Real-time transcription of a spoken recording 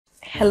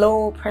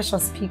Hello,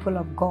 precious people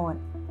of God.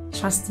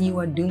 Trust you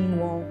are doing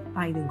well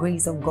by the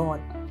grace of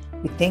God.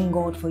 We thank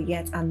God for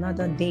yet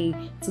another day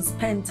to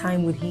spend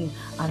time with Him,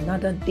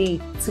 another day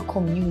to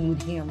commune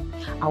with Him.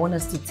 I want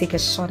us to take a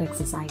short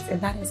exercise, and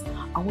that is,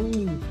 I want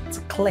you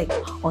to click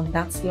on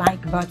that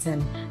like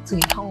button to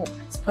help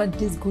spread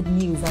this good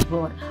news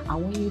abroad. I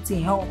want you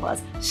to help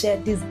us share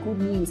this good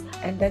news,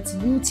 and that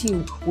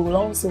YouTube will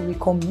also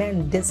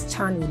recommend this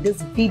channel,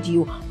 this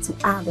video to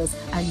others,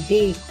 and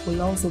they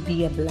will also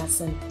be a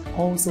blessing.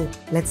 Also,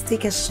 let's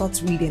take a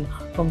short reading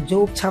from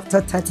Job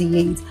chapter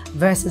 38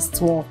 verses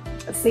 12.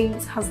 It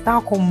says, "Hast thou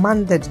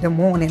commanded the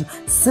morning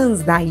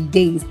since thy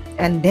days,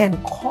 and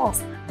then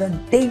caused the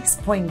day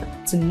spring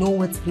to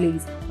know its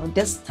place?" Now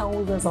this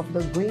tells us of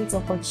the great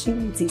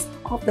opportunities,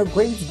 of the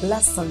great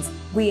blessings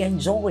we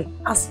enjoy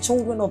as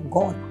children of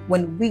God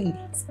when we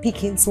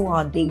speak into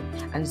our day.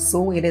 And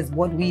so it is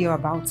what we are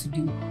about to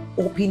do.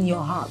 Open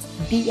your heart,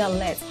 be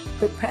alert,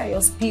 prepare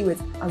your spirit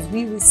as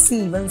we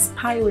receive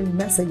inspiring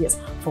messages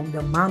from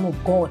the man of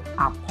God,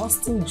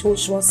 Apostle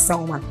Joshua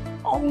Selman.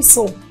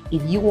 Also,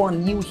 if you are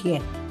new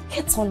here,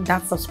 hit on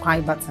that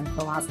subscribe button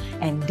for us,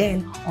 and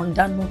then on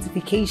that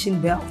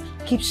notification bell.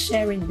 Keep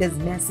sharing this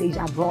message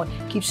abroad.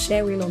 Keep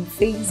sharing on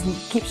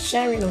Facebook. Keep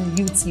sharing on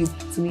YouTube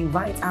to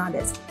invite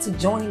others to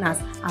join us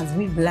as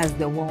we bless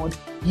the world.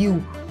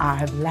 You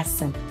are a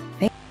blessing.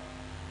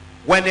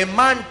 When a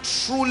man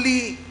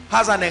truly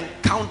has an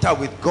encounter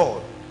with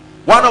God,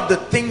 one of the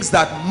things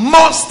that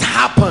must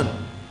happen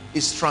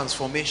is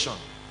transformation.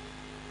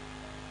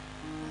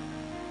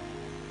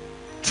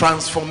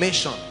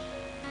 Transformation.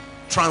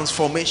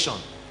 Transformation.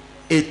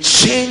 A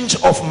change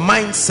of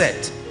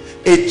mindset,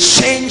 a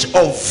change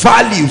of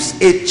values,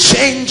 a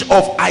change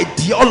of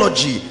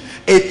ideology,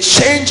 a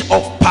change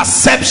of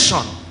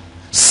perception.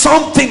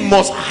 Something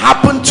must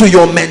happen to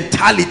your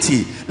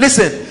mentality.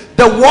 Listen,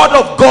 the word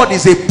of God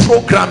is a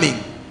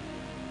programming.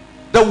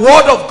 The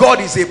word of God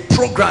is a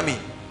programming.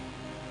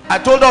 I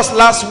told us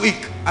last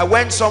week, I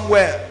went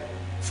somewhere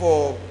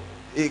for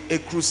a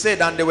crusade,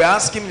 and they were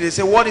asking me, they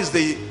said, what is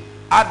the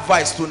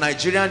advice to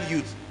Nigerian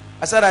youth?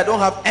 I said, I don't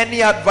have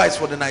any advice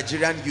for the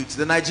Nigerian youth.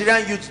 The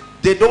Nigerian youth,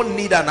 they don't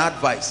need an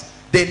advice.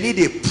 They need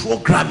a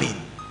programming,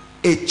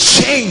 a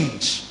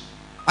change.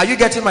 Are you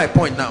getting my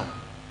point now?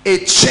 A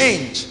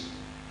change.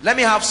 Let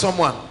me have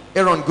someone.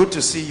 Aaron, good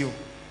to see you.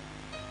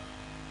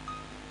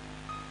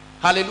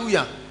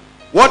 Hallelujah.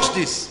 Watch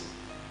this.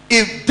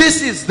 If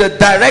this is the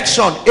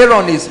direction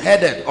Aaron is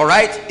headed, all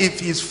right, if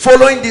he's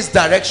following this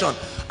direction,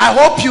 I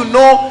hope you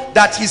know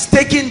that he's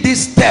taking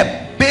this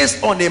step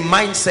based on a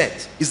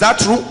mindset. Is that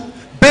true?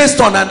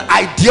 Based on an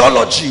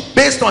ideology,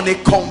 based on a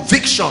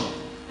conviction,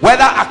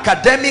 whether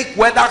academic,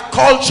 whether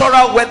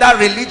cultural, whether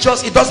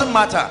religious, it doesn't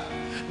matter.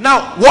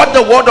 Now, what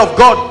the word of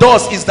God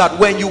does is that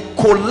when you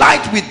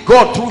collide with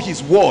God through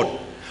his word,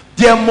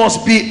 there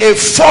must be a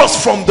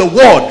force from the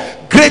word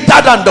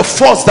greater than the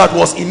force that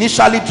was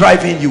initially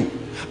driving you,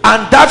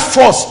 and that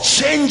force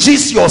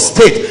changes your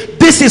state.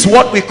 This is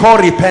what we call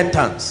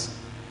repentance.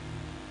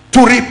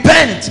 To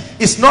repent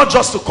is not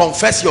just to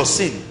confess your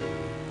sin.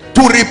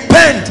 To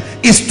repent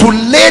is to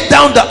lay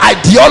down the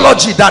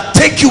ideology that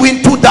take you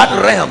into that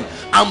realm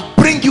and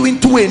bring you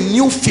into a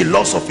new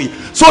philosophy,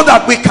 so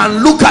that we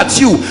can look at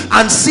you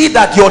and see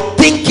that your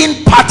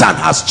thinking pattern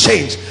has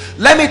changed.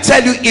 Let me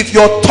tell you, if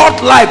your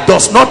thought life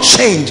does not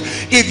change,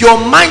 if your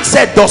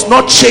mindset does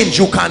not change,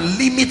 you can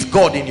limit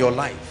God in your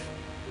life.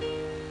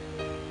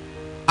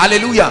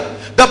 Hallelujah.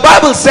 The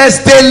Bible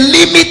says they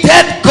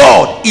limited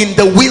God in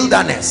the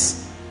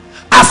wilderness.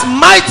 As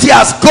mighty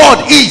as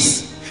God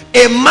is,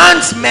 a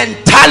man's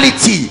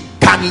mentality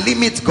can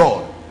limit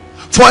God.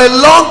 For a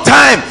long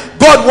time,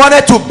 God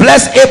wanted to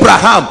bless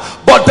Abraham,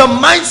 but the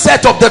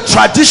mindset of the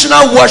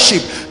traditional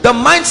worship, the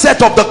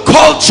mindset of the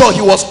culture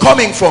he was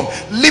coming from,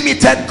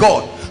 limited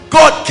God.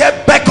 God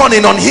kept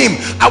beckoning on him.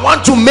 I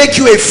want to make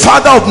you a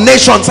father of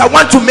nations. I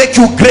want to make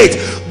you great.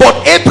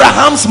 But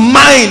Abraham's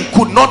mind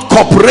could not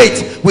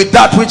cooperate with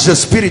that which the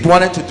Spirit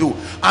wanted to do.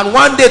 And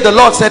one day the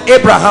Lord said,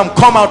 Abraham,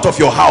 come out of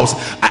your house.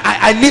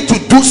 I need to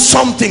do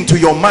something to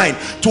your mind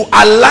to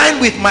align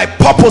with my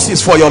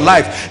purposes for your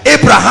life.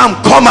 Abraham,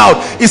 come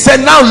out. He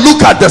said, now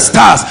look at the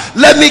stars.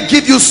 Let me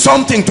give you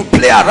something to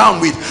play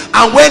around with.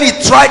 And when he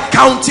tried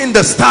counting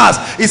the stars,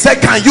 he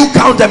said, can you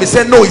count them? He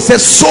said, no. He said,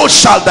 so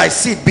shall thy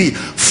seed be.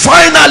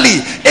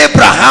 Finally,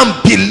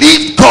 Abraham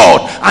believed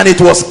God, and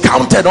it was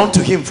counted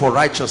unto him for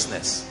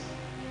righteousness.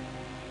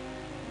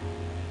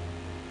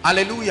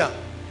 Hallelujah.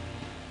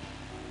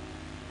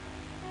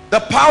 The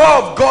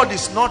power of God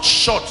is not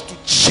short to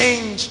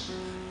change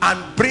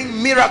and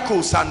bring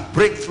miracles and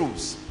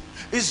breakthroughs.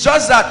 It's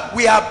just that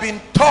we have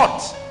been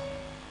taught,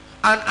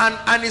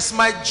 and it's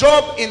my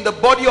job in the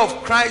body of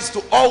Christ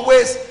to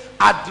always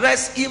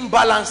address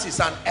imbalances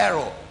and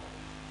error.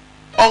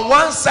 On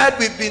one side,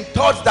 we've been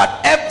taught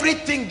that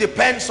everything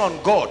depends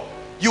on God.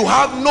 You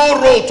have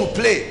no role to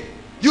play.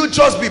 You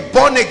just be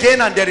born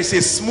again and there is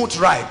a smooth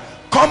ride.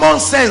 Common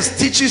sense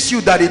teaches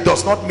you that it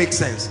does not make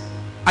sense.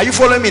 Are you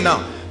following me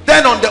now?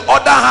 Then on the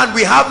other hand,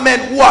 we have men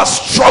who are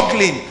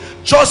struggling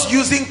just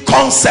using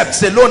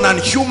concepts alone and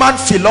human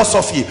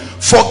philosophy,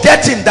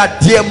 forgetting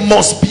that there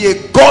must be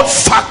a God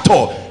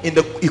factor in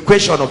the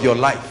equation of your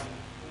life.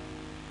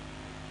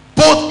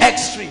 Both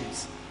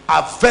extremes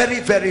are very,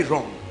 very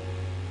wrong.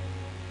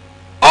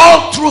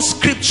 All through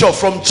scripture,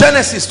 from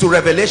Genesis to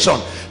Revelation,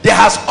 there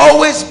has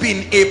always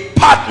been a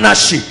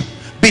partnership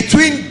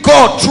between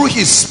God through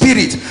his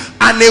spirit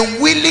and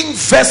a willing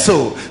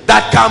vessel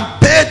that can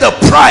pay the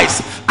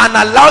price and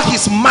allow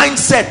his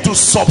mindset to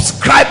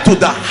subscribe to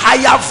the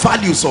higher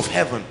values of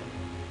heaven.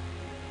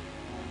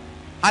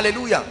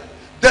 Hallelujah.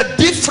 The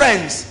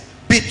difference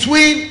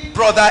between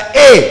brother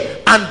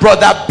A and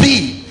brother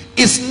B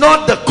is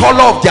not the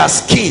color of their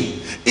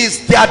skin,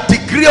 is their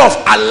degree of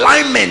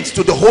alignment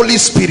to the Holy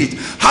Spirit,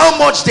 how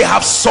much they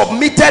have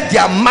submitted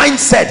their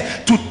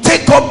mindset to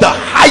take up the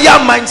higher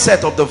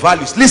mindset of the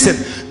values.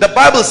 Listen, the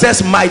Bible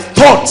says my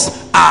thoughts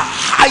are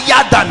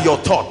higher than your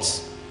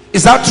thoughts.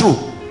 Is that true?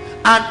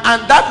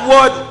 And that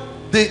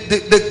word,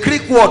 the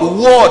Greek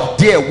word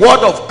there,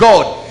 word of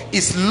God,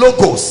 is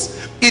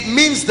logos. It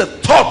means the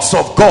thoughts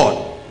of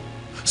God.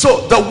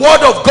 So the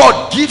word of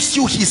God gives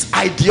you his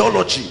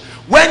ideology.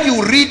 When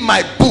you read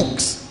my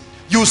books,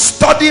 you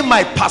study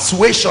my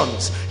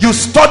persuasions, you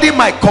study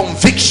my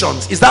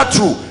convictions. Is that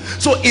true?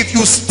 So if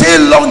you stay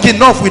long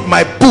enough with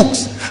my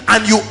books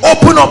and you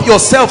open up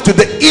yourself to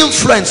the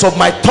influence of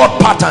my thought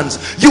patterns,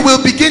 you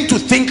will begin to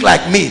think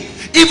like me.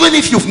 Even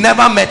if you've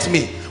never met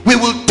me, we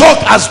will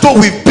talk as though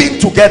we've been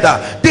together.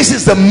 This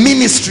is the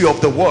ministry of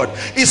the word.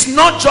 It's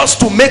not just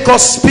to make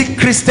us speak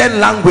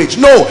Christian language.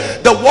 No,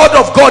 the word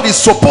of God is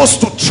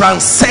supposed to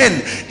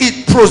transcend.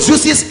 It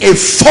produces a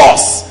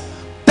force.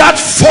 That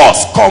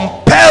force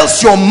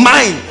compels your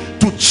mind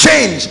to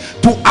change,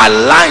 to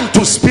align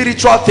to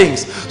spiritual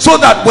things, so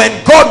that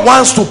when God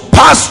wants to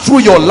pass through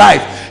your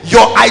life,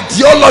 your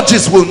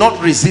ideologies will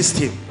not resist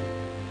him.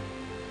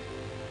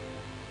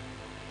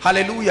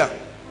 Hallelujah.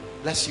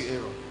 Bless you,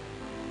 Aaron.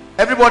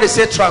 Everybody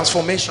say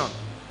transformation.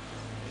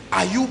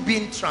 Are you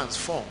being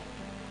transformed?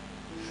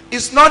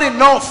 It's not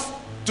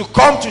enough to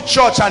come to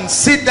church and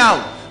sit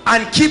down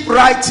and keep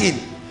writing.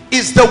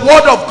 Is the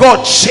word of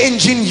God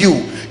changing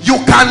you? You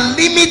can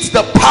limit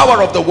the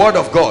power of the word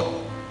of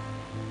God.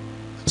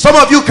 Some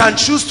of you can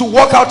choose to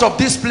walk out of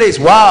this place.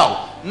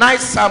 Wow,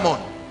 nice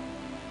sermon.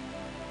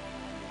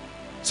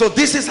 So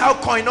this is how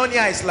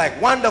koinonia is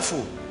like.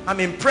 Wonderful.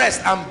 I'm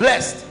impressed. I'm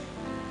blessed.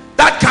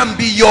 That can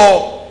be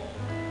your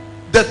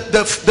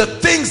the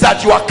things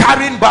that you are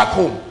carrying back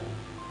home.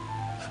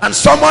 And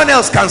someone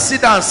else can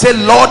sit down and say,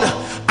 Lord,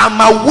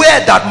 I'm aware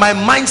that my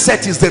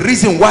mindset is the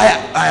reason why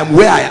I am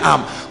where I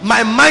am.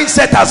 My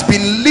mindset has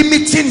been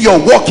limiting your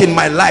work in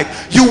my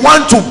life. You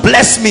want to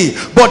bless me,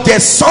 but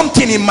there's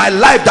something in my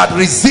life that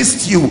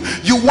resists you.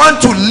 You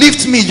want to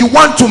lift me, you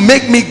want to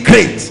make me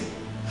great,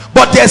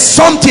 but there's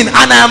something,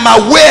 and I am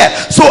aware.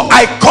 So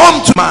I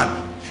come to man.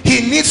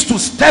 He needs to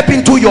step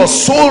into your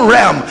soul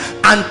realm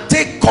and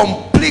take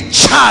complete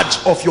charge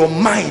of your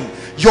mind,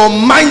 your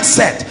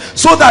mindset,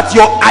 so that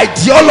your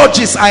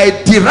ideologies are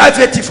a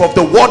derivative of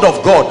the word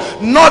of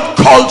God, not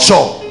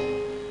culture.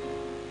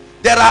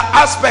 There are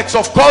aspects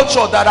of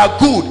culture that are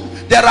good.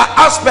 There are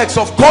aspects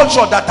of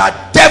culture that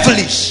are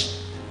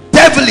devilish.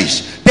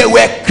 They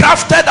were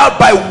crafted out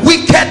by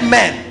wicked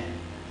men,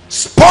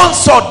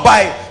 sponsored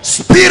by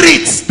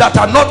spirits that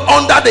are not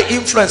under the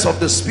influence of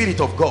the Spirit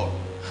of God.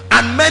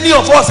 And many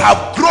of us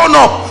have grown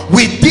up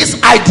with these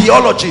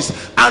ideologies.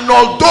 And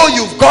although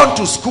you've gone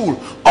to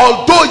school,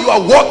 although you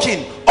are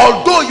working,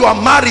 although you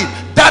are married,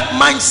 that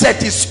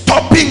mindset is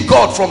stopping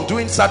God from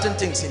doing certain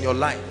things in your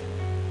life.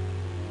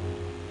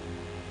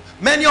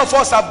 Many of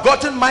us have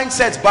gotten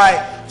mindsets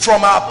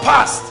from our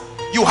past.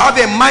 You have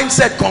a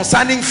mindset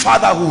concerning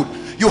fatherhood.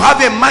 You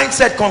have a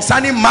mindset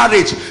concerning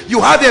marriage.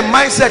 You have a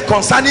mindset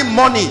concerning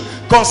money,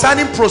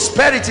 concerning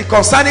prosperity,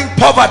 concerning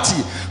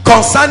poverty,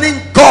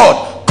 concerning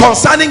God,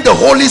 concerning the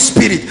Holy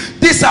Spirit.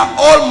 These are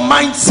all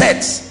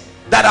mindsets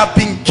that have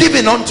been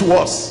given unto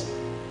us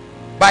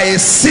by a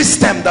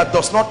system that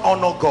does not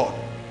honor God.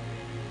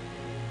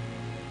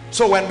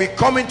 So when we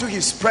come into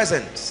his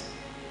presence,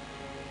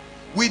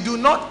 we do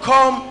not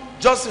come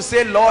just to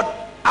say, Lord,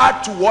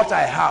 add to what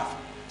I have.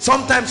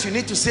 Sometimes you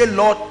need to say,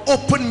 Lord,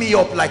 open me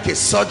up like a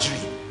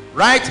surgery,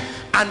 right?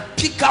 And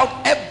pick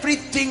out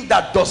everything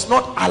that does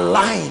not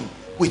align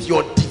with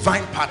your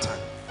divine pattern.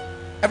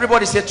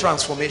 Everybody say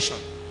transformation.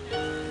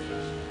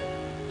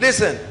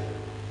 Listen,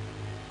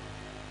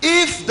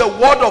 if the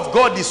word of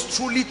God is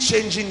truly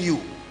changing you,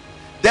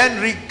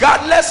 then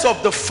regardless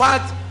of the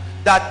fact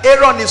that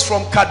Aaron is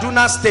from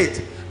Kaduna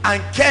State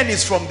and Ken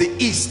is from the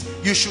East,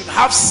 you should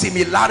have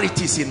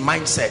similarities in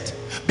mindset,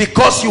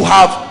 because you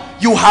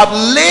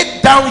have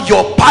laid down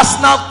your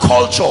personal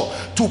culture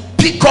to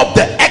pick up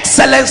the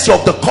excellence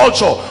of the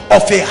culture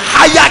of a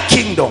higher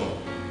kingdom.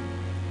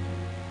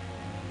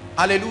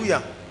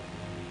 Hallelujah.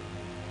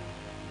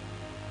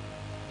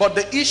 But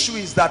the issue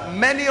is that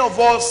many of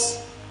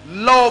us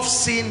love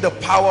seeing the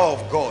power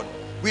of God.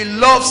 We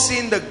love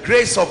seeing the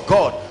grace of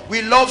God.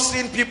 We love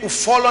seeing people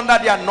fall under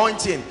the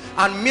anointing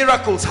and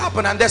miracles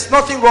happen, and there's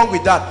nothing wrong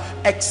with that.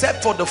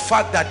 except for the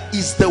fact that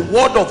is the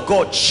word of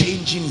God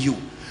changing you.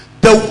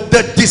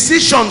 The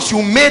decisions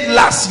you made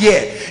last year,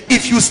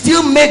 if you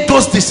still make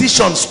those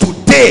decisions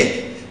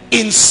today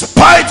in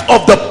spite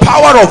of the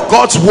power of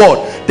God's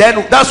word,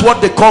 then that's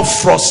what they call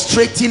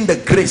frustrating the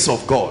grace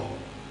of God.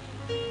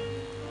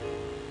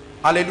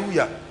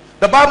 Hallelujah.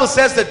 The Bible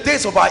says the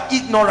days of our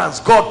ignorance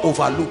God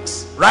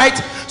overlooks, right?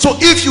 So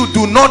if you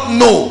do not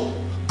know,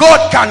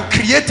 God can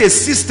create a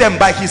system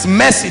by his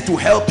mercy to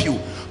help you.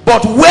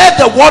 But where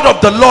the word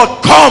of the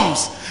Lord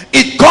comes,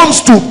 it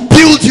comes to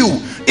build you.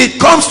 It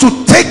comes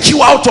to take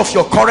you out of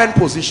your current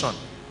position.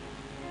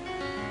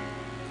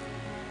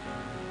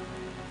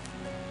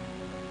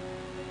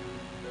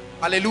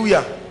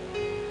 Hallelujah.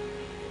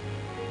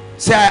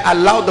 Say, I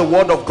allow the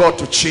word of God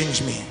to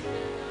change me.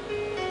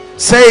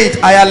 Say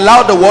it, I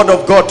allow the word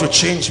of God to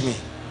change me.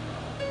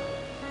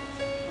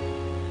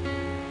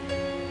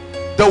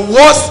 The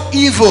worst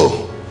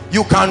evil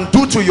you can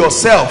do to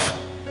yourself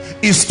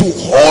is to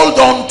hold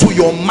on to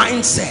your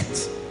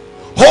mindset.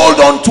 Hold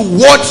on to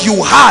what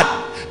you had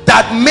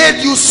that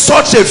made you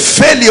such a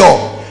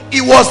failure.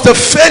 It was the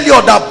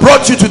failure that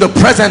brought you to the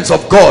presence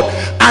of God.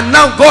 And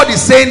now God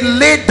is saying,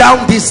 lay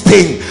down this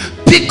thing.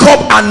 Pick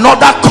up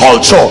another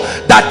culture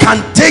that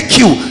can take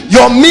you.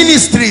 Your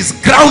ministry is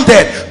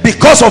grounded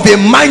because of a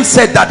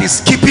mindset that is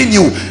keeping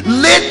you.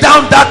 Lay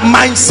down that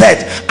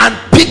mindset and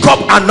pick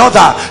up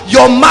another.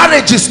 Your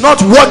marriage is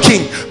not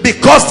working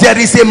because there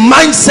is a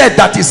mindset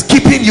that is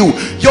keeping you.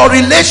 Your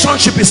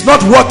relationship is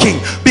not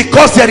working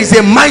because there is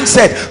a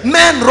mindset.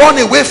 Men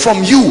run away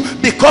from you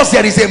because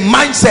there is a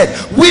mindset.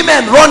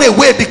 Women run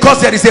away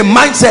because there is a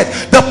mindset.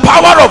 The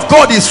power of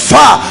God is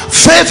far.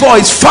 Favor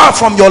is far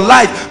from your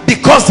life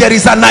because there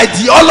is an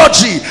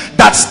ideology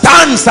that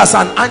stands as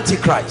an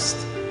antichrist.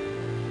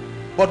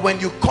 But when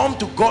you come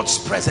to God's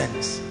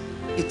presence,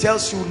 it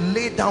tells you,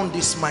 lay down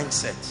this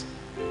mindset.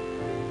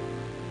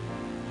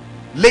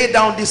 Lay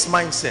down this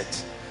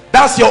mindset.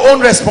 That's your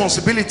own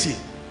responsibility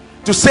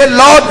to say,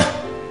 Lord,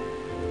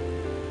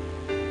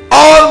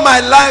 all my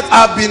life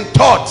I've been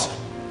taught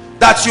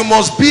that you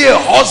must be a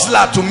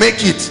hustler to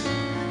make it.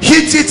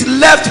 Hit it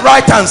left,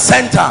 right and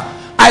center.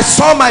 I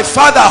saw my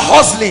father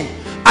hustling.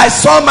 I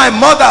saw my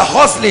mother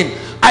hustling.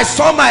 I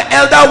saw my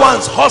elder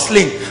ones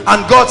hustling.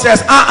 And God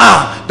says,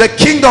 the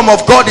kingdom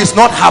of God is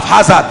not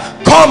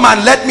haphazard. Come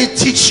and let me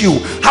teach you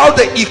how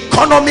the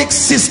economic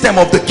system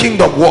of the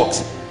kingdom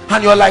works.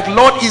 And you're like,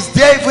 Lord, is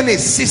there even a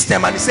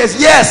system? And he says,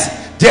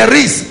 yes, there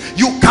is.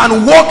 You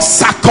can walk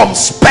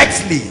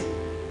circumspectly.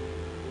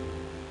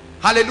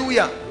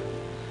 Hallelujah.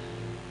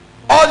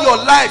 All your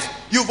life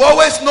you've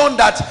always known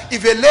that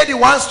if a lady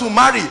wants to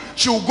marry,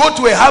 she will go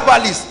to a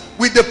herbalist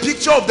with the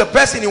picture of the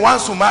person he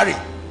wants to marry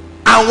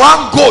and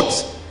one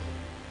goat.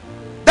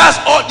 That's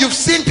all. You've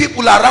seen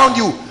people around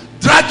you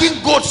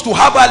dragging goats to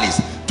herbalists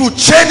to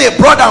chain a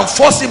brother and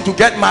force him to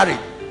get married.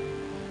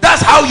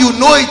 That's how you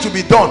know it to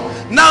be done.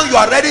 Now you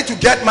are ready to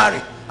get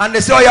married and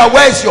they say, oh yeah,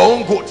 where is your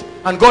own goat?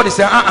 And God is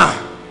saying,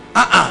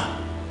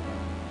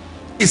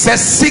 It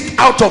says, seek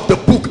out of the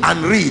book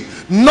and read.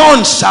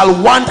 None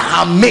shall want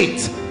her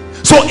mate.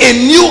 So a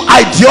new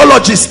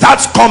ideology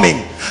starts coming,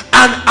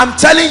 and I'm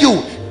telling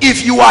you,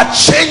 if you are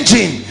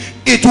changing,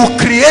 it will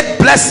create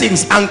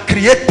blessings and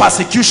create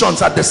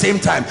persecutions at the same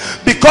time,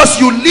 because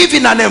you live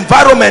in an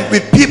environment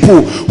with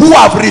people who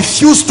have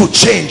refused to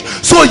change.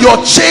 So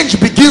your change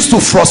begins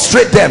to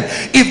frustrate them.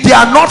 If they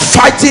are not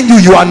fighting you,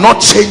 you are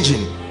not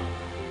changing.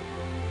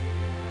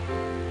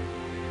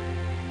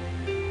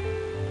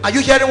 Are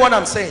you hearing what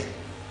I'm saying?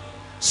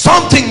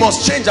 Something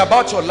must change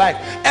about your life.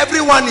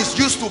 Everyone is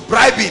used to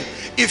bribing.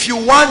 If you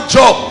want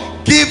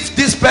job, give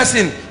this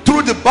person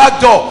through the back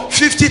door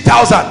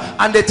 50,000,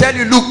 and they tell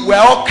you, look, we're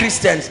all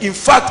Christians. In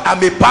fact,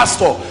 I'm a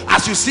pastor.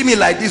 As you see me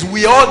like this,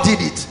 we all did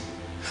it.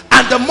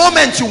 And the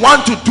moment you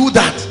want to do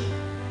that,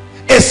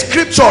 a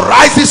scripture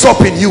rises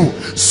up in you.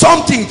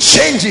 Something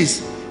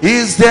changes.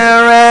 Is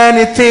there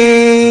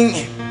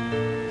anything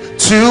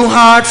too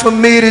hard for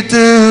me to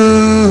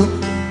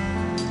do?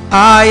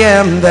 I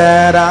am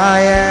that I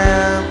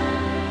am.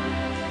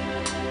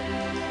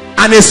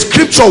 And a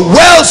scripture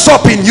wells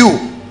up in you.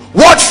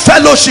 What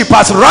fellowship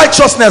has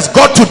righteousness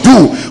got to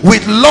do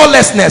with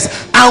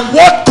lawlessness? And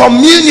what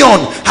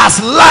communion has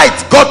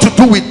light got to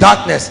do with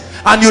darkness?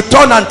 And you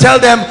turn and tell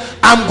them,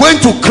 I'm going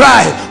to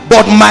cry,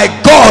 but my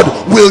God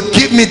will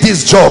give me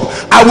this job.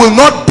 I will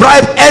not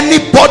bribe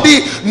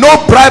anybody, no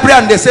bribery.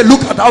 And they say,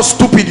 look at how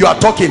stupid you are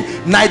talking.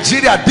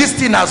 Nigeria, this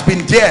thing has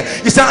been there.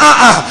 He said,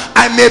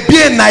 I may be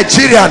a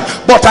Nigerian,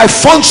 but I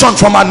function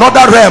from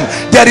another realm.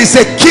 There is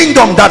a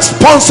kingdom that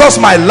sponsors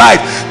my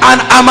life, and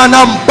I'm an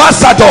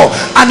ambassador,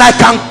 and I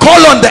can call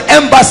on the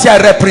embassy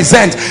I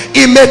represent.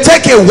 It may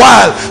take a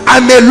while, I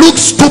may look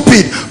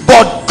stupid,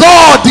 but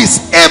God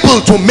is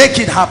able to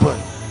make it happen.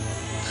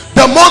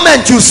 The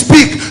moment you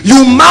speak,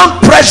 you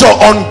mount pressure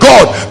on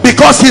God,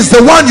 because he's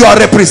the one you are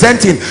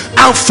representing,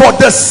 and for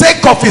the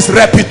sake of his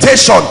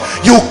reputation,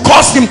 you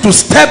cause him to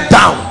step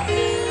down.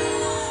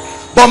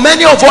 But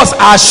many of us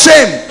are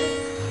ashamed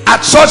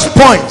at such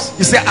points.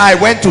 You say, I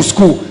went to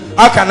school.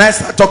 How can I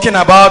start talking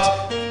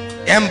about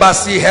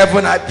Embassy,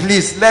 heaven,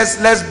 please,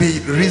 let's be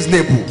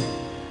reasonable.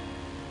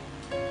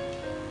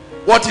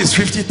 What is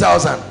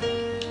 50,000?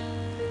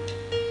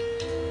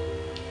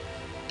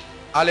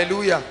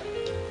 Hallelujah.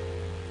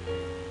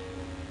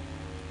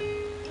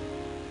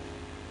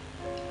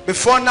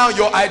 Before now,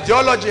 your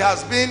ideology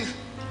has been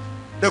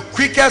the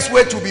quickest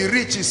way to be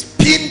rich is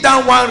pin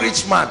down one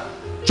rich man.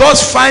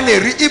 Just find a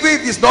rich, even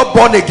if he's not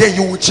born again,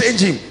 you will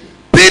change him.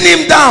 Pin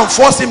him down,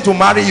 force him to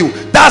marry you.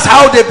 That's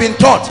how they've been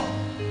taught.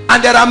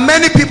 And there are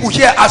many people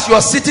here, as you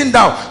are sitting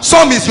down,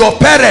 some is your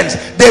parents,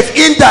 they've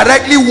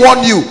indirectly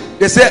warned you.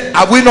 They say,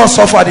 have we not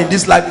suffered in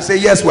this life? You say,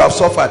 yes, we have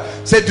suffered.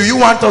 Say, do you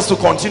want us to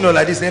continue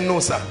like this? Say, no,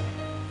 sir.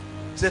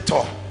 Say,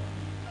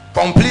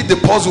 complete the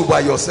puzzle by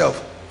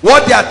yourself.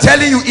 What they are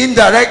telling you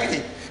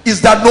indirectly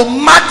is that no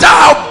matter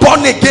how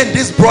born again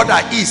this brother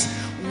is,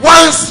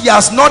 once he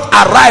has not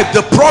arrived,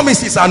 the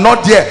promises are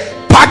not there.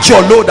 Pack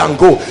your load and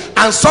go.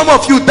 And some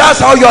of you, that's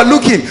how you are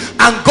looking,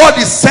 and God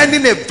is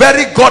sending a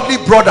very godly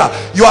brother.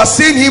 You are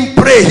seeing him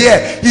pray here,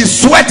 he's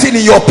sweating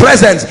in your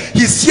presence,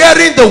 he's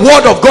hearing the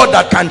word of God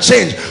that can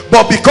change,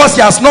 but because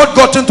he has not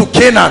gotten to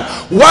Canaan,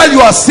 while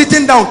you are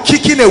sitting down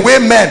kicking away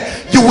men,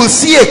 you will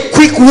see a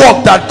quick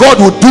work that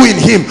God will do in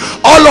him.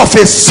 All of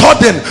a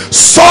sudden,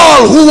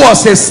 Saul, who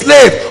was a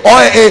slave or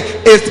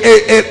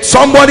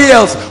somebody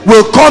else,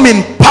 will come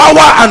in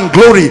power and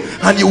glory,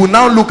 and you will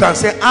now look and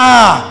say,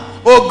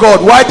 oh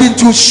God, why didn't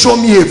you show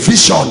me a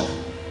vision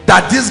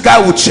that this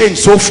guy would change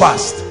so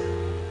fast?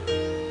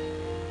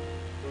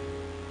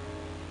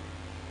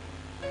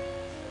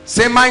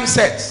 Say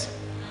mindset.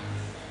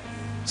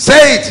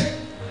 Say it.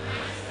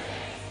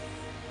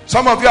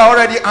 Some of you are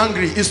already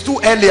angry. It's too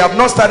early. I've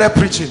not started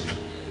preaching.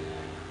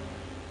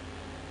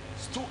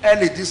 It's too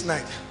early this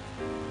night.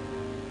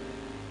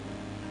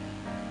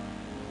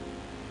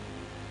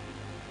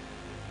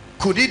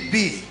 Could it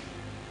be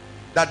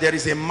that there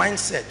is a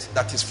mindset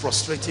that is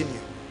frustrating you?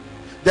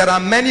 There are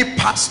many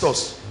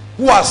pastors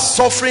who are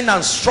suffering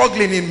and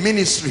struggling in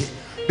ministry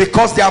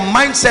because their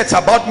mindsets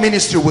about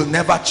ministry will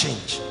never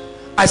change.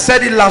 I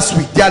said it last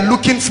week. They are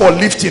looking for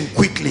lifting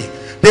quickly.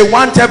 They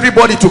want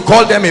everybody to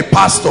call them a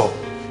pastor.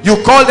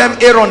 You call them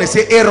Aaron, they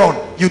say, Aaron,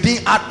 you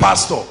didn't add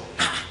pastor.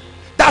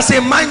 That's a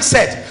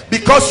mindset,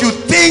 because you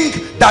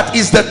think that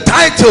is the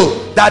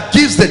title that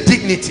gives the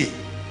dignity.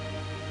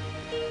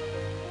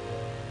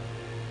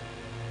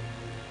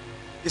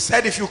 He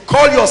said, if you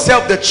call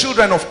yourself the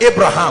children of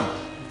Abraham,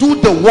 do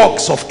the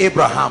works of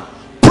Abraham.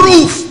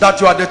 Prove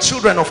that you are the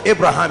children of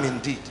Abraham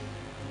indeed.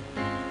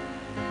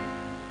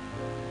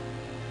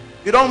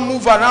 You don't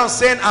move around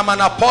saying, I'm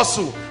an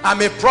apostle,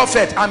 I'm a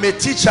prophet, I'm a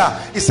teacher.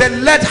 He said,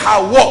 let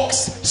her works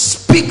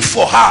speak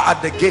for her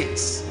at the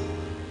gates.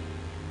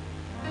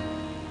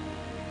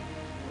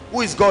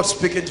 Who is God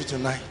speaking to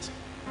tonight?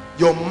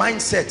 Your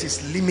mindset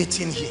is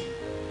limiting him.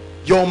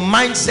 Your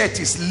mindset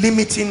is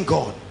limiting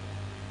God.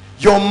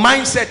 Your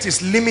mindset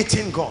is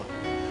limiting God.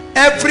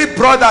 Every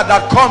brother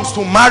that comes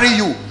to marry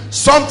you,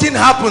 something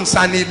happens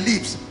and he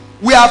leaves.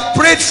 We have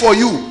prayed for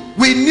you.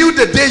 We knew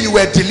the day you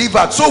were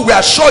delivered, so we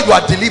are sure you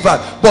are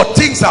delivered, but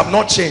things have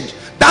not changed.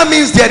 That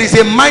means there is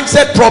a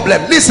mindset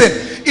problem. Listen,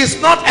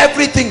 it's not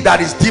everything that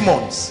is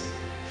demons.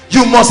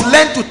 You must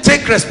learn to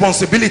take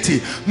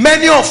responsibility.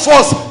 Many of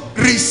us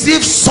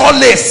receive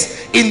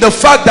solace in the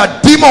fact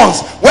that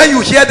demons, when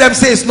you hear them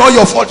say it's not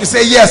your fault, you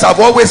say, yes,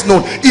 I've always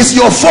known. It's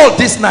your fault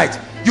this night.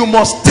 You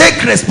must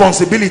take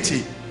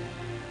responsibility.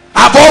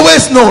 I've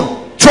always known.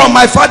 From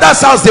my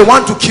father's house they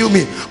want to kill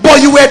me,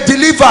 but you were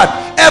delivered.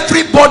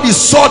 Everybody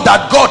saw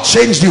that God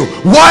changed you.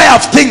 Why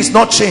have things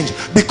not changed?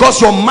 Because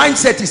your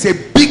mindset is a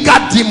bigger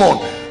demon,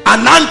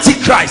 an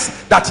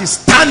antichrist that is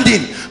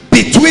standing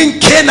between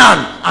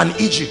Canaan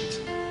and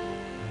Egypt.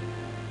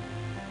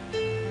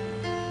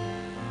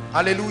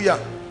 Hallelujah.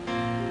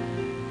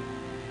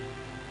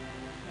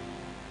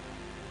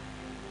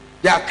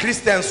 There are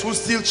Christians who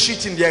still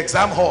cheat in the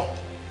exam hall.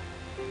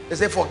 They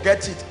say,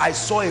 forget it, I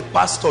saw a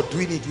pastor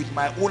doing it with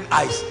my own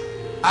eyes.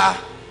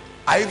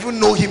 I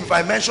even know him. If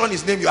I mention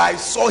his name, I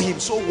saw him,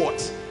 so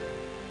what?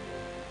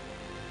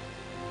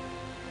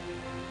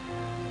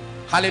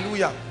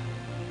 Hallelujah.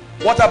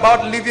 What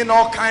about living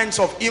all kinds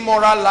of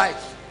immoral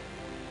life?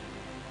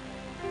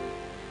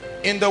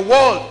 In the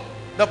world,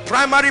 the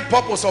primary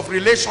purpose of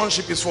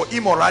relationship is for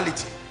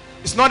immorality.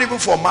 It's not even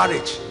for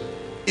marriage.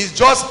 It's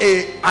just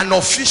an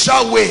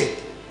official way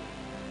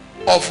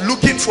of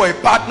looking for a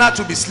partner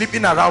to be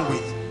sleeping around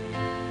with.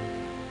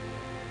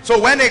 So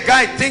when a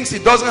guy thinks he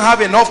doesn't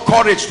have enough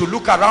courage to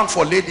look around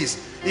for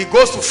ladies, he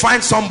goes to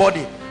find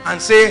somebody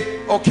and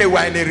say, okay,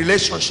 we're in a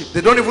relationship.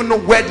 They don't even know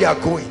where they are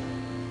going.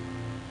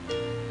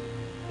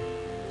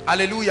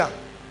 Hallelujah.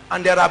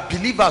 And there are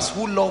believers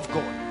who love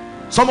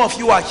God. Some of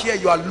you are here,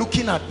 you are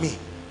looking at me.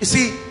 You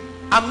see,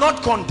 I'm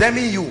not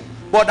condemning you,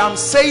 but I'm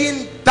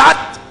saying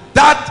that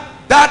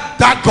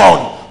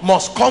dagon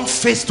must come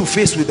face to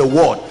face with the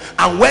word,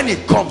 and when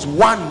it comes,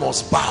 one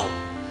must bow.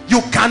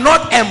 You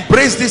cannot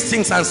embrace these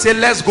things and say,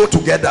 let's go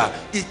together.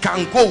 It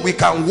can go, we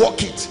can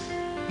walk it.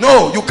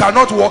 No, you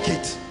cannot walk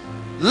it.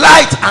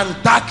 Light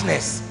and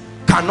darkness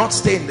cannot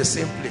stay in the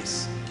same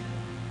place.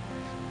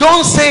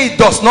 Don't say it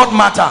does not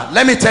matter.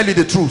 Let me tell you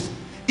the truth.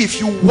 If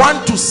you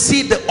want to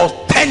see the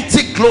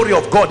authentic glory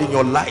of God in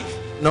your life,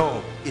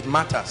 no, it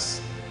matters.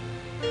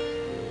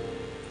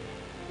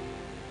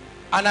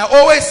 And I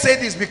always say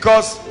this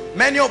because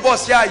many of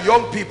us here are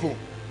young people.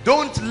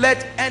 Don't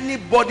let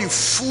anybody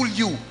fool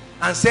you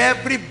and say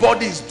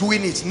everybody is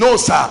doing it. No,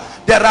 sir.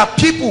 There are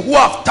people who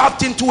have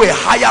tapped into a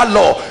higher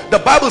law. The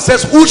Bible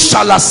says, who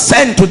shall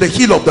ascend to the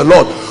hill of the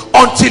Lord?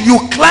 Until you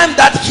climb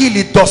that hill,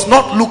 it does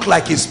not look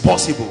like it's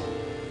possible.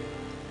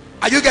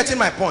 Are you getting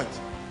my point?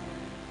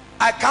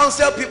 I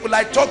counsel people,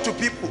 I talk to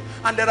people,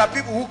 and there are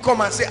people who come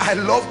and say, I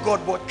love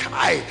God, but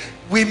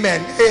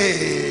women,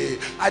 hey,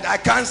 I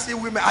can't see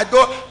women. I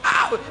don't.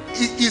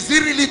 Is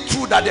it really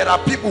true that there are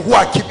people who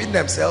are keeping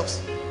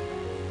themselves?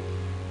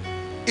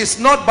 It's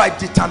not by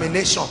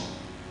determination.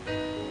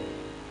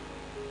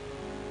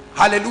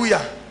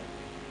 Hallelujah.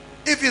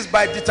 If it's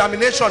by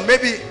determination,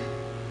 maybe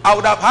I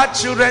would have had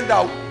children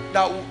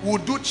that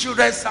would do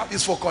children's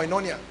service for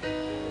koinonia.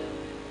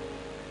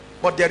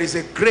 But there is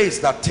a grace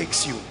that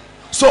takes you.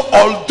 So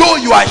although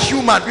you are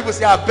human, people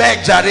say, I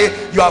beg,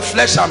 Jare, you are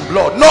flesh and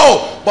blood.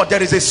 No, but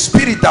there is a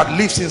spirit that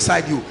lives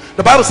inside you.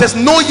 The Bible says,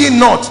 know ye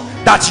not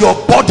that your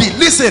body,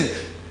 listen,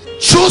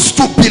 choose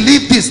to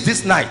believe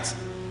this night.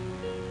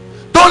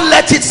 Don't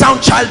let it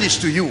sound childish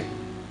to you.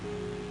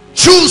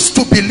 Choose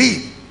to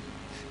believe.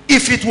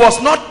 If it was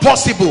not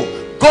possible,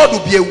 God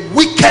would be a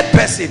wicked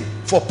person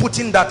for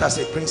putting that as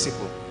a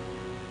principle.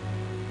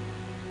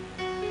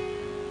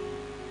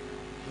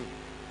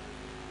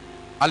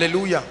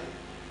 Hallelujah.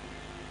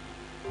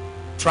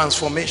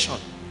 Transformation.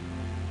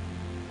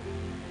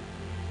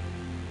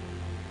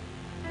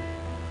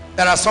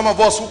 There are some of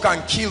us who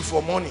can kill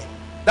for money.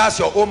 That's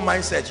your own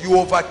mindset. You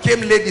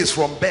overcame ladies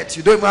from birth.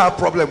 You don't even have a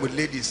problem with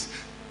ladies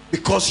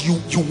because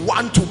you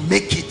want to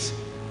make it.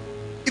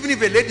 Even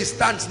if a lady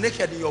stands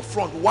naked in your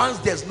front, once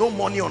there's no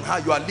money on her,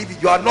 you are leaving.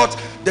 You are not.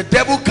 The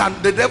devil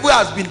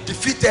has been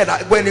defeated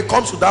when it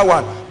comes to that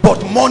one.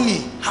 But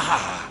money,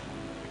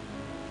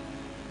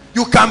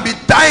 you can be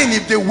dying.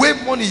 If they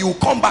wave money, you will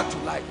come back to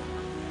life.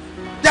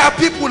 There are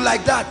people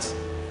like that.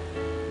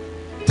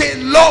 They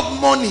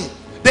love money.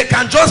 They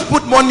can just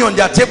put money on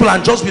their table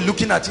and just be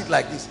looking at it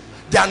like this.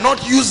 They are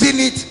not using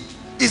it.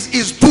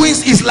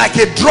 It's like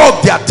a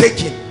drug they are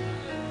taking.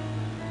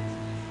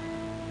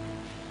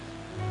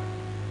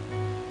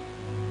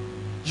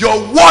 Your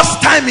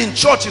worst time in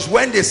church is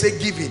when they say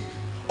giving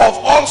of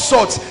all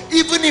sorts.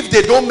 Even if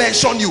they don't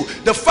mention you,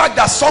 the fact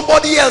that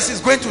somebody else is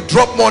going to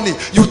drop money,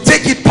 you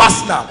take it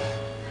personal.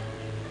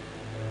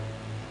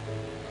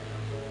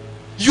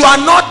 You are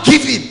not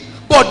giving,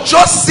 but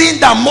just seeing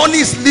that money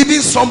is leaving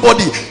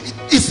somebody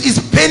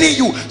is paining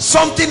you.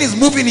 Something is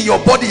moving in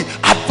your body.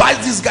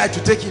 Advise this guy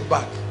to take it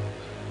back.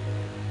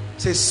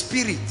 It's a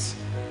spirit.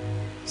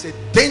 It's a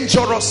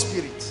dangerous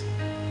spirit.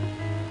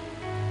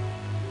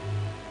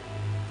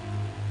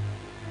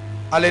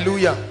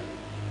 Hallelujah.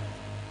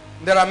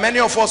 There are many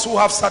of us who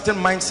have certain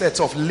mindsets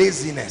of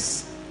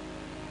laziness.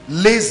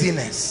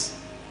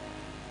 Laziness.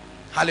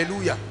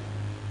 Hallelujah.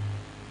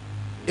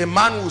 A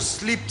man will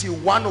sleep till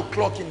 1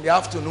 o'clock in the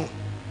afternoon.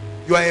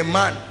 You are a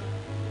man.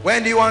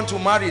 When do you want to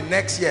marry?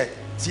 Next year.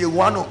 Till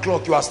 1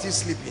 o'clock you are still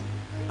sleeping.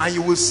 And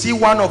you will see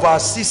one of our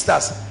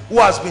sisters who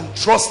has been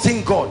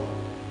trusting God,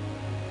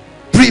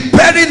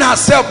 preparing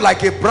herself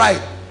like a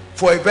bride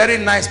for a very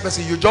nice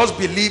person. You just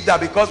believe that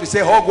because we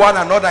say hug one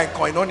another in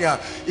koinonia,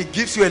 it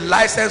gives you a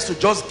license to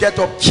just get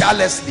up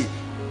carelessly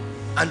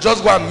and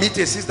just go and meet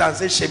a sister and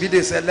say, Shebi,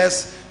 they said,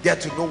 let's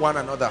get to know one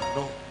another.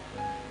 No.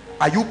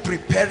 Are you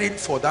preparing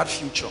for that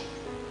future?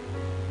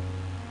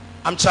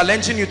 I'm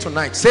challenging you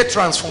tonight. Say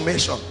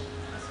transformation.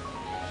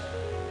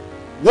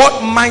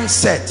 What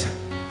mindset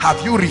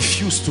have you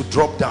refused to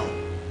drop down?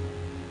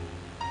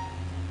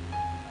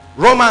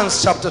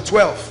 Romans chapter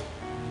 12.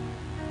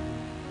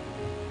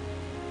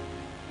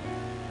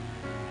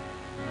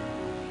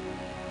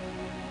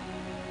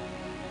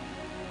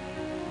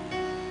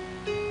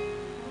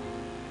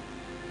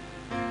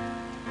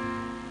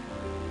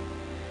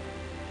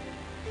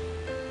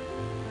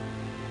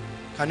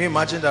 Can you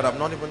imagine that I've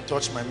not even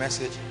touched my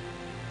message?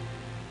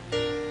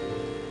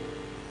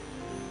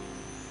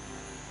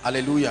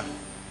 Hallelujah.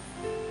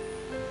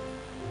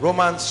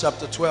 Romans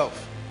chapter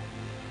 12.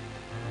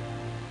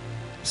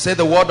 Say,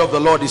 the word of the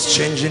Lord is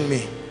changing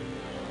me.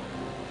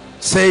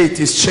 Say, it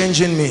is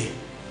changing me.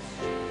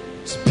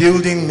 It's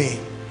building me.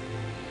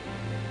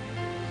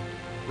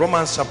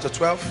 Romans chapter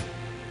 12.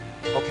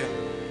 Okay,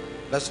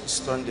 let's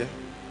just turn there.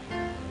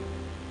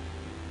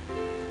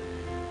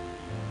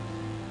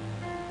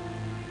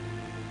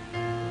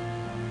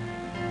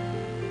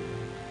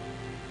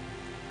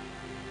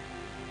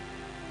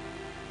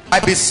 I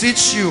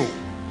beseech you,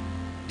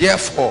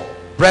 therefore,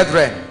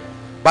 brethren,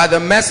 by the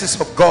mercies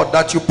of God,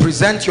 that you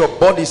present your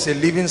bodies a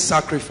living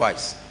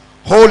sacrifice,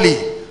 holy,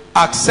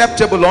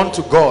 acceptable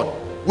unto God,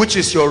 which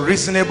is your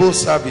reasonable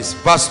service.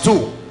 Verse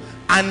 2.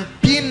 And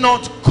be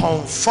not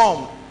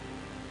conformed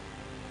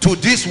to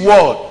this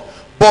world,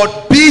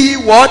 but be ye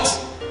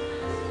what?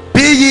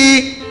 Be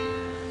ye.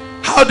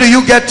 How do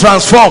you get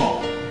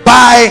transformed?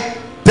 By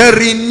the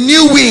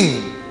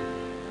renewing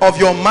of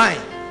your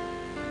mind.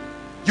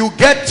 You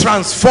get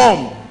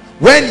transformed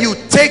when you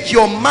take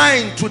your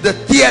mind to the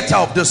theater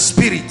of the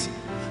spirit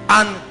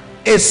and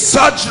a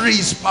surgery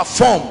is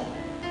performed.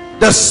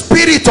 The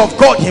Spirit of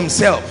God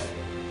himself,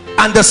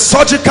 and the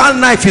surgical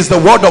knife is the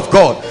word of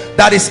God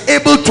that is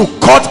able to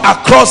cut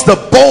across the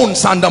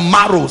bones and the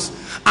marrows,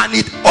 and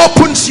it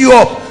opens you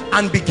up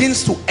and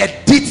begins to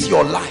edit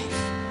your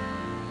life.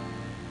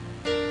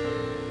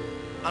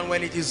 And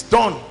when it is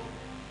done,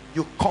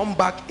 you come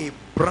back a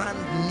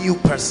brand new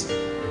person.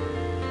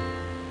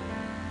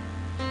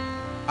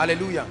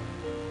 Hallelujah.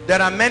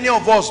 There are many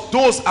of us,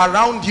 those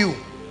around you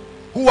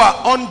who are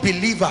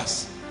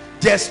unbelievers.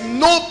 There's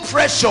no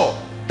pressure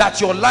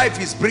that your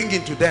life is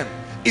bringing to them.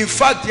 In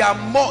fact, they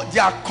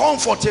are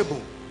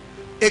comfortable.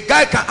 A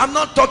guy can, I'm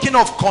not talking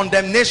of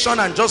condemnation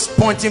and just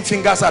pointing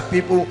fingers at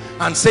people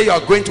and say you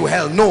are going to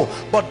hell. No,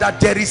 but that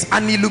there is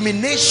an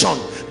illumination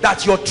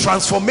that your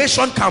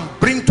transformation can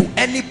bring to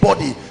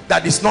anybody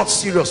that is not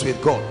serious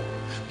with God.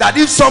 That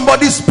if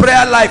somebody's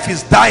prayer life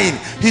is dying,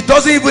 he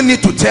doesn't even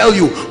need to tell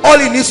you. All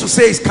he needs to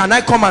say is, can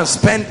I come and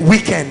spend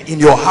weekend in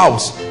your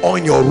house or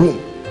in your room?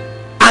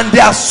 And they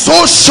are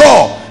so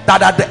sure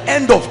that at the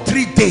end of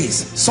 3 days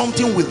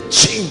something will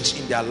change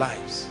in their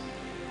lives.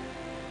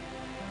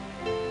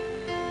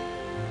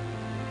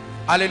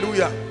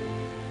 Hallelujah.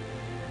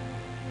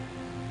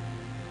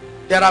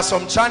 There are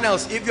some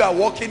channels, if you are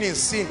walking in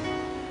sin,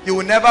 you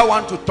will never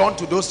want to turn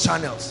to those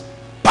channels.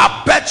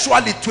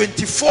 Perpetually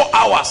 24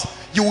 hours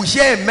you will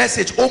hear a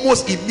message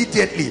almost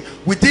immediately,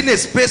 within a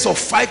space of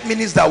 5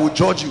 minutes, that will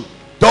judge you.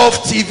 Dove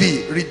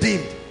TV,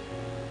 redeemed.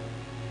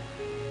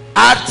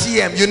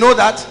 RTM, you know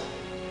that?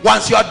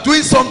 Once you are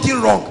doing something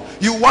wrong,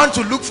 you want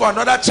to look for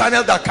another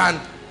channel that can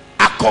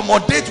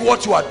accommodate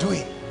what you are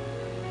doing.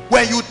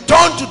 When you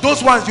turn to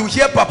those ones, you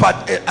hear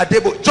Papa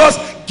Adebo,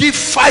 just give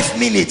 5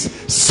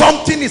 minutes,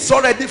 something is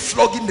already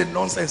flogging the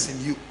nonsense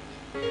in you.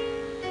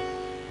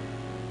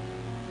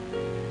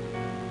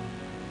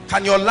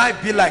 Can your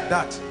life be like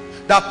that?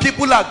 That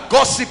people are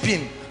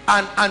gossiping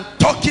and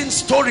talking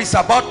stories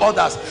about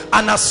others,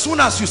 and as soon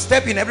as you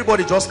step in,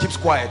 everybody just keeps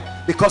quiet,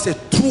 because a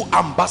true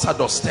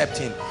ambassador stepped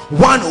in,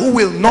 one who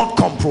will not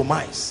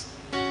compromise.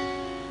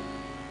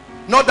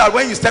 Not that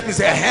when you step in,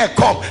 say, hey,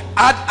 come,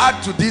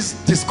 add to this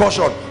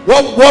discussion.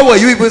 What were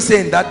you even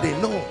saying that day?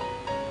 No.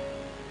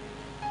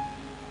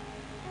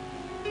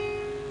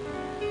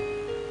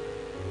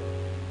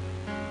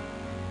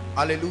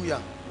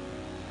 Hallelujah.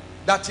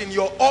 That in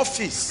your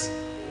office,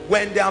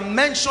 when they are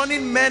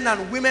mentioning men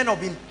and women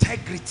of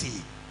integrity,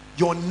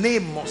 your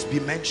name must be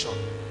mentioned.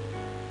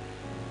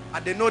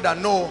 And they know that,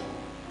 no,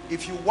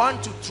 if you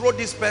want to throw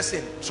this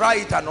person, try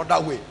it another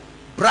way.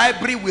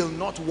 Bribery will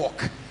not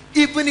work.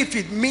 Even if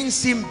it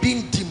means him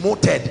being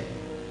demoted,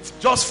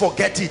 just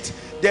forget it.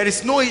 There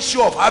is no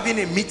issue of having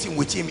a meeting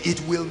with him.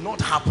 It will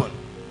not happen.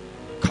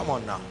 Come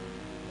on now.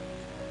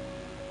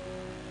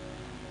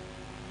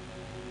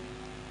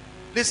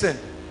 Listen,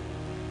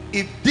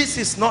 if this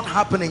is not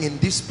happening in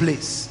this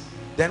place,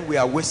 then we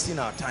are wasting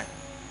our time.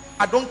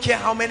 I don't care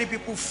how many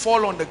people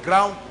fall on the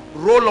ground,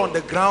 roll on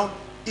the ground,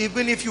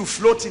 even if you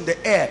float in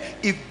the air,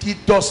 if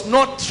it does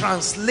not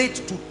translate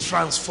to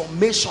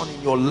transformation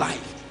in your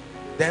life,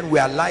 then we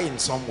are lying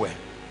somewhere.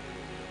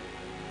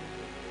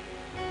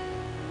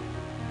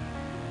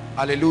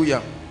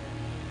 Hallelujah.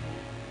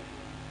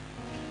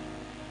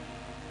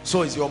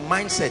 So is your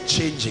mindset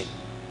changing?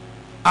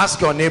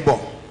 Ask your neighbor,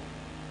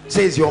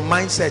 say, is your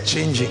mindset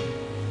changing?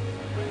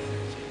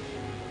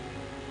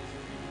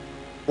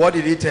 What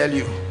did he tell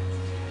you?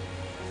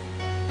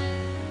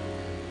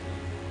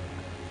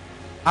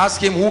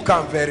 Ask him, who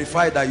can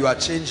verify that you are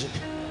changing?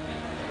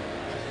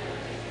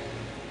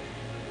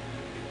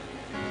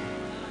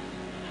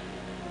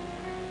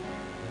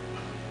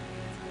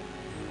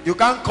 You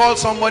can't call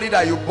somebody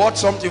that you bought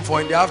something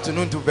for in the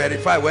afternoon to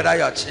verify whether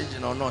you are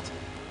changing or not.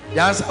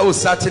 The answer will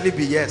certainly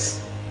be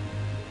yes.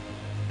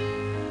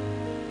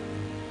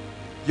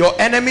 Your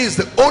enemy is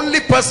the only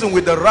person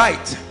with the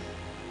right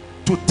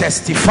to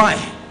testify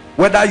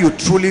whether you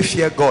truly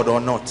fear God or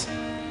not.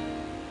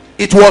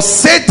 It was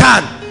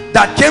Satan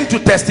that came to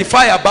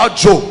testify about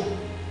Job.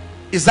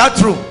 Is that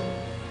true?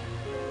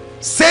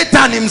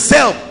 Satan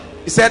himself,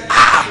 he said,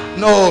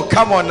 no,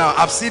 come on now,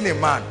 I've seen a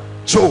man,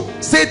 Job.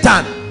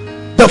 Satan,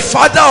 the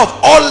father of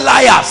all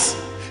liars,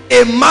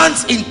 a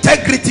man's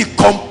integrity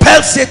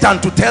compelled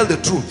Satan to tell the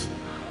truth.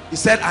 He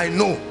said, I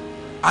know,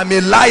 I'm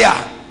a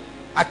liar,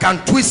 I can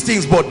twist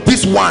things, but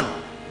this one,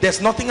 there's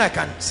nothing I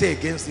can say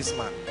against this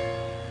man.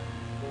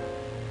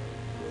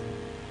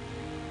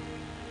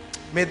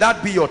 May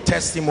that be your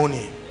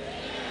testimony,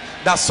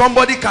 that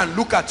somebody can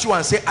look at you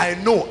and say, I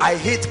know, I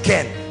hate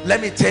Ken.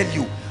 Let me tell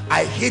you,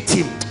 I hate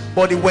him,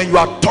 but when you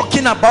are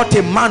talking about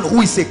a man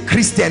who is a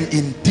Christian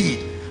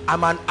indeed,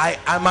 I'm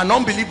an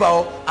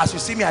unbeliever. As you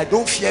see me, I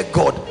don't fear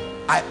God.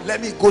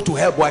 Let me go to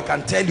hell, but I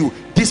can tell you,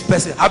 this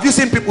person, have you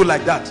seen people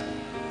like that?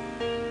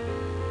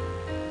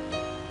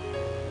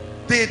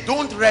 They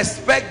don't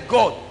respect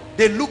God.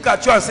 They look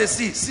at you and say,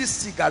 see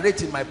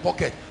cigarette in my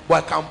pocket,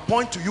 but I can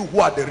point to you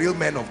who are the real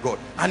men of God,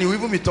 and you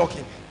even be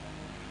talking.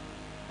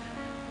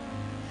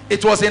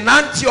 It was in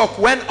Antioch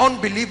when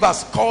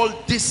unbelievers called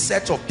this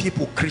set of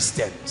people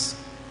Christians,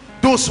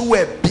 those who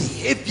were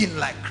behaving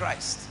like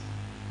Christ.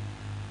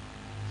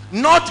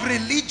 Not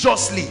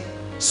religiously,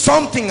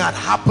 something had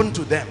happened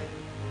to them.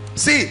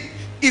 See,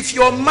 if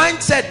your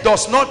mindset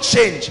does not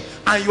change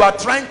and you are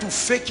trying to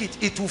fake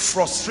it, it will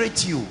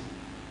frustrate you.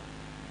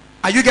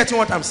 Are you getting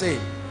what I'm saying?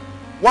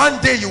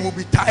 One day you will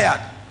be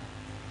tired.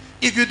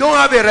 If you don't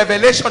have a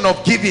revelation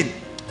of giving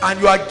and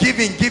you are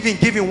giving,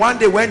 one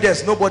day when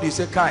there's nobody, you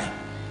say, Kai,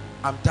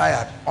 I'm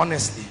tired,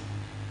 honestly.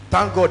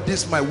 Thank God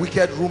this my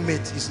wicked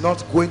roommate is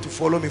not going to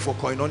follow me for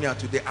koinonia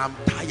today. I'm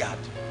tired.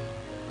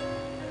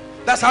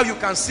 That's how you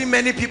can see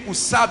many people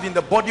serve in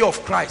the body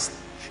of Christ.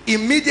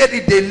 Immediately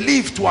they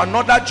leave to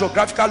another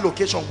geographical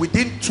location.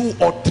 Within 2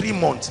 or 3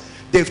 months,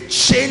 they've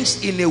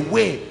changed in a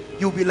way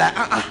you'll be like,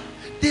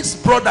 this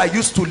brother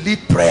used to lead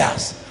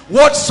prayers.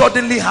 What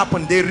suddenly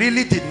happened? They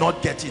really did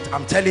not get it.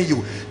 I'm telling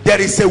you,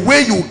 there is a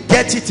way you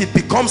get it. It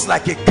becomes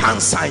like a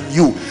cancer in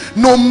you.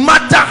 No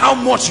matter how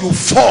much you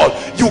fall,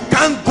 you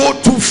can't go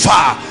too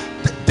far.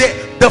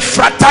 The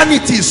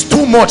fraternity is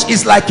too much.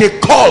 It's like a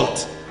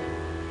cult.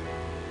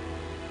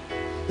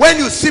 When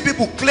you see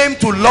people claim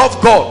to love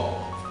God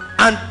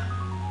and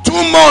 2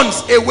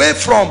 months away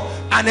from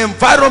an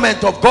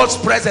environment of God's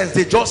presence,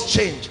 they just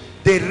change.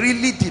 They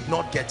really did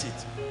not get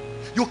it.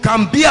 You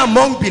can be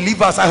among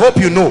believers, I hope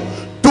you know,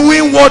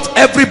 doing what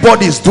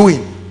everybody is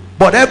doing,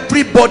 but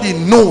everybody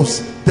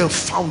knows the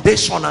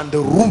foundation and the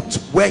root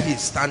where he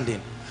is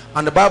standing.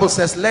 And the Bible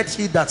says, let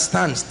he that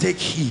stands take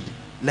heed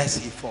lest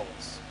he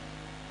falls.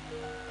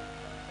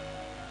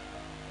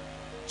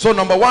 So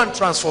number 1,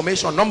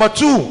 transformation. Number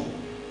 2,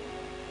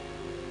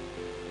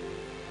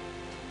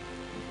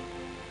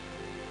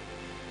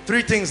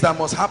 3 things that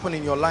must happen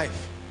in your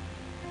life.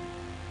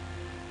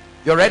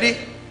 You ready?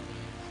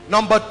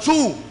 Number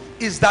 2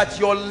 is that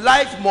your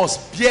life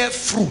must bear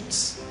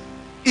fruits.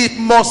 It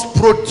must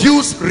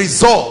produce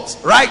results.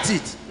 Write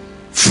it.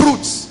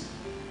 Fruits.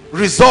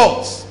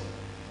 Results.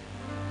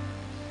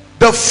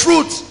 The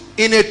fruit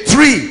in a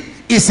tree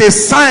is a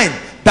sign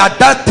that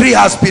that tree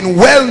has been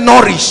well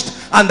nourished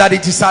and that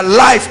it is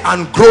alive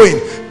and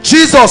growing.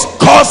 Jesus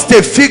cursed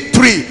the fig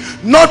tree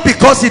not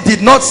because he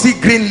did not see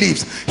green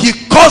leaves. He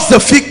cursed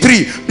the fig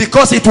tree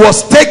because it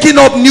was taking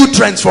up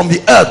nutrients from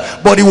the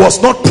earth, but it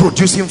was not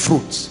producing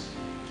fruits.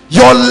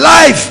 Your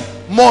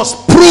life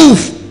must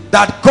prove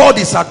that God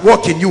is at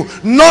work in you,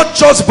 not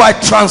just by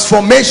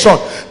transformation.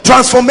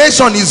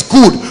 Transformation is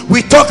good.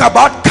 We talk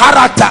about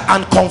character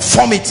and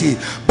conformity,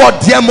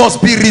 but there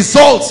must be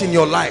results in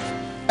your life.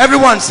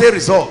 Everyone say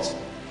results.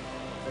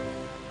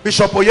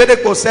 Bishop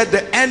Oyedepo said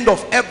the end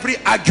of every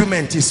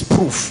argument is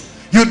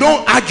proof. You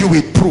don't argue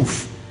with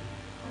proof.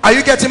 Are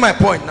you getting my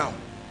point now?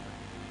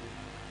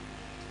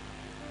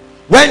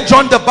 When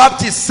John the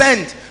Baptist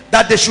sent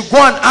that they should go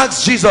and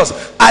ask Jesus,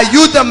 are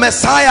you the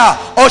Messiah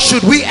or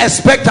should we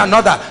expect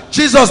another?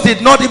 Jesus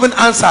did not even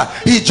answer.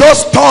 He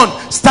just turned,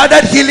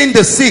 started healing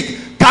the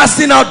sick,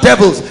 casting out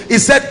devils. He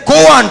said, go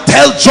and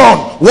tell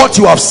John what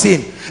you have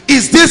seen.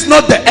 Is this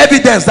not the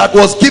evidence that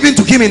was given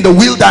to him in the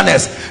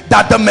wilderness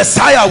that the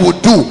Messiah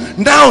would do?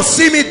 Now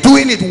see me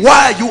doing it.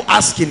 Why are you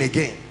asking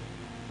again?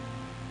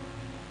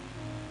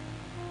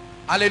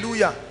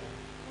 Hallelujah.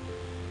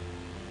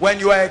 When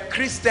you are a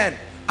Christian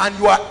and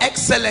you are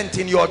excellent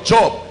in your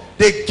job,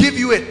 they give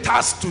you a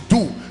task to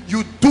do.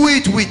 You do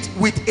it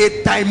with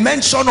a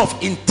dimension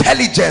of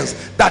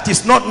intelligence that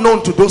is not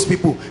known to those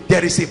people.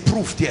 There is a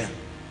proof there.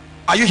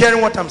 Are you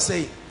hearing what I'm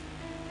saying?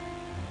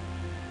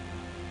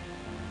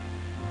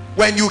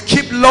 When you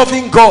keep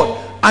loving God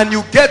and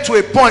you get to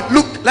a point,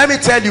 look, let me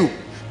tell you,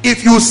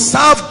 if you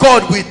serve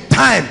God with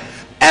time,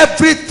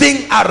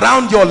 everything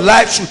around your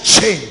life should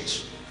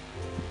change.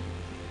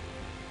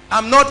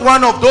 I'm not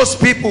one of those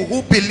people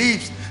who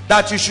believes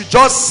that you should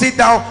just sit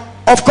down.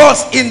 Of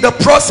course, in the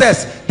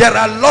process, there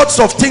are lots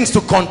of things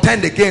to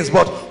contend against,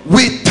 but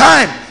with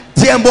time,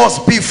 there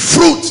must be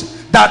fruit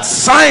that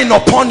sign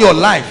upon your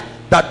life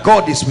that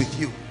God is with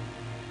you.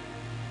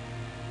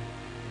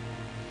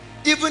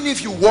 Even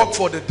if you work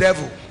for the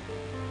devil,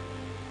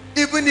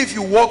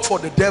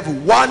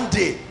 one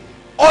day,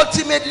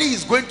 ultimately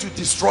he's going to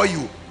destroy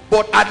you,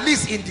 but at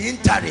least in the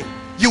interim,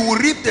 you will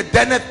reap the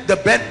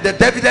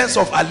dividends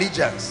of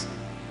allegiance.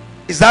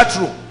 Is that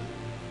true?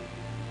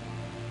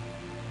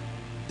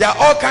 There are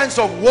all kinds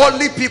of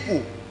worldly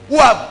people who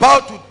are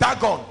about to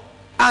Dagon,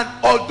 and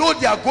although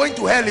they are going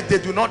to hell if they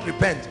do not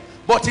repent,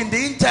 but in the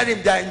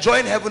interim they are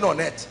enjoying heaven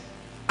on earth.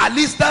 At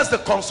least that's the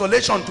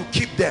consolation to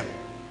keep them.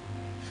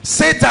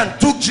 Satan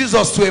took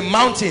Jesus to a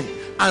mountain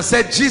and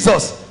said,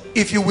 Jesus,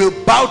 if you will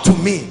bow to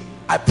me,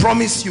 I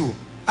promise you.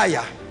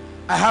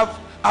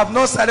 I've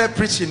not started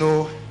preaching.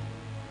 Oh,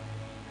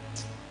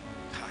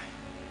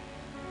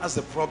 that's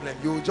the problem.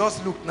 You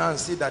just look now and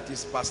see that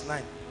it's past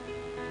 9.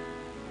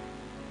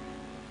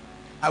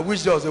 I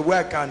wish there was a way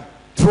I can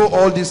throw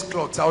all these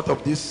clothes out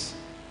of this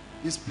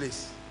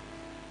place.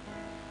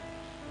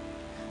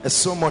 There's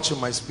so much in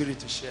my spirit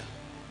to share.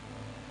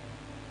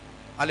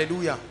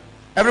 Hallelujah.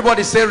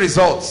 Everybody say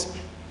results.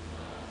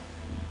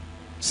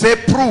 Say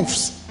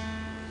proofs.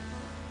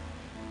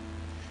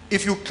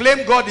 If you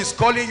claim God is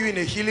calling you in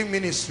a healing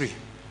ministry,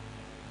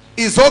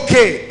 it's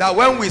okay that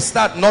when we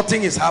start,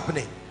 nothing is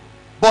happening.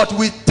 But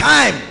with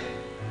time,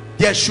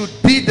 there should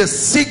be the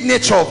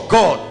signature of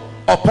God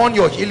upon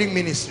your healing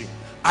ministry.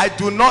 I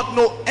do not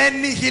know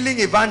any healing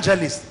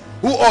evangelist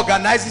who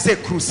organizes a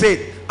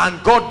crusade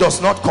and God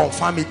does not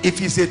confirm it. If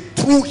he's a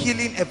true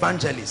healing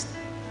evangelist,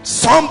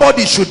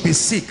 somebody should be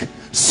sick.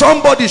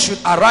 Somebody should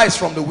arise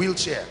from the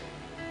wheelchair.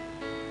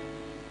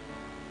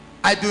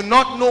 I do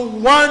not know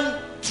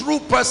one true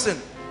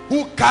person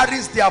who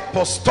carries the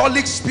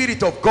apostolic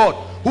spirit of God,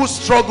 who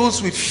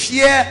struggles with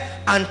fear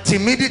and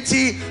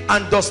timidity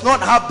and does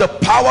not have the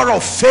power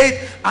of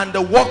faith and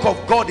the work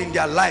of God in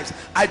their lives.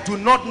 I do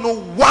not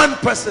know one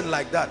person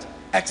like that,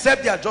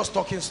 except they are just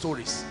talking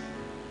stories.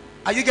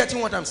 Are you getting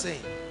what I'm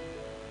saying?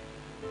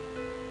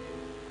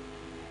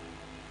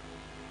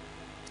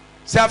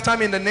 Say after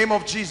me, in the name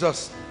of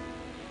Jesus,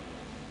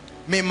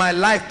 may my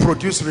life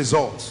produce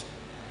results.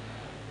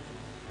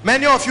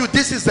 Many of you,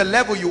 this is the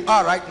level you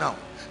are right now.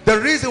 The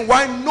reason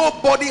why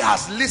nobody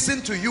has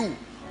listened to you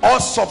or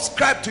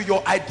subscribed to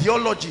your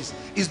ideologies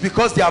is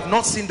because they have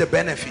not seen the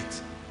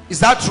benefit. Is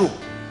that true?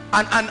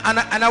 And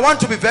I want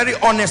to be very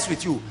honest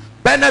with you.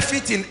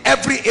 Benefit in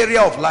every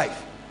area of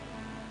life.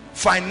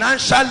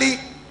 Financially,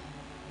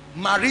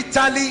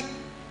 maritally,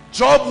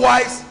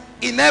 job-wise,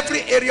 in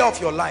every area of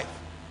your life.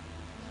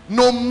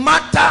 No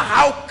matter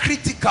how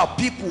critical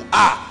people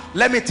are,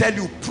 let me tell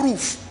you,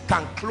 proof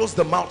can close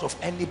the mouth of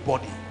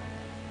anybody.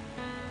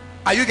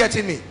 Are you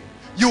getting me?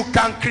 You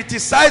can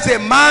criticize a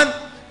man.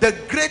 The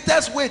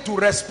greatest way to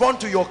respond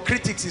to your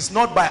critics is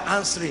not by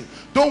answering.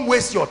 Don't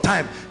waste your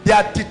time. They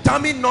are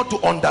determined not to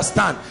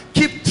understand.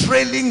 Keep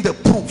trailing the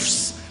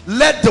proofs.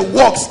 Let the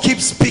works keep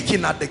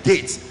speaking at the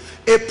gates.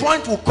 A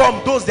point will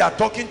come, those they are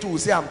talking to will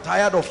say, I'm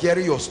tired of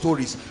hearing your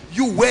stories.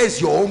 You,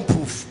 where's your own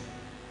proof?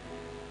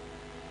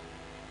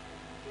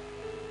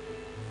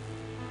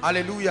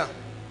 Hallelujah.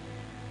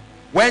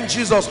 When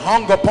Jesus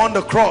hung upon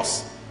the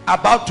cross,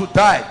 about to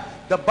die,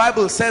 the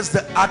Bible says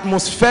the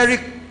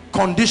atmospheric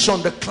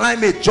condition, the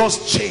climate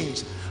just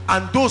changed,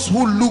 and those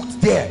who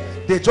looked there,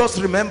 they just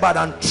remembered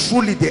and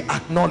truly they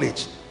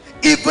acknowledged,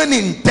 even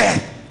in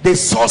death they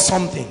saw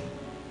something.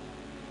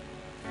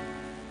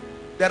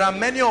 There are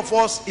many of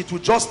us, it will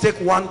just take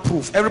one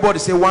proof. Everybody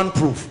say one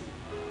proof.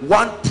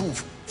 One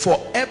proof for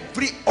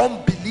every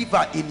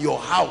unbeliever in your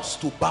house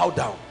to bow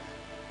down.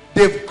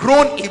 They've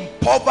grown in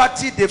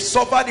poverty, they've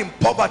suffered in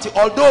poverty,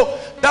 although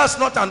that's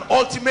not an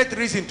ultimate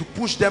reason to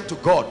push them to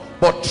God.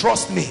 But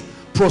trust me,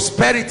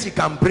 prosperity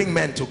can bring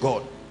men to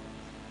God.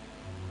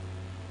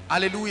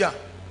 Hallelujah.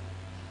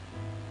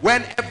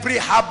 When every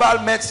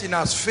herbal medicine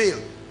has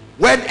failed,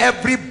 when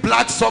every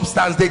black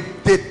substance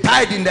they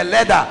tied in the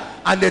leather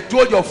and they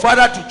told your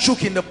father to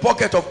choke in the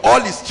pocket of all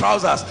his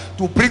trousers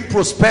to bring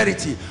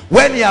prosperity,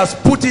 when he has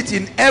put it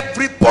in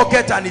every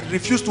pocket and it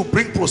refused to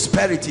bring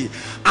prosperity,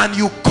 and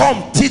you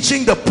come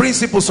teaching the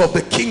principles of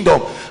the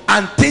kingdom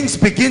and things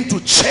begin to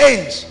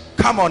change,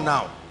 come on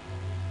now.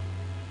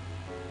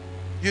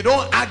 You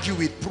don't argue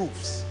with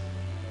proofs.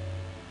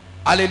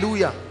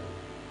 Hallelujah.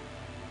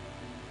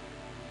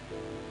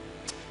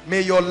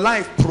 May your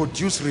life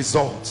produce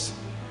results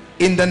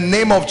in the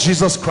name of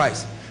Jesus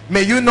Christ.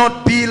 May you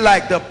not be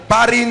like the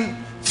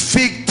barren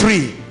fig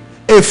tree,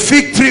 a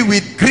fig tree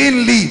with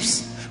green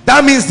leaves.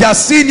 That means they are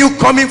seeing you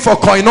coming for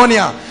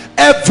koinonia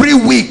every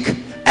week,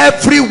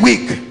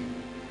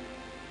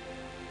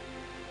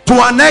 to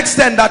an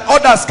extent that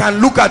others can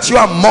look at you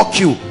and mock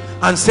you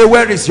and say,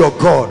 where is your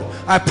God?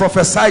 I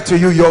prophesy to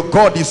you, your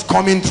God is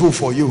coming through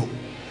for you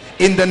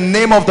in the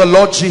name of the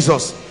Lord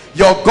Jesus.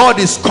 Your God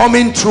is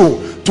coming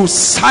through to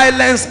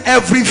silence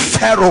every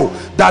pharaoh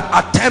that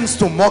attempts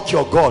to mock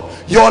your God.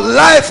 Your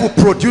life will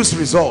produce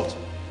results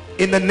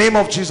in the name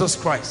of Jesus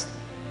Christ.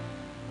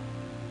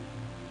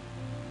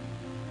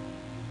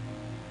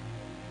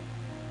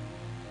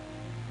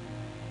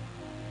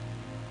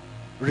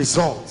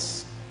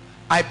 Results.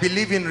 I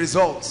believe in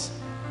results.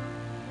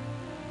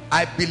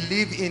 I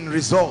believe in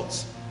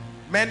results.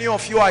 Many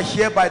of you are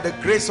here by the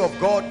grace of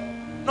God,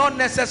 not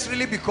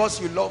necessarily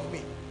because you love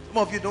me. Some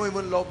of you don't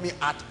even love me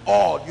at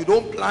all. You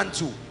don't plan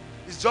to.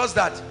 It's just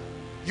that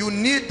you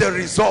need the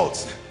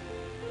results.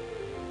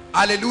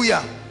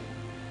 Hallelujah.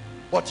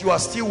 But you are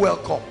still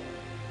welcome.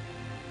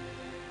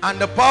 And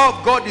the power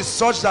of God is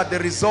such that the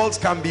results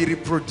can be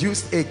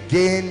reproduced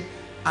again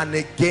and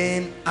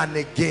again and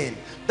again.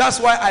 That's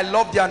why I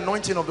love the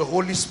anointing of the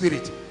Holy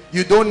Spirit.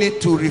 You don't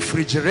need to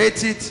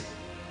refrigerate it.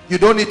 You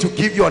don't need to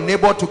give your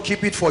neighbor to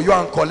keep it for you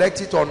and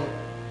collect it on,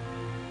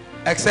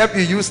 except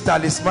you use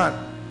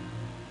talisman.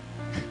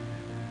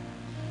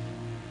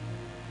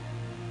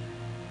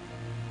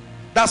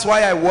 That's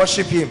why I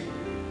worship him.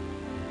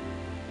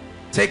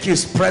 Take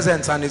his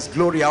presence and his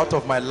glory out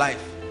of my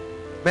life.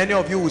 Many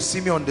of you will see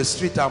me on the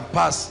street and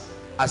pass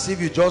as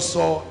if you just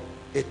saw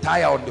a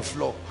tire on the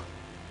floor.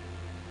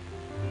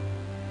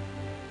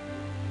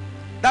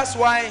 That's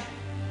why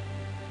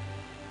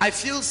I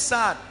feel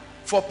sad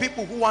for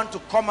people who want to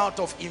come out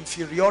of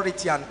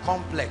inferiority and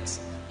complex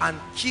and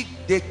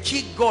they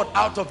kick God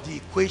out of the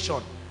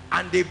equation,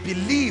 and they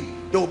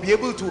believe they'll be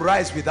able to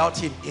rise without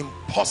him.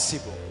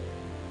 Impossible.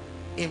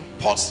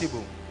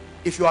 Impossible.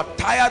 If you are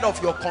tired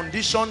of your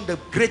condition, the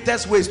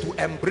greatest way is to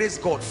embrace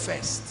God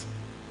first.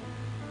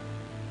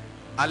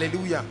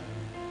 Hallelujah.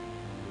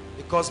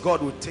 Because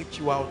God will take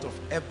you out of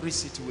every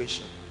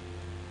situation.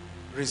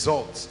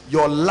 Results.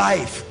 Your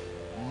life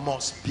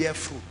must bear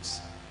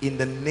fruit in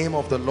the name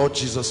of the Lord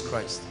Jesus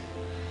Christ.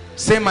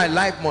 Say, my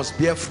life must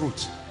bear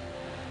fruit.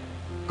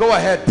 Go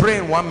ahead, pray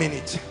in 1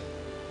 minute.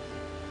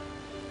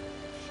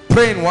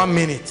 Pray in 1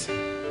 minute.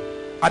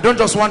 I don't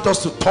just want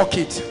us to talk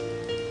it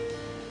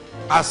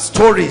as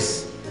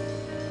stories.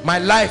 My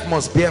life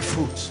must bear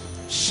fruit.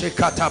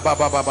 Shekata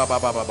baba baba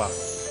baba baba.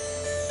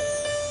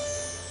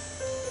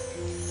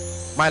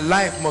 My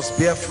life must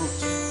bear fruit.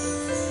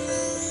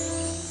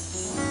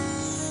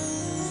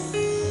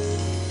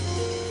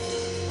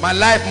 My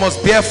life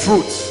must bear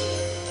fruit.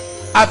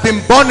 I've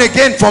been born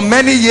again for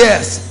many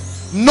years.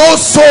 No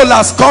soul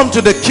has come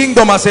to the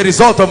kingdom as a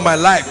result of my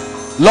life.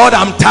 Lord,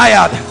 I'm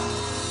tired.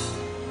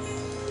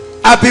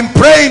 I've been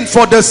praying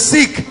for the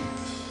sick.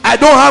 I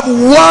don't have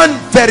one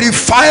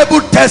verifiable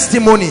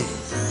testimony.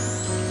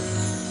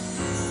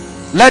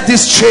 Let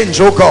this change,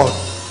 oh God.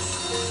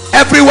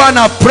 Everyone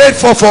I've prayed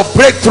for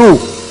breakthrough,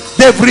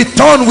 they've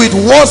returned with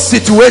worse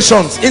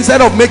situations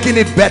instead of making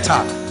it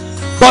better.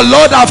 But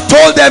Lord, I've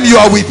told them you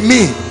are with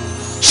me.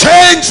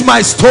 Change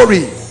my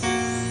story.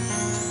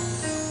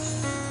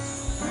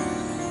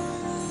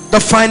 The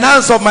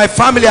finance of my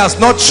family has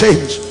not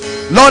changed.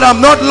 Lord,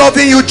 I'm not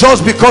loving you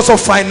just because of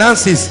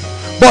finances.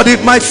 But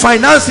if my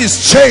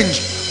finances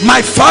change,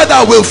 my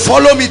father will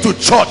follow me to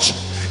church.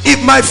 If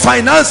my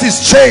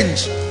finances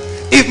change,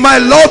 if my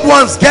loved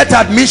ones get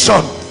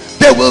admission,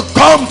 they will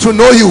come to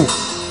know you.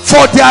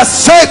 For their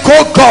sake,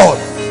 oh God,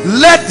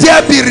 let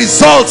there be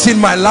results in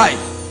my life.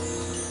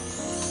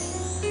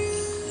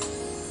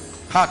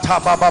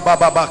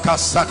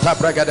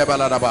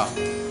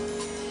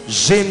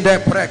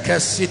 Jinde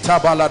prekesita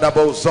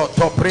baladabo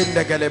zoto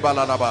prinde gele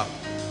baladaba.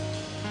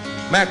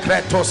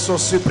 Mekreto so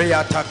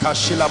supriata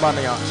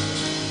kashilamania.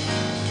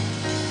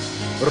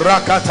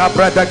 Rakata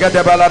breda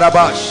gede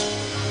baladabash.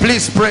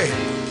 Please pray.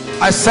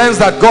 I sense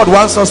that God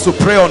wants us to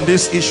pray on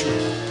this issue.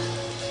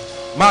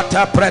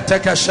 Mata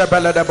preteke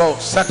shebeledebo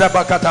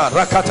sadabakata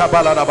rakata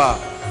baladaba.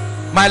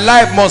 My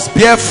life must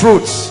bear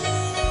fruits.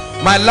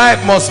 My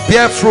life must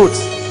bear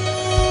fruits.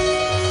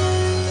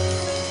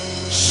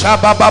 My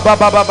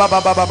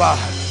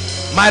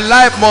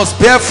life must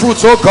bear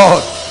fruits, oh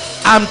God.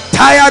 I'm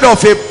tired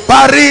of a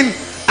barren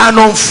and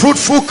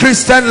unfruitful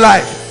Christian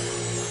life.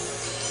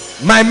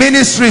 My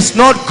ministry is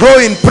not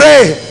growing.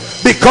 Pray,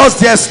 because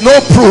there's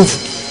no proof.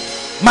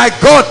 My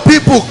God,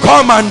 people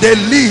come and they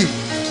leave.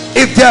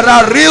 If there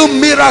are real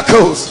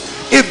miracles,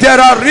 if there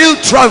are real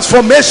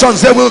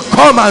transformations, they will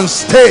come and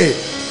stay.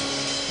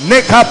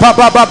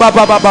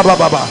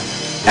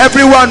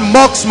 Everyone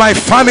mocks my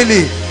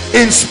family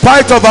in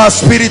spite of our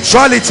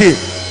spirituality,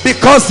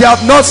 because they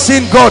have not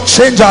seen God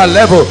change our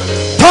level.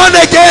 Turn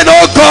again,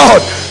 oh God,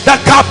 the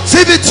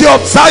captivity of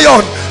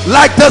Zion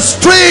like the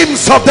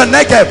streams of the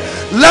Negev.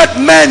 Let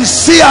men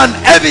see an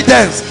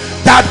evidence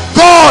that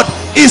God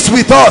is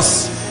with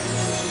us.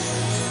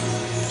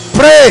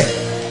 Pray.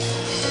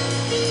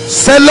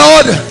 Say,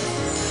 Lord,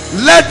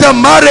 let the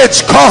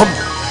marriage come,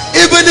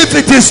 even if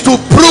it is to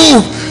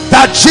prove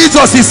that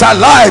Jesus is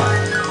alive,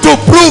 to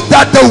prove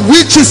that the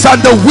witches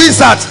and the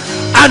wizards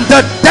and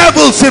the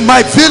devils in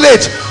my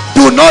village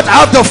do not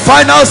have the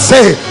final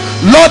say.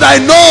 Lord, I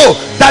know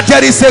that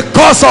there is a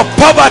cause of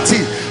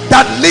poverty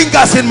that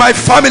lingers in my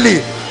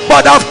family,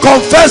 but I've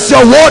confessed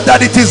your word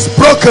that it is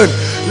broken.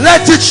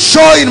 Let it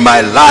show in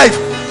my life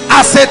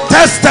as a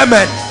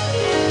testament,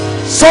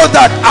 so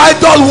that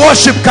idol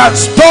worship can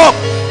stop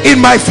in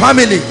my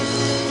family.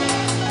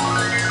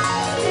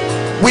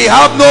 We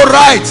have no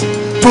right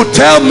to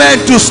tell men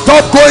to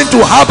stop going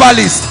to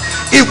herbalists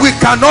if we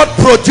cannot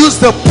produce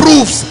the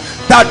proofs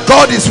that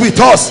God is with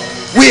us.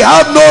 We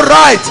have no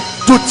right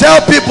to tell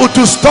people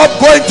to stop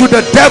going to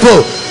the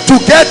devil to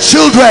get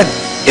children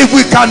if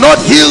we cannot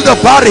heal the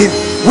barren.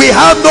 We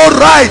have no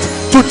right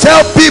to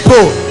tell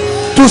people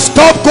to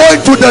stop going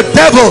to the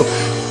devil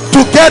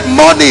to get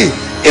money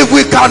if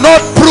we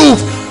cannot prove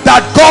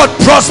that God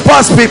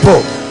prospers people.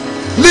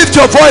 Lift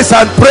your voice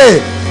and pray.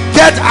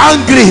 Get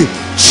angry.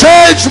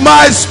 Change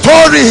my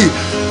story.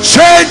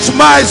 Change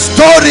my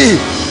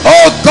story.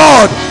 Oh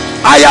God,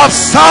 I have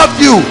served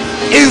you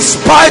in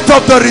spite of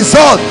the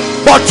result,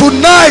 but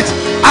tonight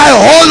I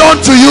hold on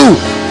to you.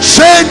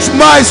 Change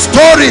my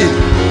story.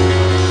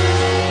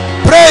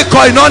 Pray,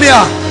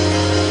 Koinonia.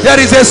 There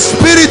is a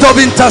spirit of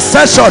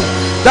intercession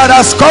that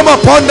has come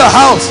upon the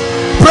house.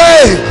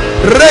 Pray.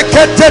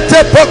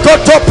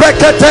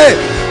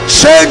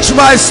 Change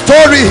my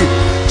story.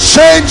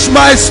 Change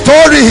my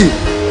story.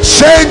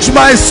 Change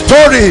my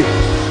story.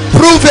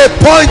 Prove a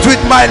point with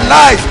my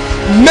life.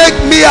 Make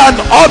me an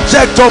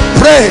object of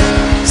praise.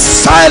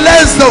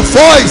 Silence the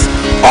voice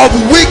of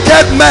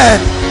wicked men.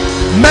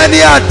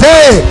 Many are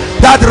they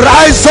that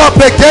rise up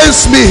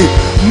against me.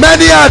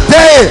 Many are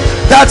they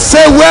that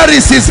say, where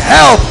is his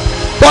help?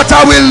 But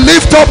I will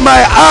lift up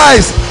my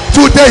eyes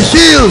to the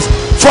hills,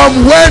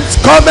 from whence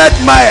cometh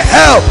my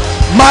help.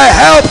 My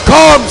help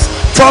comes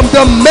from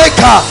the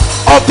maker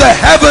of the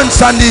heavens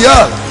and the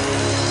earth.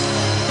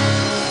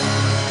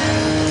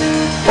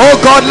 Oh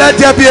God,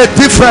 let there be a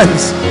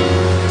difference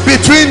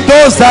between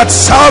those that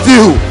serve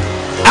you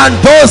and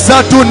those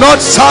that do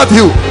not serve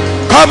you.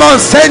 Come on,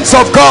 saints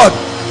of God,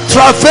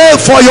 travail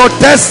for your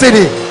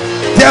destiny.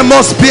 There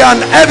must be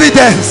an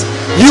evidence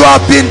you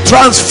have been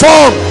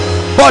transformed,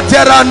 but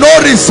there are no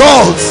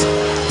results.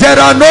 There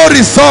are no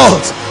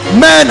results.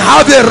 Men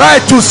have a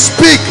right to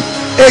speak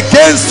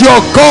against your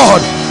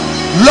God.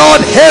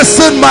 Lord,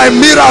 hasten my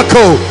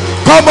miracle.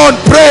 Come on,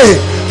 pray.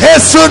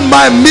 Hasten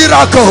my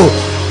miracle.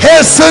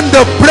 Hasten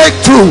the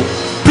breakthrough.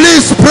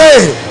 Please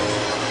pray.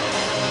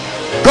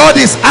 God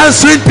is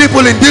answering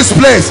people in this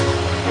place.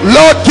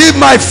 Lord, give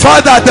my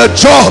father the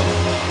job.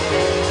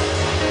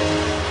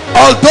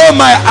 Although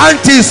my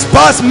auntie is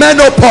past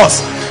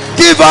menopause,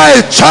 give her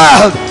a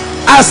child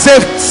as a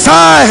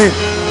sign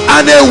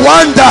and a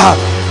wonder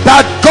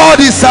that God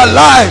is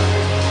alive.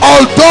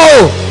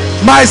 Although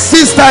my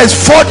sister is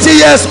 40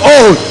 years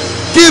old,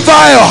 give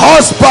her a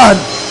husband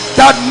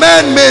that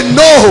men may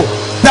know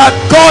that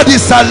God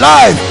is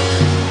alive.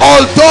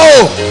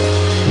 Although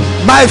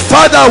my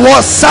father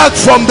was sacked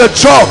from the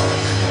job,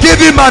 give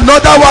him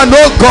another one,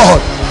 oh God,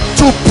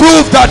 to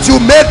prove that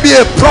you made me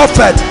a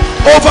prophet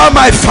over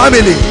my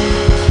family.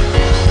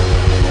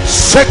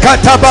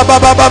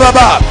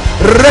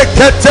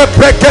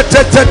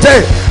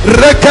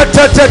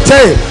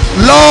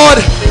 Lord,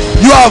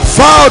 you have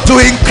vowed to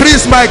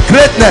increase my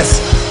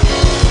greatness,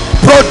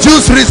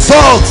 produce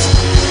results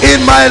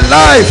in my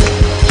life.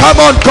 Come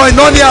on,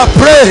 Koinonia,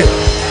 pray.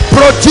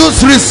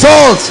 Produce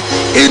results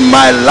in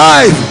my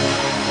life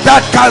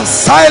that can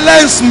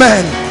silence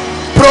men.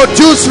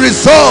 Produce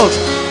results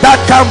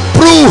that can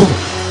prove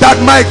that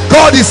my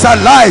God is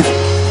alive.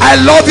 I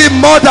love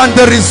him more than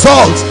the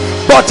results,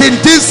 but in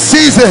this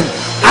season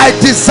I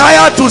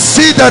desire to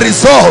see the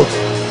result.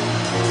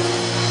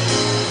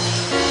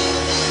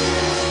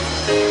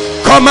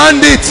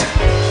 Command it.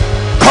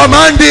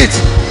 Command it.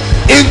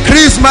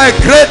 Increase my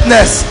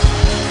greatness.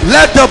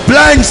 Let the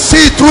blind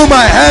see through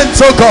my hands,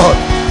 oh God,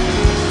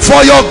 for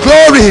your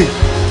glory.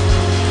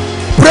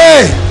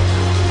 Pray.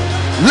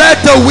 Let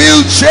the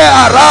wheelchair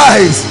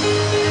arise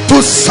to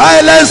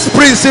silence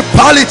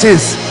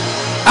principalities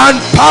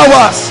and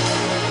powers.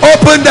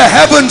 Open the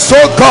heavens,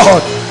 oh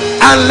God,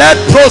 and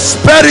let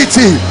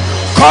prosperity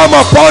come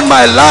upon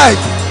my life.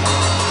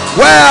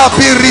 Where I've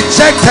been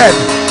rejected,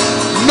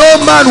 no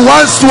man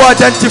wants to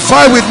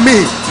identify with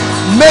me.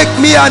 Make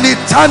me an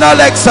eternal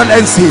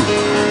excellency.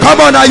 Come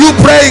on, are you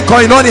praying,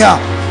 Koinonia?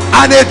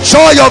 And a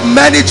joy of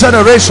many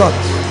generations.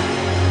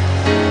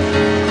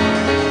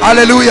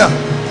 Hallelujah.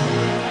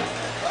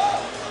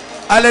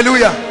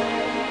 Hallelujah.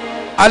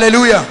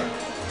 Hallelujah.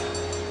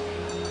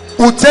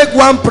 We'll take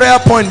one prayer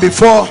point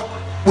before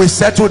we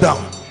settle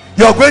down.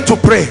 You're going to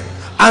pray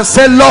and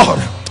say, Lord,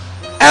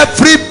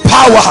 every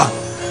power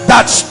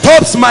that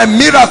stops my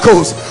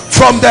miracles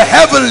from the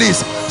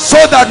heavenlies so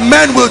that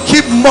men will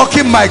keep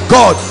mocking my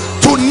God,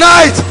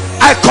 tonight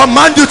I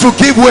command you to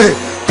give way.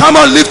 Come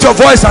on, lift your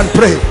voice and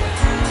pray.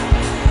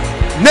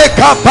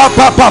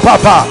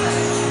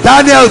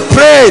 Daniel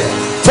prayed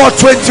for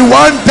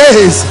 21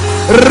 days.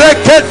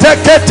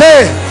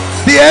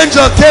 The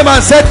angel came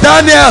and said,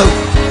 Daniel,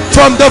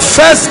 from the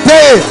first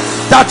day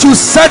that you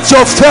set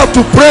yourself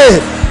to pray,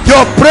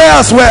 your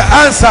prayers were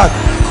answered.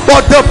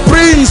 But the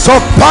prince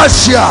of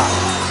Persia,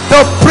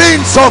 the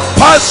prince of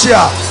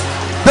Persia,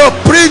 the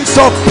prince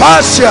of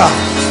Persia,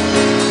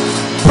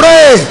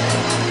 pray.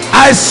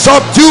 I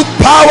subdue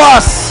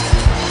powers.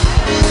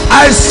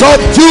 I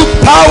subdue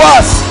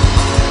powers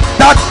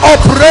that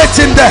operate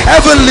in the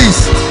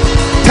heavenlies,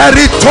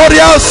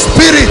 territorial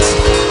spirits.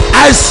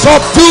 I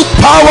subdue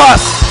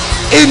powers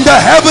in the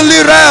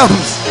heavenly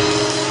realms.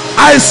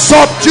 I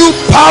subdue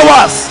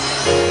powers,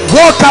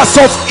 workers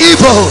of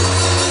evil.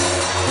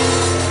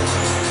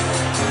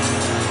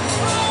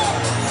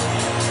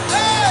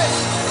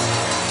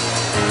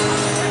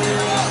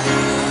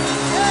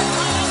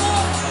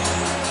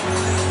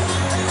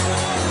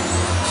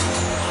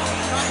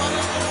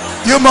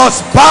 You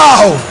must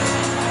bow.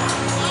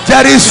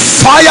 There is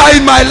fire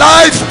in my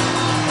life.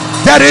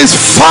 There is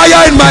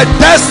fire in my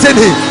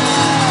destiny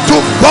to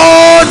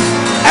burn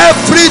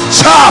every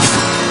chaff,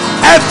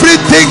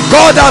 everything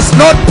God has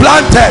not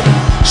planted.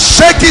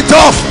 Shake it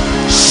off.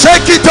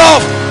 Shake it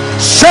off.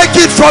 Shake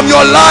it from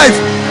your life.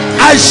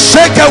 I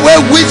shake away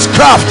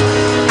witchcraft.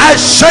 I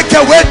shake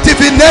away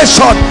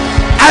divination.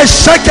 I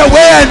shake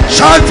away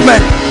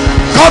enchantment.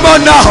 Come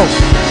on now.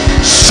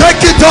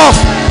 Shake it off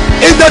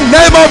in the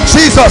name of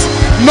Jesus.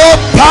 No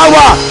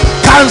power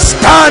can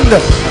stand.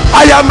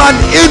 I am an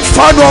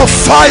inferno of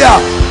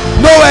fire.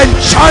 No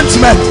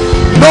enchantment,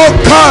 no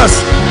curse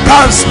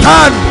can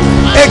stand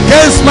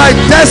against my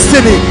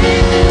destiny.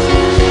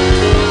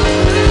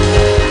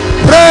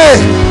 Pray.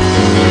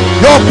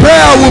 Your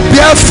prayer will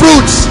bear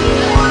fruits.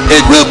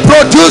 It will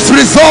produce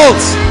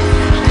results.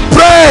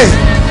 Pray.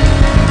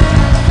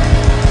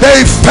 The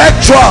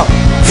effectual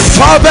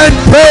fervent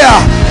prayer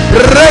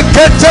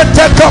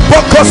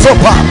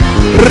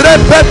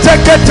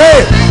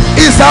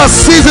is our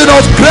season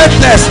of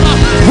greatness.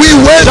 We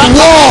wage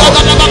war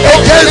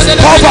against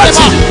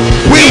poverty.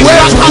 We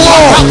wage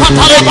war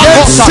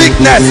against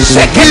sickness.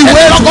 We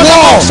wage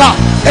war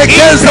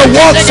against the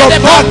works of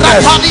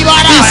darkness.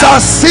 It's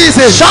our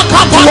season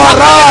to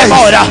arise.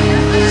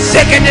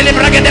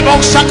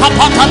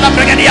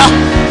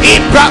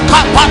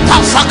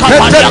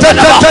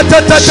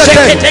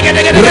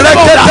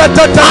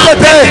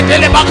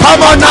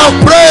 Come on now,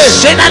 pray.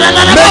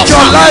 Make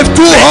your life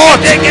too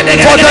hot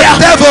for the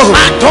devil.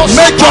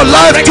 Make your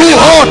life too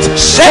hot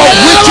for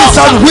witches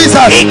and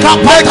wizards.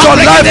 Make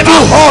your life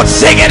too hot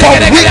for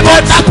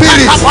wicked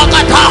spirits.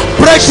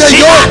 Break the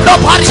yoke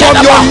from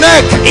your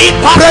neck.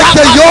 Break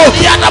the yoke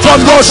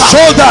from your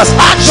shoulders.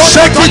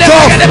 Shake it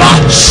off.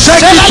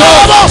 Shake it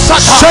off.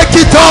 Shake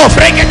it off.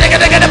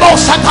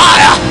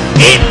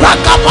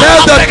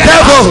 Tell the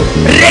devil,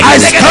 I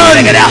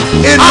stand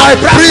in my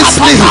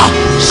priestly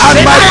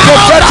and my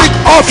prophetic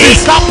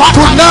office.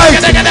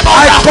 Tonight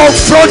I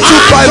confront you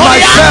by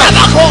myself.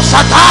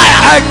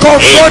 I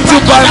confront you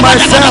by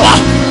myself.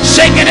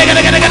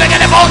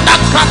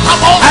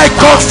 I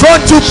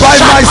confront you by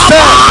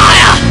myself.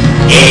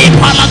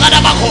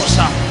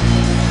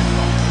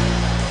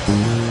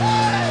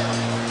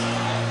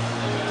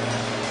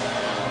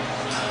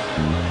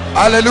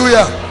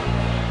 Hallelujah.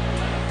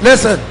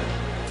 Listen.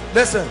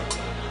 Listen.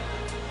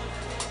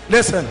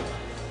 Listen.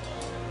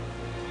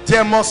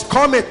 There must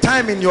come a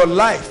time in your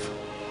life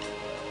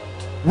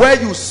where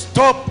you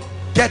stop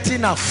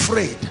getting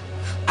afraid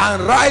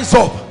and rise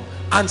up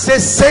and say,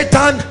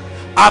 Satan,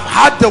 I've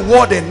had the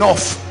word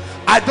enough.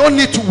 I don't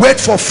need to wait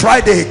for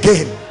Friday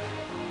again.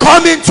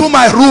 Come into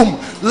my room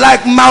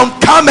like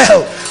Mount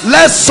Carmel.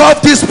 Let's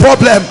solve this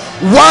problem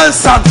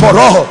once and for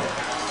all.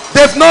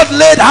 They've not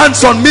laid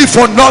hands on me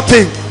for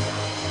nothing.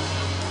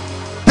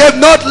 They've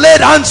not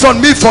laid hands on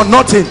me for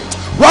nothing.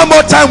 One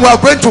more time, we are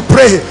going to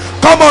pray.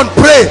 Come on,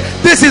 pray.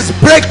 This is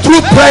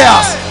breakthrough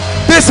prayers.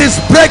 This is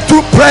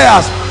breakthrough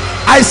prayers.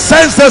 I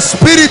sense the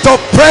spirit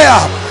of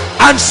prayer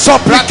and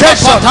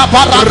supplication. I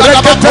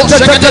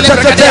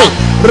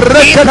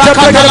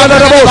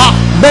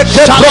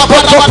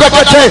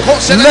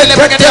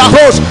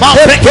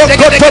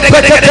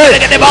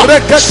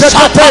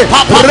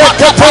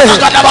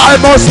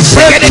must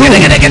break through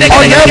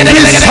on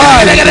every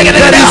side.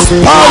 There is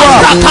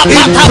power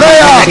in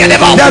prayer.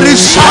 There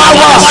is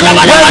power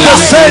when the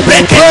saints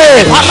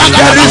pray.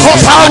 There is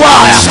power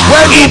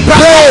when you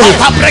pray.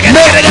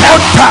 Make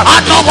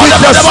contact with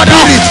the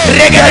spirit.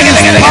 There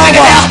is power.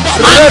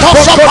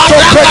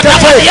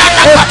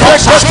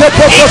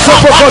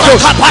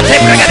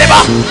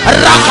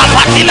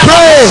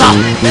 Pray.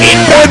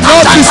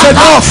 Enough is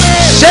enough.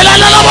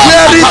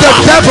 Where is the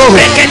devil?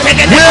 Where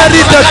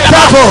is the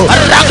devil?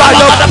 By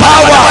the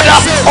power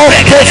of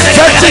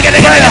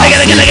prophetic prayer,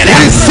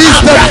 resist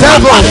the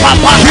devil.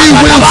 He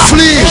will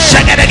flee.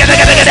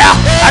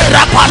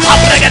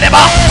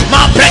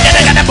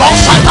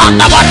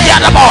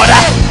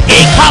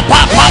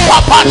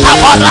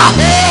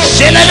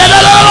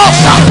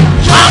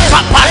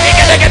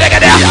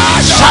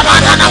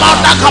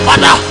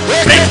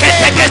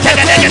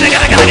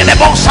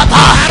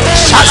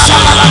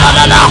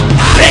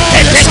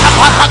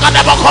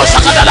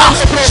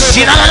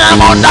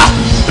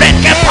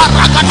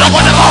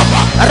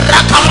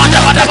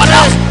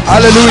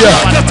 Hallelujah.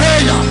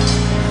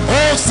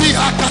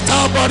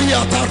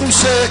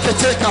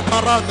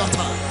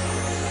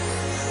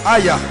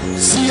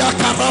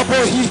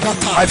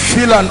 I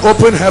feel an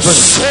open heaven.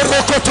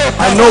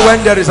 I know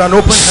when there is an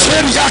open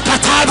heaven.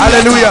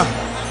 Hallelujah.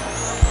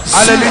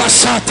 Hallelujah.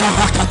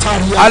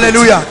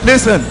 Hallelujah.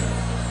 Listen.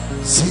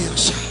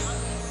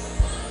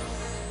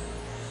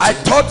 I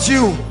taught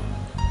you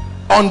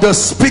on the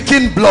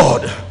speaking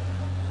blood.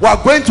 We are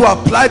going to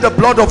apply the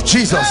blood of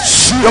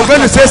Jesus. You're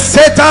going to say,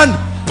 Satan,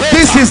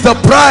 this is the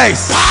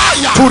price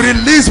to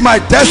release my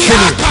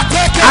destiny.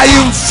 I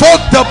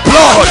invoke the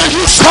blood.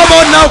 Come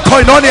on now,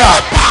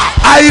 Koinonia.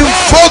 I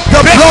invoke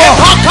the blood.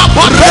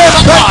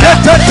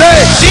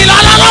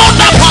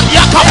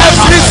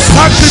 Every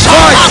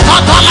sacrifice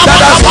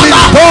that has been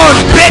born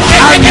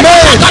and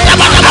made,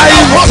 I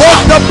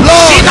invoke the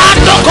blood.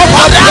 The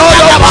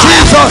blood of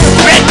Jesus.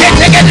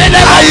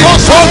 I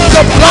invoke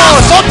the blood.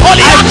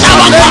 I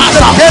challenge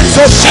the gates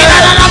of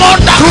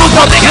hell through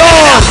the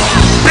blood.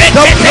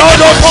 The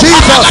blood of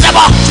Jesus.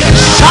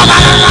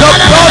 The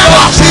blood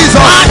of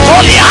Jesus.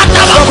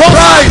 The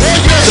price.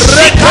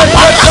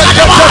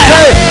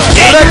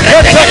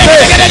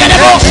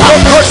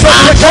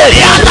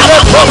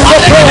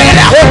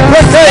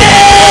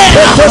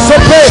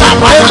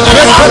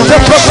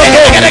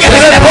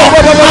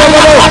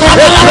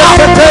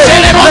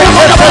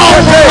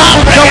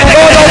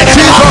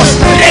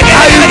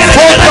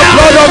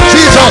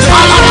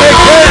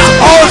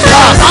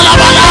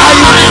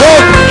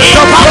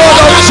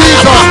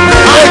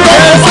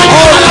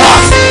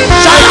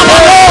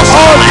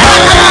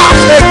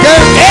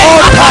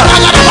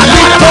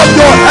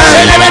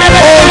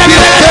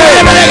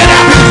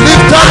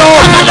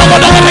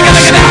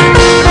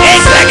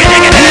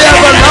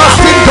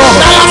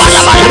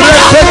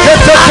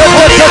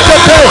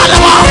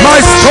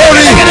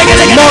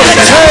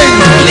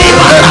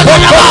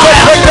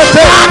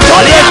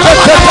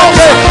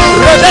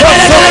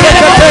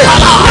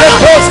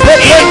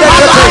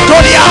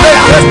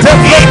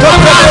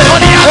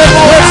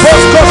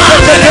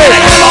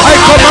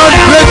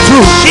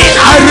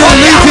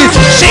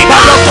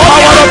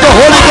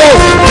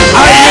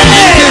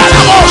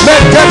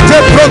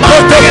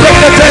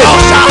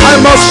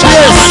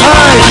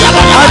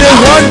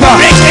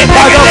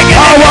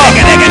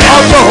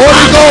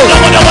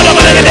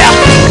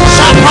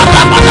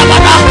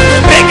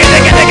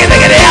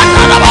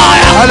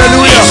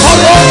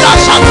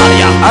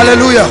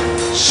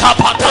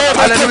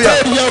 Hallelujah.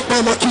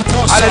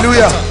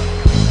 Hallelujah.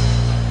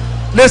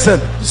 Listen.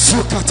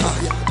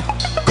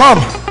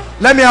 Come.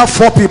 Let me have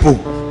 4 people.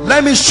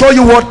 Let me show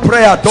you what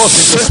prayer does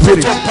in the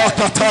spirit.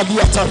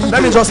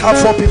 Let me just have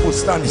 4 people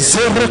stand here.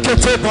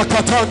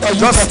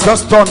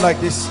 Just turn like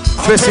this.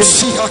 Facing.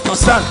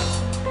 Stand.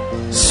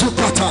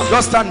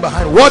 Just stand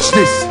behind. Watch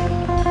this.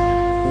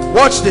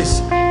 Watch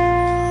this.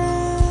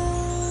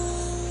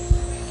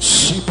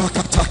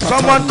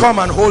 Someone come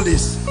and hold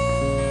this.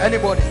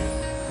 Anybody?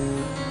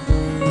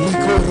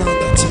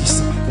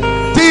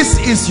 This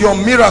is your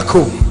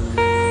miracle.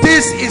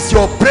 This is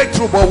your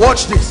breakthrough. But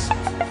watch this.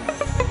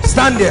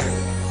 Stand there.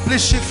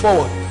 Please shift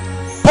forward.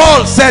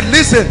 Paul said,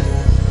 listen.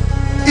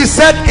 He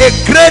said, a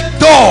great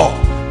door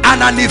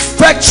and an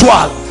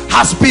effectual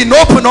has been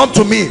opened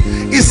unto me.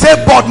 He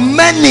said, but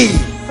many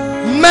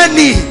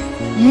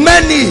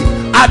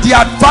are the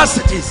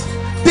adversities.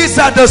 These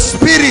are the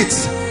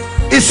spirits.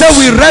 He said,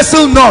 we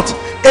wrestle not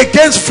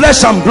against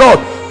flesh and blood,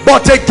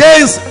 but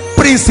against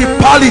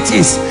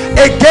principalities,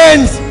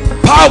 against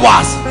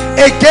powers,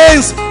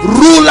 against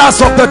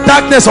rulers of the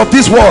darkness of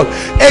this world,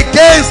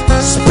 against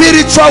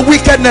spiritual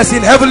wickedness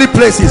in heavenly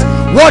places.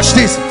 Watch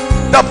this.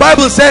 The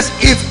Bible says,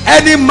 if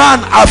any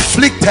man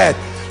afflicted,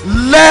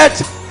 let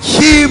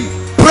him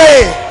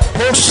pray.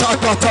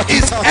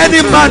 Is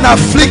any man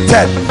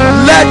afflicted,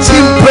 let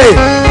him pray.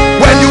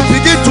 When you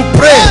begin to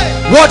pray,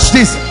 watch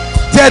this.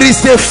 There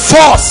is a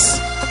force.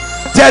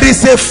 There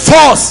is a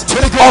force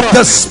of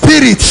the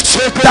spirit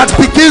that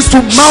begins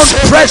to mount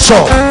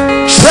pressure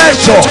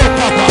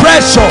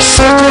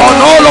on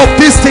all of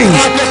these things.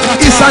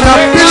 It's an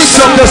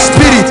ability of the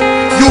spirit.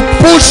 You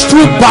push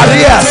through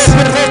barriers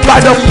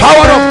by the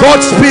power of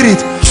God's spirit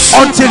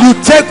until you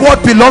take what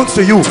belongs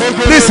to you.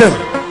 Listen.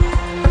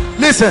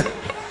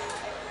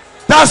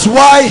 That's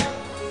why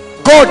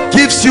God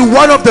gives you,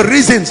 one of the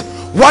reasons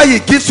why he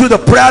gives you the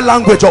prayer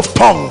language of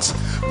tongues.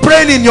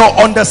 Praying in your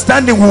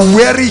understanding will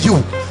weary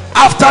you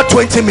after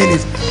 20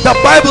 minutes. The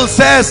Bible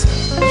says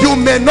you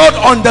may not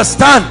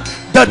understand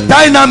the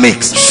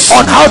dynamics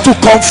on how to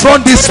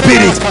confront this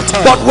spirit,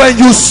 but when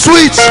you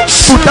switch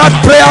to that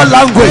prayer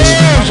language,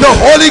 the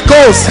Holy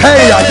Ghost,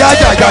 hey,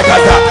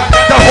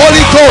 the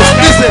Holy Ghost,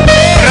 listen,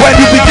 when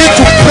you begin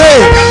to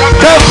pray,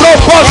 something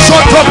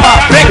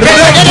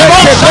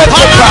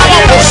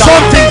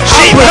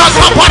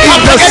happens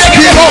in the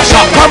spirit.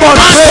 Come on,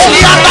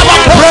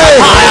 pray.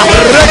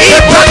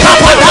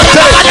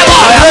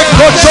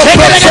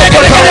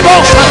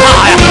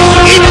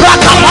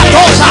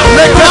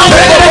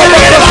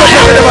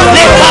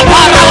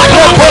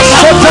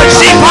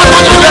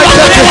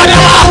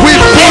 We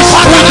push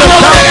through the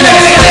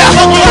darkness. We challenge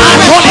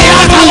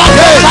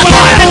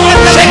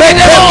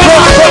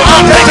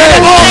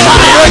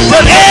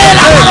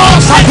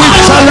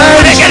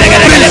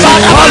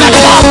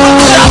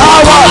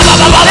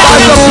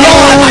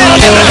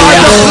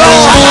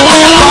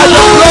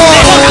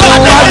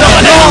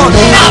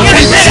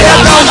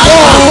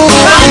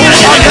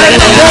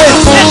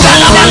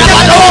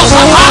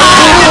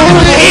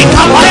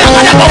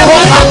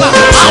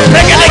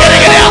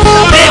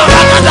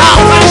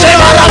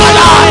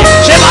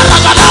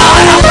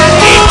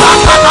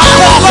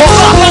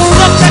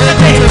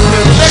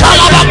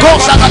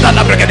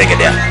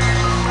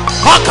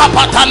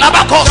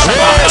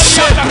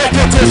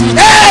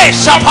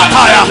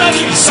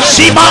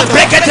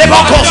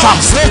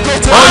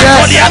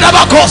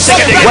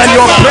when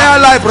your prayer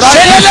life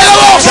rises,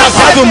 the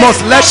devil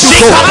must let you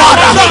go.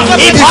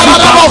 If you can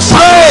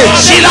pray,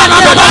 the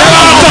devil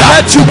will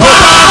let you go.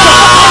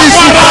 If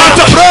you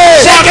can pray,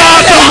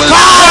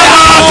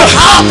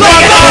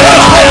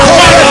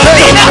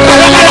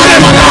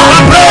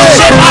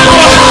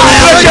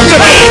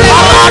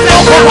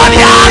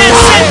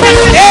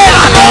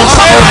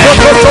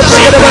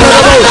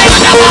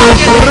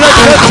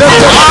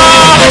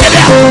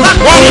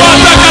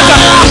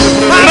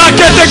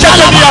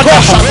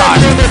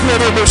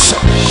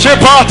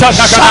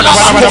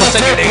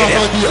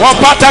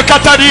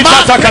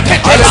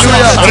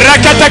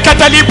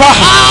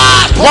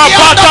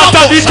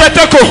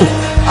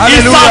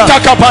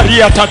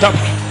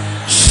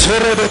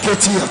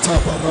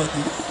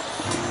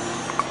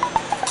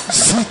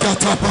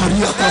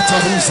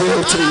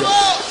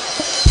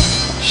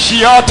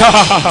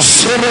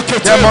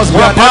 there must be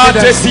an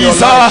evidence in your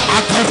life.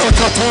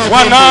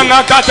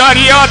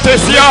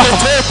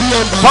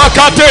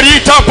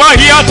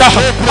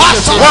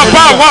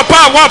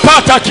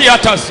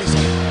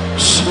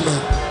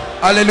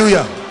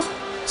 Hallelujah.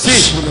 See,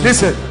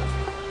 listen.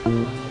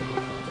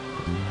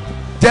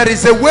 There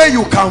is a way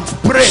you can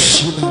pray.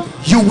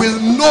 You will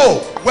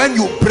know when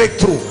you break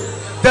through.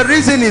 The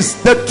reason is,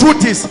 the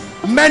truth is,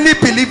 many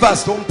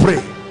believers don't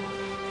pray.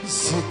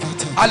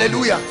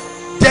 Hallelujah.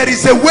 There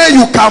is a way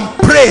you can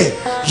pray.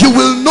 You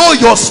will know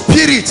your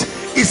spirit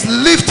is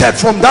lifted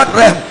from that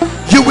realm.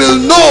 You will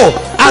know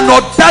an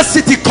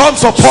audacity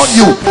comes upon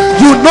you.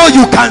 You know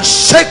you can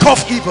shake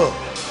off evil.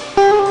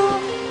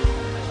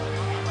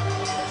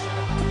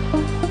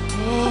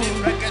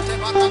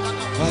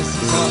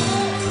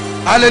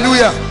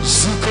 Hallelujah.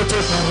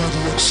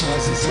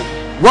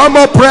 One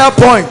more prayer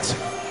point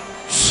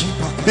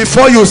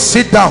before you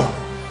sit down.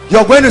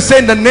 You're going to say,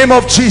 in the name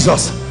of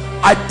Jesus,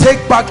 I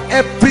take back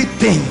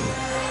everything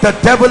the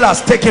devil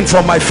has taken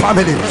from my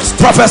family.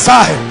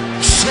 Prophesy.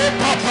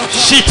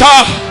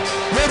 Shita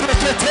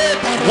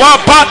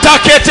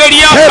Wabata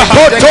Keteria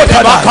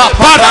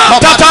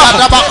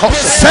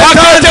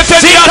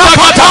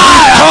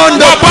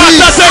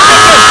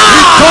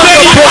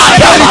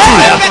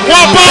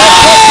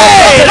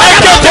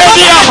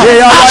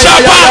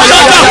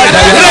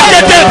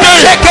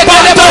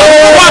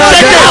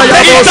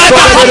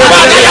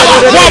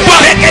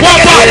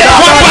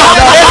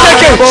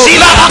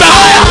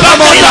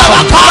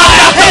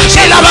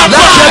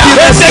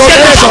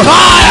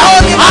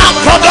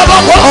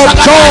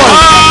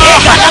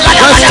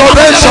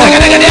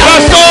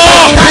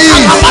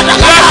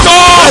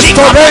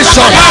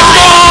Restoration,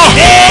 peace,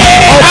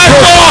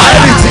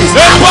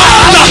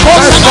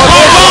 restoration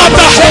of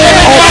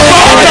prosperity,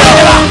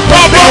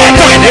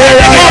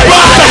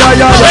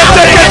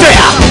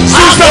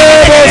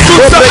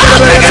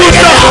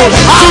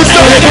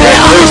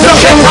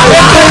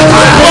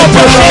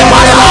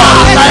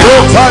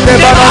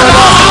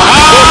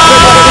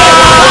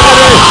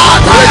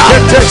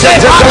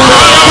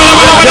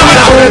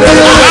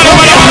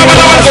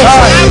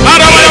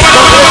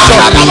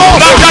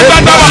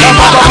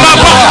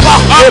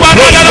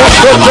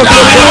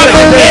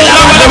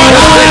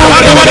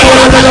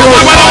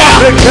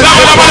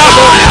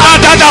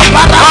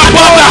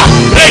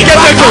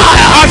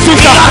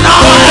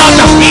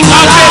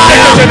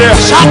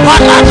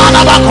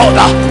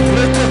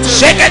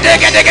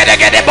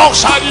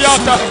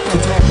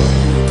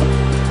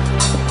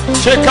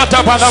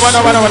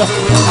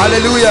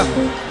 Hallelujah.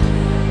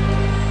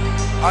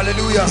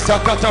 Hallelujah.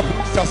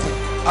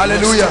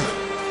 Hallelujah.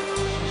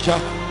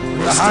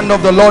 The hand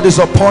of the Lord is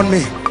upon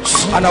me,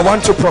 and I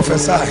want to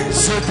prophesy.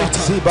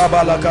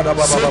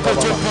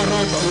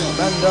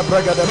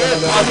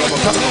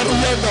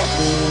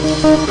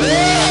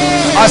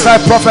 As I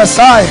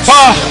prophesy,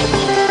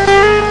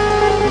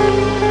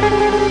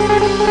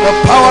 the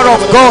power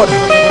of God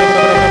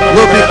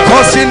will be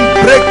causing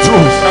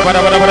breakthroughs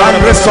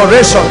and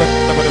restoration.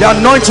 The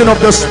anointing of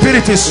the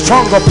Spirit is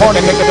strong upon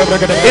me.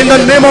 In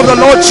the name of the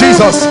Lord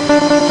Jesus,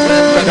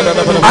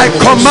 I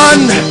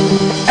command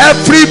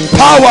every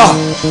power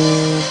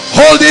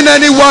holding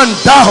anyone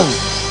down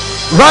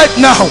right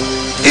now,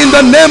 in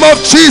the name of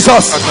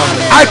Jesus,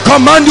 I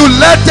command you,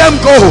 let them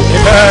go.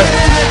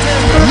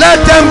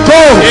 Let them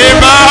go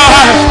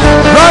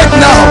right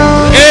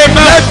now.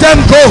 Let them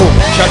go.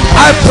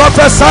 I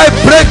prophesy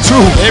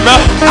breakthrough.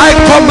 I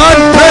command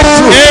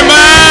breakthrough in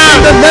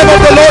the name of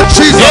the Lord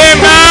Jesus.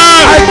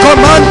 I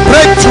command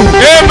breakthrough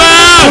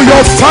to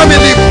your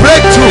family,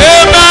 breakthrough,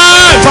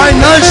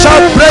 financial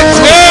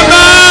breakthrough,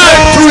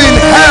 breakthrough in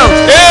health,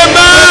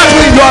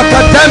 breakthrough in your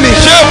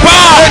academics,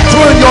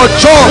 breakthrough in your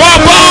job,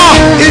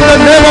 in the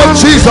name of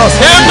Jesus.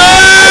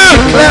 I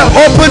declare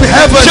open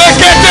heaven.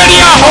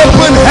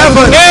 Open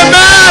heaven.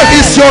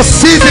 It's your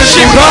season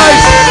to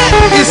rise.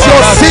 It's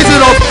your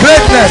season of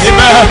greatness.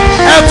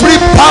 Every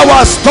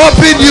power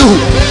stopping you,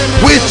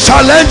 we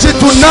challenge it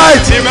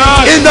tonight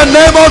in the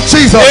name of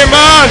Jesus.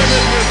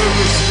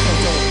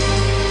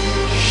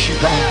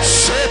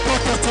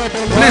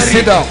 Please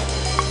sit down.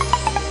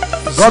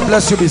 God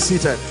bless you. Be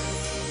seated.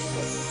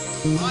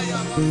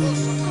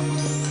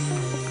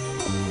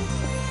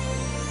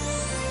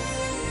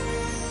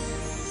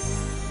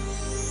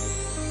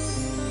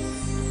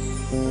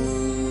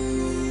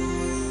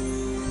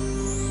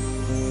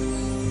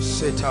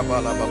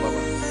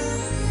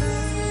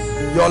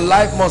 Your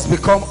life must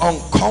become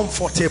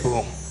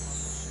uncomfortable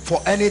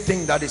for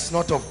anything that is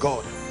not of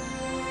God.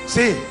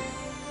 See,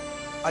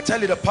 I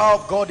tell you, the power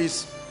of God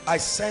is, I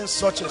sense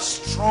such a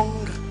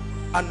strong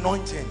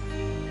anointing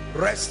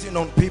resting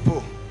on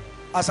people.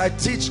 As I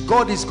teach,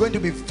 God is going to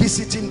be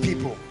visiting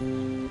people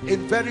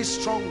in very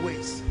strong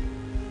ways.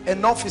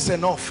 Enough is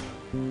enough.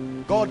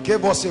 God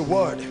gave us a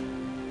word.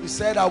 He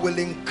said, I will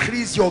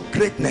increase your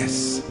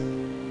greatness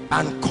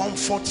and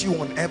comfort you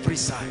on every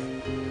side.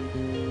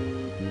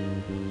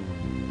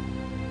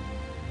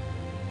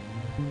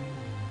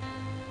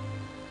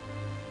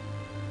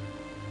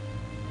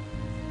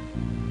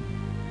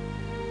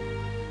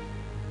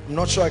 I'm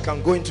not sure I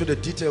can go into the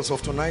details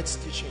of tonight's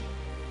teaching,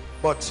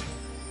 but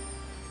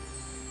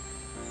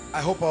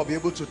I hope I'll be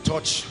able to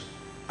touch.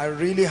 I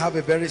really have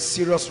a very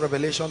serious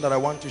revelation that I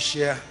want to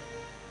share.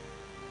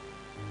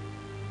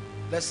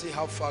 Let's see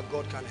how far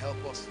God can help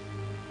us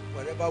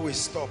wherever we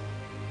stop.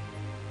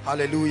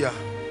 Hallelujah.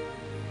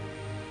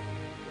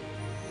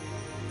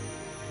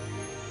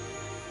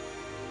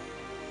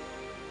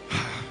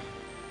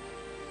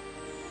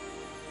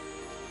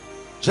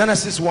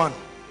 Genesis 1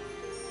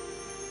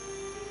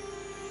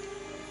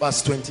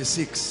 verse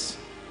 26.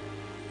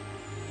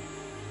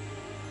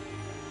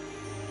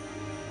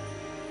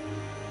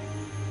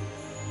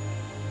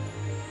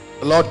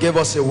 The Lord gave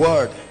us a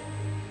word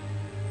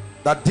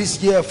that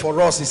this year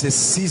for us is a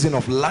season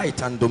of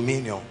light and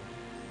dominion.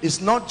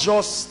 It's not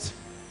just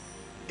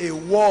a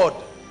word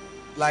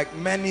like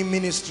many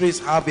ministries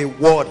have a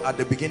word at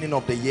the beginning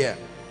of the year.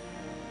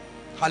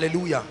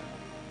 Hallelujah.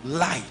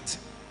 Light.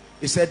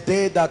 He said,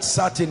 they that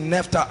sat in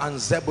Naphtali and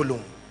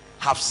Zebulun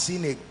have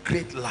seen a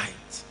great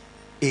light.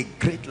 A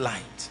great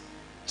light.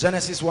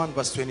 Genesis 1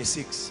 verse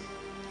 26.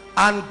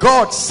 And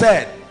God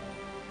said,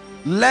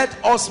 let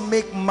us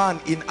make man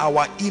in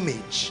our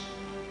image,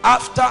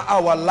 after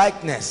our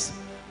likeness,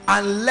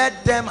 and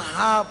let them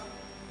have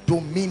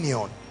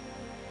dominion.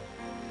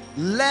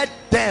 Let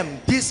them,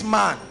 this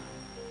man.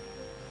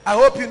 I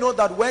hope you know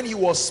that when he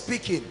was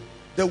speaking,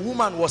 the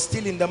woman was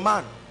still in the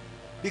man.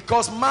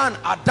 Because man,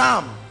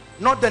 Adam,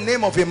 not the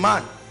name of a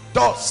man,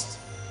 dust.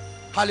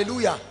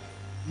 Hallelujah.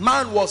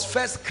 Man was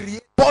first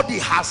created. Body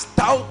hast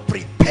thou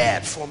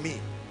prepared for me.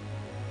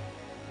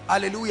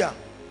 Hallelujah.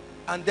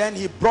 And then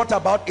he brought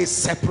about a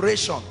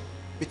separation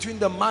between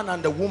the man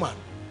and the woman.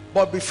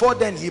 But before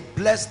then, he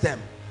blessed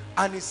them.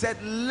 And he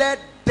said, let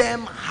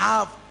them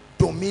have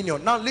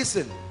dominion. Now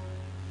listen.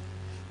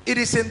 It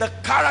is in the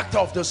character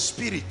of the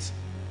Spirit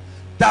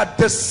that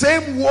the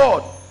same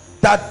word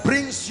that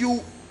brings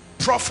you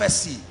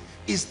prophecy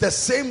is the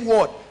same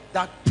word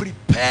that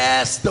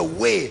prepares the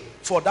way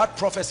for that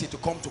prophecy to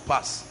come to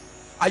pass.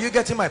 Are you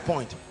getting my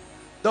point?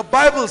 The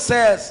Bible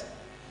says,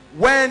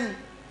 when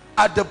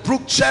at the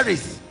brook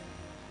Cherith,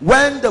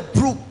 when the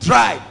brook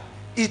dried,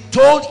 he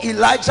told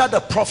Elijah the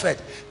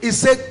prophet, he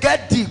said,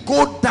 get thee,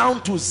 go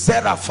down to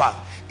Zarephath.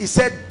 He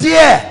said,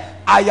 there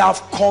I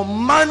have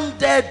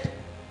commanded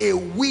a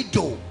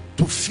widow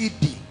to feed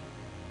thee.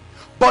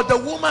 But the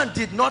woman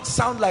did not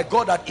sound like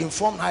God had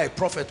informed her a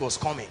prophet was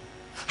coming.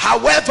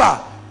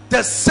 However,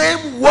 the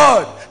same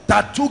word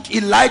that took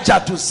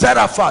Elijah to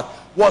Zarephath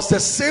was the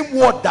same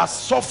word that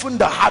softened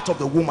the heart of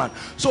the woman.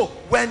 So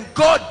when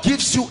God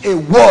gives you a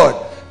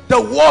word,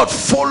 the word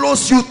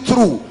follows you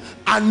through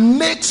and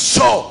makes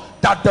sure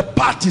that the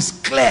path is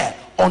clear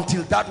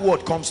until that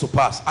word comes to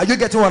pass. Are you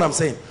getting what I'm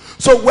saying?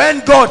 So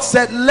when God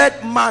said,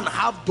 let man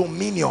have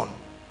dominion,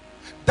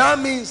 that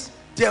means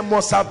there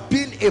must have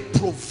been a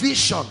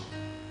provision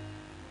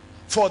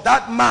for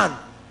that man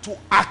to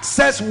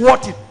access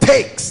what it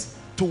takes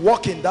to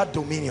walk in that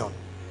dominion.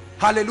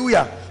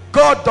 Hallelujah.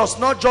 God does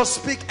not just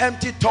speak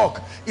empty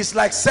talk. It's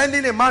like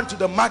sending a man to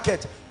the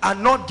market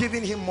and not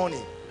giving him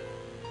money.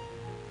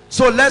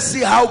 So let's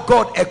see how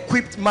God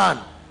equipped man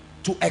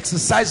to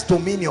exercise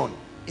dominion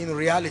in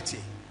reality.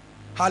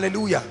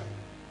 Hallelujah.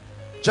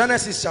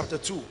 Genesis chapter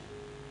 2.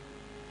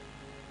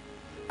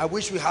 I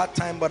wish we had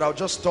time, but I'll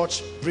just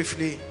touch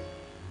briefly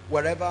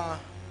wherever.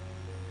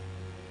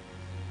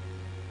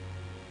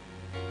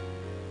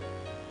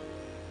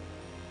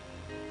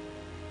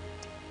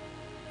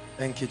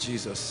 Thank you,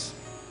 Jesus.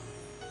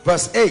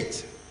 Verse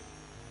 8.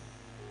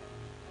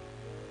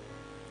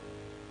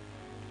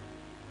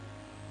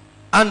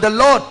 And the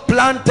Lord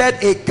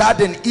planted a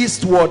garden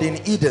eastward in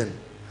Eden,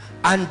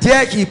 and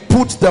there he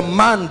put the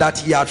man that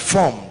he had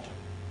formed.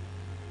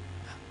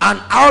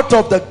 And out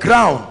of the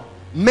ground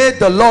made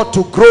the Lord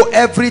to grow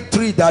every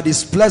tree that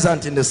is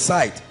pleasant in the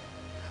sight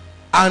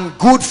and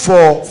good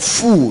for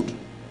food.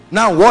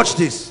 Now watch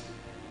this.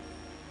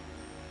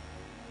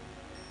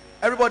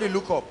 Everybody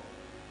look up.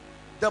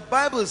 The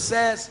Bible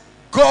says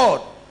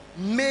God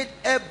made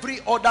every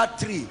other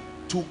tree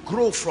to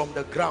grow from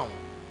the ground.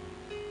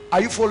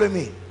 Are you following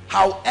me?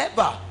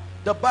 However,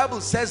 the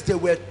Bible says there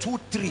were two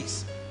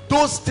trees.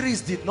 Those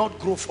trees did not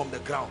grow from the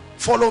ground.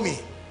 Follow me.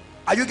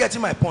 Are you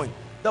getting my point?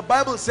 The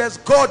Bible says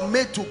God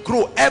made to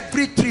grow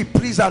every tree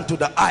pleasant to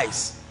the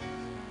eyes,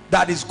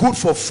 that is good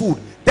for food.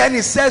 Then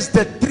it says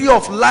the tree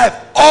of life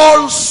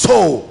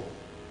also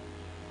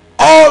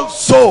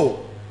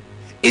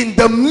in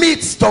the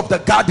midst of the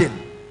garden.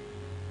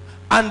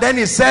 And then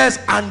it says,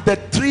 and the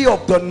tree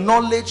of the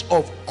knowledge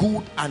of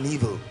good and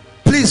evil.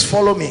 Please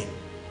follow me.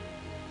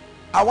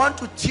 I want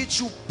to teach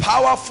you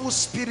powerful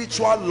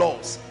spiritual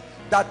laws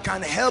that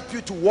can help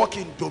you to walk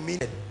in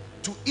dominion,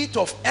 to eat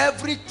of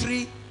every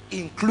tree,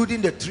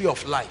 including the tree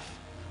of life.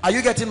 Are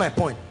you getting my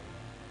point?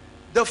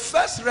 The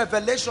first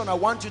revelation I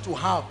want you to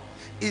have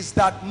is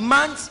that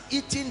man's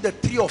eating the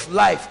tree of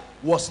life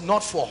was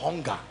not for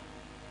hunger.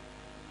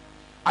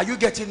 Are you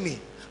getting me?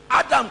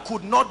 Adam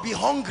could not be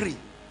hungry.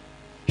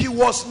 He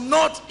was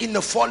not in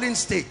a fallen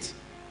state.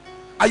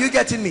 Are you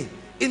getting me?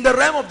 In the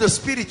realm of the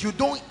spirit, you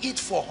don't eat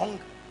for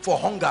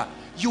hunger.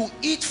 You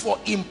eat for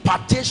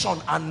impartation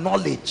and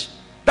knowledge.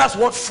 That's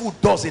what food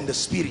does in the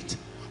spirit.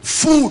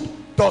 Food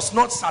does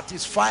not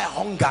satisfy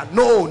hunger.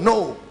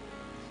 No.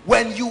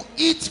 When you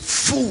eat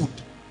food,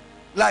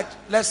 like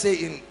let's say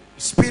in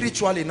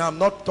spiritually, now I'm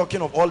not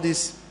talking of all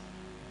these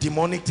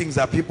demonic things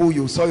that people,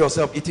 you saw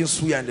yourself eating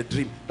suya in the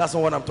dream. That's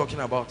not what I'm talking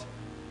about.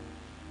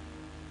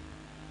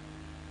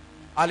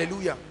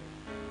 Hallelujah.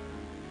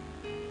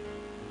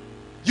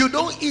 You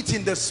don't eat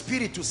in the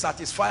spirit to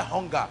satisfy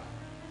hunger.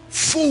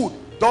 Food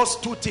does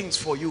two things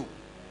for you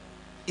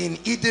in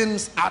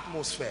Eden's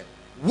atmosphere.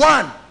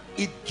 One,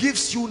 it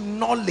gives you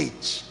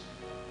knowledge.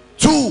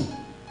 Two,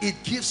 it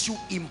gives you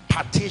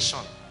impartation.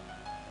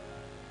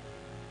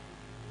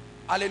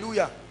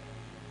 Hallelujah.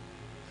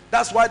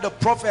 That's why the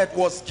prophet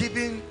was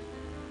giving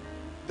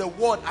the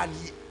word and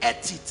he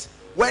ate it.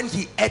 When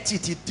he ate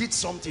it, it did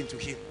something to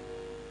him.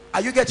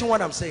 Are you getting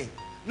what I'm saying?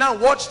 Now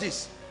watch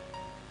this.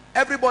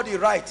 Everybody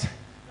write,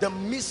 the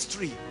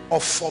mystery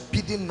of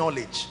forbidden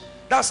knowledge.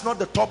 That's not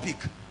the topic.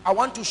 I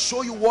want to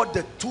show you what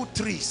the two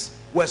trees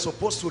were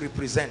supposed to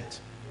represent.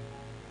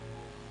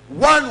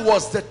 One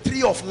was the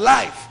tree of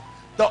life.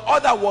 The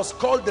other was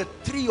called the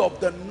tree of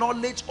the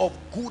knowledge of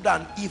good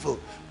and evil.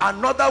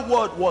 Another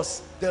word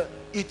was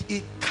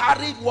it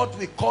carried what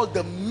we call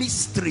the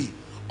mystery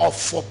of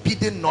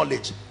forbidden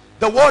knowledge.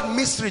 The word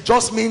mystery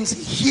just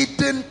means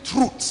hidden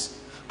truths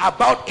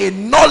about a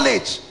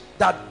knowledge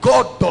that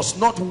God does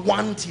not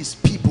want his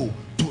people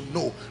to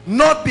know.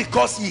 Not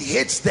because he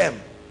hates them.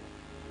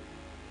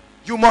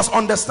 You must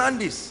understand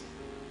this.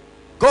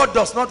 God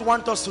does not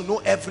want us to know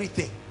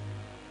everything.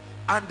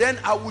 And then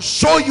I will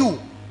show you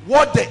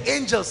what the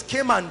angels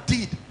came and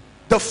did.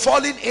 The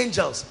fallen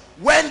angels,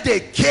 when they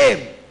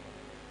came,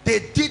 they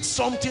did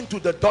something to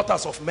the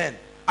daughters of men.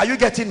 Are you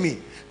getting me?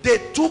 They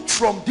took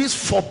from this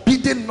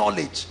forbidden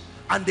knowledge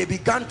and they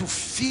began to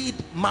feed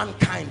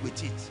mankind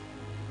with it.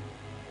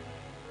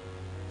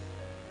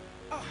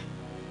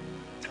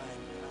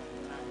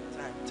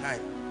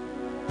 Time.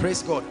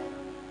 Praise God.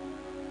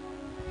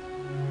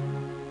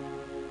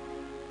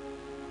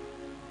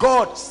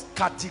 God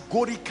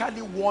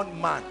categorically warned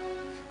man.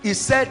 He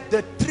said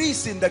the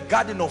trees in the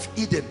Garden of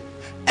Eden,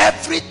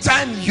 every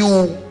time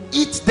you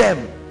eat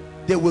them,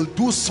 they will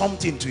do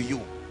something to you.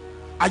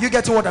 Are you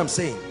getting what I'm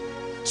saying?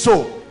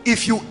 So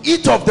if you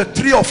eat of the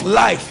tree of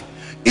life,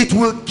 it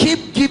will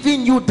keep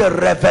giving you the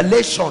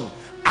revelation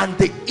and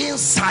the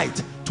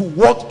insight to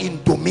walk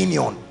in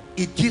dominion.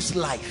 It gives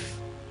life.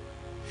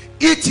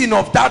 Eating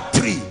of that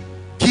tree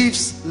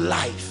gives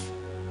life.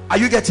 Are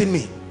you getting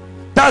me?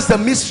 That's the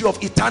mystery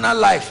of eternal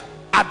life,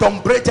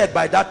 adumbrated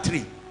by that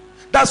tree.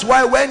 That's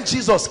why when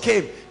Jesus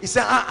came, he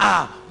said,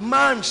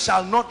 man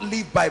shall not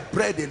live by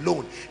bread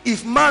alone.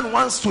 If man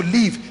wants to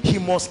live, he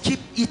must keep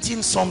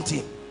eating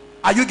something.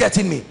 Are you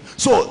getting me?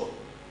 So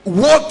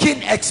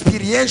walking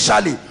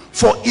experientially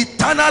for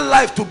eternal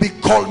life to be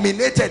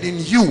culminated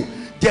in you,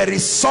 there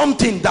is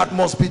something that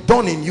must be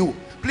done in you.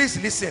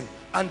 Please listen.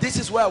 And this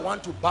is where I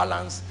want to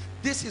balance.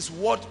 This is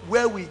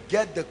where we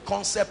get the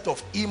concept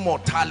of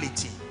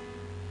immortality.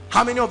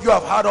 How many of you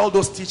have heard all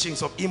those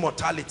teachings of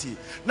immortality?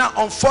 Now,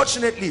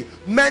 unfortunately,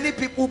 many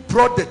people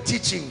brought the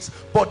teachings,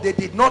 but they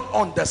did not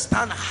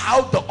understand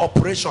how the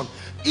operation.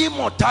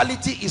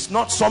 Immortality is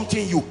not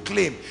something you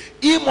claim.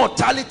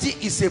 Immortality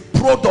is a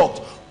product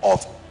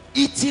of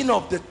eating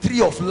of the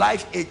tree of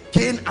life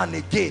again and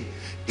again.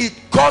 It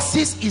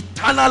causes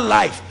eternal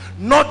life,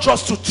 not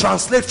just to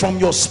translate from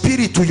your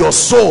spirit to your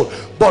soul,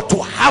 but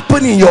to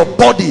happen in your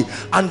body.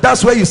 And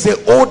that's where you say,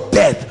 oh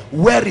death,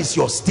 where is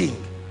your sting?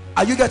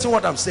 Are you getting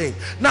what I'm saying?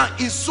 Now,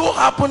 it so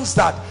happens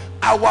that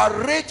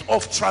our rate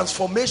of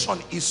transformation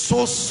is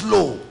so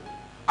slow.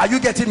 Are you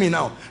getting me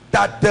now?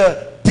 That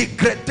the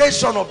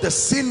degradation of the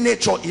sin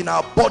nature in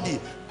our body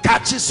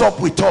catches up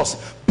with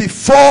us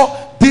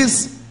before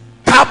these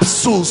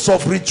capsules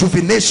of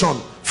rejuvenation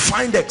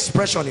find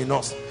expression in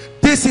us.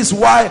 This is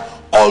why,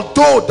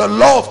 although the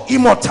law of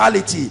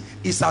immortality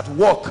is at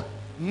work,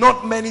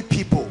 not many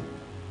people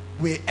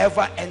will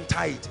ever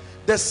enter it.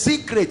 The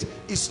secret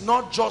is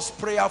not just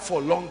prayer for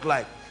long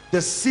life.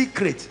 The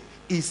secret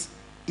is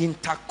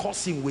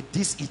intercoursing with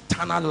this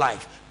eternal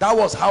life. That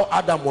was how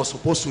Adam was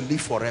supposed to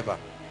live forever.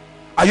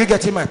 Are you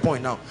getting my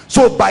point now?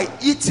 So by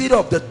eating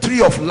of the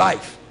tree of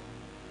life,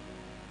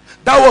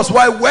 that was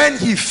why when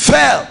he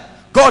fell,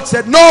 God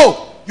said,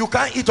 no, you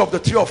can't eat of the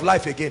tree of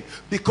life again,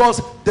 because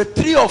the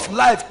tree of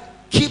life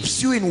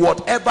keeps you in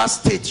whatever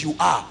state you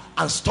are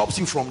and stops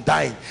you from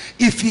dying.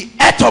 If he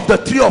ate of the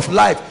tree of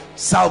life,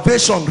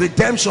 salvation,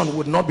 redemption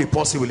would not be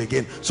possible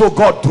again. So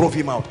God drove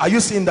him out. Are you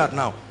seeing that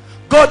now?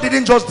 God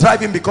didn't just drive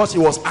him because he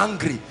was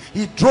angry.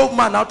 He drove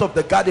man out of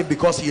the garden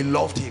because he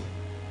loved him.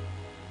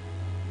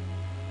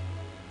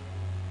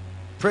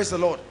 Praise the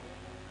Lord.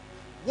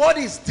 What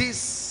is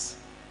this?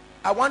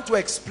 I want to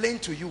explain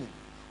to you.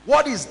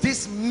 What is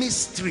this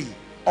mystery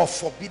of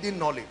forbidden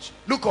knowledge?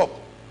 Look up.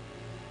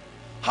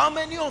 How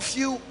many of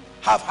you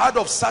have heard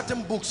of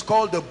certain books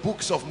called the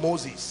books of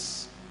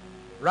Moses?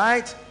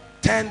 Right?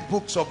 10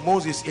 books of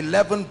Moses,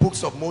 11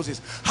 books of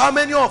Moses. How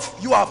many of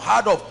you have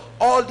heard of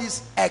all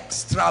these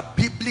extra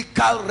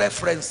biblical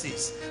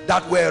references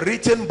that were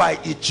written by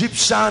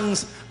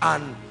Egyptians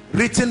and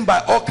written by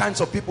all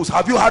kinds of peoples?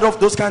 Have you heard of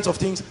those kinds of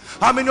things?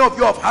 How many of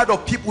you have heard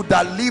of people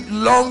that lived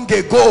long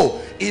ago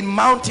in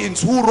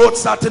mountains who wrote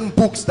certain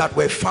books that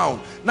were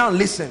found? Now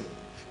listen,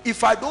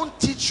 if I don't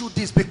teach you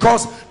this,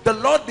 because the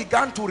Lord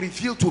began to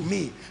reveal to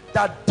me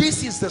that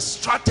this is the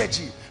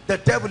strategy the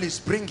devil is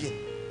bringing.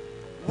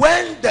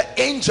 When the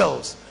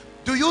angels,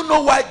 do you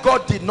know why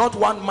God did not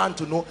want man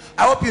to know?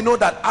 I hope you know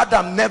that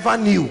Adam never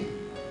knew.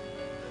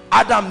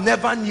 Adam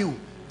never knew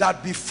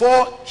that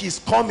before his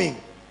coming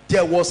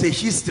there was a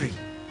history.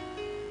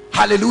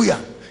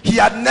 Hallelujah. He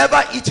had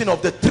never eaten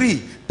of the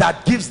tree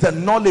that gives the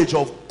knowledge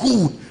of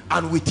good,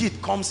 and with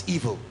it comes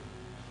evil.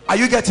 Are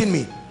you getting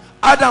me?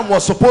 Adam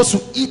was supposed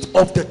to eat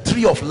of the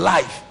tree of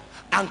life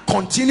and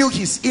continue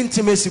his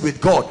intimacy with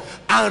God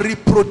and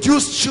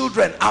reproduce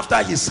children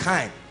after his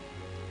kind.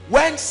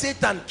 When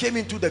Satan came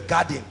into the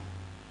garden,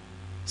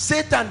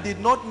 Satan did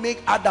not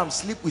make Adam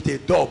sleep with a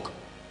dog.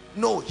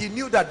 No, he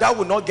knew that that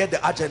would not get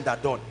the agenda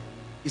done.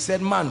 He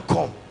said, man,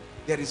 come.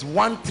 There is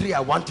one tree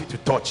I want you to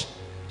touch.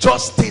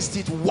 Just taste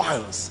it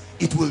once.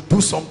 It will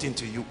do something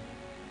to you.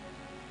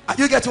 Are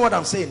you getting what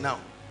I'm saying now?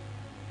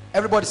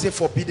 Everybody say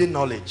forbidden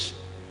knowledge.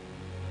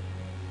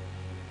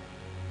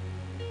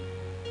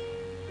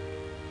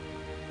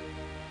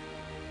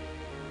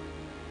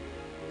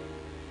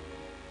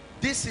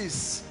 This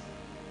is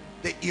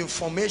the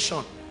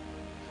information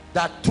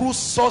that through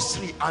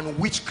sorcery and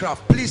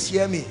witchcraft, please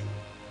hear me,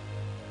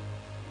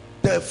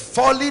 the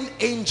fallen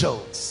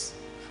angels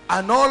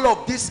and all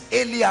of these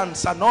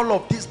aliens and all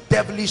of these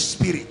devilish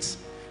spirits,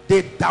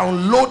 they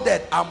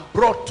downloaded and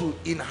brought to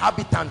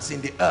inhabitants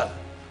in the earth.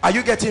 Are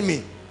you getting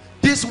me?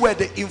 These were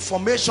the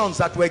informations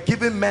that were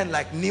given men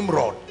like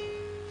Nimrod.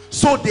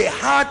 So they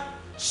had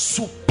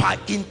super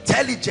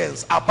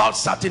intelligence about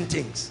certain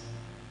things.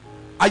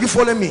 Are you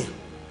following me?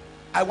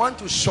 I want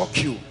to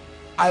shock you.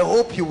 I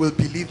hope you will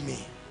believe me.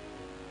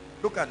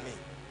 Look at me.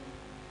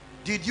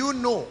 Did you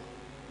know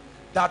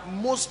that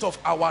most of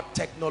our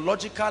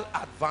technological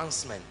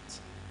advancement,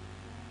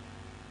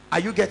 are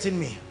you getting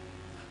me,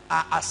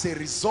 are as a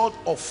result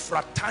of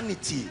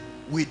fraternity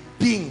with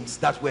beings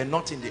that were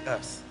not in the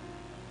earth?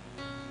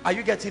 Are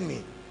you getting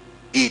me?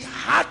 It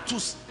had to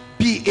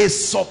be a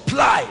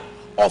supply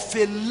of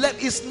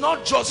it's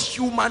not just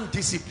human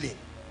discipline.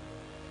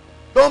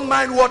 Don't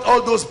mind what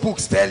all those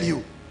books tell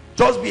you.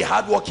 Just be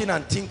hardworking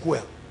and think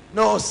well.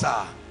 No,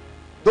 sir.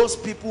 Those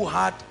people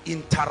had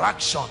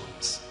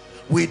interactions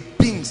with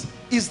beings.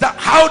 Is that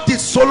how did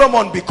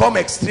Solomon become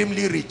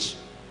extremely rich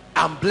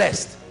and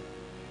blessed?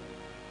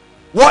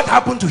 What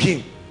happened to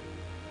him?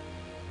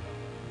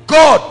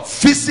 God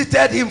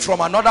visited him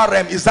from another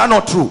realm. Is that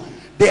not true?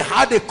 They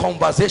had a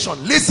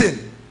conversation.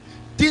 Listen,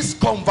 this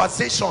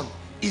conversation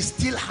is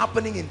still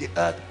happening in the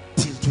earth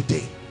till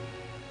today.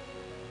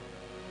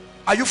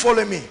 Are you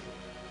following me?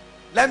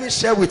 Let me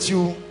share with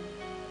you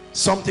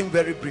something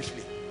very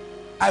briefly.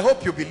 I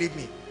hope you believe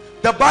me.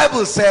 The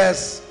Bible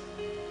says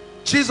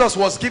Jesus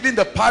was giving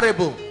the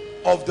parable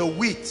of the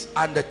wheat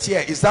and the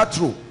tare. Is that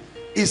true?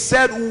 He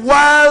said,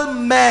 while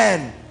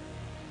men,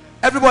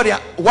 everybody,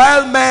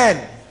 while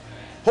men,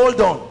 hold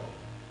on.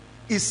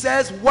 He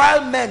says,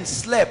 while men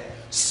slept,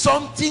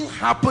 something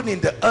happened in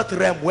the earth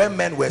realm when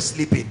men were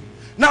sleeping.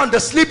 Now, the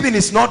sleeping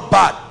is not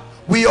bad.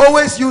 We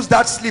always use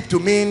that sleep to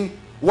mean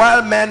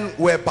while men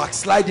were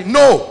backsliding.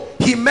 No,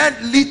 he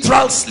meant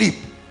literal sleep.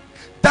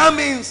 That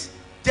means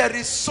there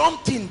is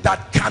something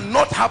that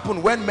cannot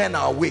happen when men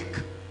are awake.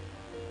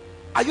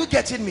 Are you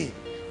getting me?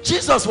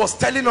 Jesus was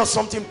telling us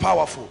something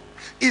powerful.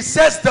 He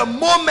says the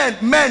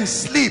moment men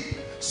sleep,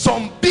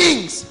 some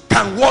beings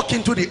can walk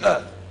into the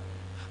earth.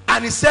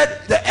 And he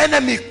said the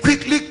enemy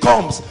quickly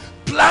comes,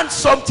 plants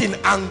something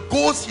and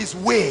goes his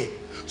way.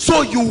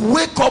 So you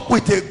wake up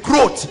with a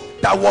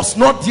growth that was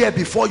not there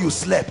before you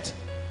slept.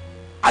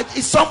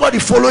 Is somebody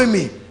following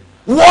me?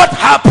 What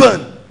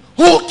happened?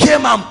 Who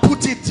came and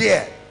put it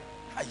there?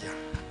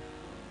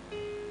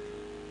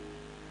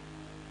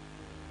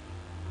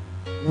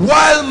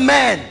 While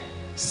men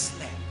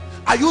slept.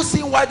 Are you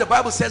seeing why the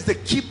Bible says the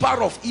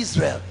keeper of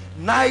Israel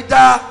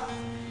neither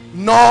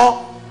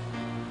nor?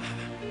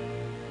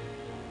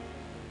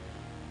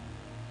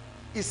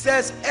 It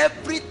says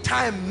every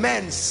time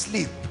men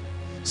sleep,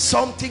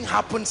 something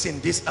happens in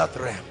this earth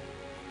realm.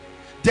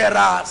 There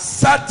are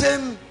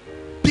certain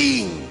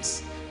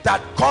beings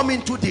that come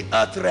into the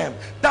earth realm.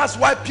 That's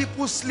why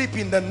people sleep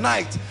in the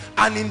night,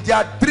 and in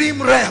their dream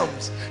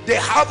realms they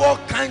have all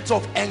kinds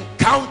of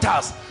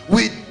encounters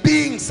with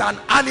beings and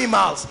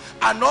animals,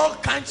 and all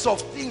kinds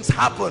of things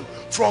happen,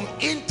 from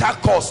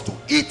intercourse to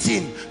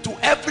eating to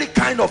every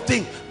kind of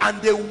thing,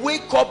 and they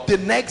wake up the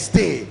next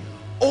day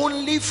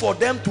only for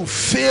them to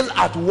fail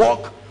at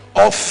work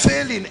or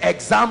fail in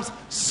exams.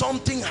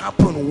 Something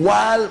happened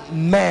while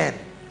men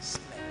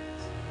slept.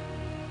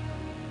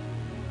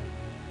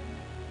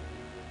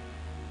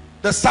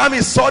 The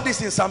psalmist saw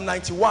this in Psalm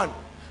 91,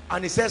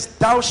 and he says,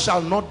 thou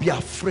shalt not be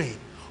afraid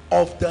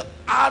of the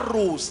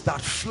arrows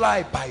that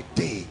fly by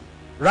day,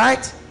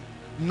 right?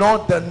 Nor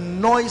the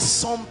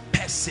noisome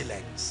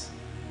pestilence.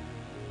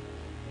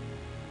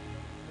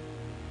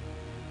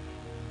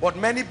 But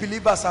many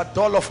believers are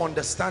dull of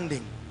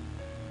understanding.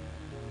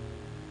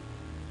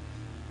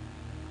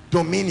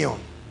 Dominion.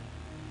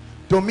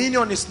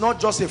 Dominion is not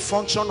just a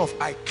function of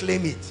I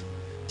claim it.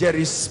 There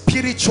is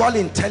spiritual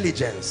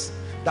intelligence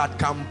that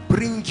can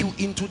bring you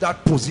into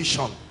that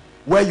position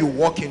where you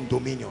walk in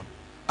dominion.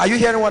 Are you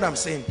hearing what I'm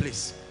saying,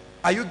 please?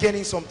 Are you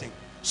getting something?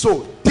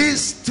 So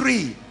this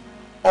tree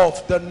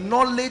of the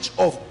knowledge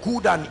of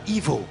good and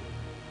evil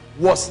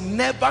was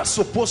never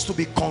supposed to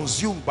be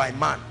consumed by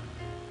man.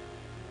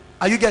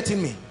 Are you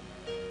getting me?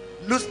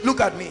 Look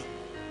at me.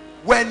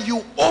 When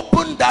you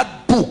open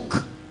that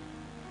book,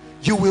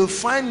 you will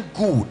find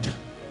good,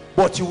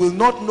 but you will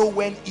not know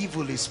when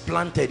evil is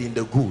planted in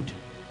the good.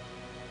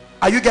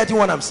 Are you getting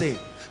what I'm saying?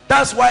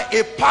 That's why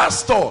a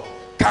pastor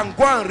can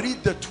go and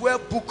read the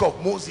 12th book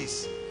of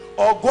Moses,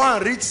 or go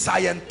and read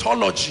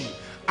Scientology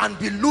and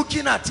be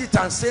looking at it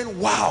and saying,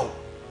 wow,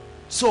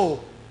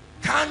 so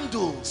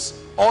candles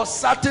or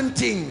certain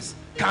things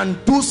can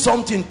do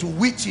something to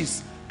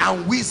witches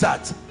and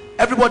wizards.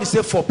 Everybody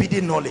say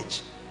forbidden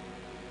knowledge.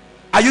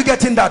 Are you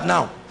getting that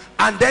now?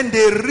 And then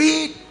they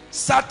read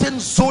certain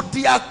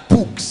zodiac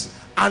books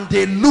and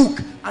they look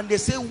and they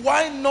say,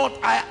 why not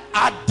I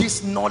add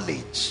this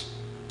knowledge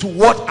to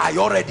what I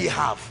already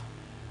have?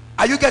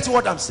 Are you getting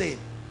what I'm saying?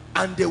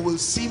 And they will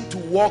seem to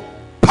walk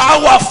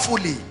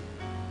powerfully.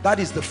 That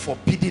is the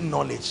forbidden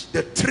knowledge,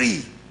 the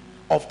tree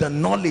of the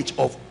knowledge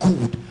of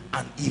good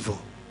and evil.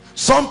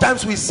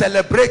 Sometimes we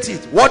celebrate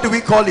it. What do we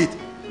call it?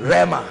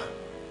 Rema.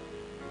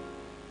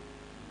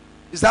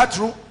 Is that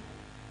true?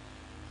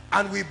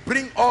 And we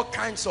bring all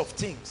kinds of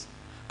things.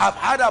 I've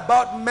heard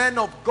about men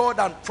of God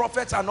and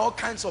prophets and all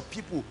kinds of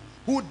people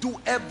who do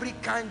every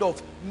kind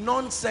of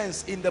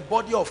nonsense in the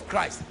body of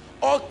Christ.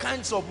 All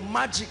kinds of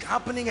magic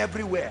happening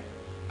everywhere.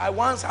 I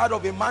once heard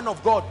of a man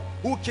of God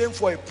who came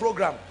for a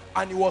program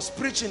and he was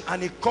preaching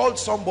and he called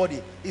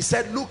somebody. He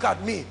said, look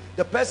at me.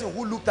 The person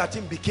who looked at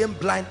him became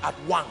blind at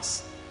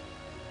once.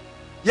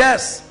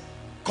 Yes,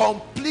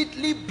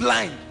 completely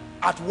blind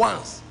at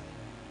once.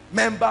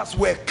 Members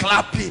were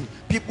clapping.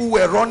 People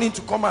were running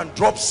to come and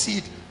drop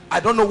seed. I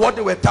don't know what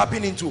they were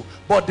tapping into,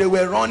 but they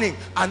were running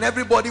and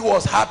everybody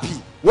was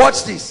happy.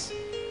 Watch this.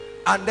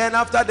 And then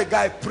after the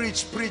guy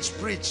preached,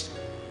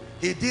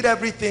 he did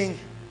everything,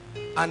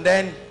 and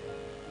then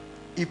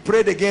he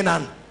prayed again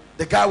and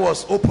the guy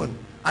was open.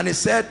 And he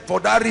said, for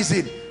that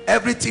reason,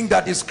 everything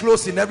that is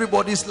closed in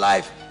everybody's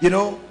life, you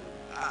know,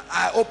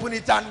 I open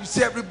it and you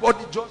see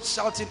everybody just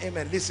shouting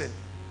amen. Listen,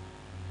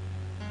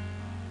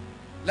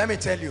 let me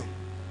tell you,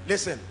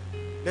 listen.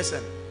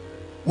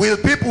 Will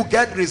people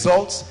get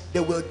results? They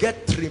will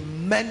get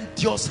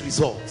tremendous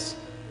results.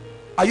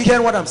 Are you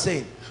hearing what I'm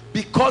saying?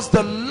 Because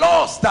the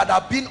laws that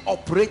are being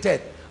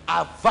operated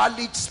are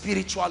valid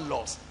spiritual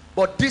laws.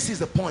 But this is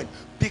the point.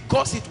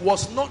 Because it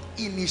was not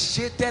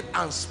initiated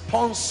and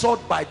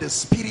sponsored by the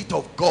Spirit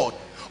of God,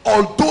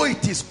 although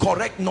it is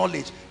correct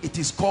knowledge, it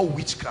is called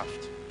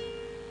witchcraft.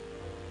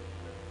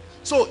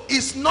 So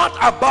it's not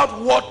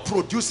about what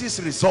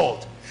produces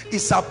result.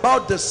 It's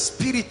about the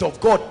Spirit of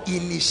God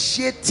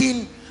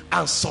initiating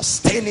and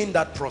sustaining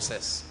that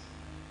process.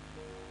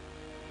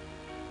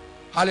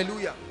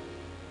 Hallelujah.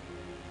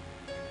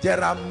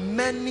 There are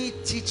many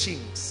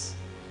teachings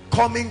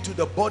coming to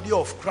the body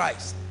of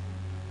Christ.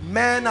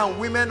 Men and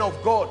women of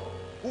God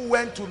who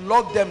went to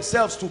lock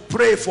themselves to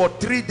pray for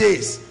 3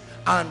 days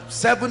and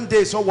 7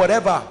 days or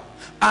whatever.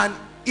 And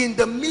in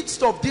the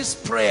midst of this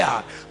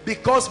prayer,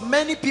 because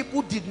many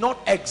people did not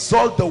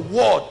exalt the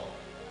word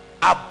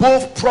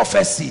above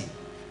prophecy,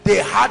 they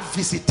had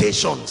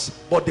visitations,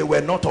 but they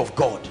were not of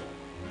God.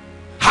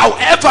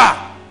 However,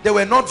 they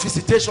were not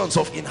visitations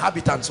of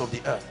inhabitants of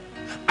the earth.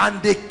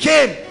 And they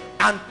came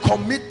and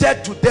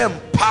committed to them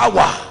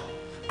power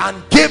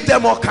and gave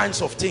them all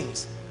kinds of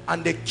things.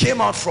 And they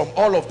came out from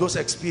all of those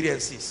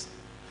experiences.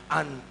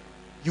 And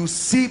you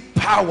see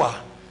power,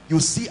 you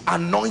see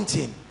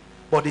anointing,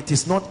 but it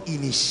is not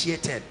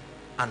initiated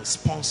and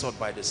sponsored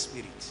by the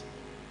Spirit.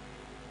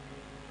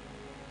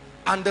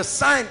 And the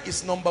sign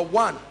is number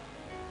one,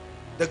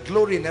 the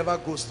glory never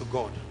goes to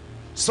God.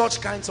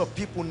 Such kinds of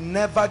people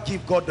never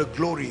give God the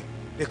glory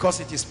because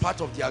it is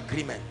part of the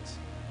agreement.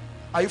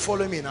 Are you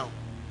following me now?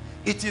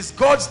 It is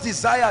God's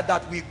desire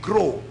that we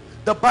grow.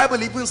 The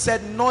Bible even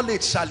said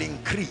knowledge shall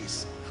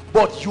increase,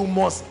 but you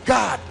must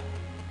guard.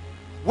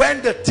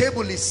 When the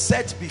table is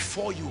set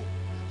before you,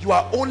 you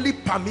are only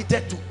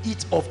permitted to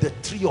eat of the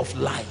tree of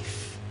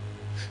life.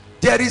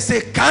 There is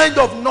a kind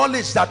of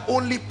knowledge that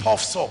only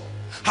puffs up.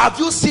 Have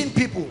you seen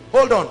people?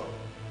 Hold on.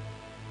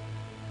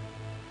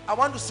 I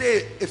want to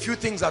say a few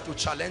things that will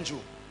challenge you.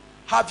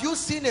 Have you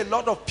seen a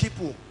lot of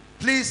people?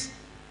 Please,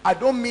 I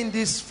don't mean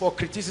this for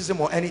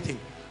criticism or anything.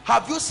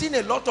 Have you seen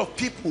a lot of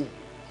people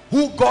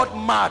who got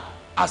mad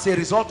as a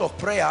result of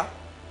prayer?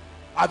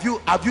 Have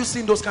you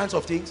seen those kinds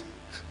of things?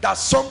 That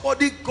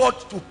somebody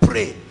got to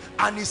pray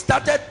and he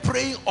started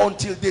praying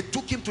until they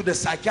took him to the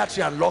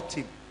psychiatry and locked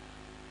him.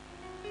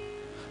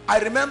 I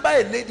remember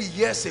a lady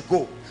years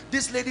ago.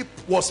 This lady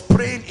was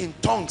praying in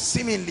tongues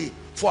seemingly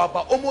for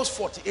about almost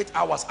 48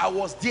 hours. I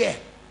was there.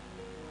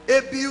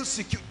 ABU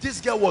security.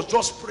 This girl was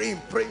just praying.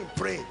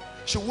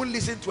 She wouldn't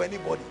listen to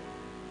anybody.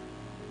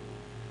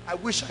 I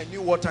wish I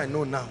knew what I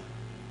know now.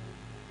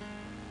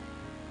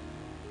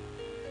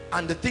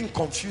 And the thing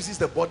confuses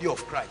the body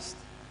of Christ.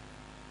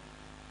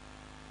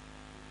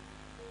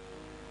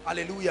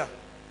 Hallelujah.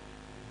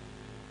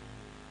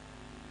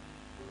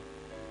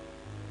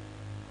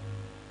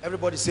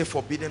 Everybody say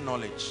forbidden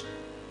knowledge.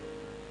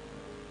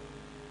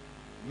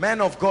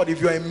 Men of God,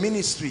 if you are in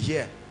ministry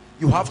here,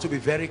 you have to be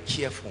very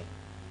careful.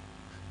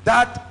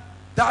 That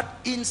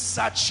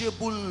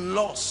insatiable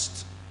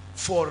lust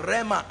for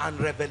rhema and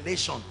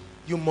revelation,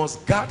 you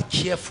must guard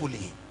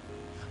carefully.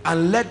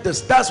 and let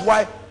this. That's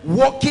why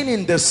walking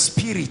in the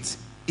spirit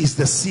is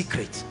the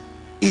secret.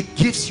 It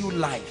gives you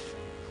life.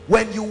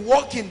 When you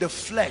walk in the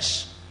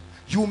flesh,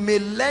 you may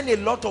learn a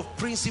lot of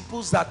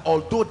principles that,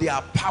 although they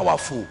are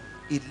powerful,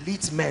 it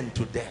leads men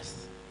to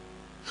death.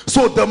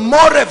 So the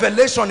more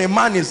revelation a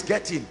man is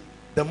getting,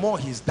 the more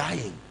he's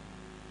dying.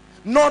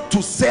 Not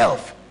to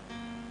self,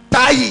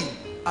 dying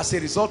as a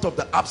result of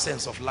the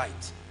absence of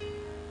light.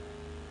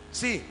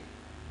 See,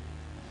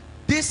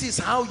 this is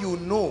how you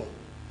know.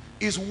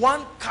 Is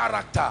one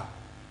character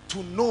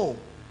to know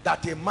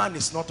that a man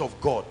is not of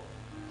God.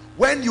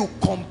 When you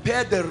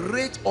compare the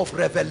rate of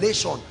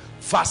revelation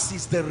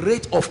versus the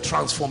rate of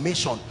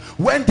transformation,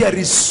 when there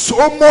is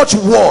so much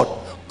word,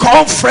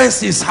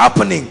 conferences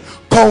happening,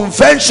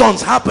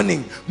 conventions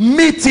happening,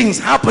 meetings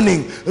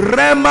happening,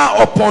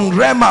 rhema upon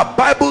rhema,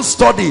 Bible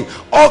study,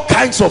 all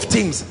kinds of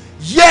things,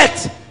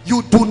 yet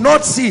you do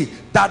not see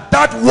that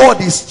that word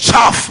is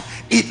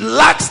chaff. It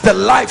lacks the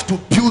life to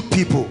build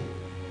people.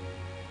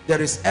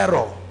 There is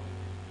error.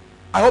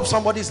 I hope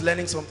somebody is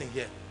learning something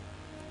here.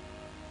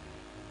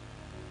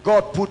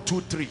 God put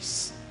 2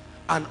 trees,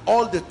 and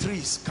all the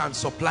trees can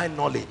supply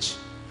knowledge.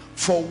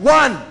 For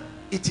one,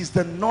 it is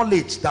the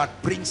knowledge that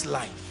brings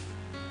life.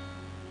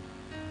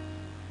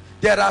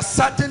 There are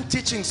certain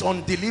teachings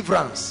on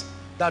deliverance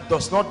that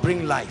does not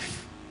bring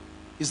life.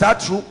 Is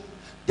that true?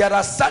 There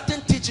are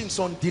certain teachings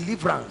on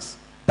deliverance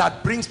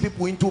that brings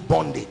people into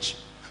bondage,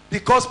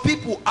 because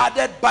people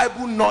added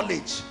Bible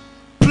knowledge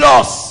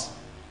plus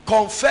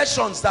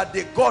confessions that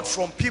they got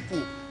from people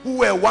who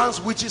were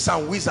once witches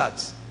and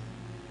wizards.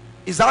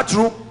 Is that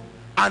true?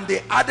 And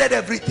they added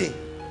everything,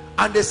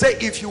 and they say,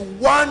 if you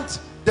want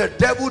the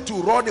devil to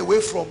run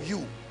away from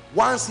you,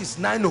 once it's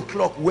 9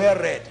 o'clock, wear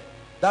red.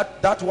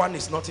 That one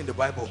is not in the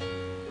Bible.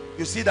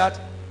 You see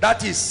that?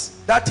 That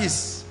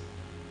is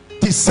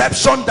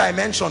deception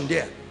dimension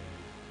there.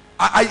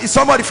 Is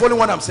somebody following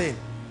what I'm saying?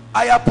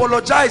 I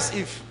apologize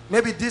if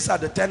maybe these are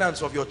the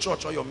tenets of your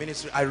church or your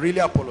ministry. I really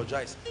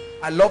apologize.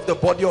 I love the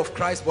body of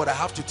Christ, but I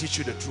have to teach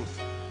you the truth.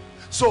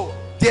 So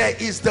there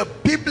is the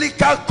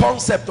biblical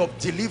concept of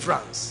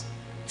deliverance,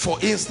 for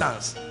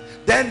instance.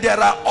 Then there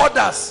are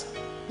others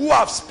who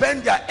have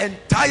spent their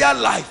entire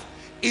life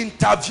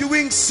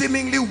interviewing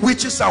seemingly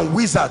witches and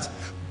wizards,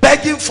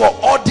 begging for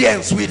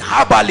audience with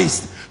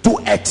herbalists to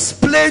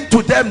explain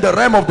to them the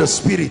realm of the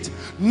spirit,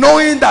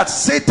 knowing that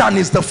Satan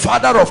is the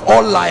father of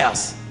all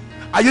liars.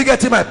 Are you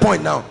getting my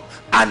point now?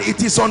 And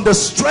it is on the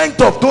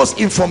strength of those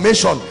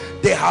information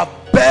they have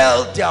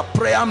built their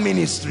prayer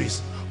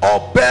ministries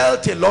or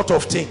built a lot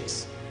of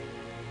things.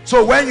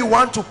 So when you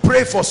want to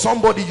pray for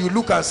somebody, you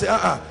look and say,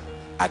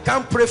 I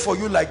can't pray for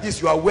you like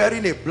this. You are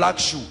wearing a black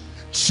shoe.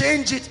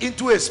 Change it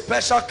into a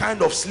special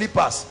kind of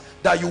slippers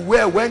that you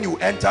wear when you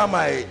enter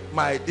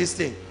this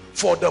thing,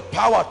 for the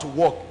power to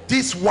work.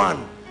 This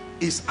one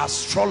is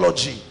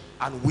astrology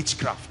and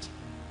witchcraft.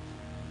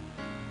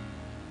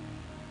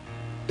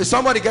 Is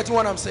somebody getting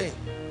what I'm saying?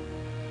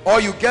 Or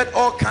you get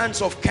all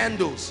kinds of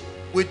candles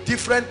with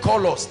different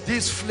colors,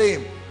 this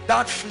flame,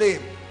 that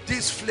flame,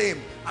 this flame,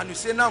 and you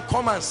say, now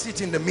come and sit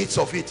in the midst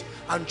of it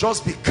and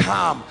just be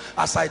calm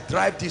as I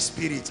drive this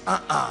spirit.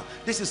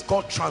 This is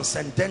called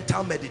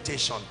transcendental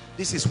meditation.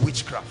 This is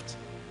witchcraft.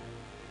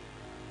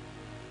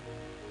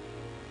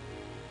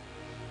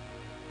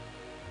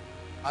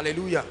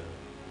 Hallelujah.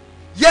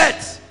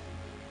 Yet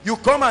you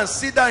come and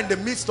sit there in the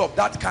midst of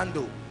that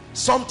candle,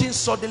 something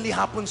suddenly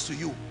happens to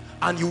you,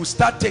 and you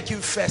start taking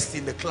first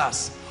in the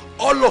class.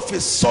 All of a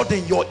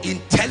sudden your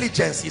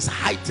intelligence is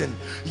heightened.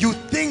 You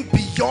think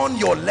beyond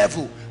your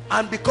level,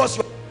 and because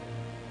you're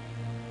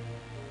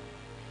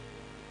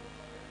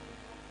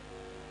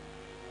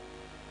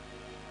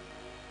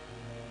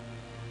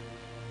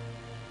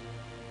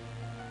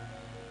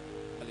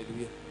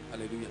hallelujah,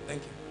 hallelujah,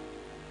 thank you.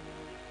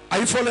 Are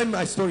you following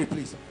my story,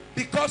 please?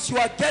 Because you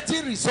are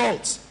getting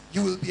results,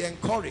 you will be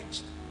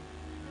encouraged.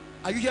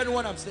 Are you hearing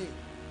what I'm saying?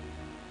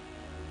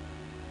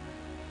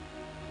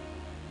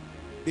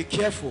 Be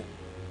careful,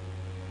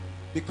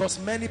 because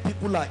many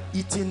people are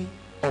eating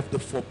of the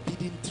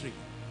forbidden tree.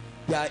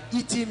 They are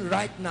eating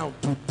right now,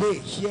 today,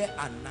 here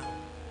and now.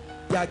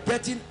 They are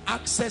getting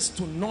access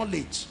to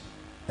knowledge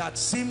that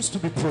seems to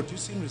be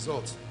producing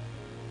results.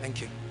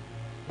 Thank you.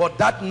 But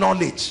that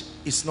knowledge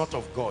is not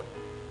of God.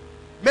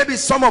 Maybe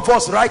some of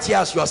us right here,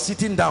 as you are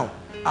sitting down,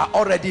 are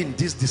already in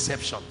these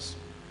deceptions.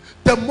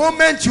 The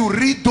moment you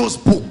read those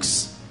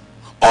books,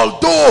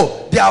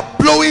 although they are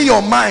blowing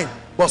your mind,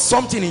 but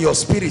something in your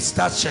spirit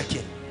starts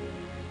checking.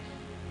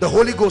 The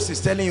Holy Ghost is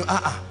telling you,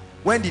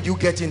 when did you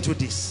get into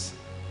this?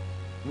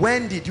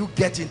 When did you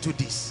get into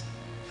this?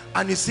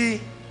 And you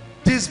see,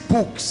 these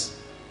books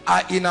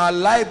are in our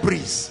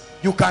libraries.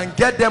 You can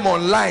get them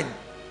online.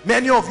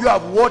 Many of you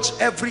have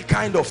watched every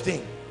kind of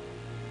thing.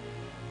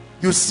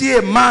 You see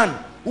a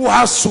man who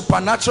has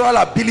supernatural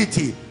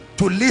ability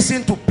to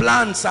listen to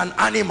plants and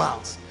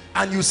animals,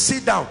 and you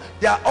sit down.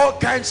 There are all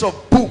kinds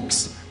of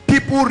books.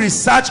 People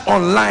research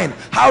online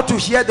how to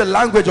hear the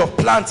language of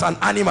plants and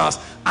animals,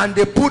 and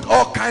they put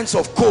all kinds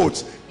of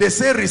codes. They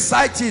say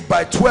recite it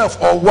by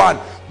 12 or 1.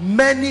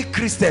 Many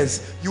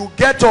Christians, you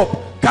get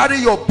up, carry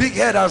your big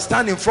head and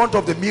stand in front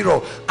of the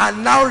mirror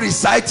and now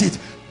recite it.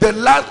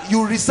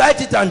 You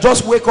recite it and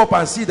just wake up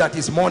and see that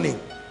it's morning.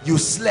 You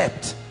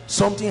slept.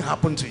 Something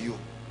happened to you.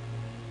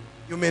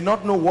 You may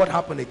not know what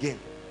happened again.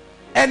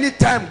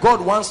 Anytime God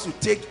wants to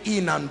take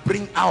in and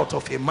bring out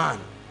of a man,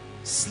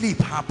 sleep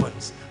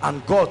happens,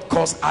 and God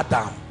caused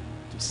Adam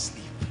to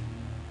sleep.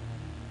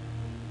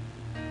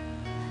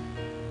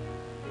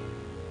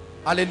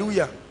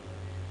 Hallelujah.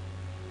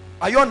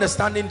 Are you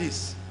understanding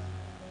this?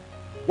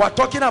 We're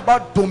talking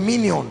about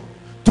dominion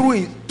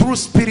through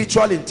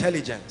spiritual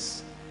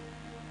intelligence,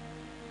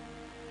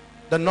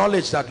 the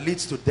knowledge that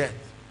leads to death.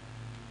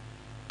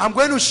 I'm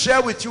going to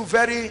share with you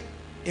very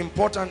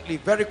importantly,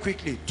 very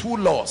quickly, 2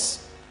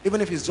 laws,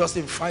 even if it's just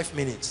in 5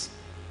 minutes.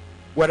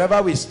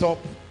 Wherever we stop,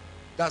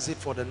 that's it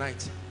for the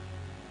night.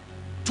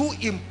 2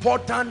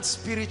 important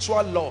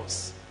spiritual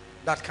laws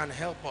that can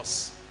help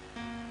us.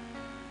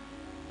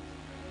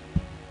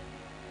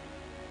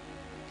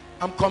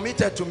 I'm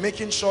committed to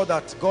making sure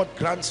that God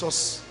grants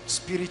us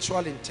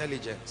spiritual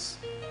intelligence,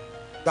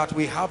 that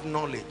we have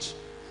knowledge.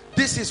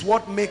 This is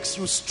what makes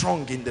you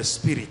strong in the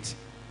spirit.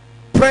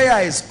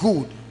 Prayer is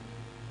good,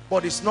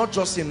 but it's not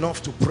just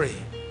enough to pray.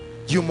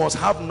 You must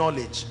have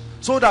knowledge,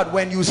 so that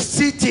when you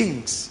see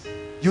things,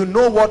 you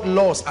know what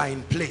laws are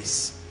in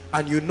place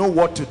and you know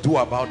what to do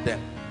about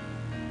them.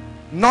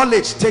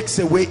 Knowledge takes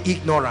away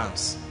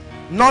ignorance.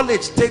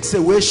 Knowledge takes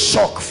away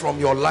shock from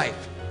your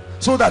life,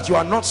 so that you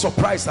are not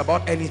surprised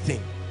about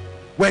anything.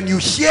 When you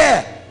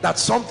hear that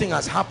something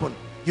has happened,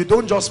 you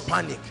don't just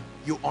panic,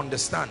 you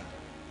understand.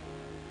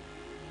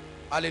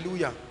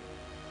 Hallelujah.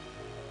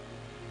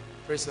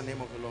 Praise the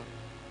name of the Lord.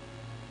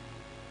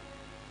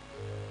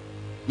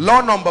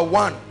 Law number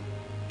 1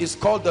 is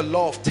called the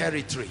law of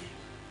territory.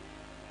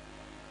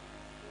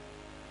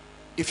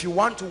 If you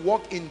want to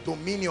walk in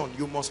dominion,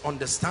 you must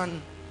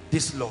understand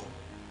this law.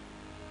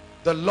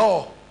 The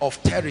law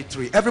of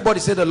territory. Everybody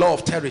say the law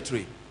of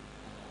territory.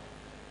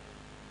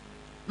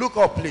 Look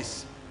up,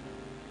 please.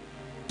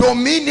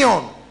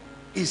 Dominion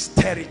is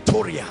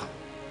territorial.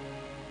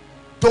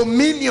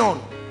 Dominion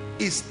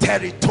is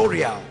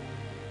territorial.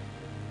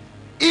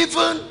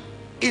 Even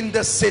in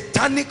the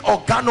satanic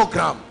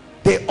organogram,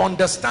 they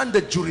understand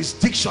the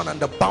jurisdiction and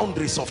the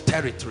boundaries of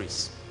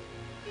territories.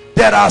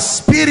 There are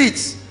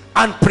spirits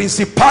and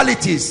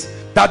principalities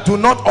that do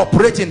not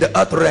operate in the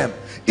earth realm.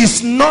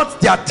 It's not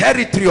their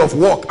territory of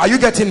work. Are you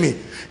getting me?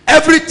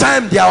 Every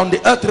time they are on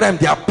the earth realm,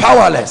 they are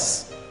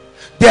powerless.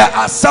 There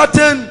are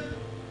certain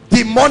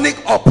demonic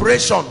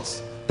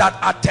operations that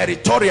are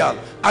territorial.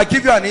 I'll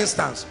give you an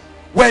instance.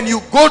 When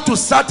you go to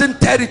certain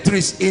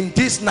territories in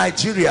this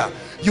Nigeria,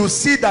 you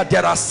see that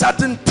there are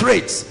certain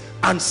traits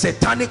and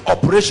satanic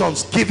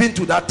operations given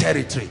to that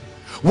territory.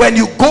 When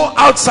you go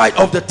outside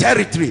of the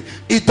territory,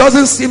 it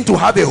doesn't seem to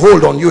have a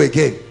hold on you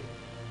again.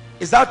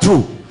 Is that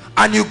true?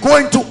 And you go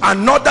into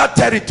another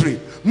territory,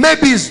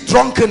 maybe it's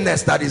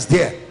drunkenness that is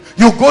there.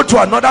 You go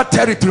to another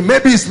territory,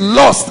 maybe it's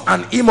lust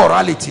and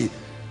immorality.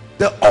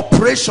 The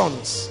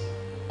operations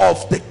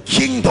of the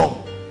kingdom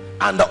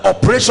and the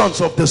operations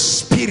of the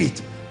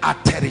spirit are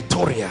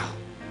territorial.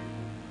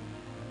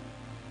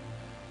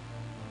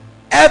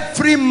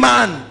 Every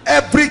man,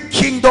 every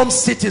kingdom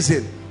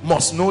citizen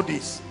must know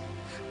this.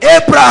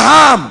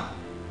 Abraham,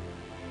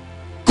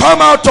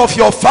 come out of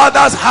your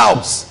father's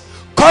house,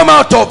 come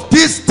out of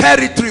this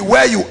territory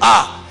where you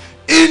are,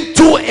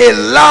 into a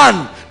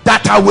land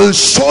that I will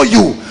show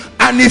you.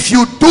 And if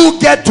you do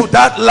get to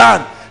that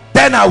land,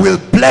 then I will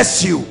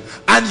bless you,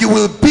 and you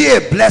will be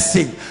a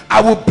blessing.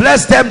 I will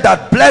bless them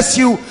that bless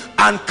you,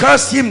 and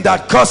curse him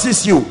that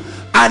curses you.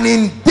 And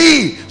in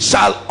thee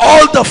shall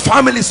all the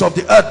families of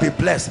the earth be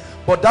blessed.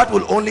 But that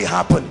will only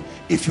happen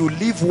if you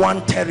leave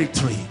one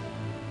territory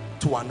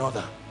to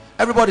another.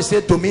 Everybody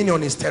say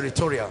dominion is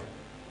territorial.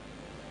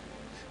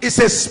 It's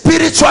a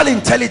spiritual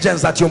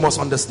intelligence that you must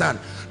understand.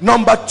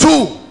 Number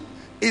 2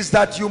 is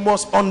that you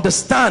must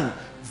understand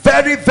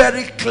very,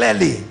 very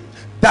clearly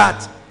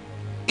that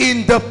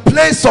in the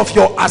place of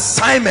your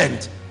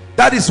assignment,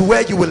 that is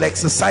where you will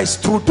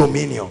exercise true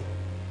dominion.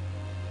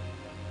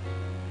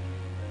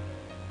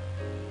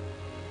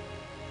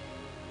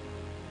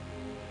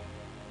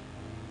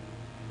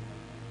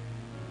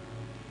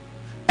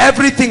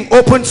 Everything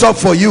opens up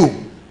for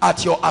you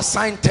at your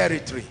assigned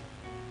territory.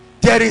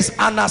 There is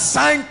an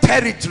assigned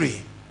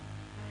territory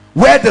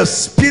where the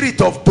spirit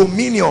of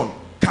dominion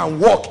can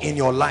walk in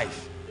your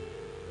life.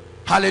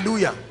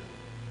 Hallelujah.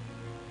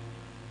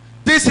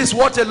 This is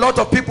what a lot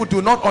of people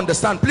do not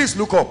understand. Please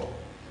look up.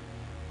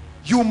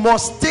 You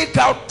must take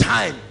out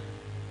time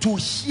to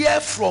hear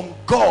from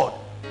God.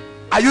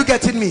 Are you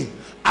getting me?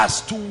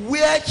 As to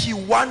where he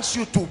wants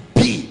you to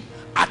be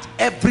at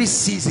every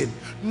season.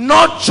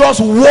 Not just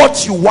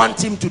what you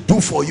want him to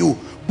do for you,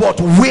 but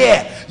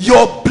where.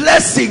 Your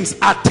blessings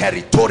are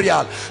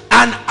territorial.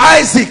 And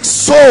Isaac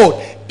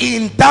sowed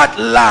in that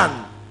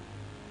land.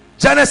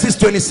 Genesis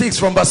 26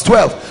 from verse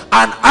 12.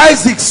 And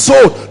Isaac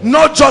sowed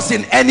not just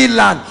in any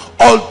land.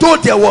 Although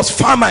there was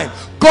famine,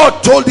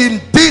 God told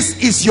him,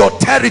 this is your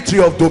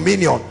territory of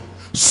dominion.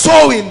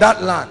 Sow in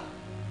that land.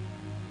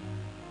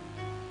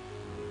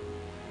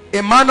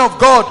 A man of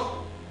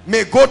God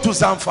may go to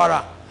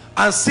Zamfara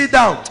and sit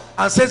down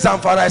and say,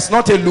 Zamfara is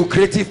not a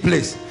lucrative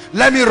place,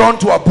 let me run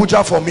to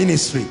Abuja for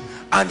ministry.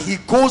 And he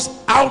goes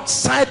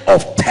outside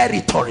of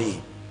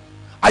territory.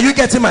 Are you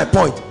getting my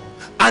point?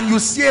 And you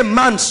see a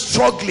man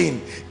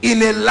struggling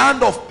in a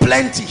land of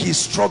plenty. He's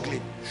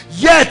struggling,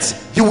 yet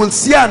you will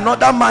see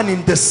another man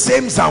in the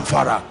same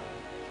Zamfara,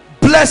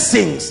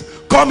 blessings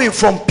coming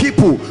from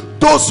people,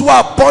 those who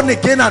are born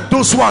again and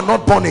those who are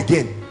not born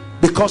again,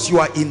 because you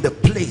are in the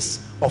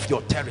place of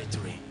your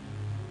territory.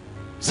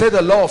 Say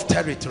the law of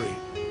territory.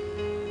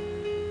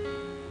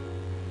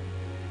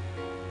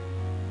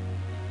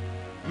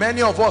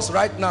 Many of us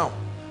right now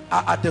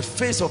are at the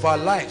phase of our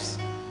lives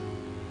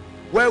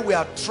where we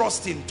are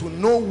trusting to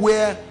know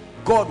where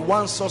God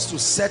wants us to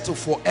settle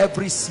for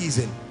every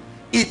season.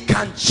 It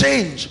can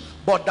change,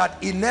 but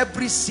that in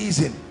every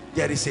season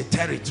there is a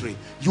territory.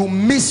 You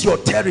miss your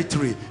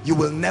territory, you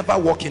will never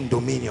walk in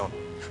dominion.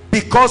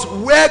 Because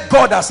where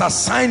God has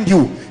assigned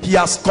you, he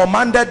has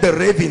commanded the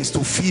ravens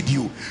to feed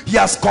you. He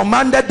has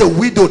commanded the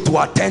widow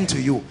to attend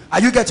to you. Are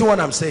you getting what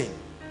I'm saying?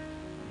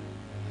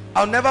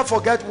 I'll never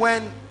forget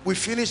when we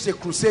finished a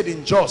crusade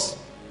in Jos,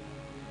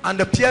 and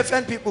the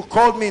PFN people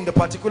called me in the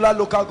particular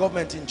local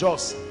government in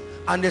Jos,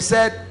 and they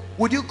said,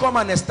 would you come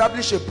and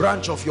establish a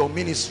branch of your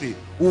ministry?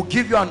 We'll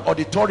give you an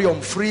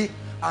auditorium free,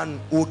 and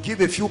we'll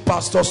give a few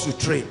pastors to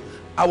train.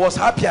 I was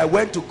happy. I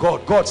went to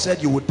God. God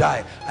said you would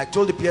die. I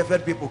told the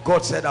PFN people,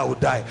 God said I would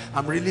die.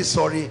 I'm really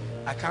sorry,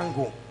 I can't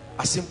go.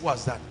 As simple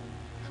as that.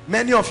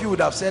 Many of you would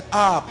have said,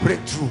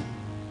 breakthrough,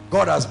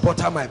 God has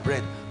buttered my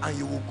bread, and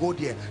you will go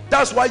there.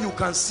 That's why you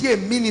can see a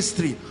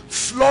ministry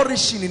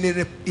flourishing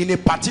in a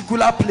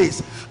particular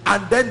place,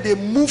 and then they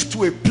move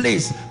to a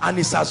place and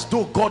it's as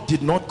though God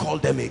did not call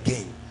them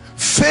again.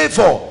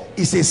 Favor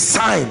is a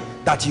sign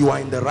that you are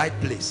in the right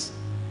place.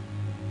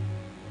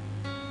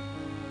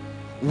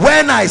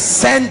 When I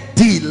sent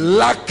thee,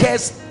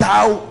 lackest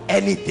thou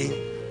anything?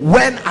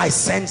 When I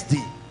sent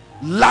thee,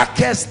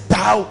 lackest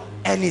thou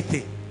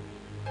anything?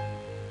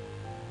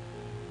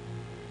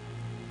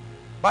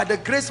 By the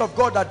grace of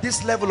God, at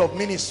this level of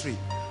ministry,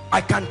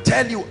 I can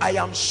tell you, I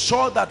am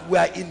sure that we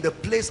are in the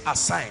place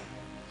assigned.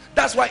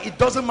 That's why it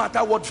doesn't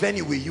matter what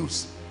venue we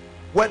use,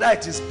 whether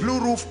it is Blue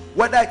Roof,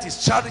 whether it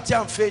is Charity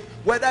and Faith,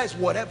 whether it's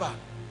whatever,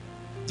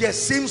 there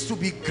seems to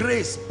be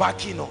grace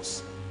backing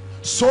us.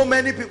 So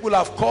many people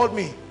have called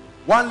me.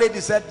 One lady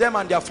said them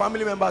and their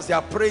family members, they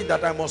are praying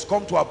that I must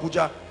come to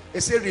Abuja. They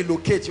say,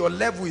 relocate, your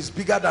level is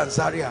bigger than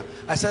Zaria.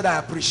 I said, I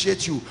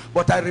appreciate you,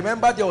 but I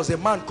remember there was a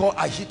man called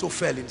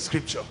Ahithophel in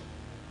scripture.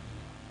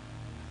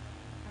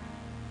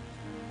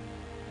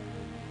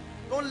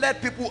 Don't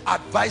let people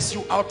advise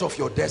you out of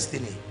your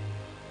destiny.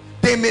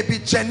 They may be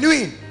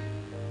genuine.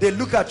 They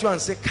look at you and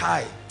say,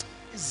 Kai,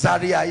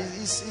 Zaria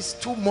is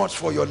too much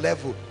for your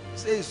level. You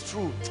say, it's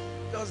true.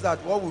 Just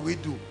that, what will we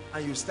do?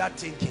 And you start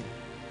thinking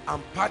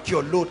and pack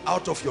your load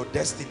out of your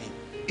destiny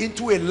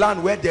into a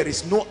land where there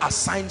is no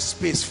assigned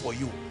space for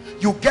you.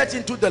 You get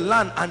into the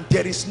land and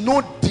there is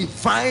no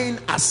divine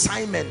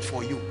assignment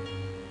for you.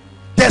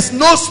 There's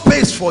no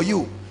space for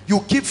you. You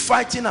keep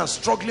fighting and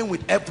struggling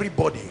with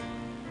everybody.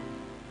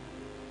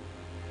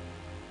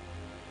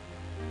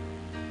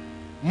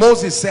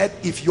 Moses said,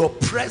 if your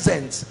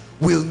presence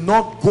will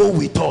not go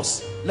with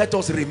us, let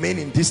us remain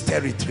in this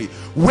territory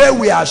where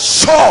we are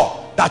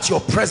sure that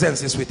your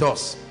presence is with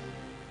us.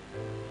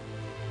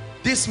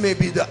 This may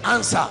be the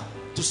answer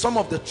to some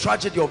of the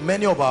tragedy of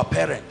many of our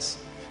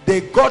parents. They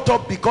got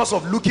up because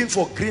of looking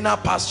for greener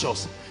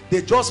pastures.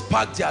 They just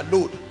packed their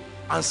load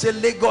and said,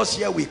 Lagos,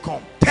 here we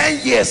come.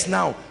 10 years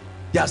now,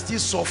 they are still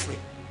suffering.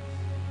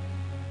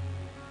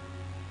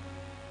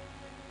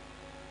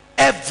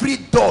 Every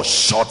door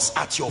shuts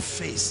at your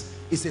face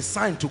is a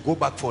sign to go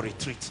back for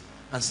retreat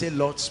and say,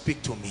 Lord,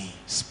 speak to me,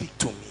 speak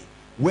to me.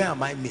 Where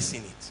am I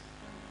missing it?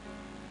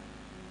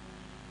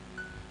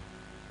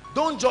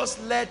 Don't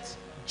just let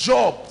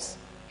jobs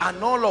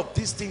and all of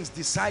these things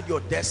decide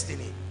your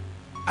destiny.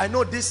 I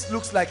know this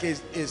looks like a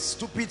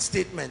stupid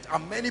statement,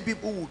 and many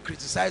people will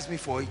criticize me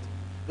for it.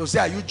 They'll say,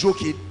 are you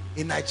joking?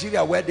 In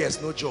Nigeria where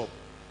there's no job.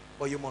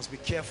 But you must be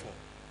careful.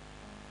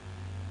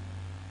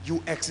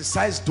 You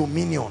exercise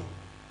dominion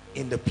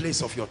in the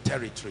place of your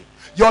territory.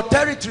 Your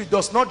territory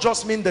does not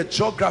just mean the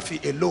geography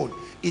alone.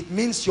 It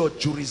means your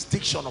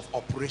jurisdiction of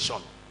operation.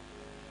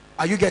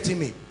 Are you getting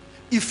me?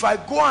 If I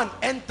go and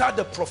enter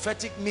the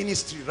prophetic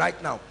ministry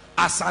right now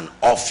as an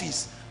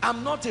office,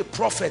 I'm not a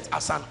prophet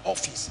as an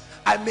office.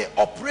 I may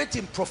operate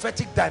in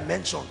prophetic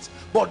dimensions,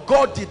 but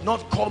God did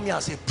not call me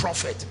as a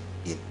prophet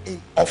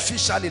in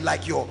officially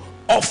like your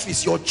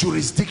office, your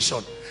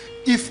jurisdiction.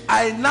 If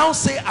I now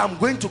say I'm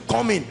going to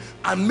come in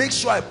and make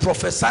sure I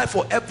prophesy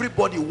for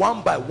everybody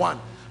one by one,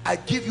 I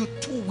give you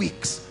 2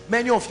 weeks.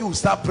 Many of you will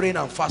start praying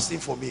and fasting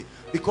for me,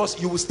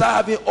 because you will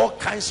start having all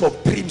kinds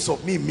of dreams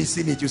of me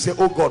missing it. You say,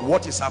 oh God,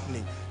 what is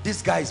happening?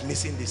 This guy is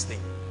missing this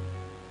thing.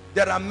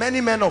 There are many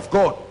men of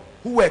God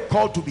who were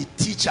called to be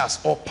teachers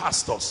or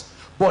pastors,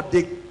 but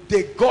they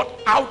they got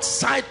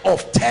outside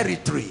of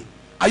territory.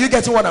 Are you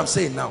getting what I'm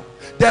saying now?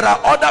 There are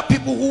other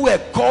people who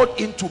were called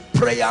into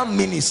prayer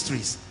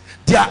ministries.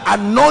 Their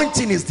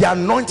anointing is the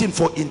anointing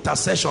for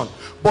intercession,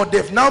 but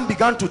they've now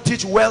begun to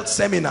teach wealth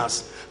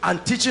seminars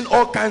and teaching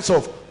all kinds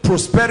of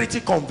prosperity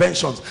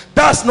conventions.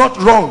 That's not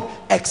wrong,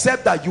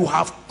 except that you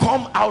have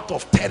come out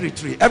of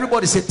territory.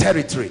 Everybody say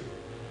territory.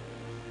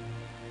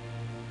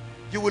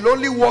 You will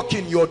only walk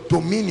in your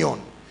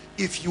dominion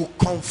if you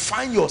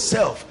confine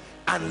yourself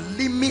and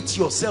limit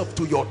yourself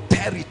to your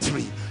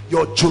territory,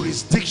 your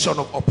jurisdiction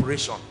of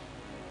operation.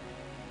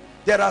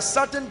 There are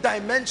certain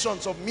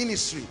dimensions of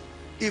ministry.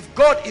 If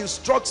God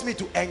instructs me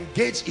to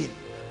engage in,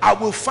 I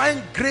will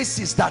find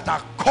graces that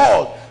are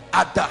called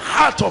at the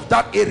heart of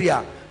that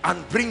area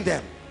and bring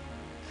them.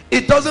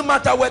 It doesn't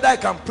matter whether I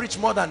can preach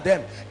more than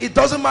them. It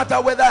doesn't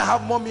matter whether I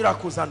have more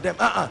miracles than them.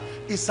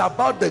 It's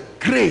about the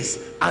grace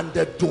and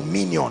the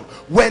dominion.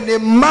 When a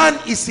man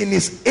is in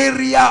his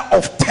area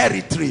of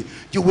territory,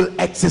 you will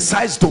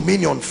exercise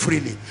dominion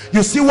freely.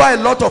 You see why a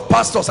lot of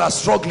pastors are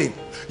struggling.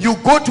 You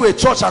go to a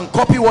church and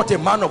copy what a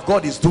man of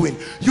God is doing.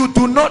 You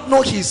do not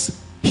know his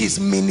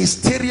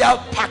ministerial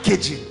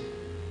packaging.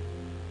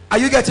 Are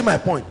you getting my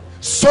point?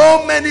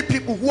 So many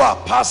people who are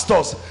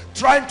pastors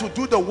trying to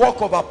do the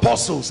work of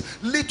apostles,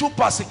 little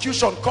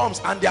persecution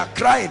comes and they are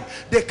crying.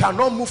 They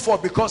cannot move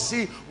forward because,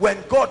 see, when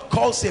God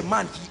calls a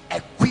man, he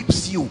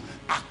equips you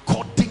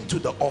according to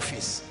the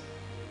office.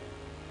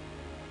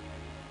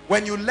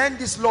 When you learn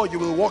this law, you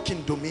will walk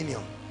in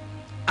dominion,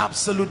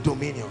 absolute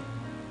dominion.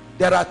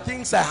 There are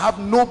things I have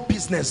no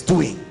business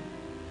doing.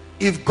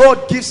 If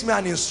God gives me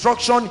an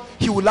instruction,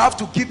 he will have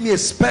to give me a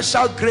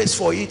special grace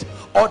for it,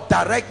 or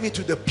direct me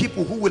to the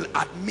people who will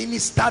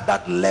administer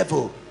that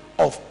level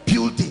of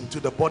building to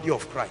the body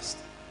of Christ.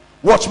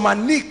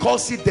 Watchman Nee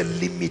calls it the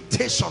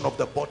limitation of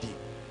the body.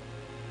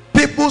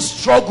 People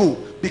struggle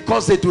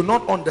because they do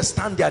not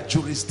understand their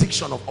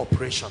jurisdiction of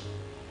operation.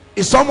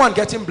 Is someone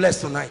getting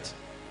blessed tonight?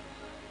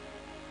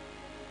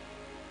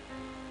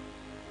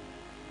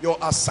 Your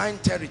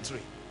assigned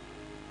territory.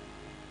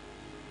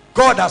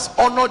 God has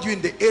honored you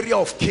in the area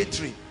of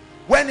catering.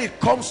 When it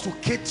comes to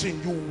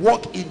catering, you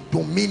walk in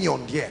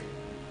dominion here.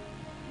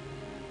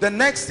 The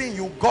next thing,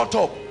 you got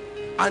up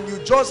and you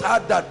just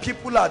heard that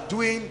people are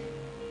doing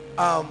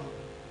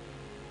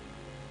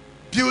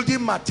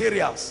building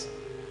materials,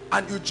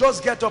 and you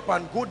just get up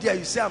and go there.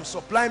 You say, I'm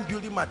supplying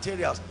building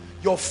materials.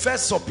 Your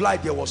first supply,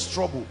 there was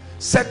trouble.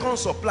 Second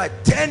supply,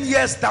 10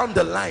 years down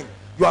the line,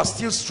 you are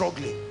still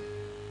struggling.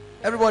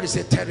 Everybody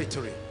say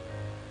territory.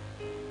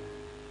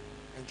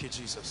 Thank you,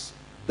 Jesus.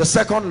 The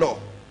second law,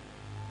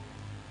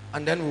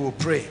 and then we will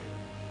pray.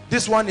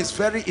 This one is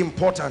very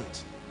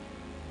important.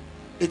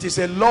 It is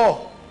a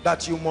law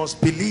that you must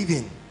believe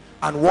in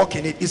and walk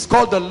in it. It's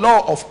called the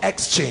law of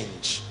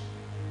exchange.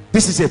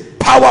 This is a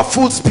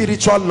powerful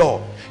spiritual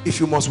law if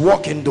you must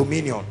walk in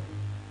dominion.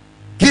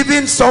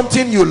 Giving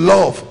something you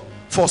love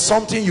for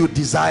something you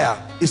desire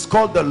is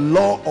called the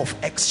law of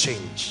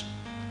exchange.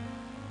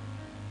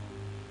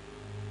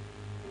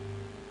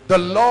 The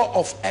law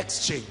of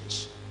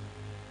exchange.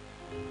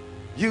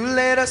 You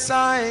laid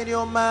aside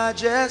your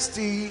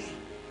majesty,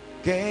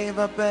 gave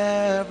up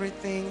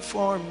everything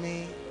for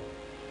me,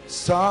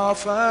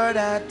 suffered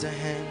at the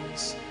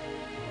hands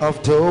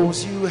of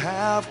those you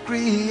have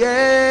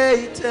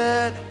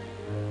created.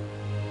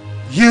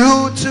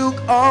 You took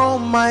all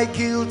my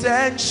guilt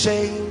and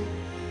shame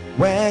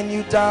when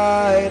you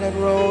died and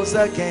rose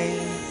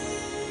again.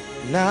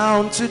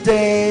 Now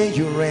today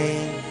you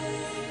reign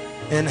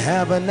in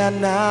heaven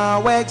and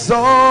now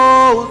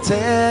exalted.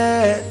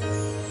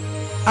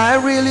 I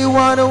really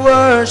want to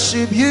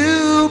worship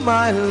you,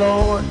 my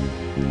Lord.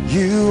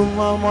 You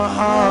are my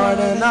heart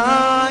and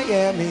I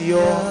am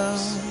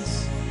yours.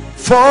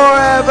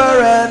 Forever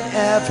and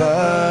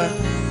ever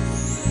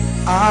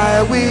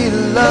I will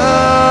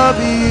love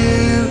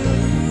you.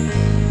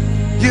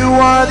 You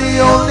are the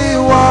only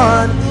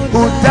one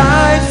who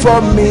died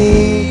for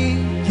me.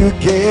 You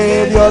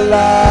gave your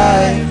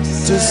life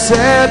to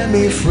set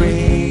me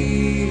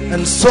free.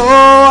 And so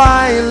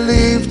I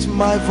lift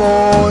my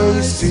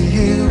voice to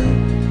you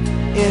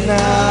in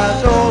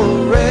adoration.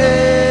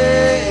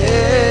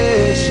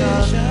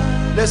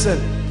 Listen,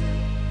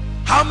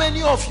 how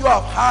many of you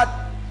have heard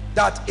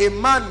that a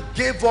man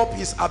gave up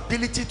his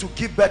ability to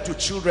give birth to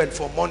children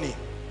for money?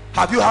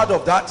 Have you heard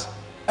of that?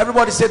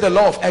 Everybody say the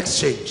law of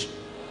exchange.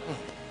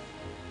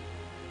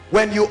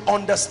 When you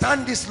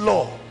understand this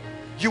law,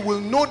 you will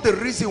know the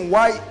reason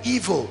why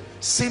evil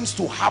seems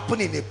to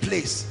happen in a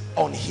place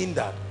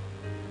unhindered.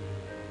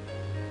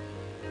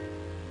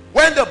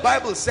 When the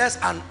Bible says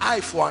an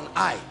eye for an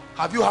eye,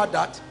 have you heard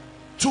that?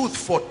 Tooth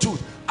for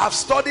tooth. I've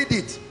studied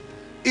it.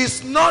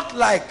 It's not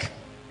like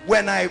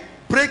when I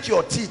break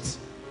your teeth,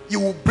 you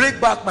will break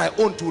back my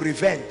own to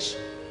revenge.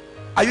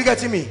 Are you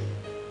getting me?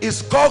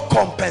 It's called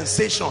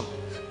compensation.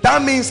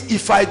 That means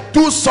if I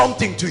do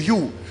something to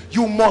you,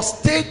 you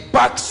must take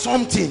back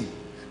something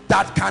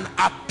that can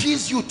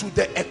appease you to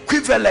the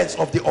equivalence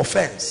of the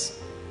offense.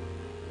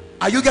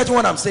 Are you getting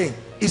what I'm saying?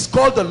 It's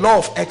called the law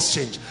of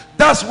exchange.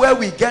 That's where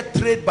we get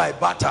trade by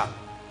barter.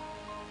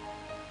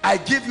 I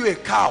give you a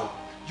cow.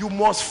 You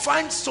must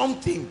find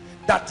something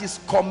that is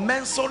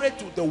commensurate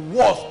to the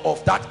worth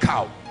of that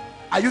cow.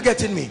 Are you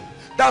getting me?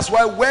 That's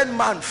why when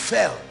man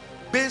fell,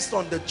 based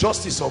on the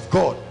justice of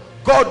God,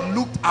 God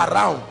looked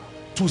around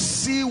to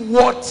see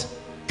what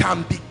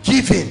can be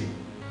given.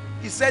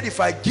 He said, if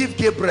I give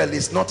Gabriel,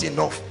 it's not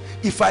enough.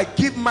 If I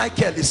give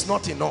Michael, it's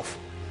not enough.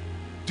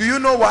 Do you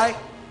know why?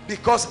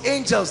 Because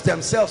angels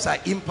themselves are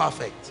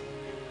imperfect.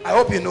 I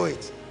hope you know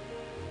it.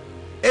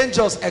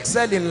 Angels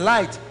excel in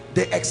light,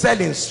 they excel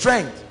in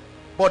strength,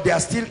 but they are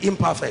still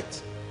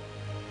imperfect.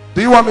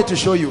 Do you want me to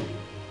show you?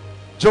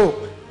 Job.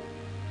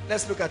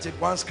 Let's look at it.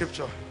 One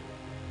scripture.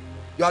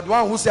 You are the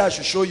one who said I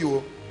should show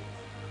you.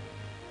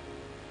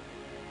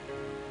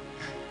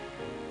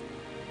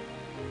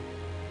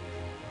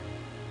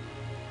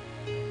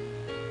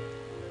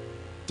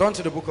 Turn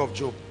to the book of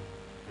Job.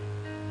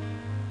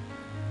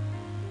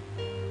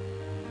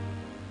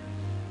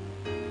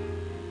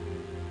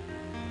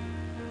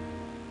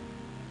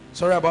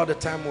 Sorry about the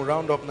time. We'll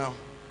round up now.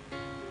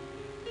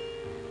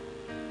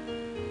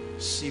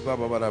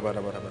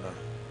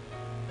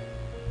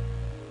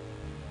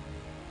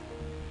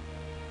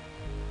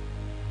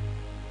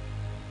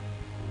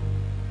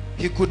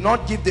 He could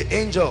not give the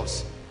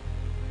angels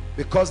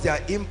because they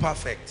are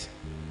imperfect.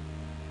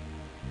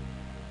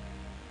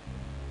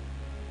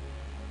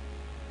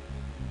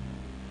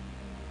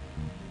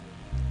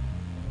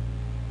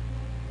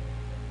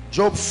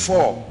 Job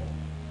 4.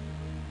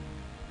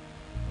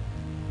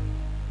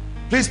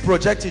 Please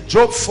project it.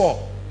 Job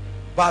 4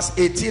 verse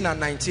 18 and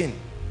 19.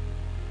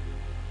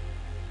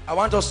 I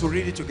want us to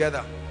read it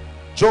together.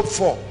 Job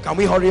 4. Can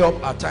we hurry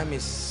up? Our time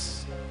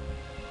is...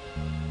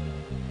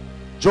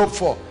 Job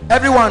 4.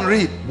 Everyone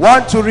read.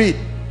 One to read.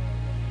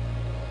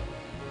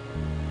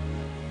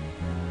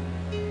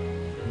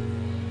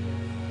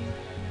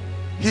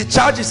 He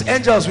charges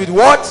angels with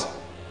what?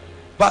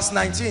 Verse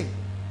 19.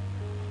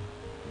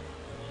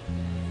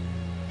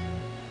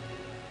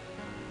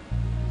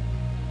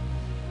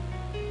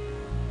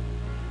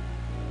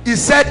 He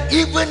said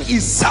even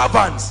his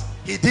servants,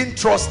 he didn't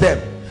trust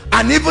them.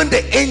 And even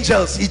the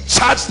angels, he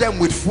charged them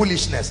with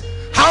foolishness.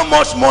 How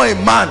much more a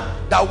man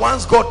that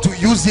wants God to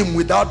use him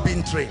without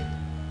being trained?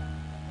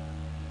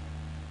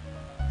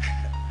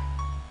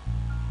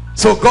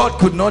 So God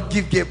could not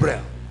give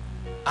Gabriel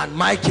and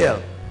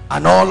Michael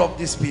and all of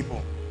these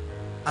people.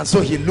 And so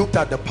he looked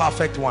at the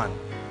perfect one,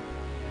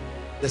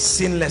 the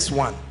sinless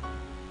one,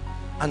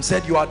 and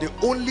said, you are the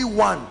only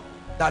one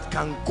that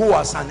can go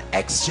as an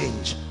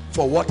exchange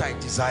for what I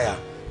desire.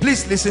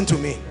 Please listen to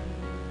me.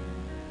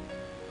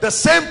 The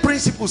same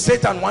principle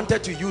Satan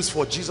wanted to use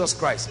for Jesus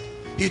Christ.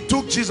 He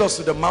took Jesus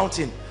to the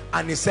mountain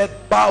and he said,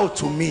 bow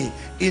to me.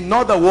 In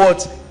other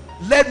words,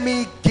 let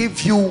me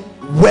give you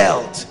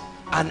wealth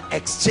and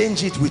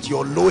exchange it with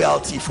your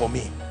loyalty for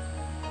me.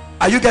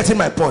 Are you getting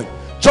my point?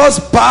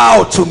 Just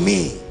bow to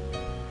me.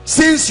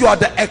 Since you are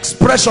the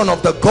expression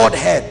of the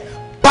Godhead,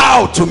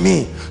 bow to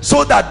me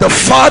so that the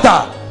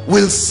Father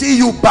will see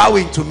you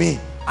bowing to me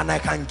and I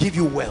can give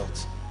you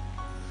wealth.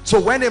 So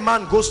when a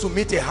man goes to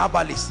meet a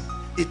herbalist,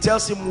 he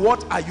tells him,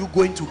 what are you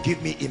going to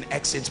give me in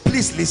exchange?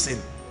 Please listen.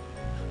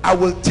 I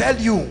will tell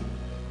you,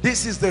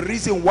 this is the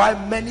reason why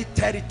many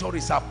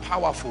territories are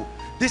powerful.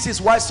 This is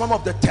why some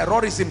of the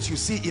terrorisms you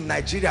see in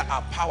Nigeria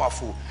are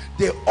powerful.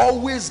 They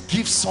always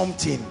give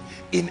something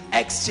in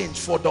exchange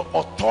for the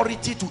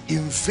authority to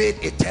invade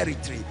a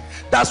territory.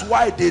 That's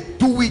why they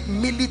do it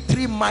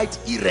military might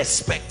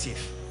irrespective.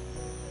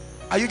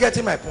 Are you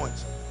getting my point?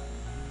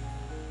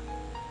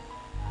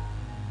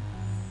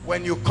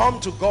 When you come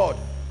to God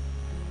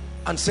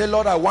and say,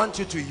 Lord, I want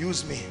you to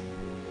use me,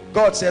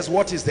 God says,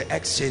 what is the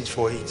exchange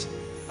for it?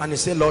 And you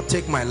say, Lord,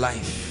 take my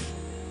life.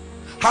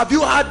 Have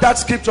you heard that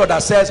scripture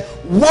that says,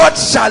 what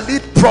shall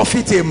it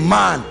profit a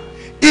man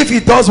if he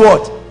does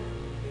what?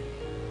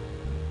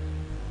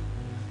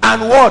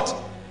 And what?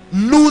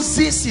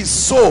 Loses his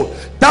soul.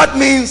 That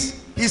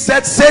means he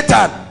said,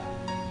 Satan,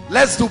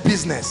 let's do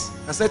business.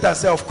 And Satan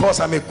said, of course,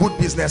 I'm a good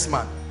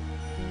businessman.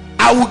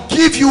 I will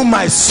give you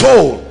my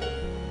soul.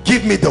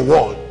 Give me the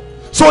world,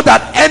 so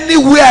that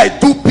anywhere I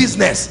do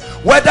business,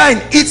 whether in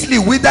Italy,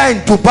 whether in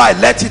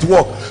Dubai, let it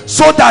work.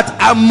 So that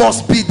I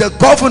must be the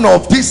governor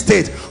of this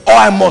state, or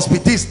I must be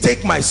this.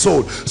 Take my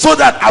soul, so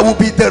that I will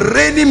be the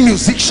reigning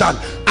musician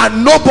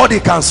and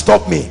nobody can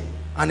stop me.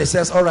 And he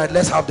says, all right,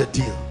 let's have the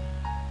deal.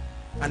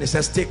 And he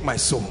says, take my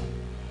soul.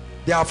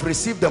 They have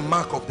received the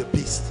mark of the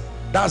beast.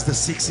 That's the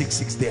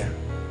 666 there.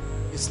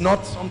 It's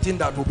not something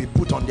that will be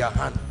put on their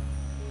hand.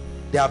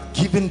 They have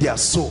given their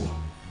soul.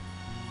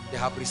 They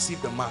have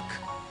received the mark.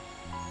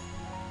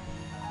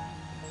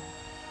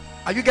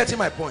 Are you getting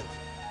my point?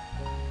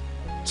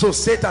 So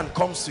Satan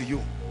comes to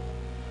you.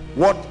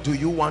 What do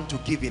you want to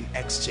give in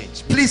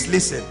exchange? Please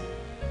listen.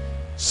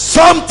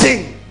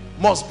 Something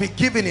must be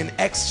given in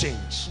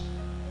exchange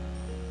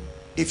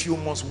if you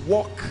must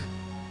walk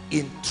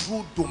in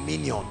true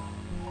dominion.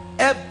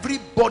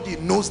 Everybody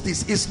knows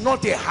this. It's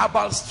not a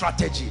herbal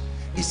strategy.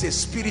 It's a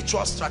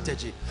spiritual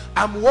strategy.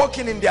 I'm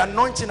walking in the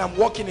anointing I'm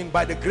walking in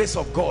by the grace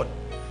of God,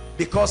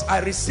 because I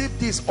received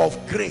this of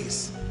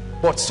grace,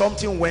 but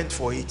something went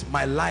for it.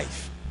 My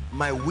life,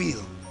 my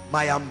will,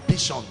 my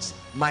ambitions,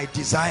 my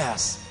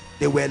desires,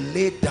 they were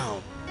laid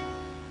down.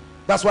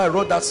 That's why I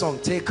wrote that song,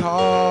 take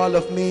all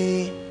of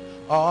me,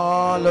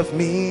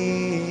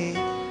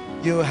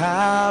 you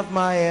have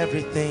my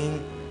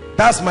everything.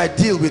 That's my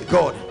deal with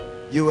God.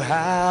 You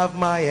have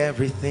my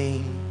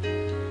everything.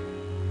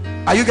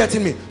 Are you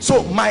getting me?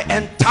 So my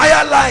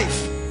entire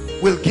life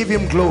will give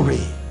him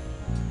glory.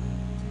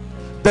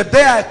 The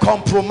day I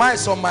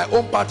compromise on my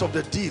own part of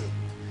the deal,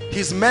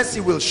 his mercy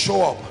will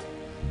show up.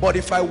 But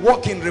if I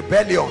walk in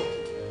rebellion,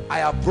 I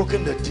have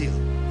broken the deal.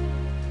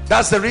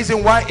 That's the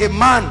reason why a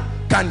man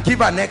can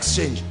give an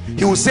exchange.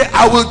 He will say,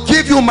 I will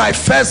give you my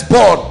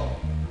firstborn,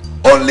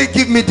 only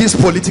give me this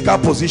political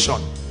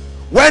position.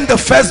 When the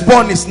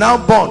firstborn is now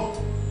born,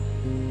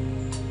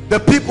 the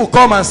people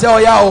come and say, oh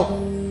yeah,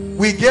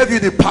 we gave you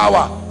the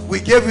power, we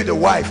gave you the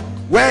wife,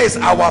 where is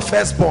our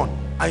firstborn?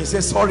 And you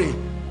say, sorry,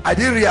 I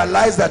didn't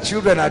realize that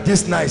children are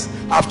this nice,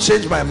 I've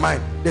changed my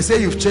mind. They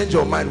say, you've changed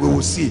your mind, we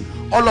will see.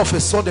 All of a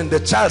sudden the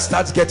child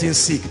starts getting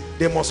sick.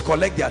 They must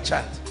collect their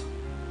child,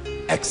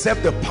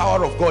 except the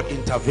power of God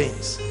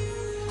intervenes.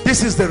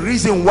 This is the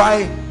reason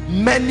why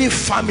many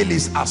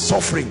families are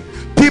suffering.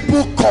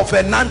 People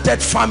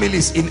covenanted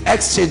families in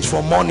exchange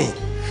for money.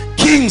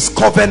 Kings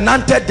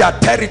covenanted their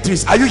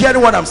territories. Are you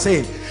hearing what I'm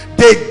saying?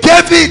 They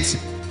gave it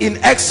in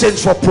exchange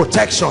for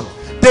protection.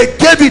 They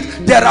gave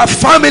it. There are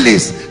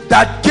families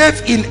that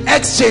gave in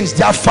exchange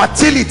their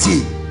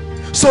fertility,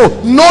 so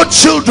no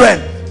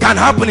children can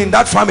happen in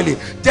that family.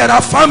 There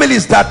are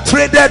families that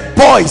traded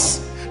boys.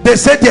 They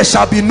said there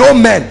shall be no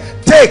men.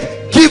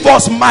 Take, give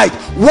us might.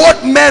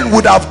 What men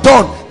would have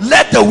done,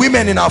 let the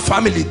women in our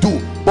family do,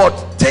 but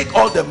take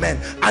all the men.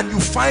 And you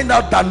find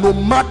out that no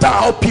matter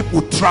how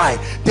people try,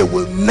 they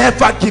will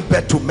never give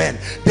birth to men.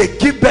 They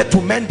give birth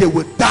to men, they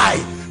will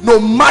die. No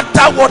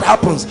matter what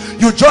happens.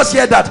 You just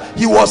hear that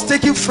he was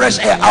taking fresh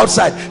air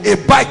outside, a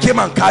bike came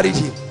and carried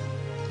him.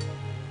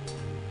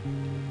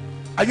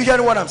 Are you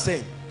hearing what I'm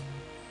saying?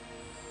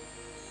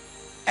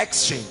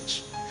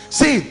 Exchange.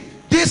 See,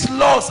 these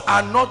laws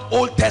are not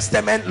Old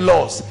Testament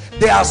laws.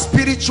 They are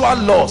spiritual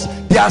laws.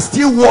 They are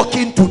still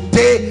working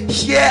today,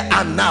 here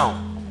and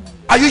now.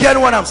 Are you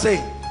hearing what I'm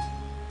saying?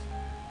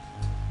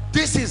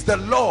 This is the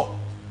law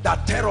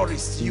that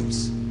terrorists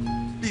use.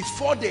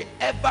 Before they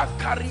ever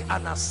carry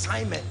an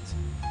assignment,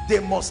 they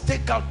must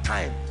take out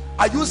time.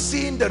 Are you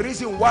seeing the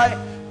reason why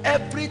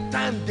every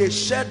time they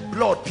shed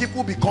blood,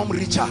 people become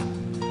richer?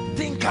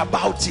 Think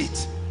about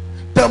it.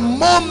 The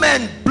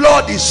moment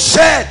blood is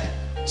shed,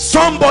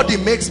 somebody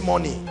makes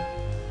money.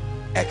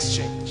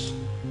 Exchange,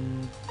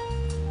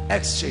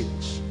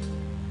 exchange,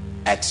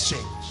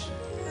 exchange.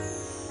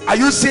 Are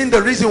you seeing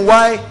the reason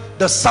why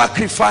the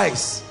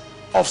sacrifice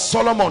of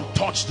Solomon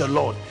touched the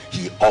Lord?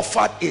 He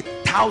offered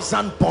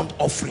 1,000 burnt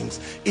offerings.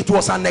 It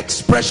was an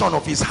expression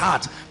of his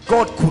heart.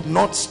 God could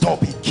not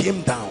stop. He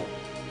came down.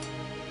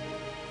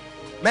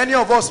 Many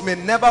of us may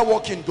never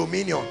walk in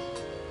dominion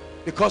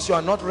because you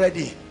are not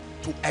ready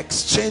to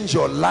exchange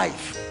your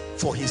life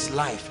for his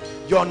life.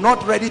 You are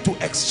not ready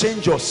to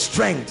exchange your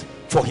strength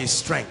for his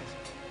strength.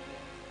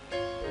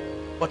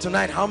 But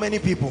tonight, how many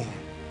people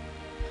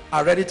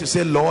are ready to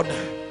say, Lord,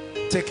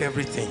 take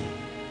everything?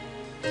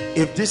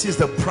 If this is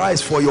the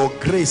price for your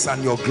grace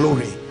and your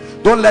glory,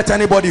 don't let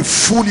anybody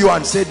fool you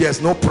and say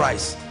there's no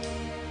price.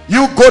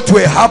 You go to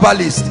a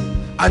herbalist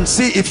and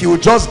see if he will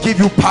just give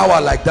you power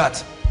like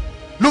that.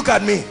 Look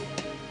at me.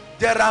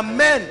 There are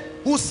men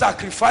who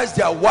sacrifice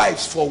their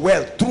wives for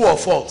wealth. True or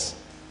false?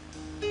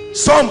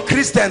 Some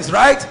Christians,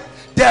 right?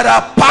 There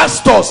are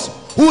pastors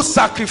who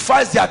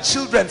sacrifice their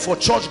children for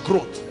church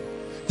growth.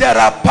 There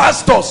are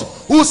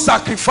pastors who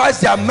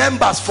sacrifice their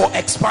members for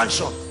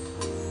expansion.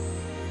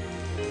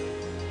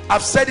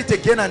 I've said it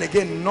again and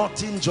again,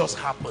 nothing just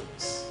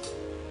happens.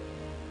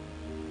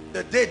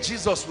 The day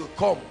Jesus will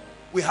come,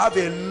 we have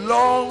a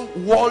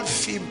long world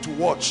film to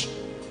watch.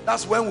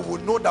 That's when we will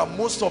know that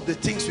most of the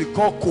things we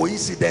call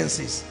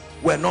coincidences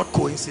were not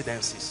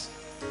coincidences.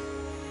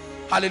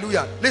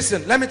 Hallelujah.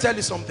 Listen, let me tell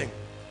you something.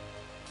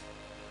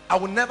 I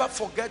will never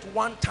forget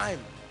one time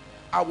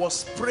I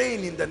was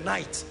praying in the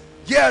night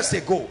years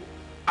ago,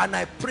 and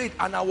I prayed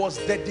and I was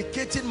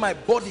dedicating my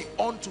body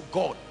unto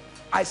God.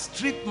 I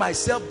stripped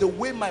myself the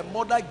way my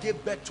mother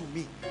gave birth to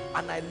me,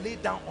 and I lay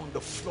down on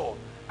the floor.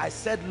 I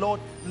said,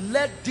 Lord,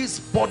 let this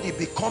body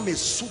become a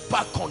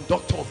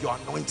superconductor of your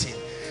anointing.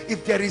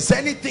 If there is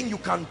anything you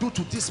can do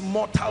to this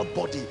mortal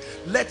body,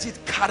 let it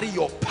carry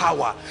your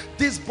power.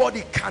 This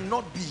body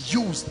cannot be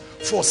used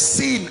for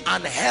sin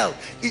and hell.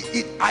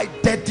 I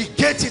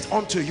dedicate it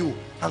unto you.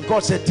 And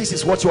God said, this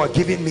is what you are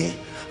giving me.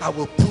 I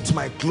will put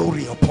my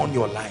glory upon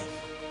your life.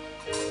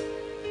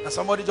 And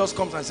somebody just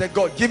comes and says,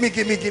 God, give me. And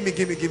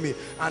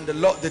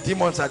the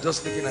demons are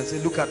just looking and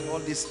say, look at all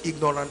these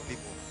ignorant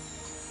people.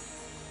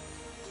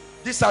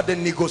 These are the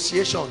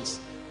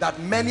negotiations that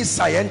many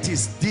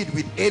scientists did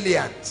with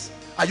aliens.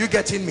 Are you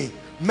getting me?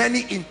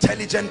 Many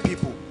intelligent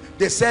people.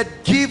 They said,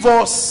 give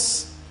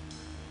us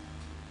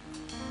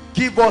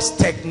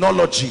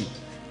technology,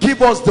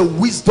 give us the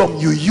wisdom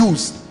you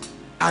used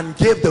and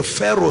gave the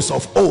pharaohs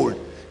of old.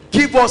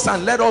 Give us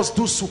and let us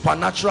do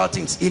supernatural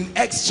things. In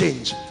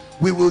exchange,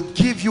 we will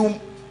give you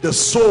the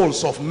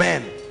souls of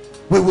men.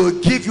 We will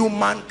give you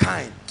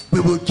mankind. We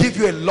will give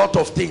you a lot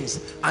of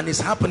things. And it's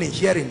happening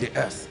here in the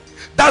earth.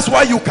 That's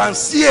why you can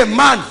see a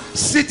man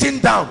sitting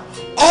down.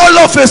 All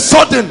of a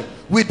sudden,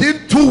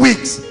 within 2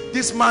 weeks,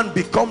 this man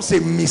becomes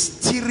a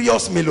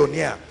mysterious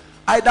millionaire.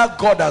 Either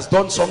God has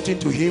done something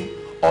to him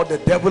or the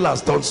devil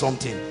has done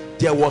something.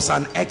 There was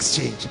an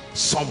exchange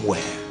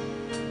somewhere.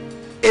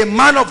 A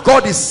man of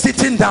God is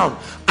sitting down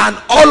and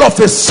all of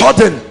a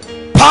sudden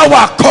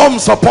power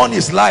comes upon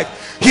his life.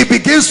 He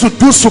begins to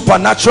do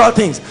supernatural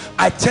things.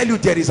 I tell you,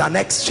 there is an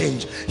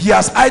exchange. He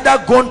has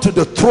either gone to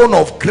the throne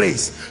of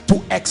grace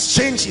to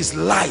exchange his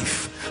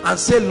life and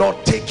say,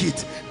 Lord, take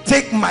it,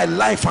 take my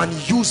life and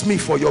use me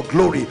for your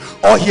glory.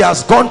 Or he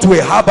has gone to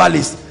a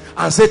herbalist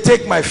and say,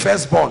 take my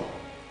firstborn,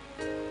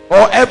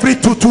 or every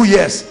two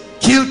years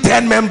kill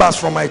 10 members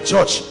from my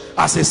church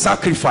as a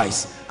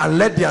sacrifice and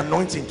let the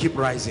anointing keep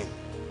rising.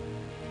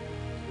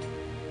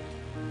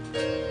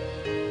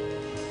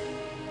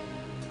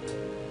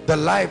 The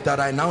life that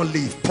I now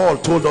live, Paul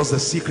told us the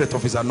secret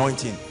of his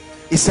anointing.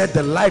 He said,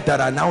 the life that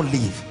I now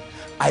live,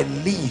 I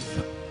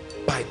live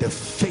by the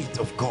faith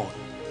of God.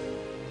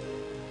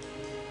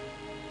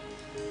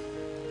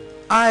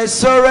 I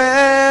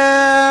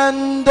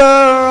surrender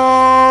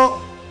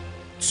all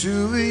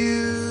to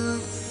you.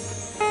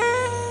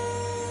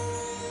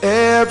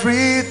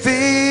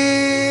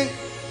 Everything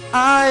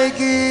I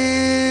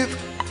give.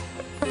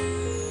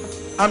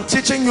 I'm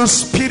teaching you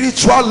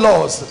spiritual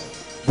laws.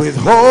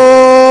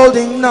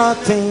 Withholding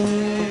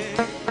nothing,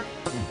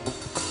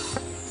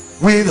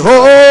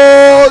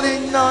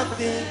 withholding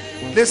nothing.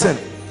 Listen,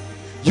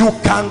 you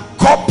can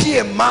copy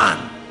a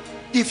man.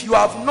 If you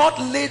have not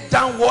laid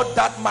down what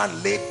that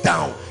man laid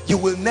down, you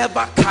will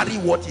never carry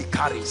what he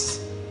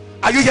carries.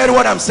 Are you hearing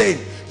what I'm saying?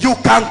 You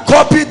can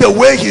copy the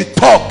way he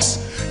talks.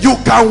 You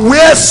can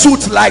wear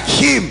suits like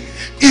him.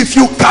 If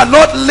you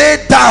cannot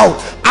lay down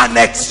and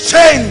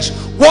exchange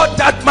what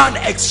that man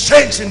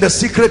exchanged in the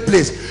secret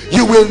place,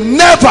 you will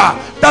never.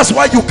 That's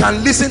why you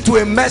can listen to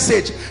a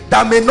message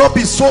that may not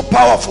be so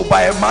powerful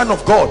by a man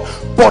of God,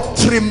 but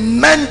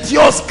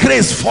tremendous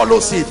grace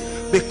follows it,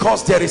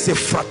 because there is a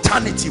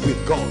fraternity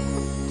with God.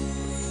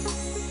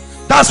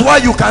 That's why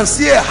you can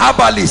see a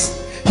herbalist.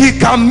 He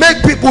can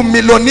make people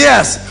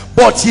millionaires,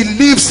 but he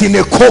lives in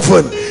a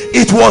coven.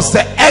 It was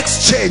the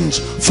exchange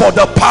for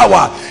the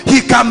power.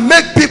 He can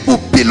make people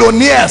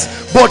billionaires,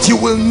 but he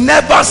will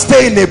never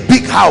stay in a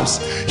big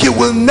house. He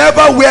will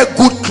never wear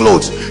good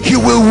clothes. He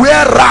will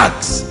wear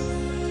rags.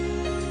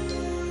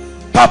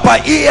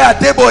 Papa Iya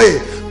Deboe,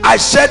 I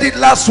shared it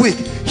last week.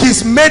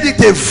 He's made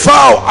it a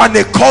vow and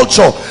a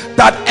culture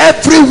that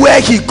everywhere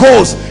he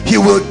goes, he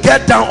will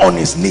get down on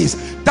his knees.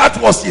 That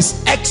was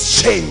his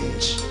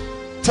exchange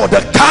for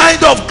the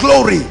kind of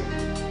glory.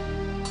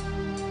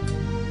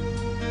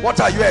 What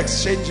are you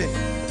exchanging?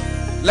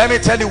 Let me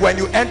tell you, when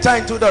you enter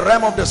into the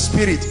realm of the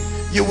spirit,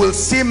 you will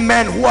see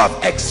men who have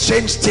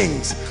exchanged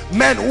things.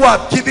 Men who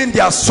have given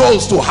their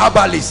souls to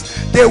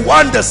herbalists. They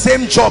want the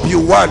same job you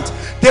want.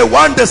 They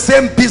want the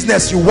same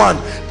business you want.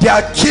 They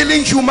are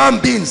killing human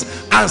beings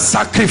and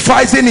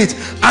sacrificing it,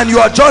 and you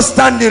are just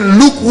standing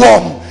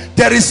lukewarm.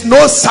 There is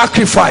no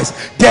sacrifice,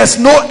 there's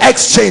no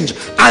exchange,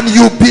 and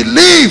you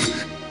believe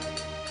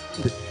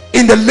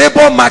in the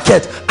labor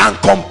market and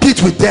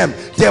compete with them.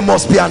 There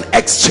must be an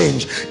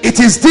exchange. It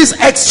is this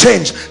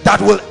exchange that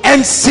will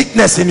end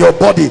sickness in your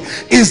body.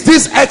 Is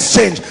this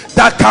exchange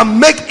that can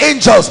make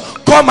angels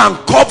come and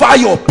cover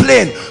your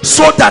plane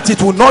so that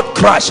it will not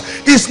crash.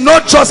 It's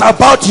not just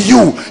about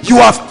you. You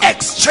have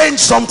exchanged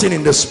something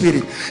in the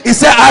spirit. He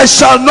said, I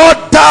shall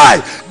not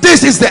die.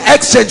 This is the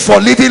exchange for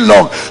living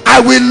long.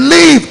 I will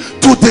live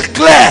to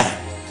declare.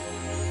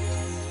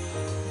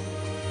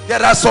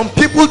 There are some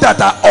people that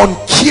are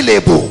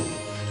unkillable.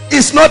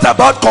 It's not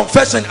about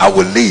confession, I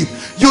will live.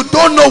 You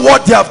don't know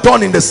what they have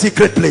done in the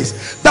secret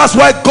place. That's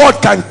why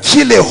God can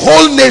kill a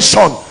whole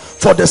nation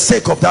for the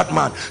sake of that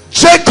man.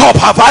 Jacob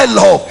have I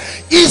loved,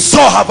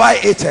 Esau have I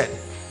hated.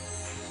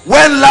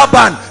 When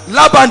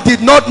Laban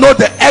did not know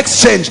the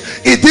exchange,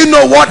 he didn't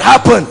know what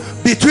happened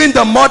between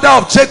the mother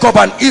of Jacob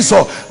and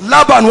Esau.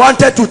 Laban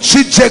wanted to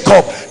cheat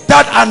Jacob.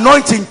 That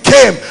anointing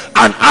came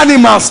and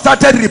animals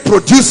started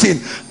reproducing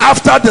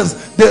after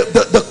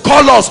the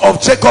colors of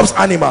Jacob's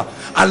animal.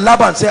 And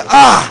Laban said,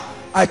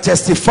 I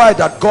testify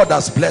that God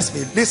has blessed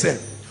me. Listen,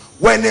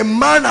 when a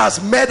man has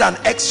made an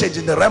exchange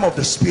in the realm of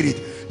the spirit,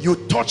 you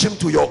touch him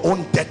to your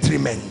own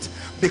detriment,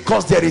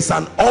 because there is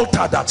an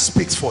altar that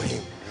speaks for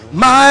him.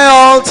 My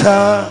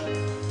altar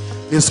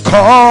is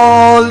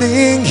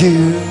calling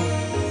you,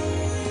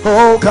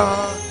 oh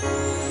God.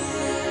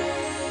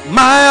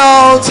 My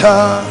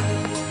altar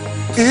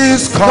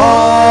is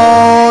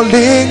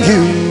calling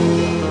you,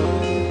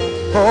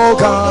 oh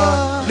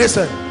God.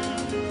 Listen,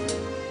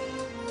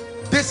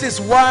 this is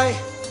why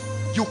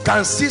you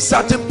can see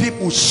certain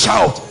people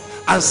shout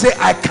and say,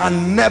 I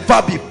can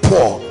never be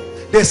poor.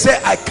 They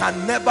say, I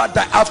can never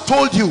die. I've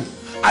told you,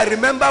 I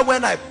remember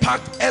when I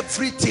packed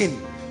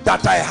everything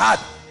that I had,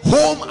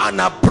 home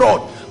and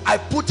abroad, I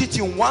put it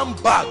in one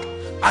bag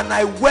and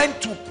I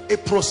went to a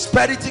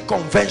prosperity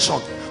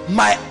convention.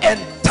 My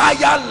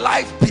entire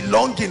life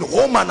belonging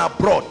home and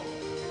abroad,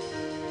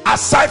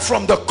 aside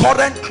from the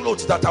current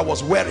clothes that I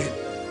was wearing.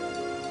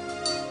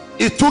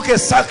 It took a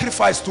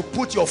sacrifice to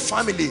put your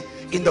family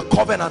in the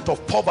covenant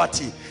of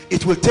poverty.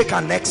 It will take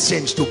an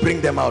exchange to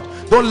bring them out.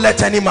 Don't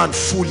let any man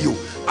fool you.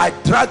 I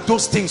dragged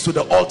those things to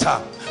the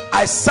altar.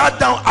 I sat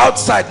down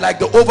outside like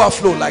the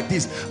overflow like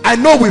this. I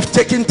know we've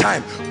taken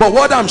time, but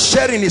what I'm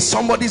sharing is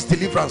somebody's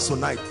deliverance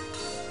tonight.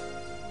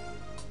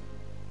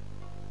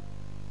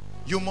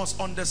 You must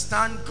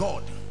understand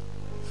God,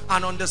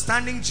 and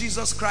understanding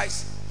Jesus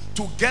Christ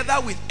together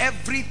with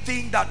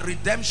everything that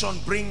redemption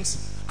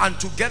brings, and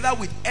together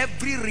with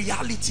every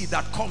reality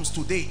that comes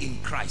today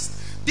in Christ.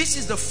 This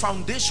is the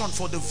foundation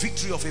for the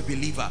victory of a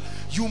believer.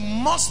 You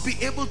must be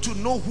able to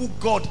know who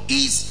God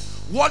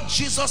is, what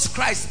Jesus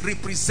Christ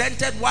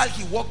represented while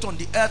he walked on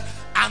the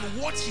earth, and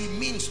what he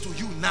means to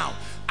you now,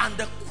 and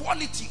the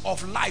quality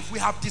of life. We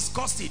have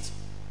discussed it.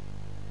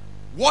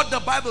 What the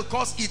Bible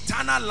calls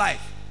eternal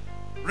life.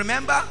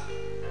 Remember,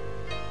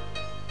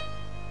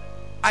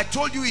 I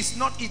told you it's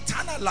not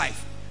eternal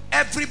life.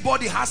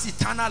 Everybody has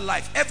eternal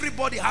life.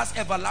 Everybody has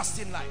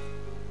everlasting life.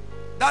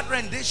 That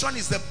rendition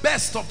is the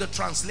best of the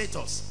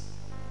translators.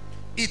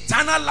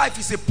 Eternal life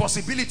is a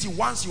possibility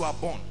once you are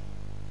born.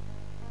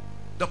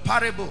 The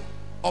parable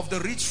of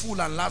the rich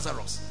fool and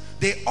Lazarus,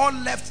 they all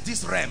left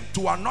this realm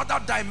to another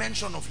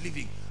dimension of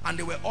living, and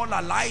they were all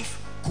alive,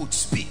 could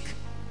speak.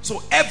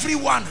 So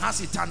everyone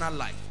has eternal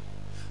life.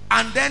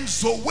 And then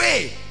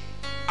Zoe,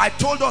 I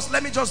told us,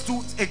 let me just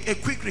do a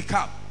quick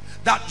recap,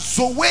 that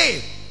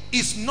Zoe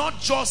is not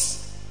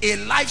just a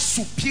life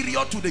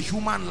superior to the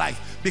human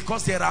life,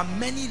 because there are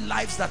many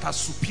lives that are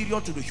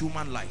superior to the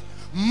human life.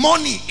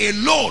 Money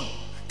alone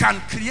can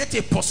create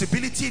a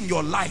possibility in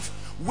your life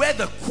where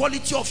the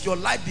quality of your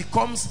life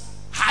becomes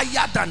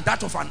higher than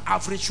that of an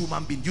average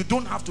human being. You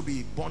don't have to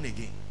be born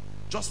again,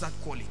 just that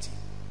quality.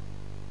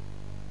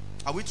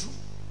 Are we true?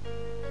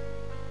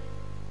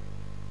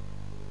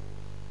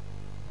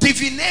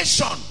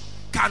 Divination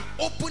can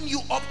open you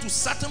up to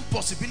certain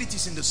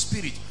possibilities in the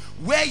spirit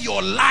where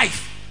your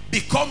life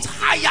becomes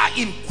higher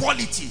in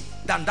quality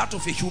than that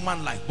of a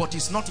human life, but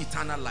it's not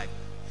eternal life.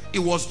 It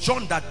was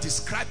John that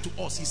described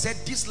to us. He said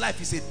this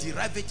life is a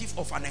derivative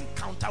of an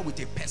encounter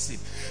with a person.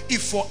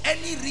 If for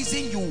any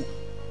reason you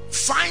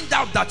find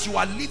out that you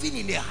are living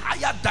in a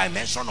higher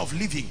dimension of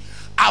living,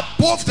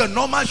 above the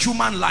normal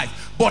human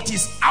life, but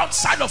is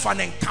outside of an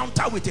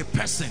encounter with a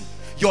person,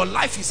 your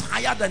life is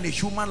higher than a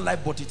human life,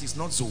 but it is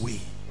not the way.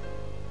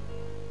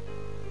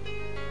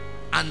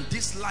 And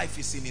this life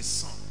is in his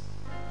Son.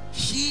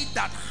 He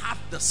that hath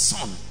the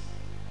Son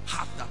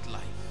hath that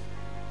life.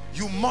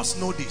 You must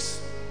know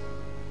this,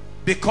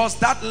 because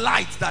that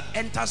light that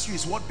enters you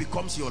is what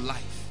becomes your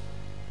life.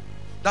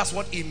 That's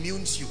what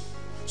immunes you.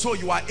 So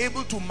you are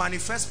able to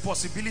manifest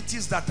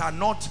possibilities that are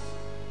not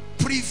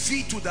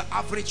privy to the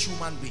average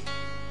human being.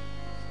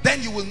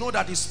 Then you will know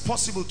that it's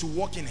possible to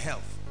walk in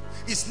health.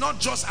 It's not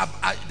just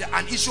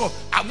an issue of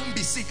I won't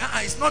be sick.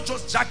 It's not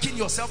just jacking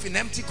yourself in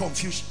empty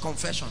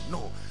confession.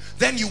 No.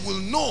 Then you will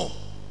know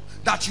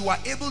that you are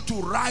able to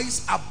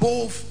rise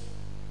above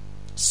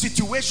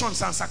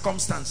situations and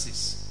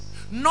circumstances,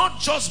 not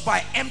just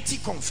by empty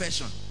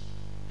confession,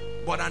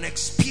 but an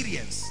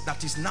experience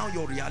that is now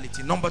your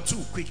reality. Number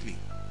two, quickly.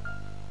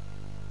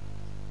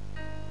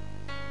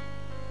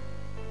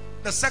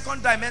 The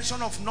second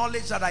dimension of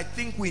knowledge that I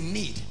think we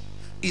need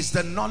is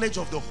the knowledge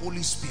of the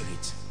Holy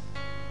Spirit.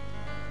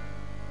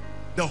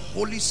 The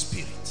Holy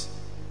Spirit.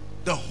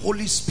 The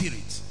Holy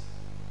Spirit.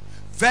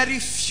 Very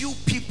few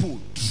people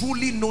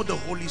truly know the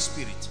Holy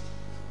Spirit.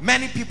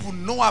 Many people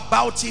know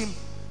about him.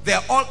 There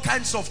are all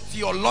kinds of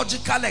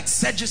theological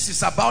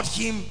exegesis about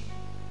him.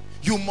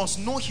 You must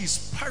know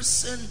his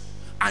person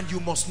and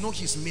you must know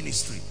his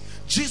ministry.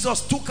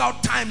 Jesus took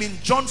out time in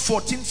John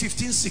 14,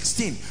 15,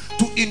 16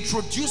 to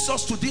introduce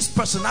us to this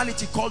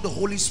personality called the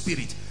Holy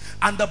Spirit.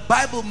 And the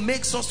Bible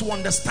makes us to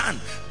understand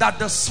that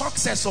the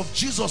success of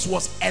Jesus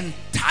was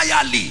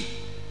entirely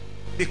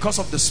because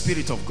of the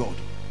Spirit of God.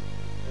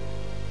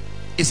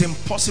 It's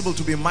impossible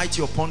to be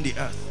mighty upon the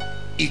earth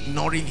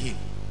ignoring him.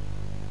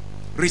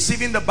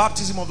 Receiving the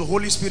baptism of the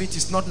Holy Spirit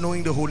is not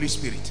knowing the Holy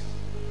Spirit.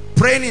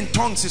 Praying in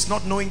tongues is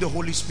not knowing the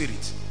Holy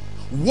Spirit.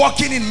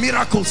 Walking in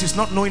miracles is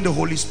not knowing the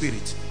Holy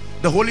Spirit.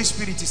 The Holy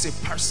Spirit is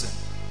a person.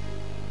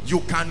 You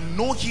can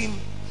know him.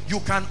 You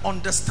can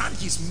understand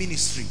his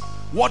ministry.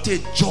 What a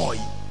joy.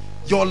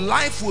 Your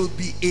life will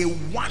be a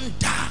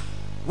wonder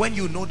when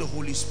you know the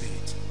Holy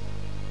Spirit.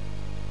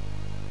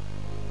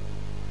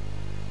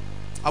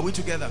 Are we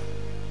together?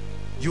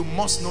 You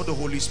must know the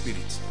Holy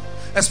Spirit,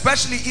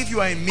 especially if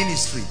you are in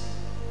ministry.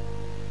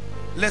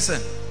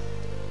 Listen,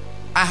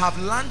 I have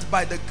learned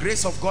by the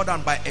grace of God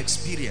and by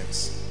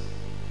experience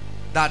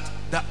that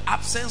the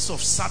absence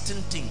of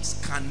certain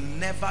things can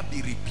never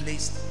be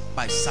replaced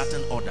by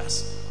certain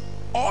orders.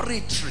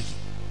 Oratory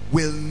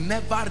will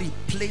never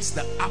replace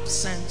the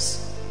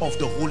absence of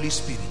the Holy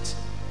Spirit.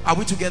 Are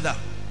we together?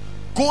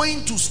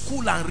 Going to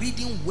school and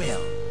reading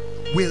well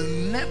will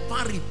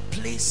never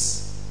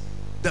replace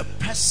the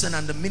person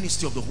and the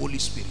ministry of the Holy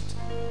Spirit.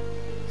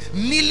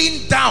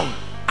 Kneeling down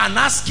and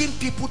asking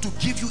people to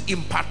give you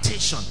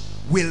impartation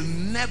will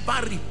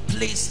never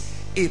replace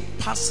a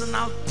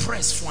personal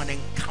press for an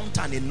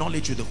encounter and a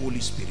knowledge with the Holy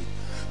Spirit.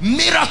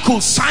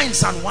 Miracles,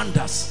 signs and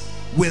wonders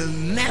will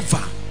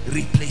never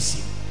replace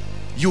him.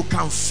 You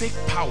can fake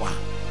power,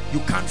 you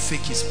can't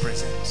fake his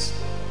presence.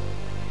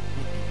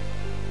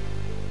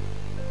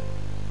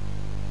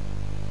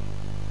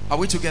 Are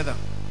we together?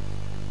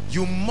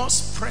 You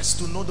must press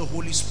to know the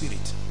Holy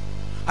Spirit.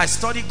 I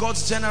study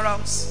God's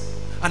generals,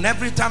 and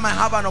every time I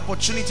have an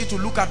opportunity to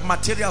look at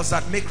materials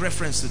that make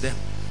reference to them,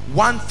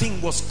 one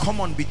thing was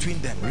common between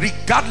them.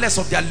 Regardless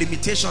of their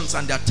limitations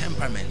and their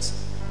temperaments,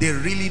 they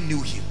really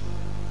knew him.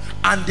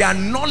 And their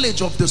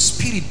knowledge of the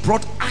Spirit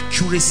brought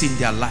accuracy in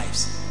their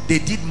lives. They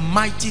did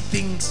mighty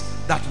things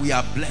that we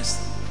are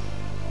blessed.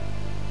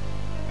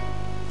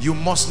 You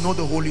must know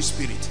the Holy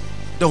Spirit.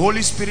 The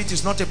Holy Spirit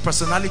is not a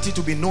personality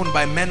to be known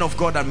by men of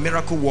God and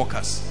miracle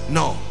workers.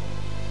 No.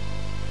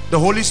 The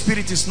Holy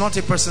Spirit is not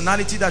a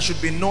personality that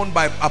should be known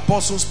by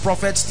apostles,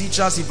 prophets,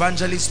 teachers,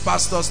 evangelists,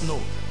 pastors. No.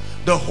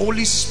 The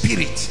Holy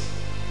Spirit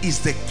is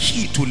the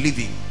key to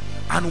living.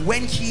 And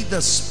when he,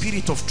 the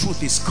Spirit of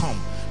truth, is come,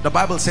 the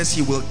Bible says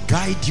he will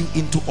guide you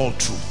into all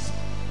truth.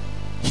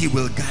 He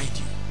will guide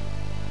you.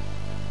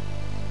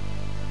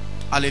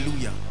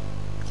 Hallelujah.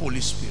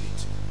 Holy Spirit.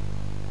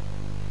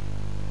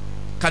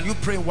 Can you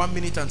pray 1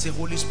 minute and say,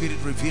 Holy Spirit,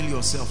 reveal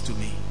yourself to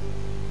me?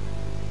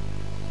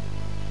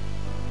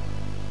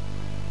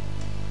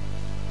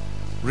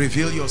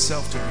 Reveal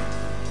yourself to me.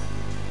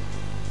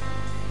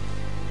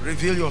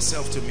 Reveal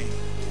yourself to me.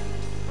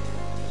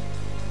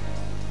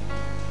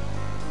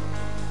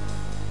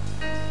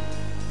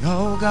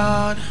 Oh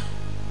God,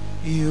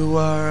 you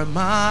are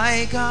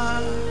my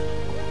God,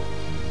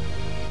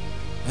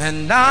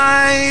 and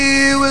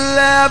I will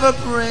ever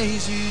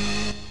praise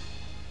you.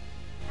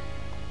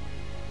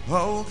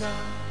 Oh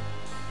God,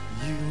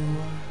 you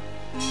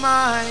are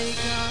my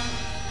God,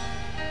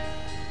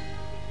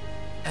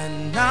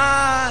 and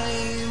I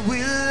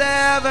will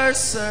ever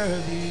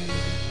serve you.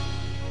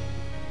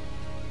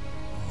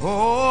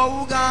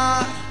 Oh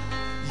God,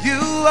 you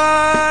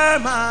are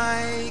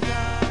my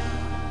God,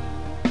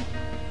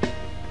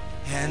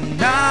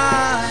 and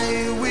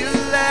I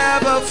will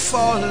ever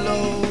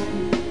follow.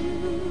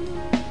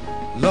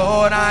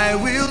 Lord, I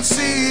will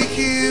seek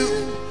you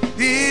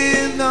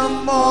in the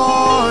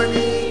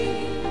morning.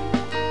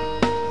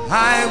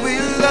 I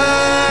will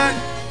learn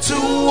to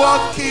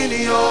walk in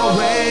your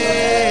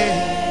ways.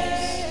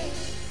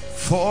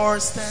 For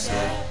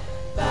step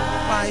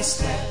by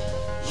step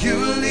you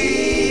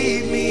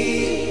lead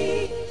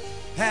me,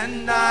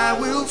 and I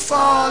will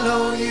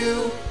follow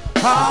you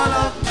all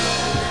of the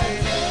way.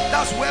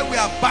 That's where we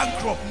are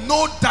bankrupt.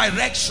 No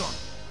direction.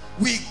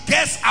 We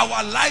guess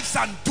our lives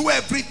and do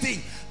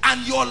everything,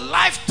 and your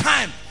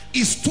lifetime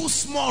is too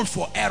small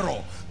for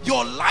error.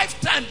 Your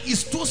lifetime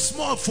is too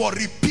small for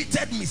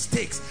repeated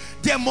mistakes.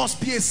 There must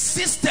be a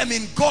system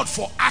in God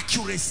for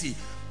accuracy,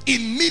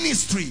 in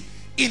ministry,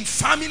 in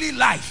family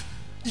life,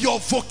 your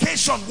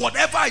vocation,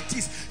 whatever it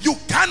is. You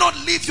cannot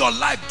live your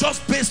life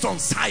just based on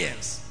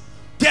science.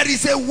 There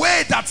is a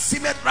way that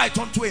seemeth right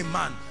unto a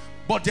man,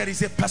 but there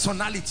is a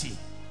personality.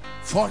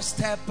 For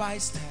step by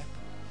step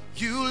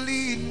you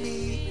lead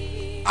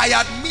me. I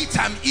admit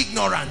I'm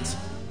ignorant,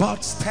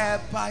 but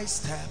step by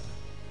step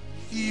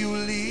you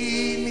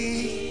lead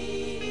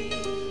me,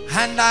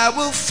 and I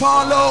will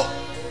follow.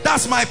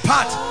 That's my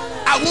part.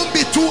 I won't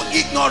be too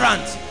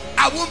ignorant.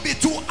 I won't be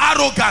too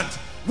arrogant.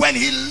 When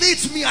he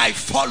leads me, I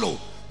follow.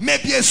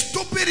 Maybe a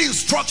stupid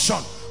instruction,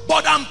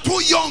 but I'm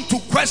too young to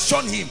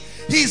question him.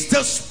 He's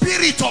the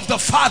Spirit of the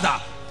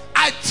Father.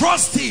 I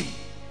trust him.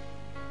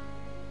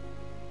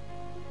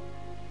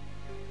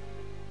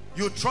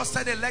 You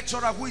trusted a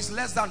lecturer who is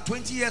less than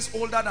 20 years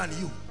older than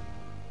you.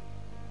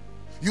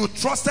 You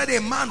trusted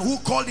a man who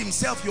called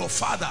himself your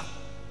father,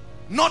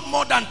 not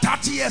more than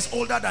 30 years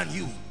older than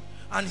you.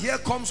 And here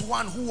comes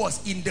one who was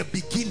in the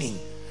beginning,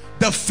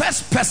 the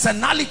first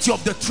personality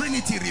of the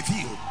Trinity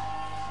revealed.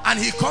 And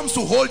he comes to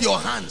hold your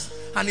hands,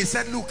 and he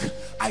said, look,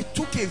 I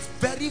took a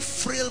very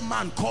frail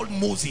man called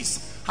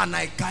Moses and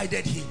I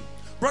guided him.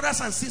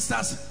 Brothers and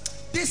sisters,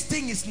 this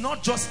thing is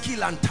not just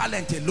skill and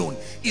talent alone.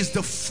 It's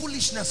the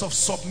foolishness of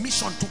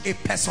submission to a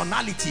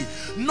personality,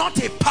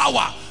 not a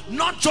power,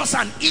 not just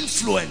an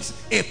influence,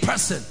 a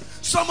person.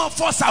 Some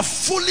of us have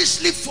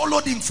foolishly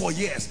followed him for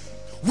years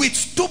with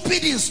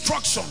stupid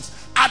instructions,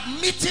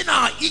 admitting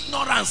our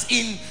ignorance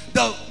in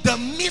the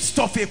midst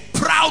of a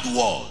proud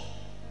world.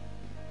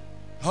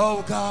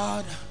 Oh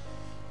God,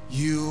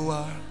 you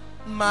are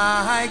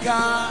my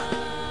God.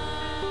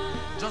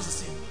 Just the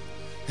same.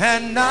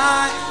 And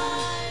I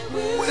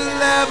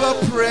will ever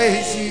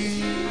praise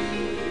you.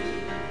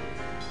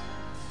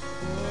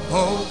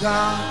 Oh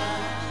God,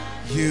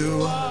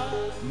 you are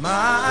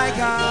my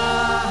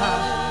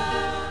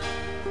God,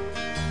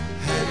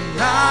 and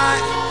I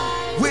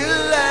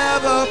will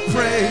ever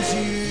praise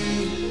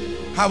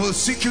you. I will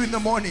seek you in the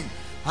morning.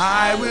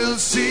 I will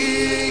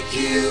seek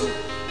you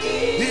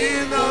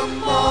in the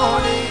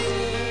morning,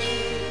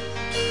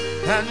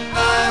 and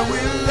I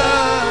will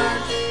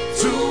learn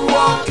to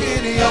walk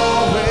in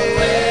your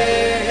ways.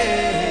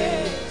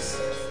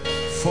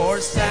 For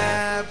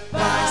step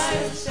by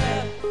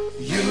step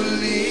you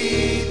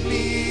lead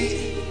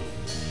me,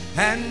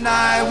 and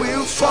I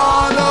will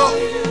follow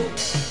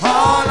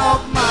all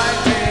of my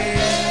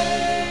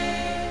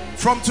days.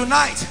 From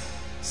tonight,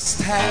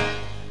 step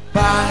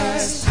by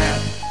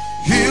step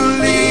you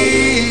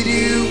lead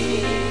you,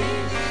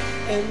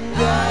 and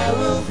I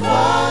will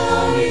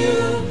follow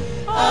you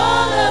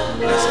all of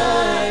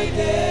my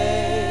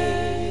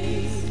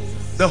days.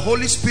 The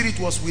Holy Spirit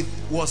was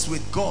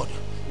with God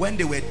when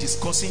they were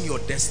discussing your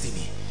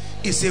destiny.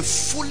 It's a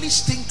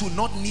foolish thing to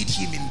not need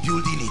him in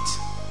building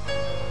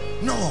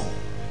it. No.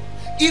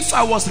 If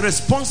I was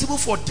responsible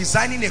for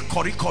designing a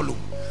curriculum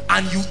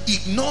and you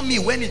ignore me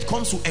when it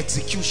comes to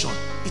execution,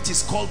 it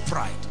is called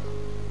pride.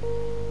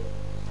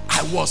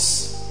 I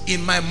was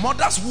in my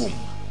mother's womb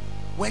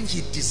when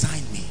he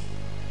designed me.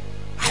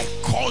 I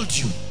called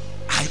you,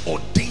 I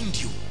ordained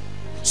you,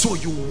 so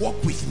you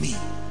walk with me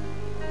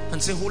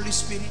and say, Holy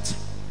Spirit,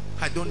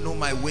 I don't know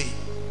my way.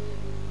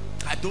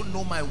 I don't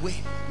know my way.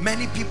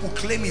 Many people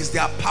claim it's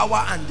their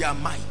power and their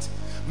might.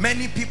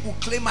 Many people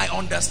claim I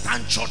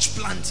understand church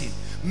planting.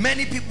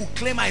 Many people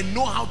claim I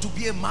know how to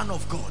be a man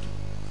of God.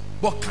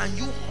 But can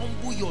you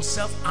humble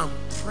yourself and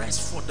press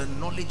for the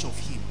knowledge of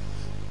him?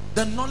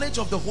 The knowledge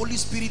of the Holy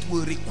Spirit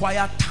will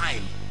require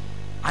time,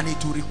 and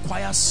it will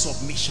require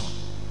submission.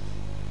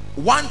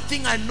 One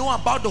thing I know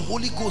about the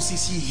Holy Ghost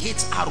is he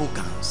hates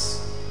arrogance.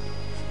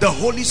 The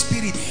Holy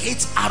Spirit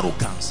hates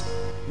arrogance.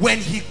 When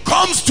he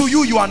comes to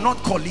you, you are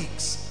not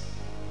colleagues.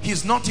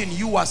 He's not in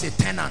you as a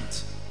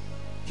tenant.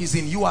 He's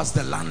in you as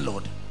the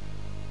landlord.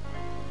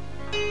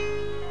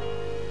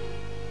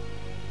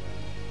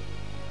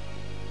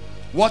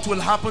 What will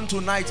happen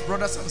tonight,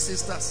 brothers and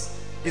sisters,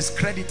 is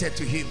credited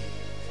to him.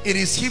 It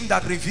is him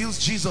that reveals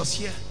Jesus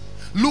here.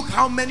 Look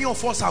how many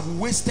of us have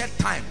wasted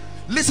time.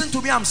 Listen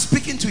to me, I'm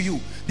speaking to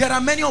you. There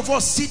are many of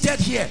us seated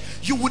here.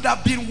 You would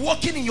have been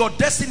walking in your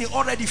destiny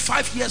already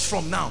 5 years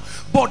from now.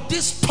 But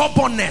this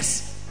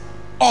stubbornness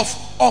of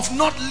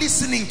not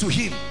listening to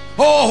him.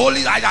 Oh,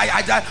 holy,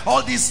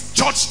 all these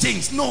church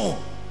things. No.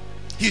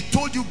 He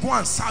told you, go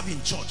and serve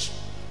in church.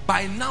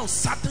 By now,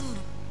 certain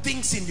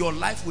things in your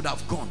life would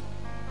have gone.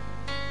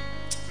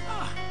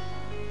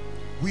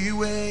 We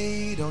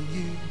wait on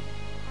you.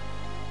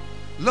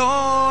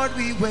 Lord,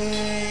 we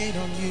wait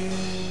on you.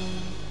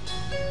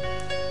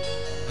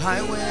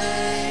 I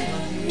wait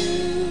on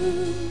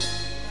you.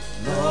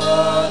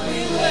 Lord,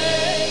 we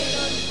wait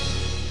on you.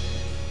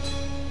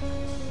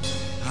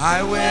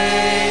 I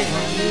wait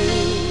on you.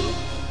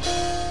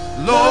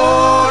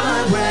 Lord, I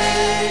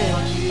wait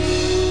on you.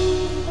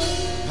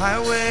 I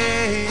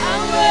wait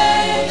on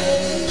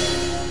you.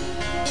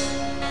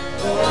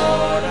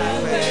 Lord, I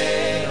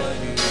wait on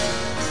you.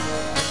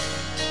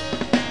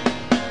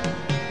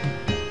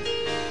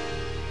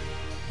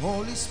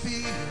 Holy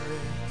Spirit,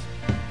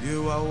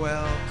 you are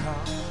welcome.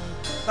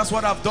 That's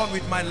what I've done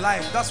with my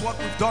life. That's what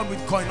we've done with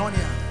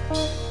Koinonia.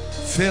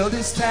 Fill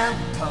this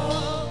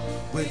temple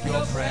with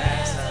your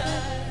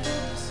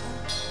presence.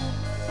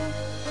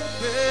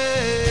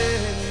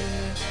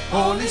 Yeah.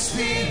 Holy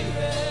Spirit,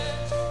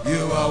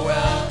 you are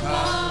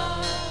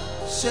welcome.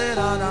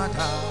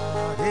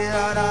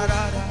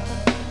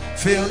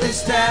 Fill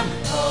this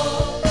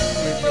temple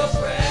with your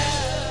presence.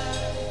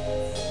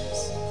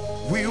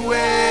 We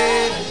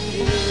wait on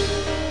you.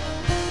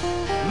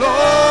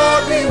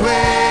 Lord, we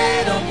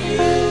wait on you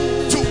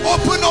to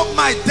open up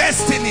my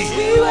destiny.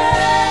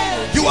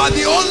 You are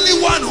the only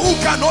one who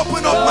can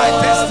open up my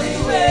destiny.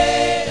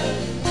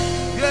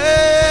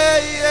 Yeah,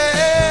 yeah.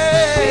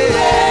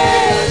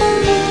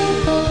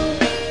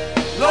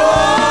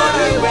 Lord,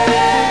 we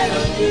wait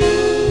on you.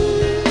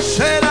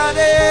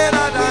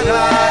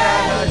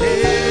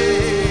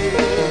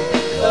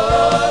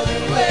 Lord, we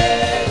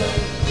wait on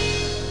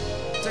you.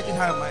 Take it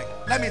higher, Mike.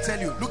 Let me tell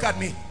you, look at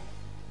me.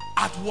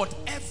 At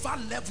whatever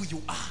level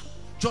you are,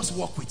 just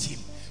walk with him.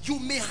 You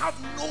may have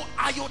no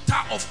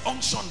iota of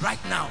unction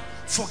right now.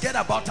 Forget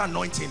about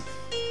anointing.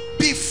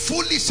 Be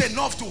foolish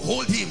enough to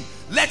hold him.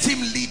 Let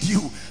him lead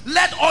you.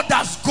 Let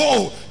others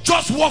go.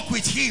 Just walk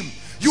with him.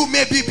 You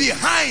may be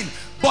behind,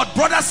 but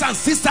brothers and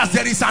sisters,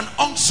 there is an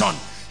unction.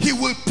 He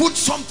will put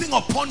something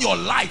upon your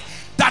life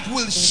that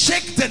will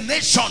shake the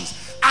nations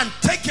and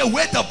take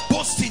away the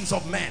boastings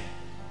of men.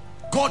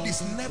 God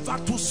is never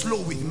too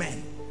slow with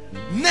men.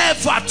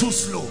 Never too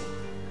slow.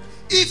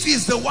 If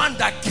he's the one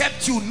that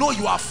kept you, know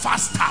you are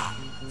faster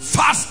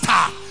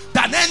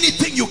than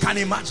anything you can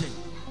imagine.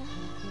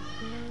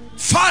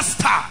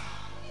 Faster.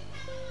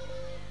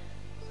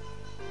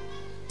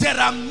 There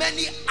are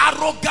many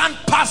arrogant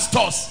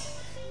pastors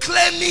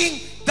claiming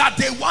that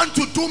they want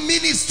to do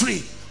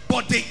ministry,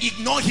 but they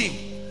ignore him.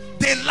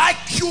 They like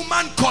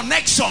human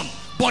connection,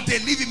 but they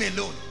leave him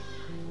alone.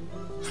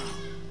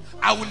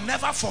 I will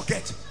never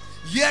forget,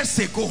 years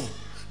ago,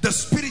 the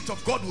Spirit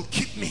of God will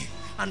keep me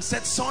and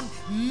said, son,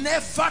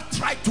 never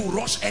try to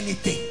rush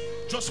anything.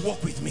 Just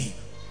walk with me.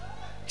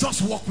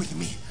 Just walk with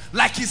me.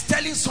 Like he's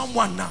telling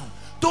someone now,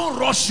 don't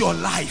rush your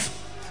life.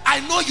 I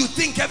know you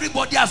think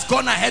everybody has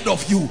gone ahead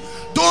of you.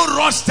 Don't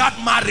rush that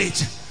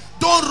marriage.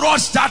 Don't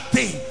rush that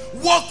thing.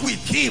 Walk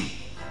with him.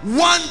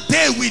 One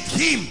day with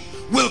him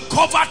will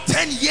cover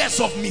 10 years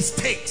of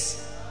mistakes.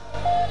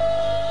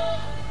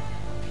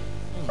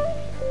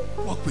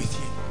 Walk with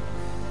him.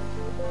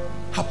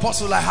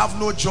 Apostle, I have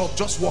no job.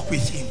 Just walk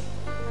with him.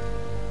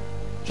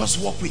 Just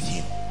walk with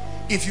him.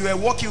 If you were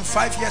working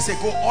 5 years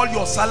ago, all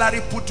your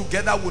salary put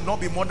together would not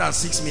be more than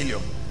 6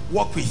 million.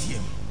 Walk with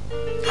him.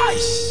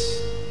 Aish.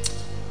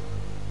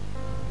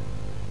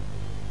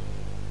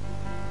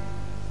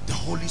 The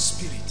Holy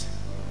Spirit.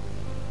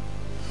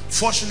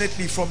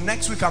 Fortunately, from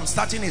next week I'm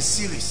starting a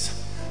series.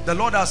 The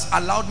Lord has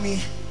allowed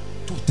me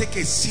to take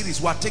a series.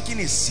 We are taking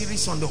a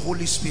series on the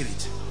Holy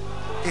Spirit.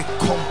 A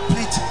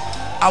complete,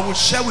 I will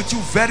share with you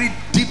very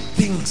deep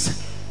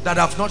things that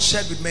I've not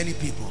shared with many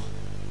people.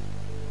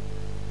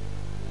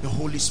 The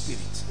Holy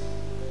Spirit.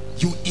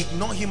 You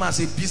ignore him as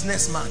a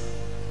businessman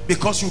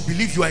because you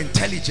believe you are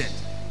intelligent.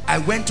 I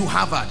went to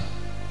Harvard.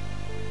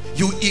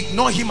 You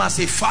ignore him as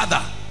a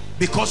father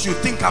because you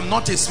think I'm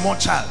not a small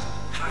child.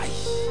 Hi.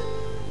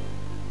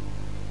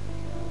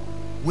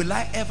 Will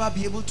I ever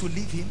be able to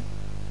leave him?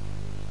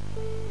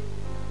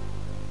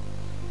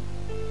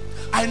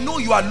 I know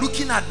you are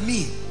looking at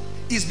me.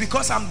 It's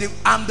because I'm the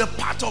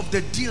part of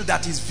the deal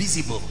that is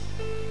visible.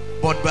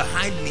 But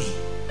behind me,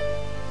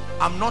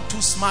 I'm not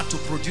too smart to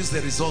produce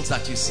the results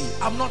that you see.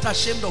 I'm not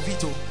ashamed of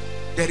it.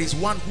 There is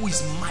one who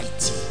is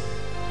mighty.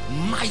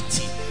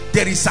 Mighty.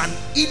 There is an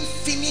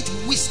infinite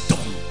wisdom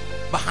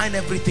behind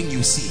everything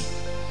you see.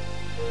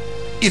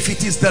 If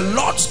it is the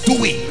Lord's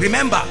doing,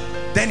 remember,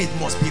 then it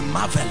must be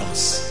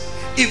marvelous.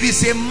 If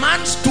it's a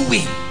man's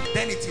doing,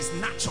 then it is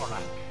natural,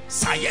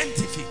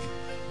 scientific.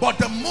 But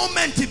the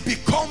moment it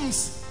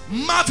becomes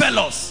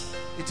marvelous,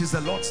 it is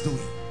the Lord's doing.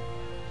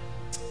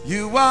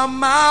 You are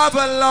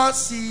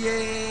marvelous,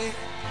 yeah.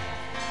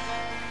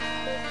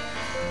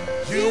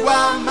 You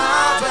are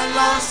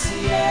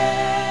marvelous,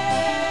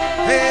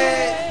 yeah.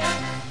 Hey.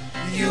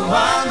 You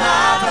are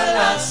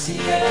marvelous,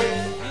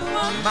 yeah. You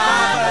are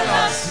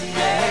marvelous,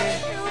 yeah.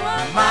 You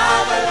are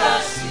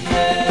marvelous,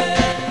 yeah.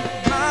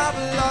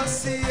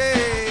 Marvelous, yeah.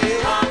 You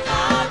are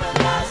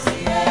marvelous,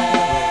 yeah.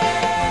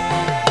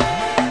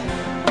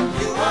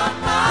 You are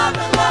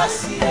marvelous,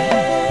 yeah.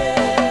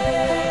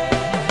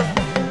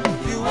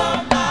 You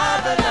are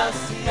marvelous,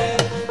 yeah.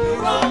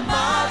 You are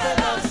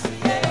marvelous,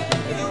 yeah.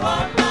 You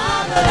are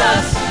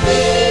marvelous,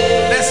 yeah.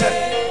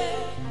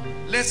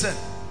 Listen.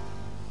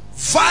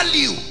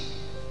 Value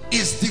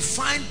is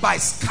defined by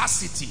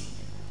scarcity.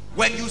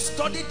 When you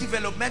study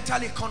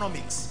developmental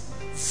economics,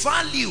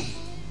 value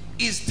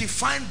is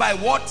defined by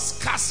what?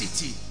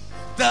 Scarcity.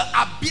 The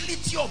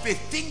ability of a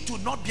thing to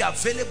not be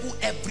available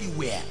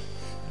everywhere.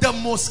 The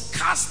most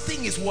scarce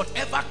thing is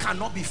whatever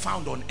cannot be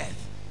found on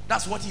earth.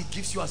 That's what he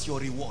gives you as your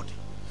reward.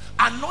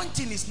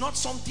 Anointing is not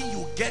something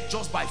you get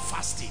just by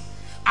fasting.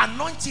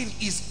 Anointing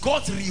is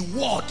God's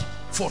reward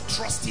for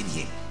trusting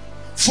him.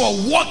 For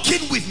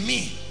walking with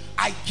me,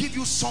 I give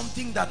you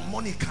something that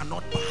money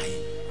cannot buy.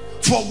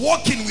 For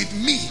walking with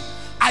me,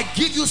 I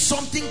give you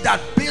something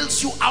that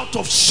builds you out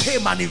of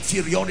shame and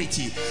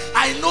inferiority.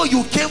 I know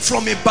you came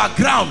from a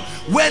background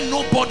where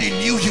nobody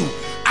knew you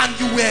and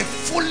you were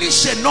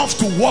foolish enough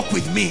to walk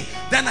with me.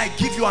 Then I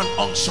give you an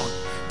unction.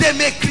 They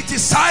may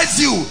criticize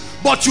you,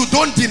 but you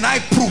don't deny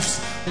proofs.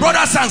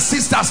 Brothers and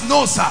sisters,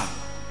 no sir.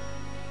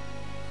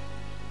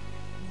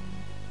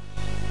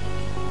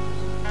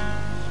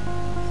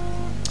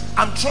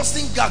 I'm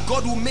trusting that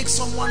God will make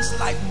someone's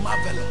life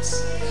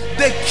marvelous.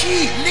 The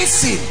key,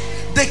 listen,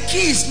 the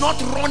key is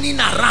not running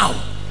around.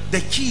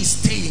 The key is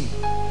staying.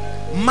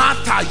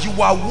 Martha,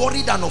 you are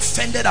worried and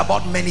offended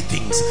about many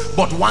things,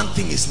 but one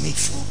thing is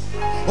needful.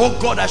 Oh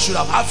God, I should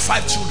have had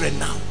 5 children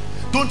now.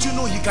 Don't you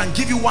know he can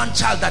give you one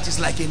child that is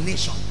like a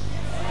nation?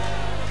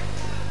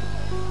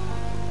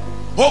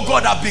 Oh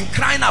God, I've been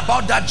crying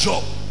about that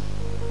job.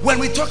 When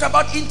we talk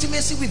about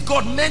intimacy with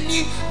God,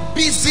 many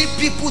busy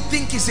people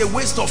think it's a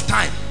waste of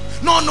time.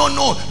 No.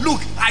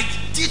 Look, I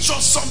teach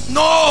us something.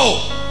 No.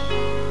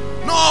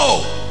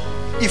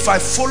 If I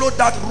followed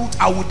that route,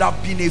 I would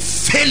have been a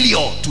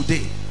failure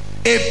today.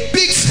 A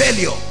big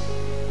failure.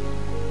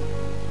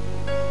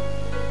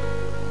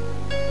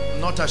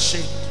 I'm not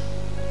ashamed.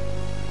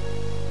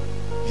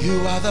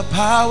 You are the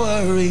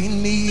power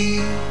in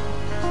me.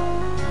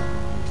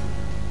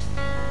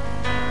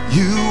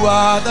 You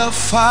are the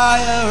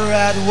fire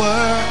at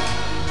work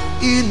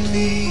in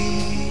me.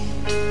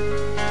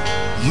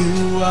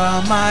 You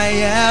are my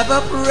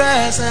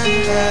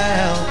ever-present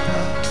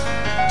helper.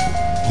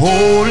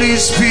 Holy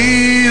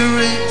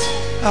Spirit.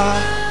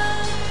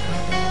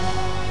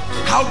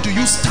 How do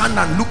you stand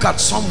and look at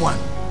someone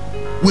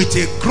with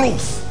a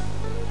growth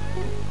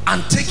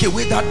and take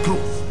away that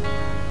growth?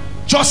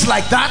 Just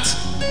like that?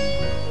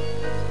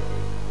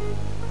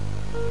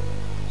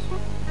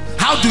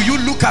 How do you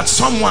look at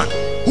someone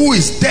who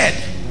is dead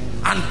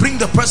and bring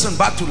the person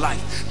back to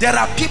life? There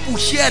are people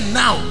here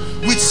now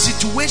with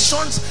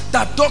situations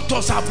that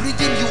doctors have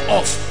written you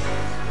off.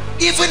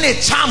 Even a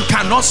charm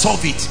cannot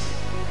solve it.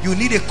 You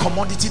need a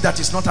commodity that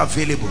is not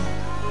available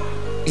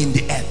in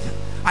the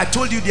earth. I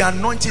told you the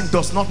anointing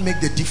does not make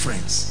the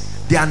difference.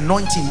 The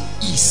anointing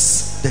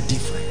is the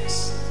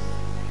difference.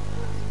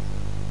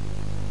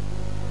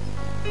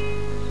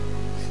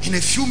 In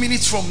a few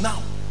minutes from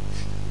now,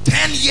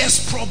 10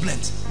 years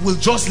problems will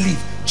just leave,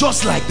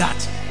 just like that.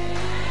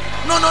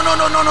 No.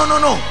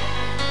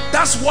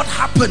 That's what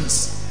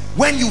happens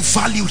when you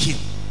value him.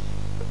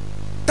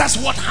 That's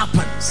what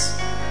happens.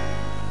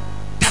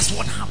 That's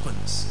what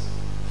happens.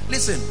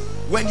 Listen,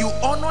 when you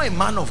honor a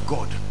man of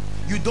God,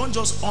 you don't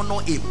just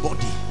honor a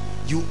body,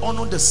 you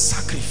honor the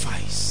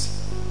sacrifice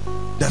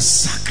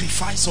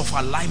of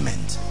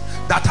alignment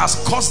that has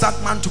caused that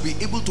man to be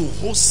able to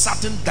host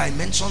certain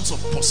dimensions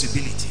of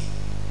possibility.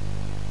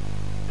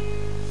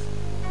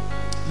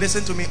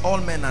 Listen to me, all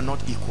men are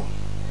not equal.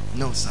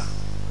 No, sir.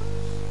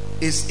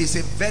 It's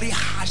a very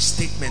harsh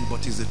statement,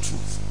 but it's the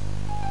truth.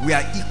 We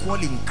are equal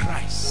in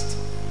Christ,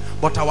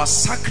 but our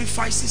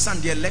sacrifices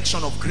and the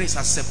election of grace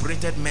has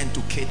separated men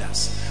to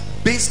cadres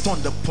based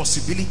on the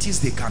possibilities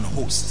they can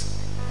host.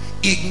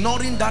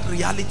 Ignoring that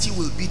reality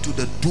will be to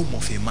the doom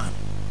of a man.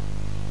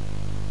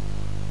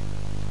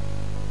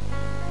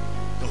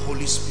 The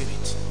Holy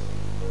Spirit.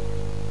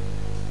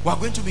 We are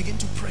going to begin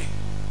to pray,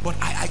 but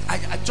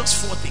I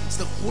just 4 things.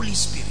 The Holy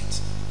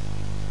Spirit.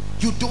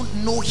 You don't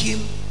know him,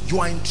 you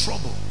are in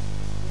trouble.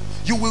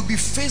 You will be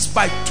faced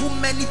by too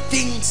many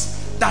things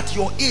that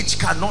your age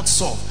cannot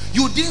solve.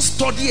 You didn't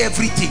study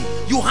everything.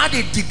 You had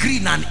a degree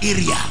in an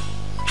area.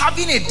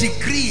 Having a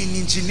degree in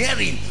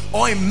engineering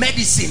or in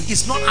medicine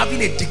is not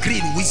having a degree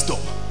in wisdom.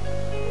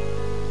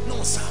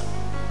 No, sir.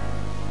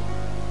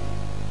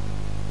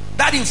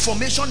 That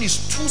information is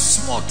too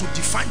small to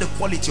define the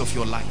quality of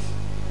your life.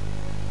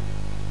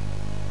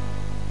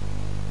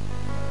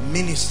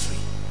 Ministry,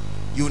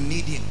 you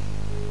need him.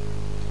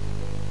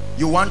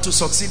 You want to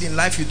succeed in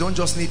life, you don't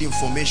just need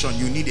information,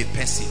 you need a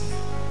person.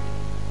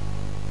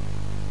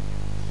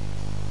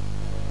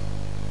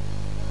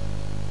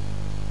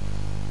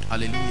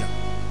 Hallelujah.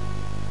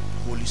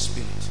 Holy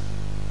Spirit,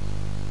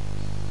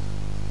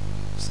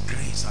 His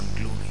grace and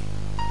glory.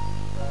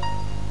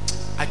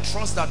 I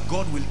trust that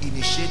God will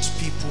initiate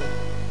people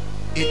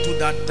into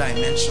that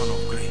dimension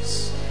of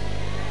grace,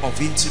 of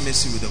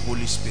intimacy with the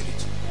Holy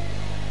Spirit.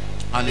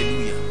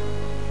 Hallelujah.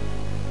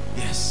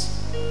 Yes.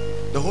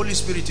 The Holy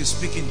Spirit is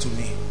speaking to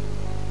me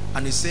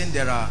and he's saying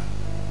there are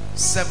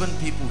 7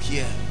 people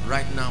here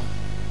right now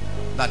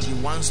that he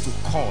wants to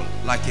call,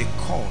 like a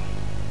call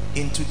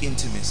into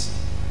intimacy.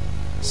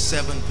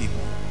 7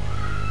 people.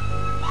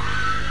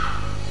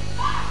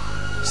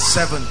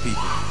 7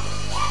 people.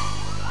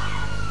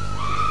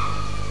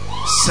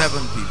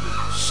 7 people.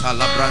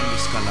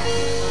 Shalabrandis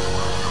kalabri.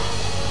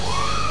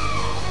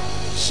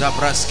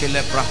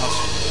 Shabraskele brahas.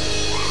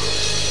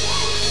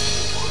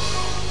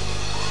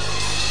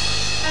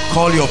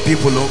 Call your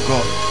people, oh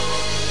God.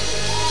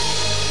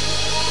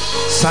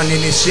 It's an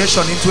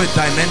initiation into a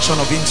dimension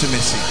of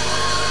intimacy.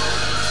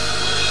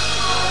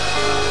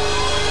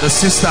 The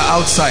sister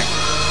outside,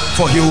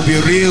 for he will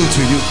be real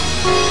to you.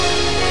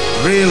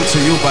 Real to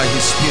you by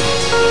his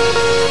Spirit.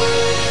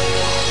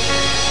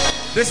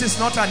 This is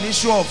not an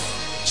issue of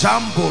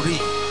jamboree.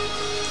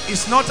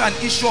 It's not an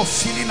issue of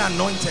feeling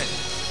anointed.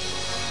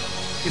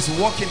 It's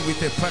walking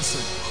with a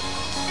person.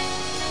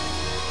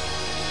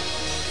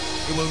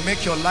 It will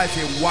make your life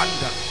a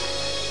wonder.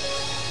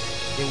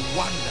 A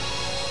wonder.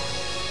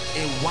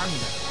 A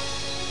wonder.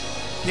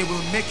 He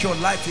will make your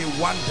life a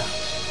wonder.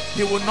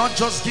 He will not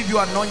just give you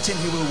anointing,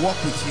 he will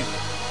walk with you.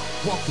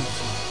 Walk with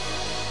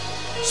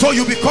you. So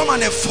you become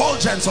an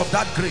effulgence of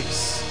that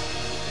grace.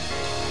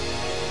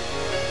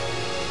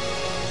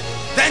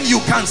 Then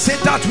you can say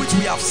that which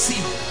we have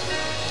seen,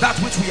 that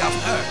which we have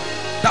heard,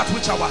 that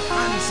which our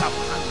hands have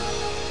handled.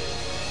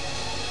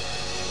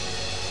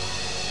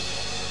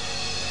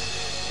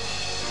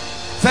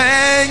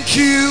 Thank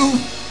you,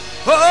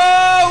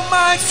 oh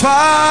my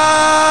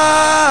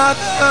Father,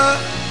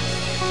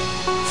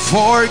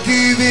 for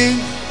giving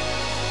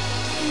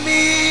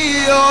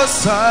me your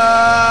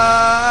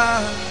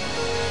Son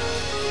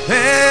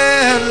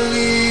and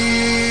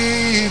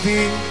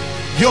leaving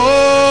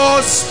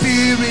your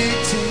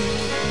Spirit in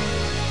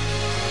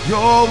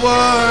your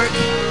work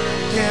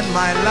in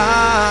my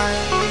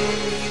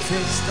life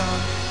is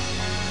done.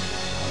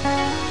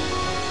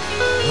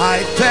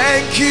 I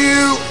thank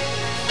you,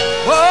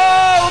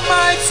 oh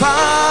my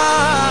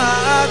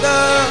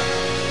Father,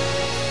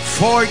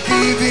 for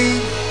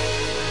giving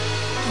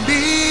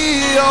me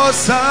your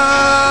Son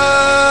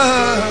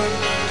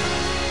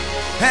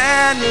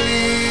and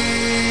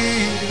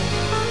leading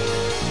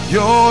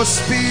your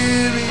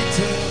Spirit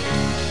in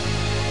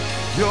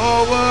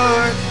your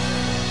word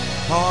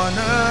on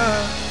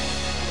earth.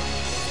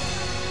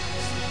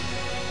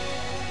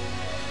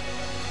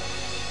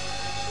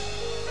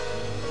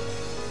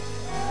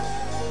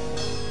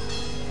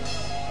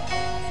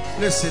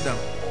 Please sit down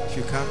if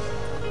you can.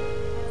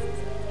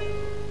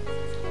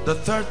 The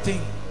third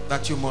thing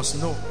that you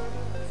must know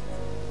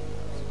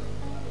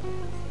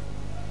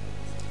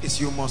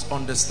is you must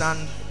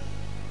understand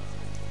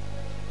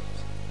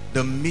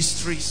the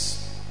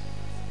mysteries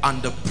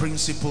and the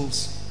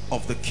principles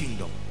of the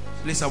kingdom.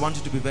 Please, I want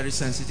you to be very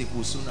sensitive.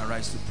 We'll soon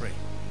arise to pray.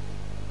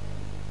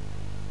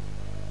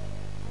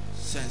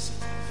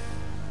 Sensitive.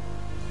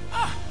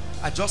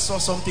 I just saw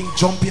something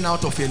jumping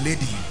out of a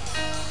lady.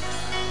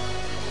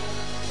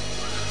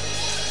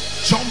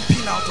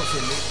 Jumping out of a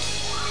lady.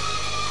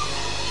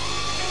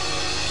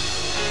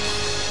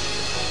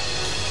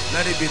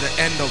 Let it be the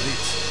end of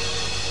it.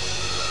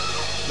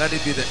 Let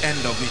it be the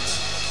end of it.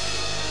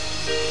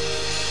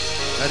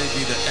 Let it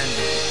be the end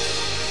of it.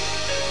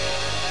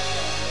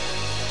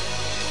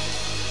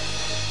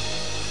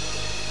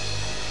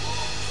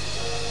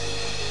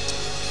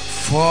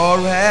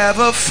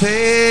 Forever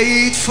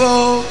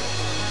faithful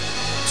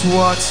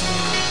towards me,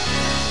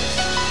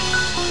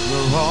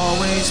 you're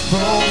always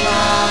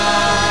providing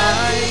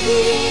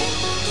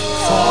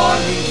for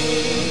me.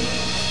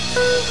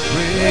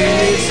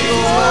 Praise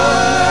your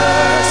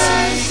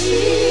mercy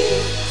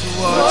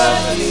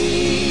towards me.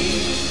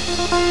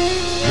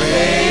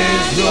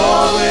 Praise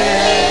your way.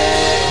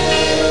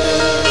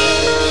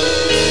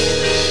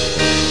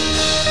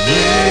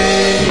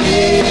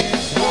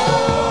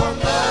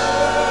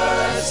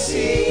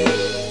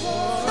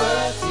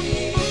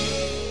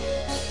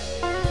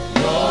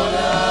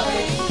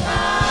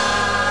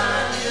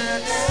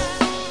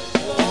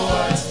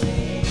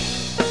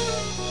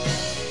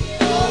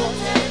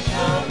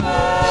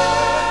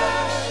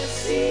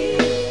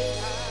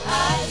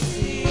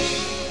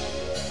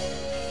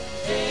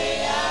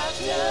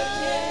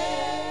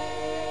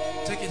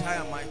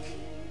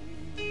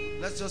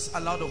 Just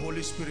allow the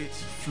Holy Spirit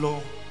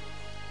flow.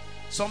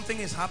 Something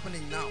is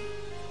happening now.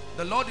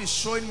 The Lord is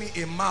showing me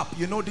a map.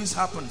 You know this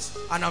happens,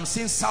 and I'm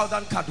seeing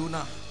Southern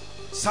Kaduna.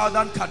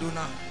 Southern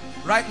Kaduna.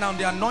 Right now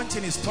the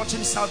anointing is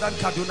touching Southern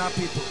Kaduna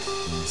people.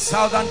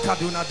 Southern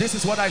Kaduna. This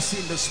is what I see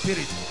in the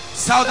spirit.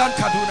 Southern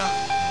Kaduna.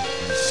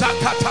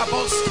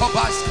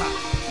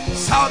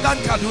 Southern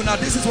Kaduna.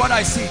 This is what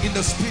I see in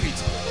the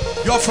spirit.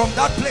 You're from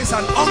that place.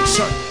 An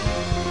unction.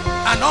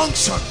 An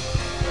unction.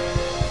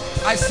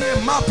 I see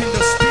a map in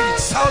the spirit.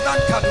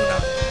 Southern Kaduna.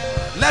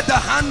 Let the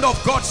hand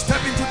of God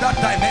step into that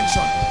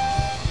dimension.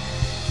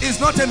 It's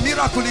not a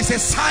miracle, it's a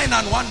sign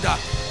and wonder.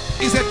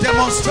 It's a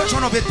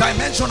demonstration of a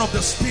dimension of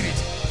the spirit.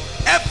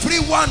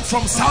 Everyone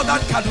from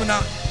Southern Kaduna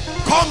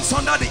comes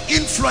under the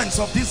influence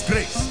of this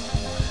grace.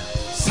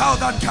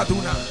 Southern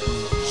Kaduna.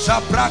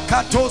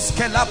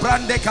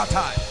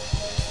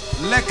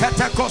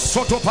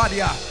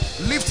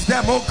 Lift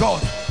them, oh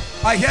God.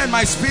 I hear in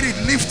my spirit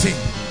lifting.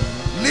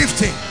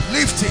 Lifting,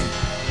 lifting.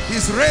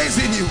 He's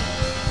raising you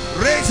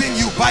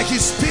by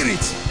his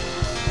spirit,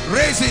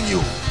 raising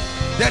you.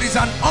 There is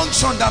an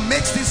unction that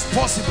makes this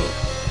possible,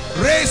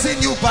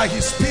 raising you by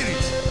his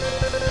spirit.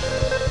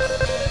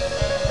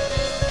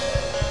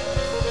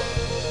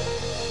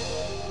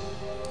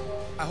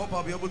 I hope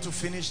I'll be able to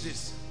finish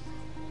this.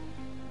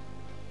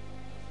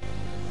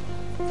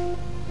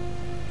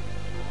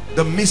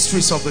 The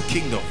mysteries of the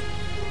kingdom.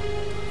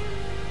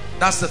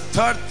 That's the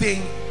third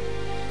thing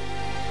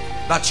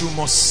that you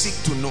must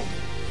seek to know.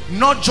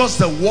 Not just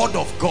the word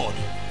of God,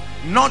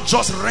 not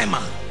just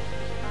Rhema,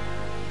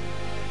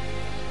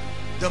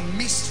 the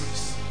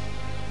mysteries.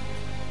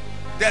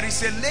 There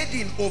is a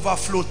lady in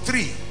overflow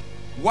 3.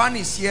 1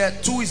 is here,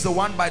 2 is the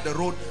one by the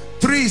road,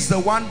 3 is the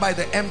one by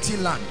the empty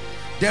land.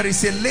 There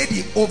is a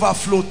lady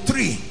overflow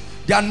 3.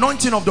 The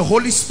anointing of the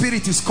Holy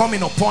Spirit is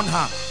coming upon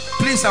her.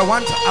 Please, I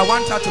want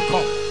her to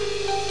come.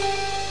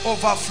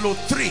 Overflow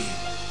 3.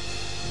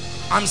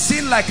 I'm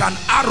seeing like an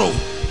arrow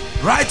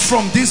right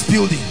from this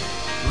building,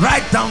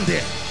 right down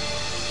there.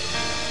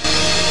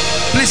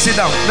 Please sit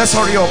down. Let's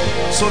hurry up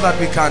so that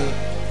we can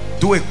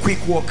do a quick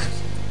walk.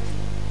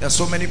 There's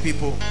so many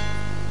people.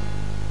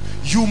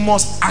 You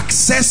must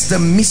access the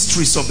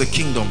mysteries of the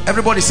kingdom.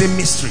 Everybody say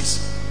mysteries.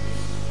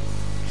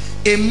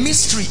 A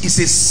mystery is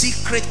a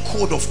secret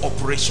code of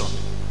operation.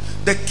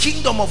 The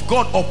kingdom of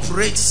God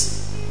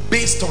operates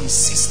based on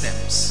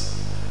systems.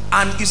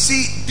 And you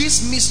see,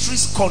 these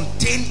mysteries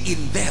contain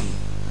in them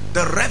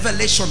the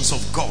revelations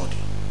of God.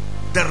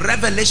 The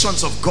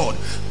revelations of God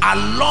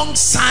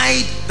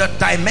alongside the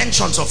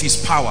dimensions of his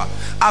power.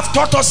 I've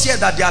taught us here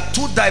that there are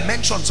 2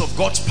 dimensions of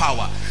God's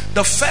power.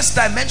 The first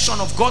dimension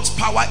of God's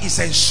power is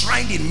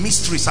enshrined in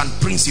mysteries and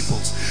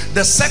principles.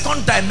 The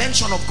second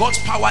dimension of God's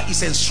power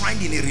is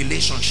enshrined in a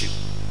relationship.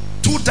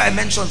 2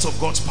 dimensions of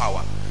God's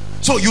power.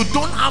 So you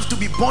don't have to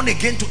be born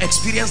again to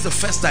experience the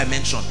first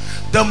dimension.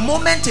 The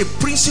moment a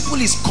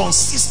principle is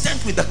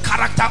consistent with the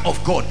character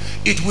of God,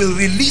 it will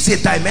release a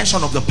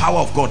dimension of the power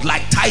of God,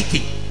 like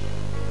tithing,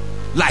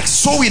 like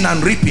sowing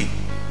and reaping,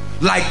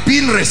 like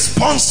being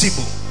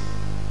responsible,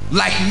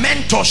 like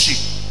mentorship.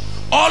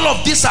 All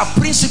of these are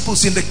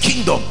principles in the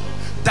kingdom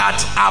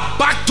that are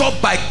backed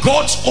up by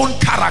God's own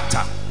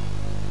character.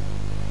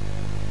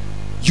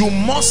 You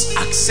must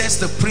access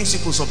the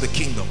principles of the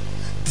kingdom.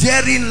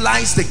 therein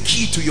lies the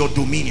key to your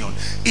dominion.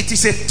 It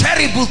is a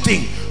terrible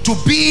thing to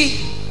be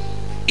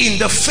in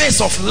the face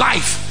of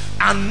life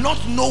and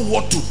not know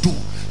what to do.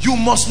 You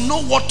must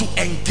know what to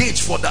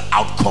engage for the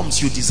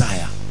outcomes you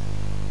desire.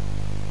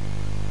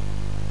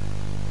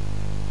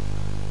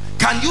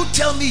 Can you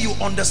tell me you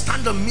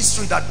understand the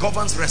mystery that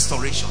governs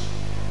restoration?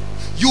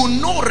 You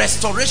know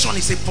restoration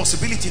is a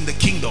possibility in the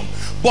kingdom,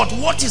 but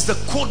what is the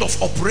code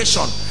of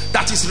operation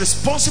that is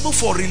responsible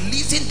for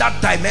releasing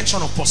that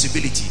dimension of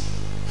possibility?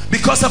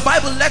 Because the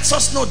Bible lets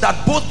us know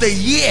that both the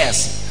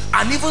years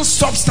and even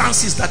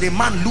substances that a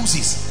man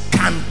loses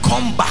can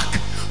come back.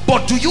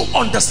 But do you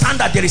understand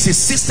that there is a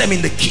system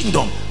in the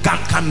kingdom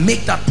that can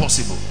make that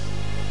possible?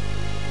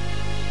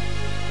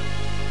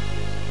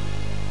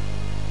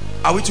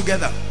 Are we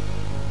together?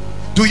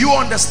 Do you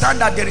understand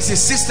that there is a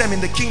system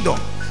in the kingdom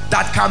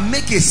that can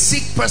make a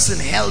sick person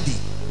healthy?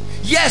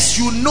 Yes,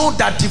 you know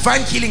that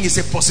divine healing is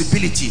a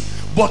possibility,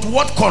 but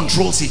what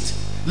controls it?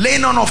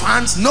 Laying on of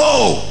hands?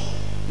 No.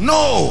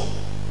 No.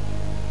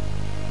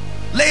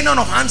 Laying on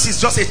of hands is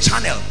just a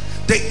channel.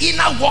 The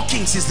inner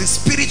workings is the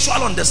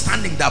spiritual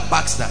understanding that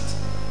backs that.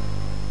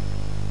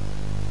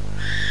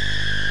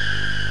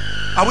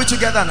 Are we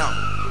together now?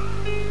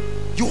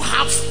 You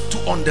have to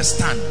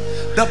understand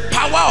the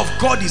power of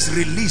God is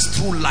released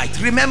through light.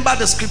 Remember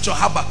the scripture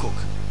Habakkuk.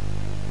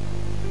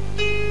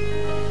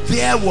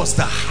 There was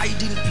the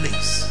hiding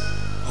place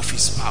of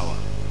his power.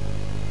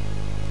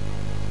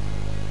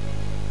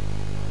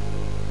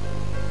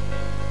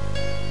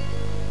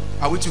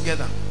 Are we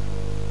together?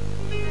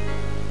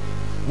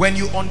 When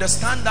you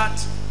understand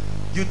that,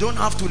 you don't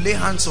have to lay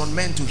hands on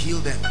men to heal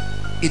them.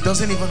 It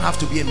doesn't even have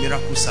to be a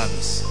miracle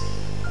service.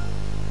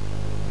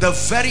 The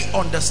very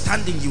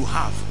understanding you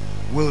have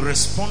will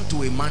respond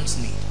to a man's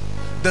need.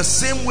 The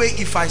same way,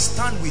 if I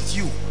stand with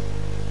you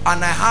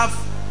and I have,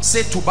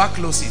 say,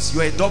 tuberculosis,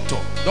 you're a doctor.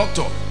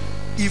 Doctor,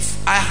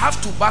 if I have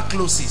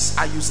tuberculosis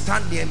and you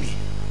stand near me,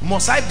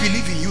 must I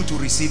believe in you to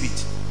receive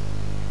it?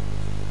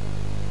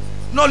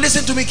 No,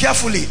 listen to me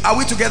carefully. Are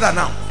we together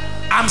now?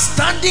 I'm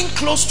standing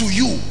close to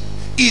you.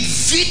 It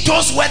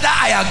vetoes whether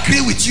I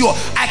agree with you.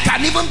 I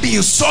can even be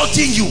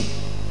insulting you.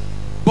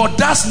 But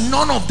that's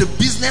none of the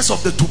business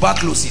of the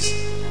tuberculosis.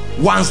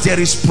 Once there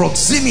is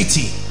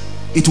proximity,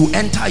 it will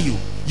enter you.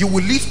 You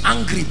will live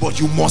angry, but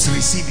you must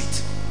receive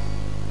it.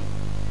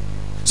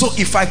 So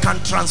if I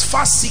can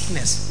transfer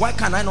sickness, why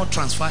can I not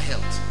transfer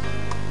health?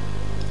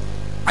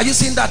 Are you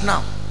seeing that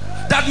now?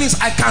 That means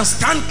I can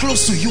stand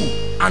close to you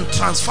and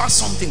transfer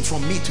something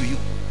from me to you.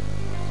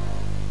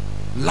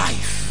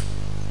 Life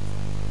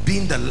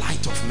being the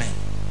light of men.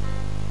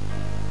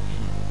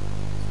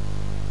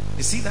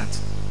 You see that?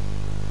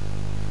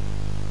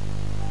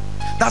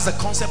 That's the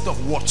concept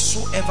of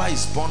whatsoever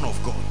is born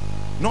of God.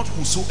 Not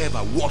whosoever,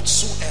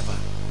 whatsoever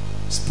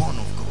is born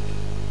of God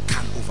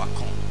can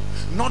overcome.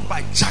 Not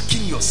by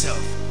jacking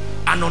yourself.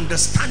 An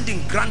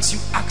understanding grants you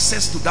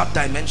access to that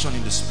dimension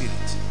in the spirit,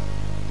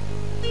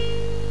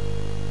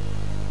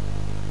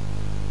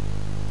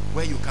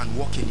 where you can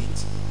walk in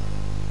it.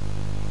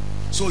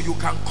 So you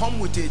can come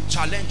with a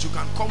challenge, you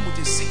can come with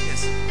a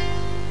sickness.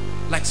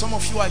 Like some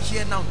of you are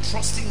here now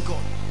trusting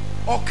God.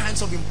 All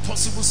kinds of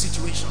impossible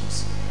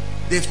situations.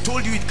 They've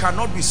told you it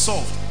cannot be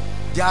solved.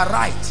 They are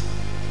right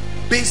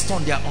based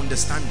on their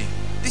understanding.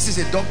 This is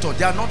a doctor,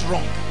 they are not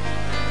wrong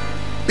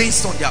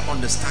based on their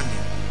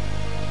understanding.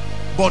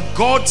 But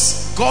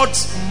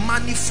God's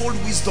manifold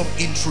wisdom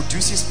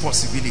introduces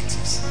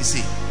possibilities. You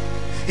see,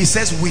 he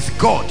says with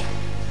God,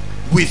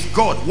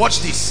 watch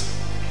this,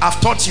 I've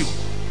taught you,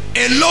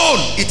 alone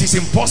it is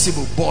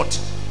impossible, but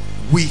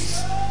with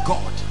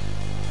God,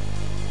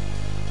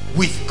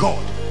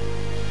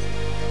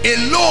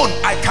 alone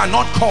I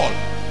cannot call,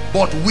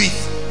 but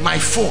with my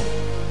phone,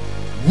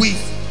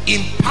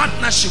 in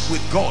partnership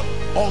with God,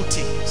 all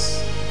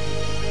things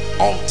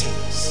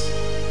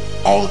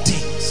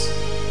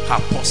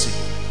are possible.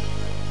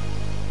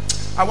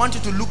 I want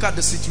you to look at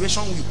the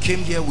situation we came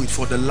here with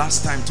for the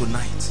last time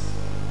tonight,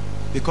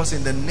 because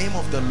in the name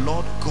of the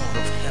Lord God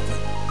of heaven,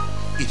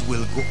 it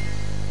will go.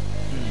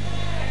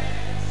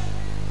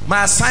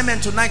 My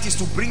assignment tonight is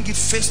to bring it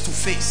face to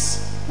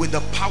face with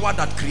the power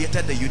that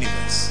created the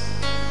universe.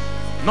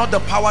 Not the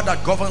power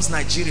that governs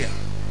Nigeria,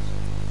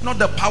 not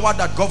the power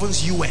that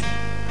governs UN,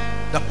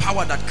 the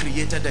power that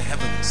created the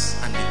heavens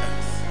and the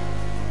earth.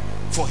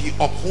 For he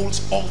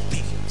upholds all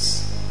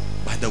things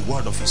by the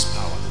word of his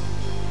power.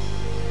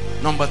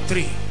 Number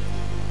 3,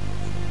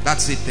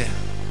 that's it there,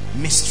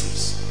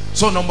 mysteries.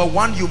 So number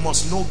 1, you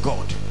must know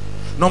God.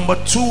 Number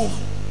 2,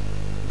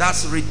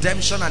 that's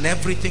redemption and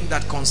everything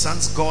that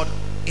concerns God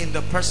in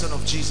the person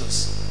of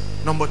Jesus.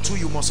 Number 2,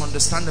 you must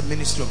understand the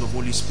ministry of the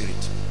Holy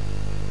Spirit.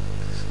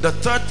 The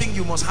third thing,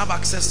 you must have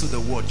access to the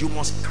word. You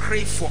must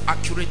crave for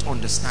accurate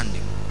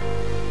understanding.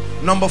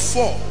 Number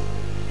 4,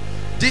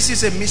 this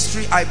is a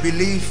mystery I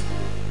believe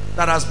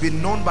that has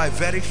been known by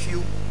very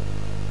few,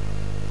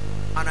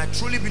 and I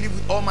truly believe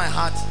with all my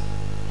heart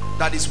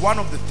that is one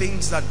of the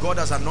things that God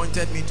has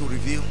anointed me to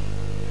reveal,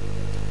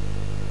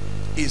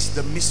 is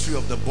the mystery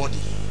of the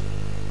body.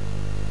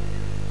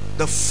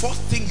 The fourth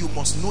thing you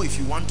must know if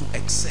you want to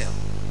excel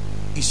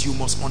is you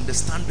must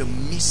understand the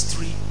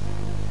mystery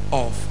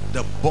of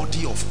the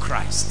body of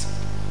Christ.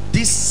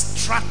 This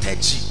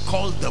strategy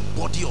called the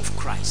body of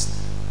Christ.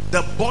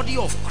 The body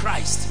of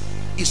Christ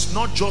is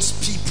not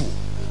just people.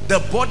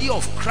 The body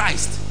of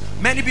Christ,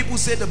 many people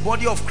say the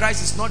body of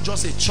Christ is not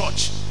just a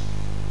church.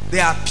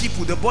 There are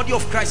people. The body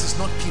of Christ is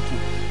not people.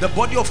 The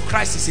body of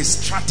Christ is a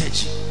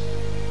strategy.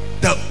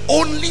 The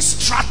only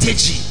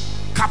strategy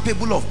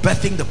capable of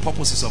birthing the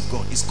purposes of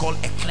God is called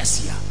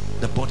ecclesia,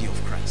 the body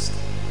of Christ.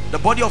 The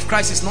body of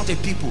Christ is not a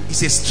people,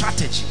 it's a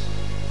strategy.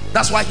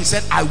 That's why he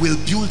said, I will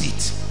build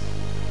it.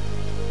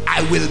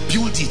 I will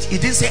build it. He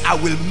didn't say I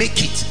will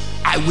make it.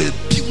 I will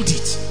build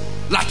it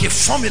like a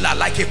formula,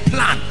 like a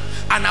plan.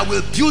 And I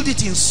will build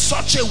it in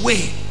such a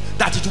way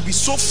that it will be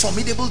so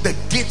formidable the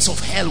gates of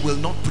hell will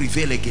not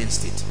prevail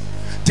against it.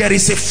 There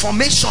is a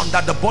formation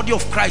that the body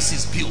of Christ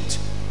is built.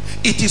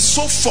 It is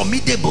so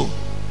formidable.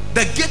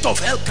 The gate of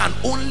hell can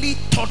only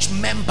touch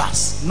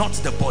members, not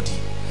the body.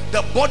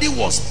 The body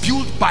was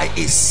built by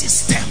a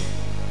system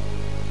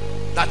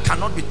that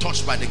cannot be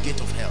touched by the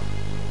gate of hell.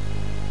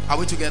 Are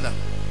we together?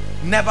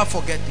 Never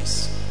forget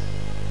this.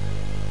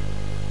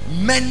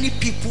 Many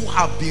people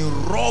have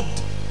been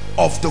robbed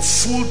of the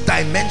full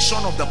dimension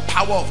of the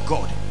power of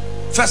God.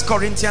 1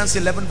 Corinthians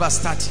 11 verse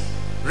 30.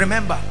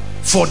 Remember,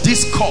 for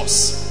this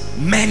cause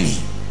many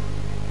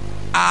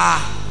are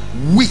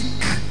weak,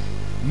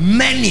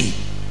 many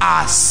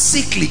are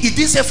sickly. It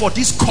didn't say for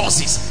these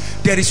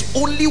causes. There is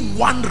only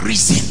one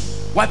reason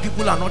why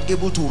people are not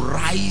able to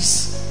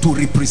rise to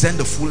represent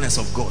the fullness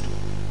of God.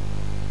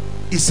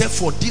 He said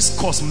for this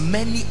cause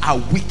many are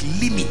weak,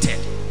 limited.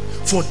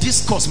 For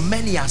this cause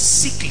many are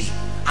sickly,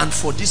 and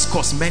for this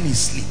cause many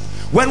sleep.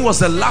 When was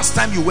the last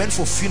time you went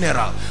for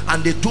funeral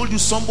and they told you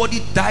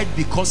somebody died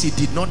because he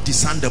did not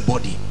discern the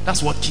body?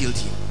 That's what killed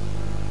him.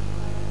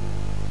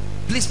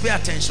 Please pay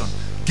attention.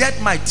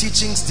 Get my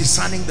teachings,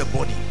 Discerning the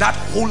Body. That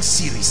whole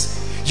series,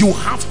 you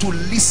have to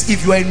listen.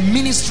 If you are in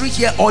ministry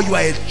here or you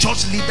are a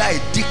church leader, a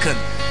deacon,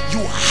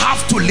 you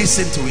have to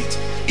listen to it.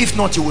 If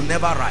not, you will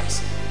never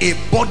rise. A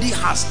body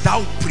hast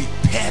thou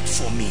prepared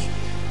for me.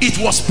 It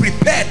was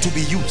prepared to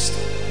be used.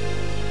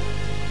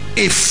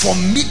 A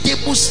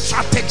formidable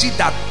strategy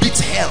that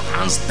beats hell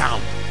hands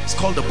down. It's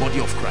called the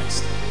body of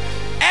Christ.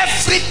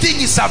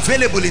 Everything is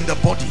available in the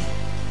body.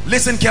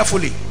 Listen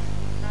carefully.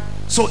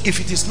 So if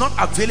it is not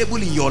available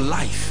in your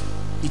life,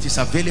 it is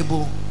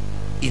available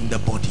in the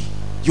body.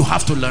 You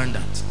have to learn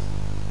that.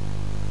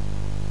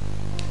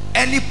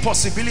 Any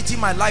possibility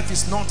my life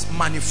is not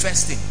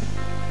manifesting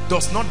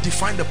does not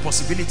define the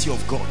possibility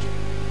of God.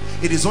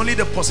 It is only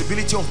the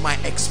possibility of my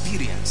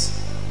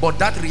experience, but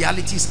that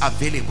reality is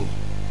available.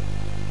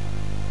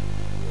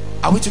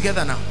 Are we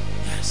together now?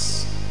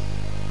 Yes.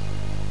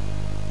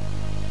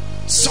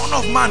 Son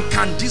of man,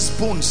 can these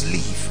bones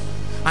live?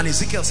 And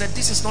Ezekiel said,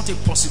 this is not a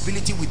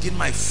possibility within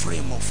my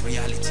frame of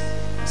reality.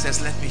 He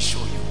says, let me show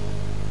you.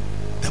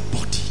 The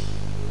body.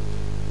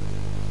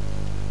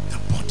 The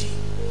body.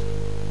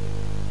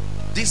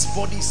 This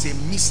body is a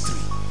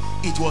mystery.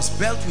 It was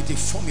built with a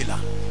formula.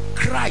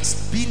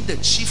 Christ being the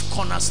chief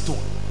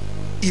cornerstone.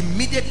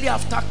 Immediately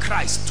after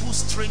Christ, two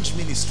strange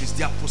ministries,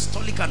 the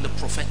apostolic and the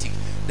prophetic.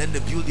 Then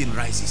the building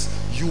rises.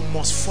 You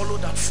must follow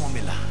that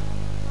formula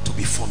to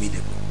be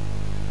formidable.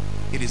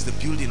 It is the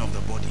building of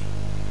the body.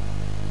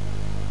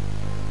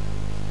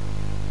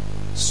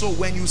 So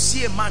when you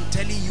see a man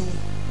telling you,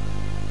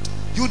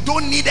 you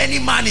don't need any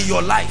man in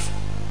your life,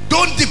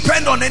 don't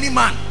depend on any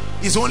man,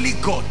 it's only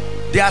God.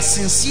 They are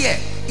sincere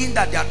in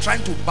that they are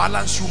trying to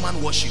balance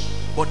human worship,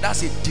 but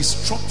that's a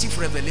destructive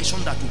revelation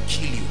that will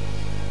kill you.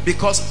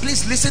 Because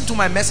please listen to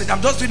my message.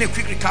 I'm just doing a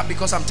quick recap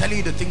because I'm telling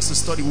you the things to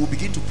study. We'll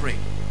begin to pray.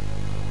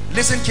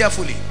 Listen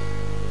carefully.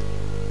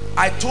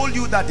 I told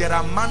you that there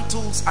are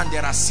mantles and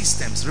there are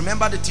systems.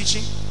 Remember the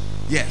teaching?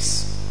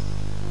 Yes.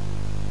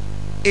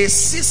 A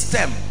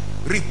system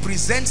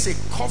represents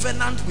a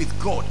covenant with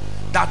God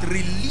that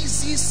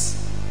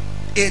releases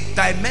a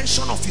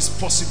dimension of his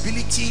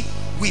possibility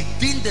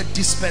within the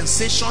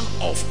dispensation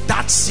of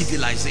that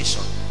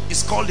civilization.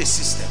 It's called a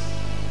system.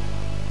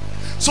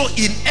 So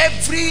in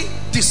every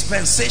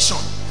dispensation,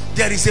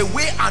 there is a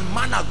way and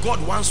manner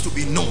God wants to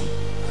be known.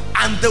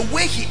 And the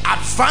way he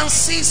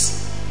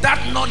advances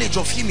that knowledge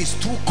of him is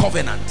through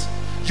covenant.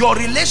 Your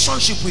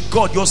relationship with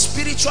God, your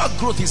spiritual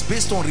growth is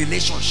based on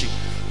relationship.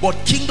 But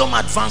kingdom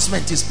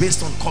advancement is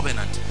based on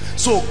covenant.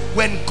 So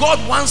when God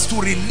wants to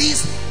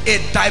release a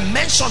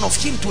dimension of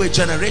him to a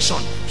generation,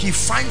 he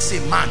finds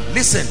a man.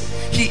 Listen,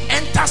 he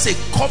enters a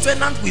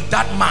covenant with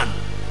that man,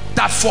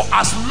 that for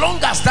as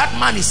long as that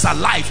man is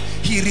alive,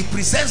 he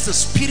represents the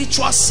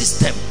spiritual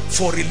system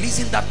for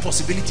releasing that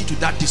possibility to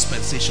that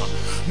dispensation.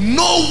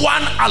 No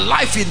one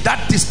alive in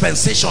that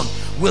dispensation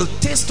will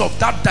taste of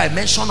that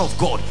dimension of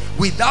God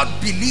without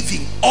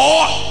believing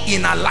or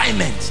in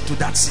alignment to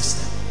that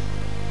system.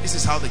 This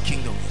is how the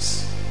kingdom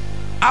is.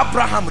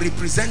 Abraham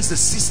represents the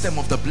system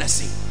of the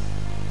blessing.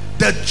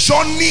 The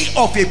journey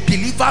of a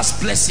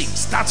believer's blessing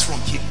starts from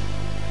him.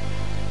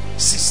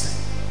 System.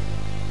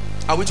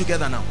 Are we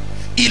together now?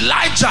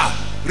 Elijah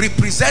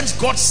represents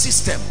God's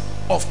system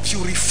of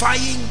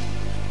purifying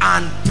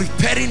and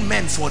preparing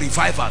men for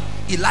revival.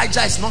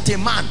 Elijah is not a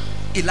man.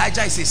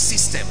 Elijah is a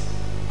system.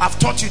 I've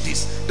taught you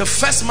this. The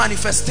first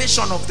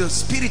manifestation of the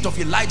spirit of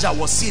Elijah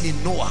was seen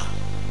in Noah.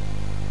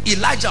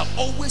 Elijah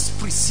always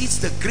precedes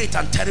the great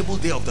and terrible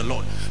day of the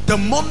Lord. The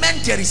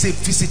moment there is a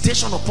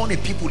visitation upon a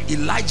people,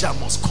 Elijah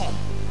must come.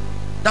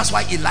 That's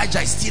why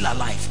Elijah is still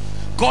alive.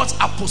 God's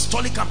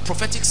apostolic and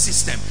prophetic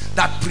system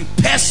that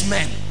prepares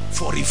men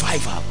for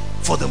revival,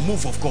 for the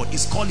move of God,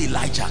 is called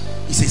Elijah.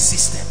 It's a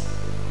system.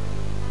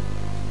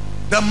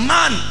 The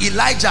man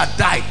Elijah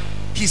died,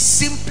 he's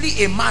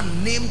simply a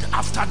man named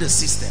after the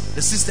system.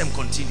 The system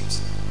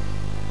continues.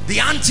 The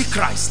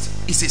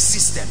Antichrist is a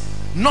system,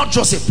 not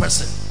just a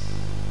person.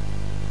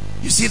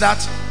 You see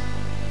that?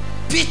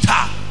 Peter,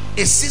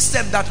 a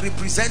system that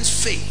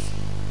represents faith.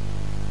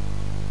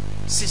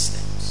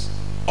 Systems.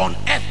 On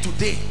earth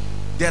today,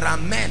 there are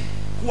men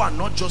who are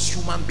not just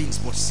human beings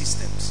but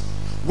systems.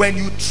 When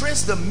you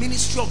trace the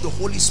ministry of the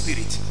Holy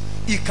Spirit,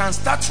 it can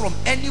start from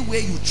anywhere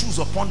you choose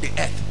upon the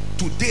earth.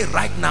 Today,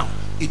 right now,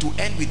 it will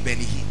end with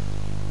Benny Hinn.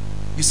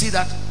 You see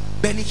that?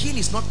 Benny Hinn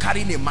is not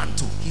carrying a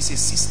mantle. He's a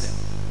system.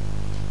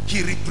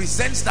 He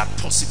represents that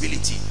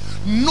possibility.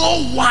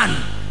 No one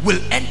will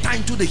enter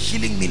into the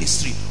healing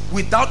ministry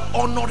without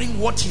honoring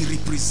what he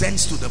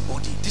represents to the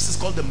body. This is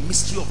called the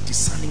mystery of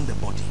discerning the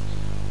body.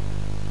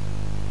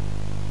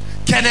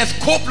 Kenneth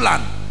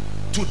Copeland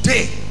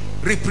today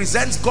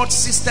represents God's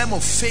system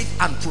of faith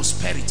and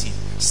prosperity.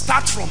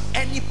 Start from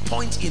any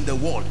point in the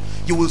world.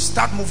 You will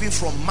start moving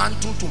from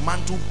mantle to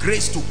mantle,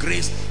 grace to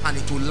grace, and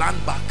it will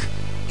land back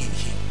in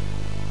him.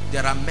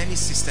 There are many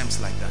systems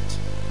like that.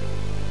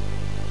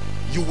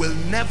 You will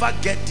never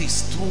get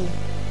this through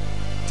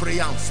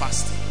prayer and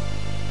fasting.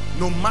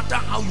 No matter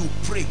how you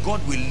pray,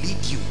 God will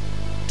lead you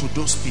to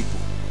those people.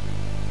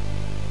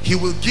 He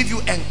will give you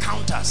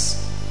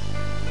encounters,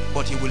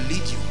 but he will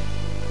lead you.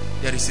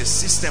 There is a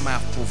system I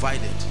have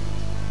provided.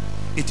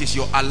 It is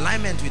your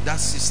alignment with that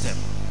system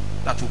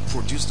that will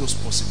produce those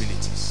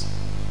possibilities.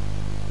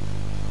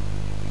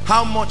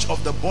 How much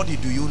of the body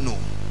do you know?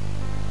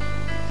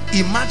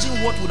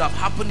 Imagine what would have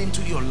happened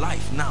into your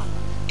life now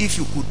if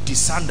you could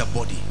discern the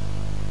body.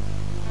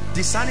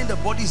 Discerning the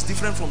body is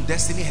different from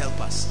destiny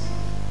helpers.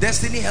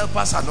 Destiny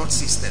helpers are not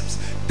systems.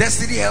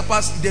 Destiny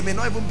helpers, they may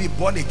not even be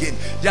born again.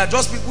 They are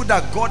just people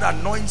that God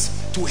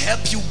anoints to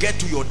help you get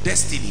to your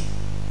destiny.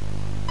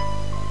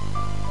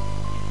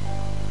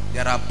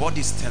 There are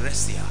bodies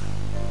terrestrial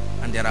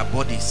and there are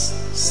bodies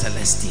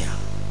celestial.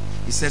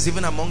 It says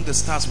even among the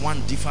stars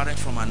one differeth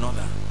from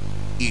another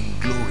in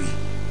glory,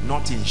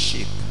 not in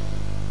shape,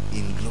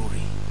 in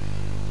glory.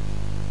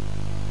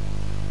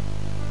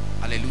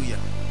 Hallelujah.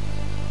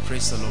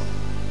 Praise the Lord.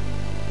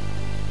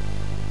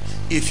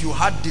 If you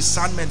had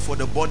discernment for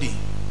the body,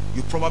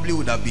 you probably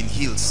would have been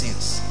healed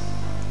since.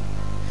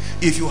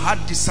 If you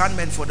had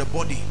discernment for the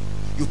body,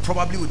 you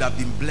probably would have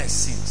been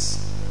blessed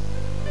since.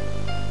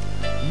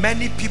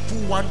 Many people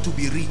want to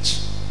be rich,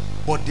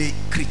 but they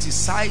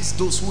criticize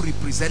those who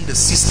represent the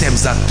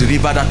systems that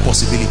deliver that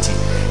possibility.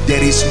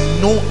 There is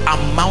no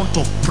amount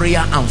of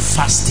prayer and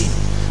fasting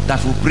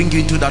that will bring you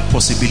into that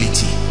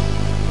possibility.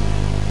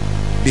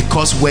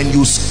 Because when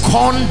you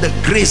scorn the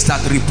grace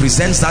that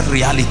represents that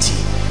reality,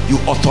 you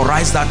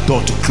authorize that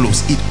door to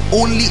close. It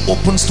only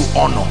opens to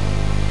honor,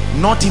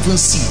 not even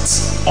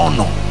seeds,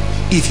 honor.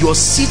 If your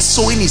seed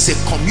sowing is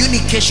a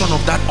communication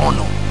of that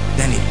honor,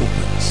 then it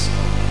opens.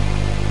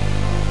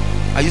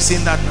 Are you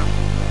seeing that now?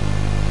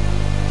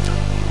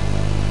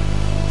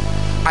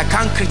 I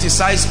can't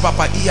criticize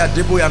Papa Iya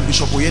Deboy and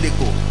Bishop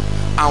Oyedeko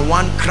and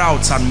want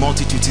crowds and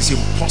multitudes. It's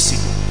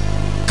impossible.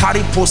 Carry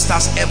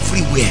posters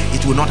everywhere,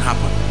 it will not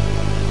happen.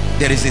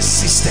 There is a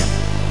system.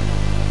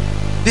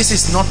 This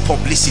is not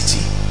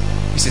publicity,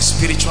 it's a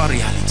spiritual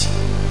reality.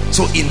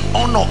 So in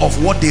honor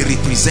of what they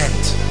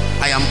represent,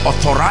 I am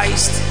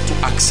authorized to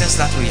access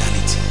that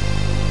reality.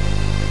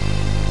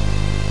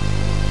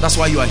 That's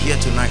why you are here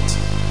tonight.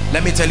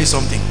 Let me tell you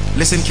something.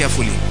 Listen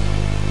carefully.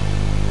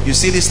 You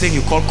see this thing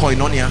you call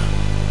koinonia?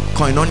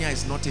 Koinonia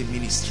is not a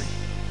ministry.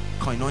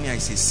 Koinonia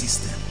is a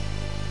system.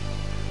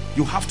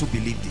 You have to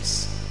believe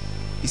this.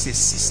 It's a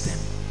system.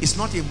 It's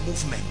not a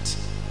movement.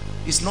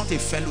 It's not a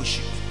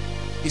fellowship.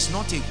 It's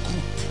not a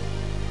group.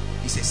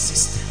 It's a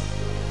system.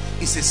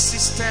 It's a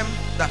system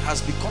that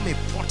has become a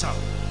portal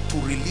to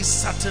release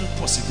certain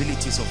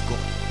possibilities of God.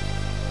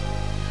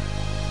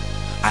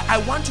 I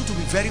want you to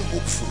be very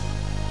hopeful,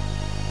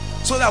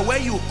 so that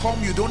when you come,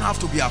 you don't have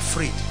to be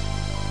afraid.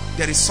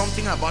 There is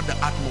something about the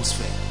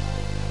atmosphere.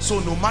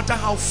 So no matter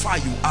how far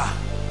you are,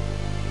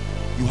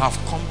 you have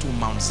come to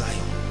Mount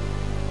Zion.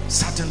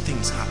 Certain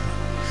things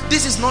happen.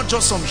 This is not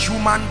just some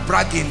human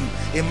bragging,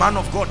 a man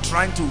of God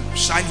trying to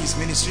shine his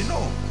ministry.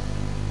 No.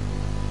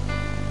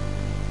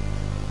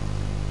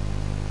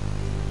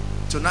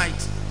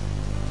 Tonight,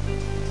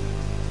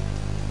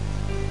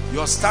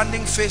 you're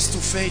standing face to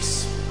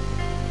face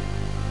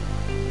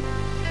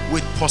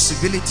with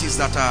possibilities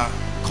that are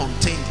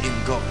contained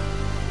in God.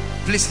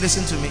 Please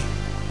listen to me.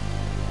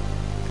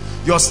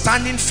 You're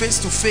standing face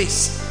to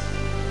face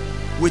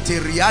with a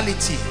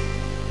reality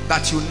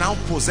that you now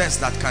possess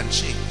that can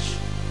change.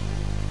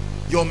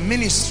 Your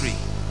ministry,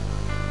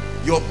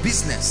 your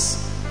business,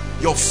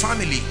 your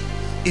family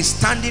is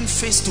standing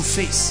face to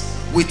face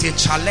with a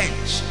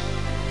challenge.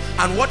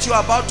 And what you're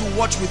about to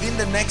watch within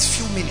the next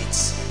few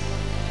minutes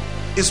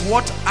is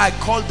what I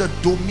call the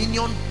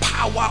dominion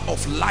power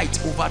of light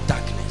over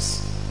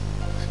darkness.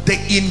 The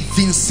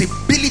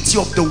invincibility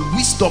of the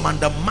wisdom and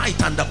the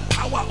might and the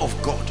power of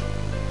God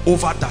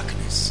over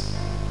darkness.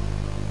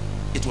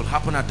 It will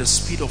happen at the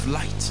speed of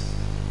light,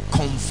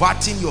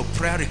 converting your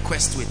prayer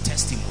request to a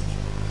testimony.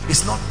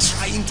 It's not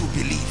trying to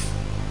believe,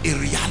 a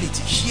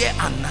reality here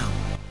and now.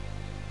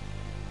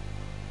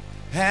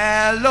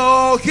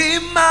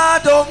 Elohim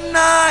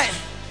Adonai,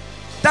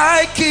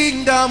 thy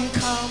kingdom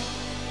come,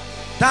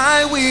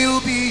 thy will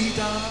be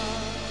done.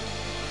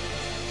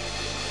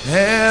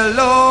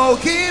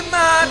 Elohim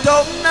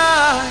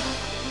Adonai,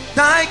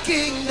 thy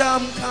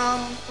kingdom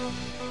come,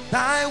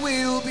 thy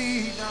will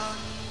be done.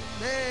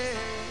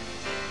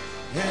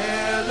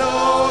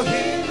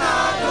 Elohim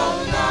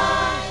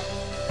Adonai,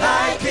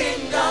 thy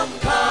kingdom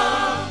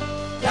come,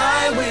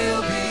 thy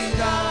will be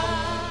done.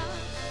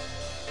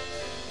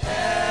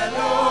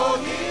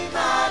 Elohim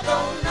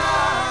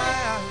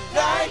Adonai,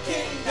 thy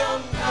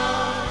kingdom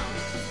come,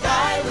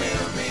 thy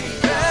will be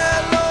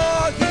done.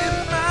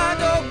 Elohim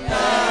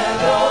Adonai,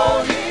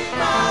 Elohim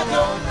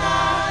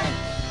Adonai,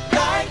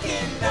 thy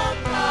kingdom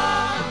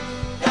come,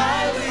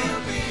 thy will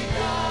be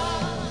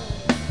done.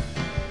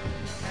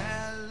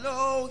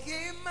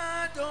 Elohim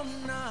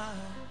Adonai,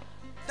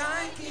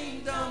 thy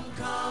kingdom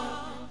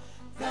come,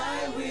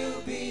 thy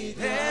will be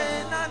done.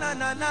 Yeah, na na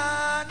na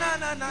na na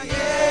na na.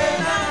 Yeah,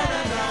 na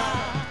na na.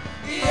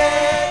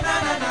 Yeah, na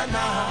na na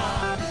na.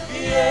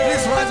 Yeah.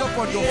 Please rise up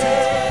on your feet.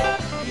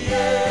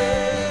 Yeah,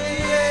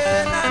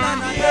 yeah, na na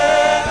na.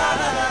 Yeah, na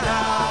na na na.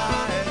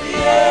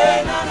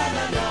 Yeah, na na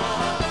na na.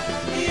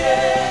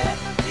 Yeah,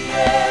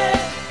 yeah,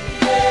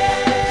 yeah.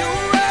 You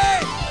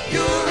reign,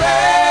 you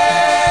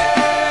reign,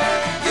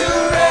 you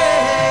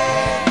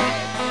reign.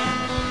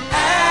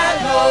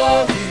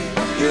 Elohim,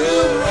 you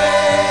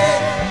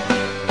reign,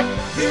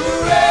 you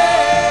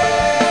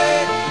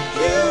reign,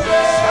 you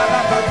reign.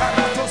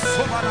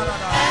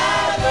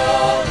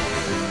 Elohim,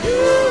 you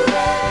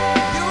reign,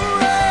 you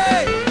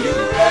reign, you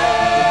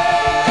reign,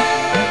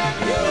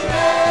 you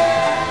reign.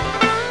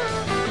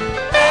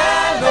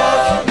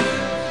 Elohim,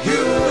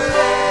 you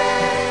reign,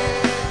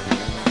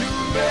 you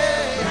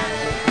reign,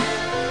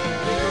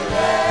 you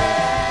reign.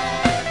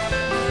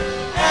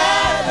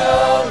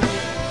 Elohim,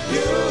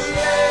 you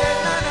reign.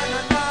 Na na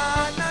na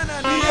na na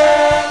na.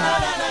 Yeah, na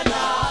na na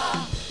na.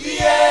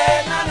 Yeah,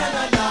 na na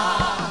na na.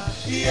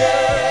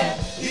 Yeah,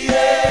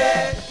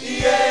 yeah,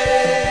 yeah.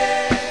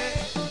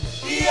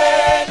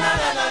 Yeah, na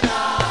na na na.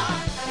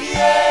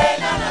 Yeah,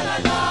 na na na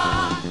na.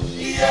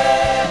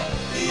 Yeah,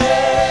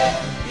 yeah,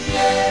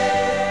 yeah.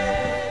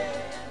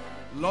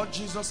 Lord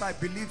Jesus, I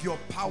believe your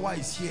power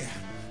is here.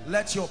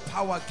 Let your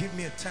power give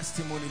me a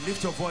testimony.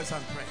 Lift your voice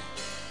and pray.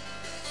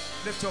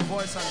 Lift your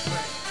voice and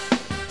pray.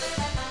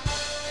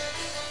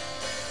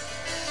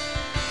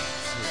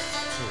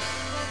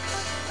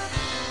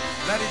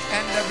 Let it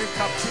end every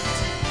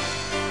captivity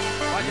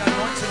by the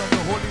anointing of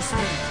the Holy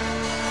Spirit.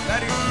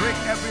 Let it break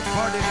every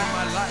burden in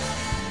my life.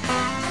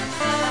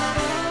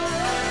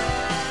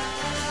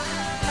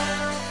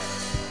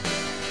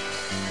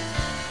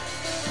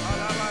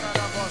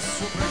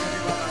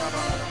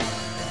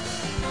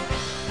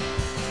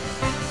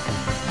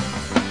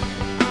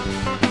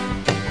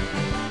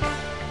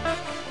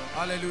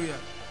 Hallelujah.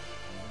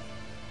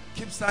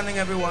 Keep standing,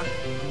 everyone.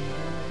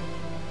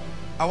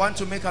 I want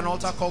to make an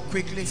altar call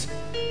quickly.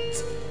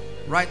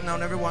 Right now,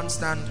 everyone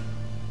stand.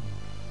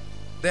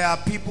 There are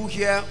people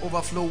here,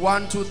 overflow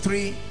 1, 2,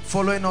 3,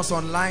 following us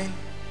online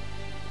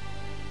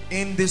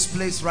in this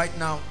place right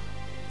now.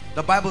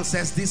 The Bible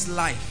says this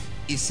life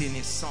is in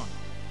his Son.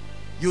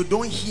 You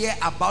don't hear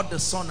about the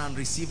Son and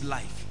receive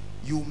life.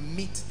 You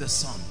meet the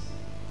Son.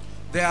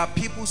 There are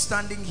people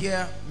standing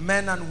here,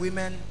 men and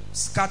women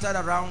scattered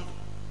around.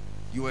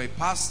 You are a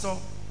pastor,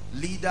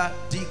 leader,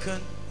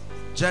 deacon,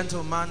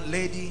 gentleman,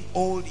 lady,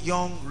 old,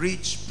 young,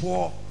 rich,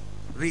 poor,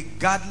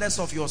 regardless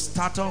of your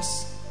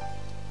status.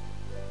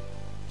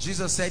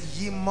 Jesus said,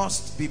 ye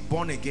must be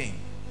born again.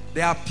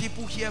 There are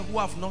people here who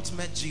have not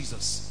met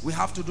Jesus. We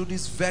have to do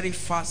this very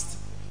fast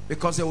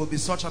because there will be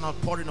such an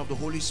outpouring of the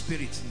Holy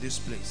Spirit in this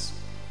place.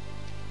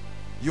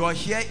 You are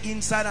here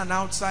inside and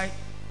outside.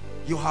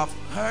 You have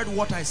heard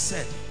what I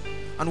said.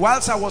 And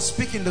whilst I was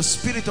speaking, the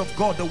Spirit of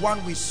God, the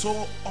one we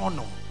so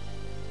honor,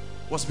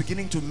 was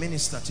beginning to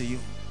minister to you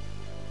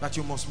that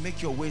you must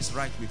make your ways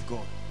right with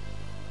God.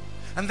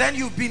 And then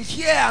you've been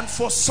here and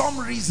for some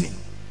reason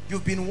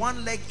you've been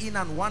one leg in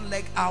and one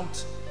leg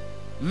out.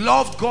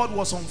 Loved God,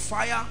 was on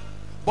fire,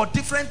 but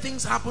different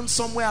things happened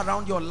somewhere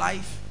around your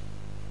life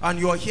and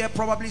you're here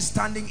probably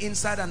standing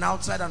inside and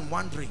outside and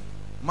wondering,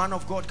 man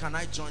of God, can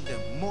I join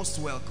them? Most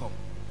welcome.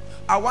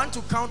 I want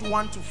to count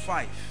 1 to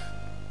 5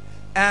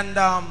 and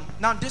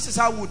now this is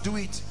how we'll do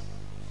it.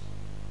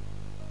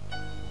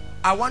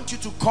 I want you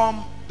to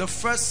come. The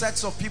first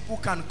sets of people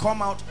can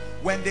come out.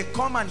 When they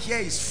come and here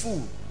is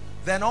full,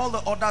 then all the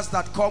others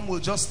that come will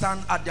just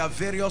stand at their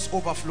various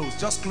overflows,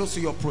 just close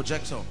to your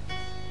projector.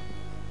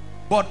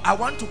 But I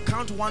want to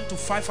count 1 to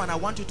 5, and I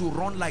want you to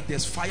run like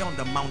there's fire on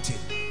the mountain.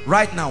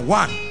 Right now,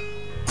 1.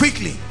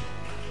 Quickly.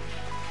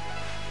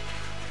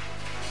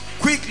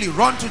 Quickly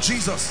run to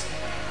Jesus.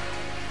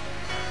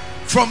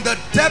 From the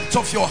depth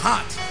of your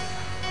heart.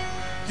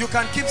 You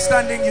can keep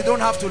standing. You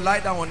don't have to lie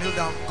down or kneel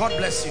down. God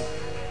bless you.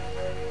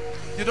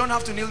 You don't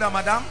have to kneel down,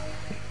 madam.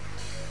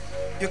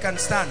 You can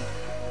stand.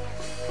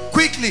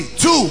 Quickly.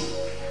 2.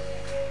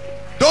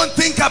 Don't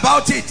think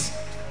about it.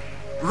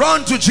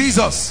 Run to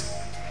Jesus.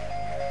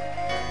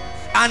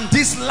 And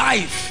this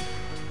life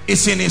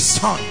is in his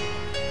son.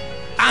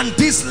 And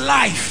this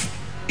life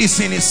is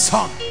in his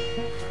son.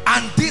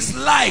 And this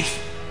life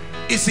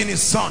is in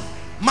his son.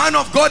 Man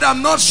of God,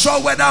 I'm not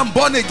sure whether I'm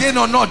born again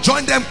or not.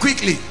 Join them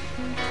quickly.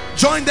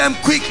 Join them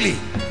quickly.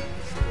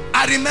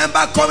 I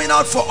remember coming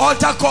out for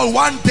altar call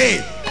one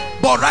day,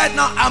 but right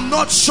now I'm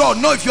not sure.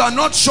 No, if you are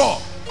not sure,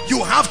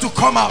 you have to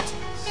come out.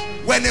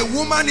 When a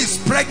woman is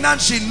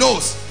pregnant, she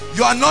knows.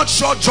 You are not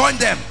sure, join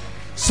them.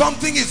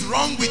 Something is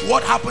wrong with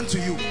what happened to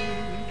you.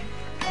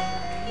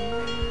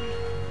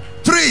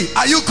 3,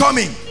 are you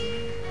coming?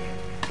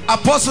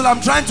 Apostle,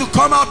 I'm trying to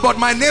come out, but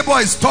my neighbor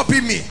is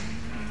stopping me.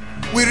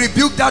 We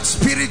rebuke that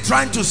spirit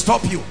trying to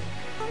stop you.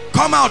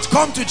 Come out,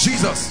 come to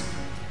Jesus.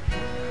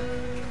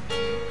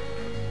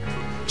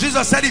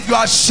 Jesus said, if you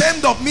are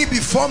ashamed of me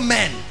before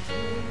men,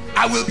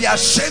 I will be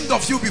ashamed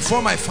of you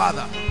before my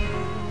Father.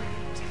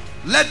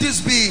 Let this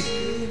be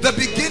the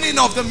beginning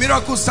of the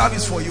miracle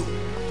service for you.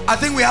 I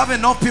think we have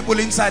enough people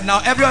inside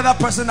now. Every other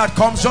person that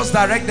comes, just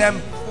direct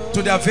them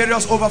to their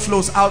various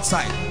overflows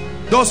outside.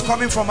 Those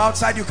coming from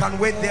outside, you can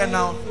wait there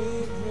now.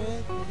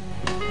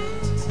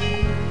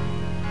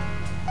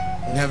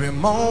 In every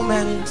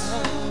moment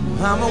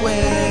I'm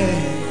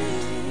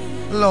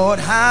away, Lord,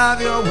 have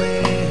your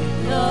way.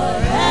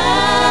 Lord,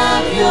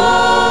 have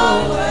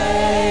your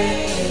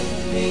way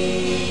in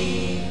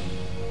me.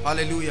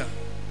 Hallelujah.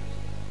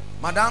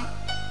 Madam,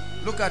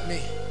 look at me.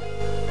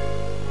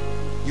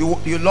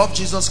 You love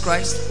Jesus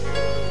Christ?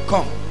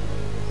 Come.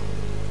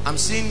 I'm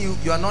seeing you.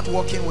 You are not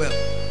walking well.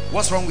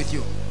 What's wrong with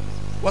you?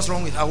 What's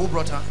wrong with her? Who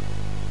brought her?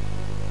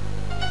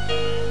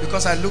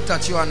 Because I looked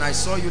at you and I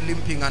saw you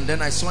limping, and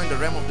then I saw in the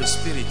realm of the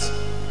spirit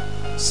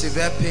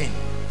severe pain.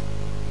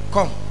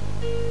 Come.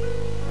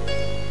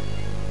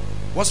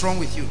 What's wrong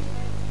with you?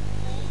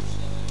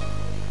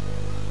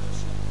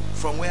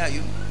 From where are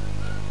you?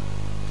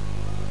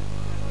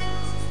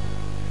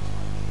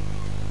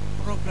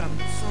 Program.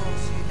 So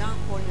she now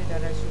called me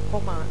that I should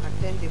come and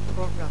attend the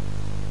program.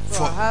 So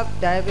For I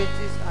have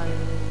diabetes and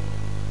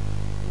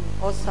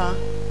ulcer,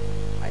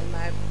 and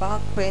my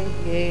back pain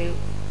here,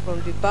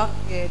 from the back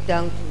here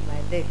down to my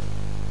leg.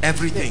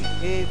 everything.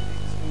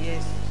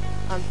 Yes.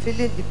 I'm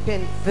feeling the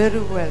pain very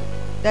well.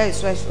 That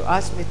is why she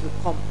asked me to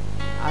come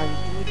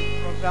and do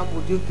the program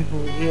with you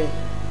people here.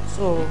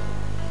 So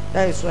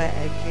that is why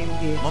I came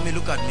here. Mommy,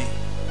 look at me.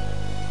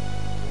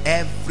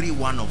 Every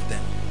one of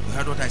them, you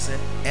heard what I said?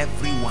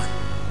 Everyone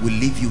will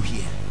leave you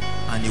here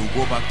and you will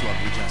go back to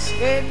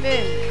Abuja.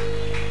 Amen.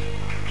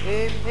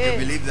 Amen.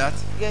 You believe that?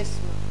 Yes,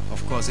 ma'am.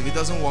 Of course, if it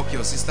doesn't work,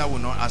 your sister will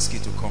not ask you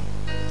to come.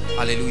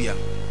 Hallelujah.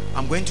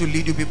 I'm going to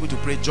lead you people to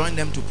pray. Join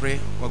them to pray.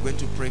 We're going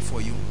to pray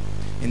for you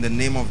in the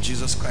name of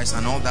Jesus Christ,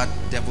 and all that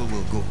devil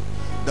will go.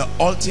 The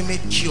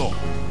ultimate cure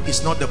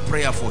is not the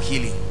prayer for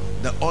healing.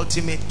 The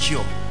ultimate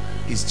cure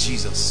is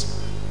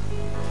Jesus.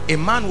 A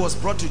man was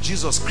brought to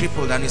Jesus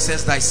crippled, and he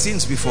says, thy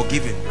sins be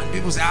forgiven. And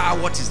people say,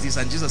 what is this?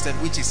 And Jesus said,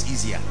 which is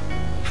easier?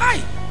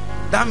 Hi.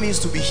 That means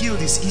to be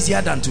healed is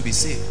easier than to be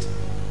saved.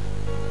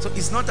 So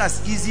it's not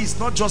as easy. It's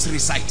not just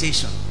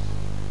recitation.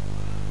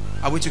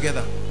 Are we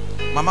together?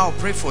 Mama, I'll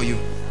pray for you.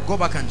 Go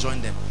back and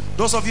join them.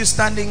 Those of you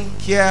standing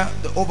here,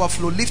 the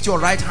overflow, lift your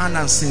right hand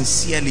and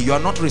sincerely. You are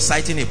not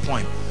reciting a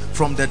poem.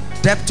 From the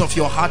depth of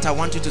your heart, I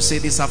want you to say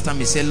this after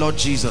me. Say, Lord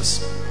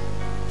Jesus.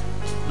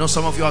 No,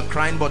 some of you are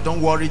crying, but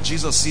don't worry.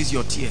 Jesus sees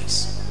your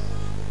tears.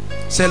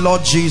 Say,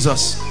 Lord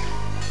Jesus,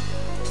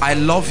 I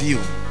love you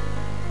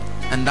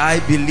and I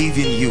believe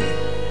in you.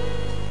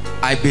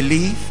 I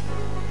believe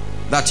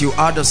that you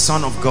are the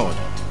Son of God.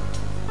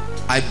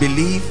 I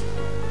believe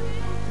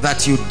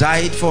that you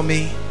died for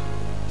me,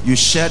 you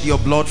shed your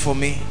blood for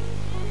me,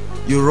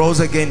 you rose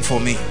again for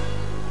me,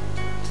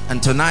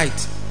 and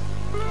tonight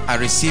I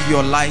receive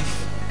your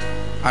life,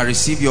 I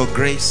receive your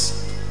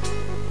grace,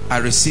 I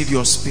receive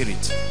your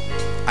spirit.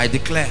 I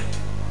declare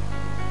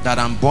that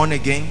I'm born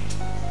again,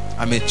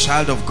 I'm a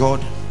child of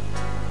God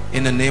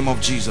in the name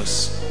of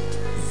Jesus.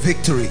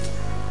 Victory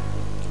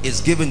is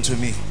given to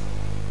me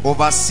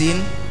over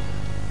sin,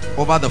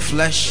 over the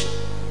flesh,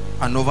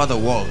 and over the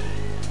world,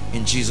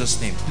 in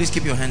Jesus' name. Please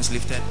keep your hands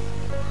lifted.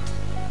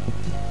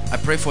 I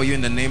pray for you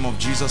in the name of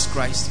Jesus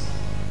Christ.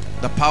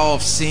 The power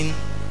of sin,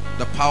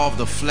 the power of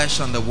the flesh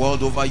and the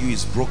world over you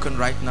is broken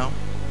right now.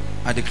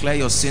 I declare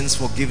your sins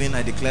forgiven.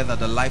 I declare that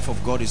the life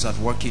of God is at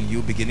work in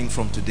you beginning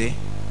from today.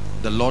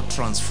 the Lord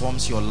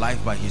transforms your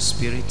life by his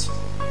Spirit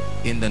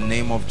in the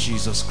name of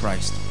Jesus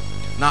Christ.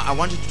 Now I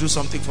want you to do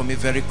something for me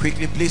very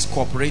quickly. Please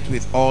cooperate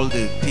with all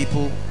the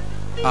people,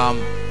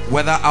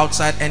 whether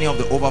outside any of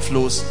the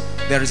overflows.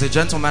 There is a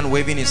gentleman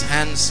waving his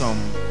hands, some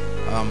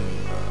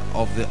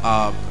of the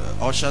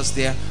ushers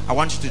there. I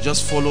want you to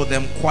just follow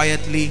them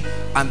quietly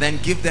and then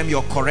give them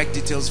your correct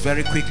details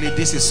very quickly.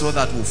 This is so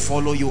that we'll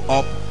follow you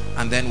up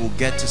and then we'll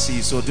get to see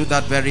you. So do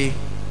that very,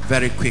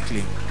 very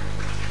quickly.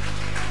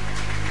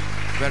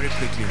 Very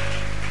quickly.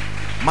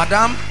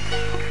 Madam,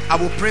 I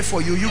will pray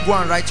for you. You go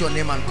and write your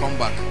name and come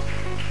back.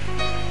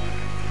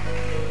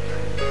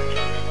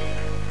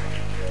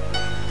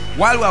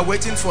 While we are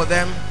waiting for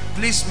them,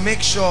 please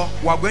make sure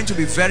we are going to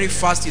be very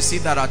fast. You see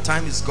that our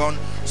time is gone,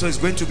 so it's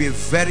going to be a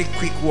very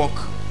quick walk.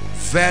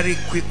 Very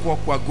quick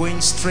walk. We are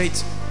going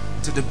straight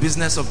to the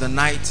business of the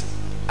night,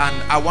 and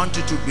I want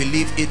you to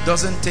believe it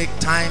doesn't take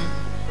time,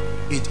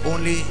 it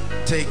only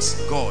takes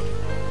God.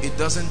 It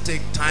doesn't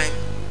take time,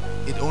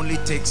 it only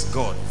takes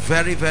God.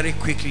 Very, very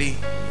quickly,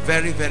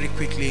 very, very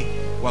quickly,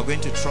 we are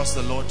going to trust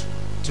the Lord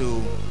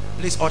to,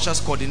 please ushers,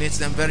 coordinate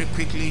them very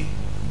quickly,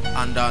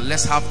 and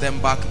let's have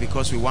them back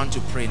because we want to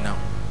pray now.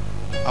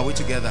 Are we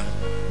together?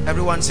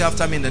 Everyone say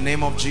after me, in the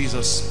name of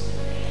Jesus.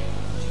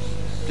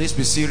 Please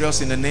be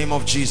serious. In the name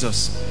of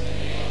Jesus,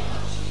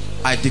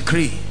 I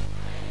decree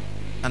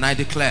and I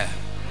declare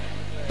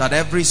that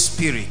every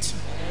spirit,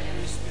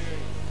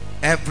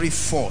 every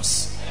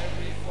force,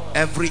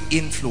 every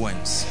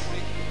influence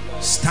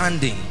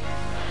standing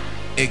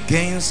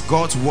against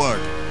God's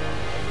word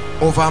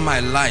over my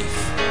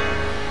life,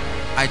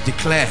 I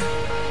declare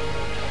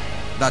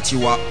that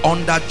you are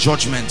under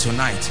judgment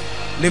tonight.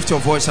 Lift your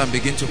voice and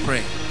begin to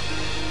pray.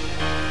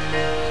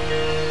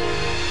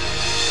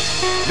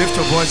 Lift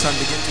your voice and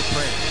begin to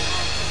pray.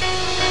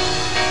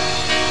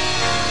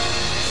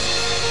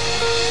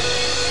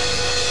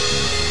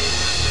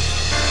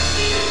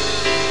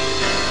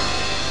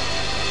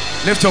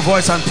 Lift your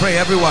voice and pray,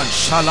 everyone.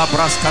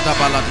 Shalabraskada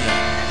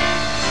baladia.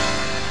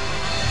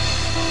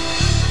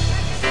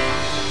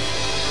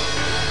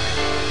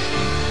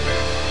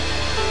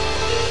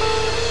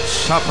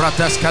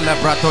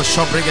 Shabrataskalabrato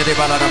shobrigede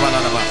balada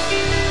balada.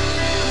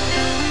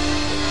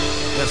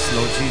 Yes,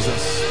 Lord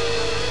Jesus.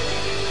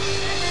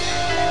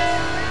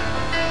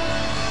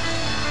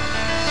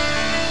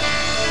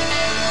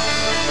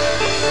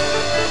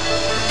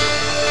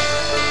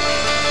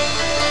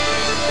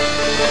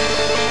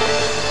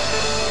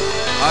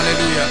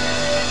 Hallelujah.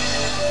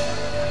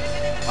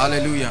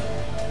 Hallelujah.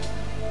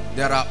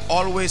 There are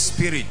always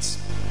spirits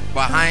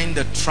behind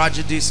the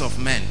tragedies of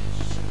men.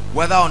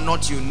 Whether or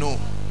not you know,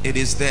 it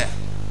is there.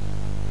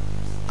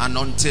 And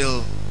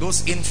until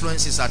those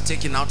influences are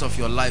taken out of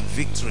your life,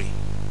 victory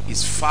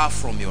is far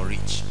from your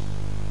reach.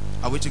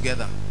 Are we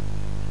together?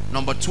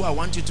 Number two, I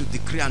want you to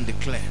decree and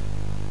declare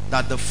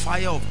that the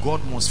fire of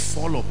God must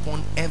fall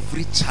upon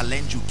every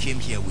challenge you came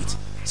here with.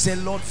 Say,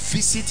 Lord,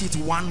 visit it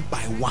one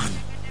by one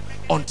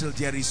until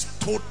there is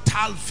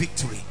total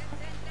victory.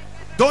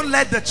 Don't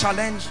let the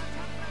challenge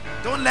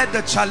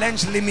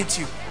limit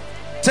you.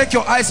 Take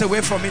your eyes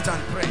away from it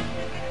and pray.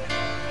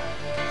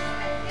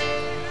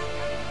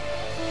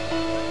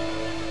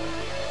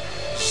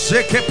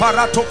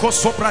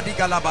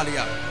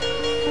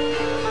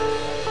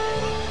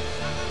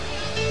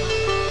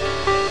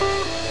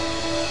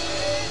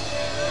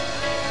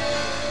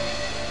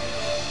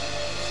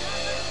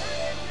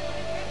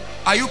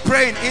 Are you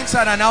praying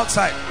inside and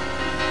outside?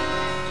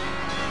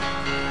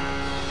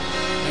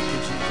 Thank you,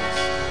 Jesus.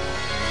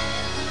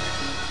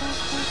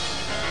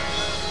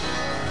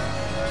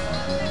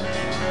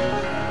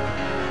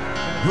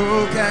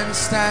 Who can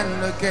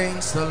stand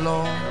against the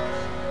Lord?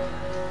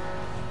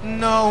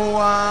 No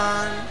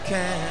one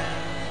can.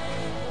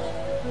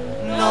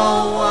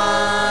 No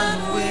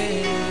one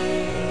will.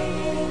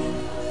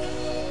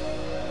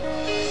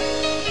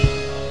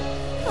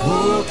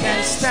 Who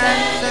can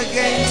stand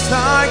against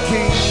our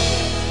King?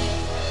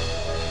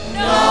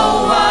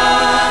 No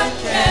one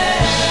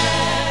can.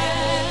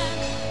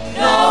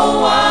 No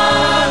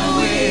one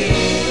will.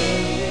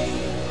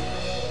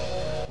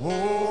 Oh,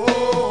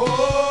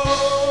 oh,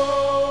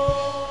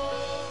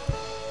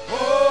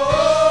 oh.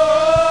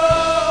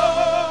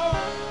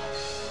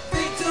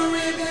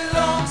 Victory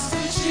belongs to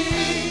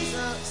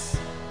Jesus.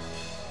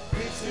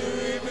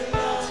 Victory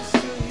belongs to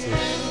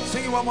Him.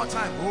 Sing it one more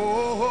time. Oh,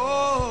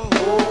 oh,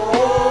 oh.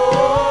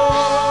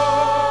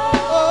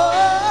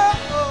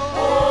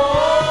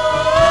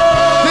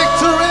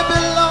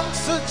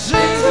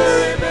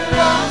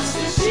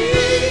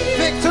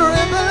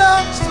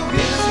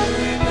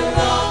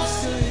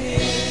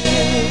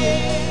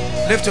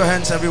 Lift your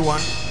hands, everyone.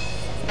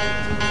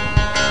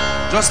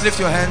 Just lift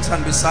your hands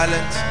and be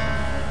silent.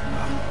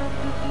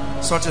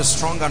 Such a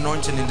strong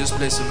anointing in this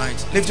place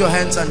tonight. Lift your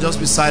hands and just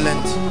be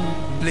silent,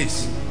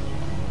 please.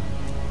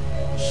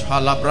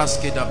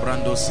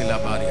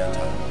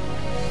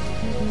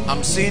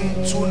 I'm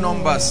seeing two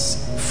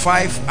numbers,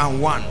 5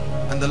 and 1,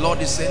 and the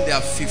Lord is saying there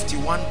are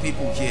 51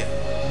 people here.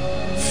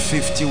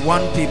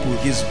 51 people.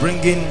 He's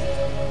bringing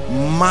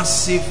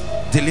massive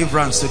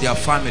deliverance to their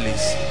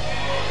families.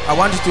 I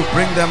want you to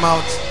bring them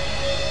out.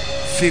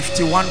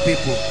 51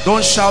 people.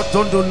 Don't shout,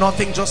 don't do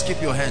nothing, just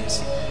keep your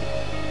hands.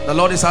 The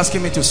Lord is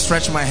asking me to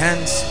stretch my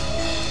hands,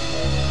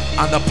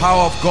 and the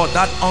power of God,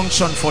 that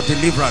unction for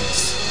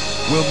deliverance,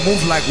 will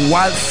move like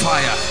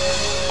wildfire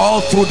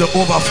all through the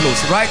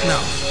overflows. Right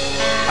now,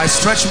 I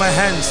stretch my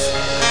hands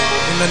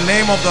in the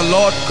name of the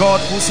Lord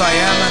God, whose I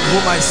am and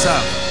whom I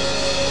serve.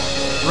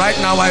 Right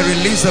now, I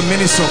release the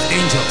ministry of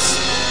angels.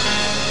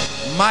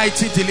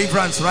 Mighty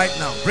deliverance right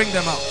now. Bring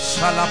them out.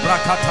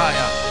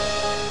 Shalabrakataya.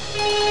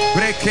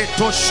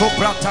 Breketo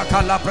shobrata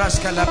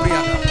kalabraska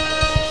labriada.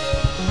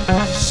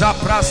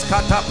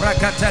 Shabraskata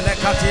brakatele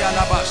katia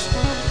labash.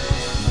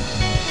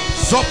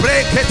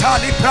 Sobreketa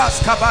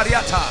libraska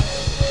bariata.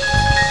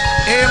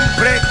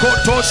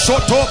 Embrekoto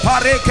shoto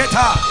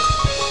pareketa.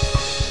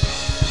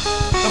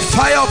 The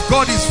fire of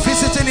God is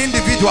visiting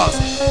individuals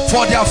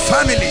for their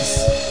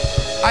families.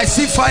 I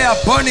see fire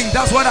burning.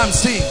 That's what I'm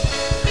seeing.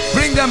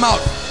 Bring them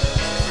out.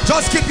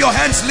 Just keep your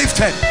hands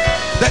lifted.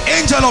 The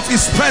angel of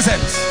his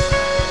presence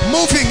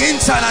moving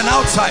inside and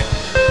outside.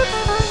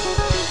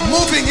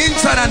 Moving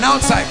inside and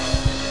outside.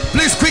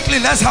 Please quickly,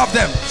 let's have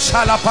them.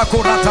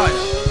 Shalapakorataya.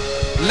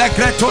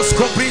 Legretos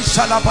kobri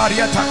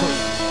shalabariatako.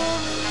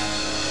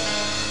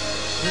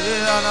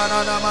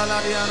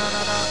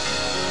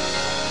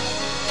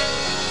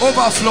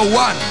 Overflow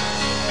 1.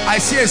 I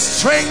see a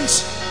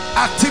strange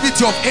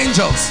activity of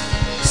angels.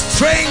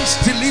 Strange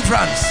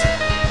deliverance.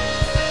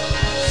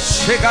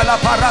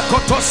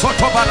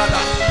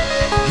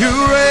 You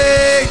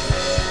reign,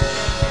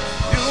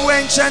 you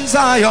ancient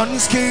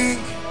Zion's King.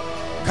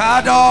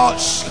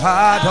 Kadosh,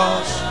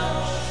 Kadosh,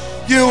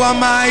 you are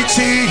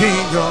mighty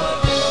in God.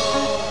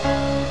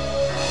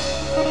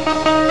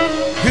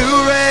 You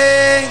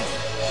reign,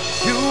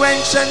 you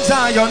ancient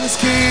Zion's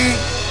King.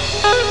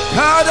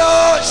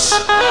 Kadosh,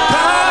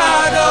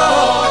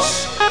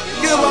 Kadosh,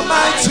 you are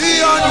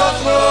mighty on your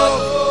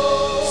throne.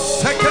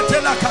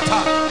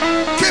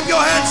 Keep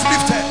your hands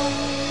lifted.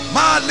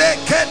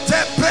 Malekete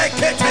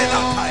brekete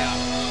lakaya.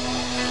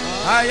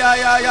 Ay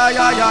ay ay ay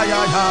ay ay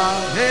ay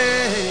ay.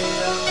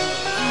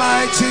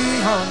 Mighty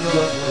on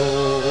your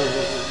throne.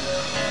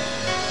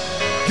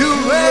 You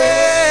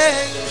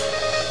reign,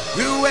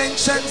 you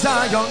ancient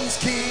Zion's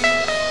King.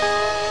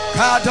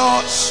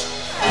 Kadosh,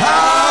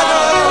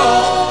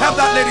 Kadosh. Help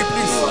that lady,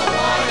 please.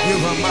 You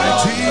are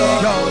mighty on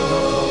your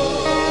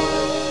throne.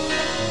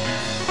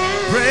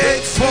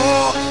 Break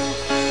forth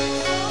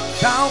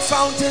down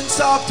fountains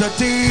of the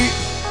deep,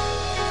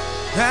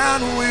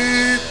 and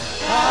weep.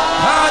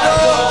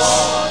 Kadosh,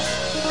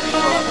 you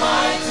are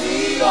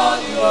mighty on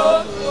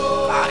your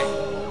throne.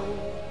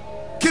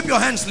 Keep your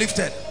hands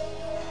lifted.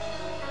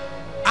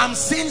 I'm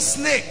seeing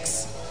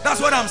snakes.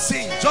 That's what I'm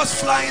seeing, just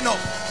flying up.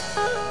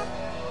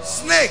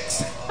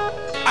 Snakes.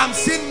 I'm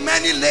seeing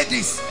many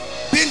ladies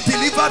being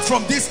delivered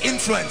from this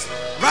influence.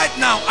 Right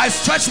now, I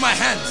stretch my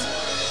hands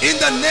in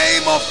the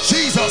name of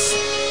Jesus.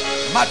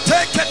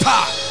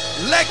 Mateketa.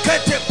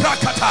 Lekete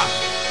brakata.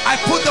 I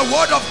put the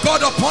word of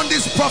God upon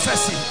this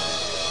prophecy.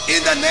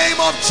 In the name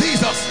of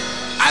Jesus,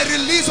 I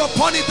release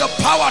upon it the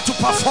power to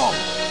perform.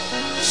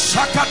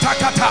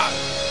 Shakatakata.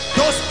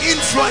 Those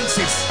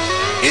influences.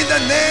 In the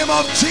name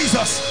of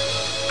Jesus,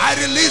 I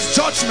release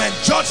judgment,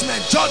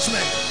 judgment,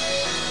 judgment,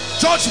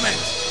 judgment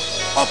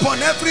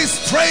upon every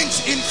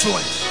strange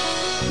influence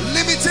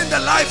limiting the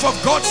life of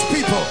God's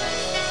people.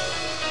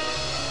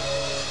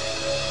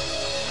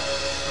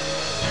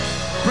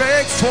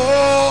 Break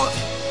forth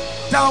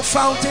down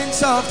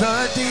fountains of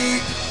the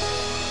deep,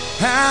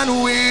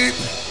 and weep,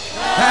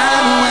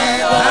 and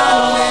weep,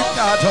 and weep,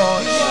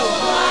 Kadosh.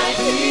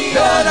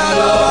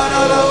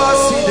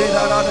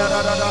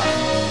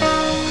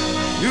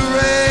 You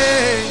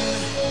reign,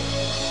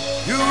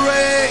 you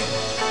reign,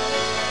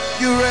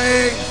 you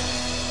reign,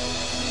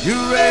 you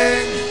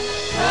reign,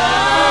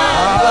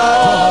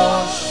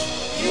 Kadosh.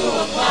 You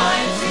are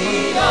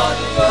mighty on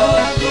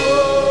your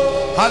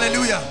throne.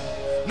 Hallelujah.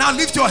 Now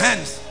lift your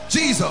hands.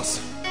 Jesus,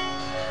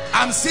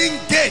 I'm seeing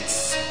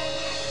gates,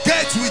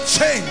 gates with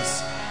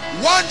chains.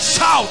 One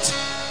shout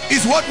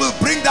is what will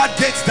bring that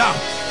gate down.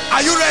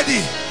 Are you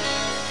ready?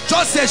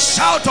 Just a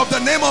shout of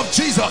the name of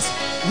Jesus.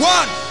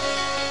 1,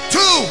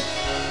 2,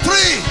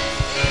 3.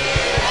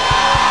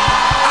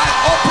 I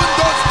open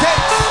those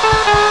gates.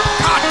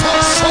 Kato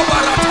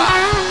shobarata,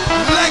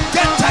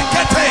 legete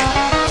kete,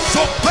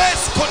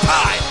 sobes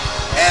kotai,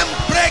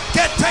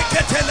 embrekete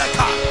kete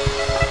leka.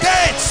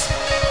 Gates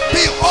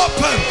be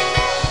open.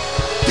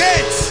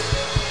 Gates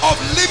of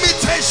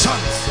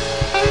limitations,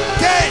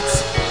 gates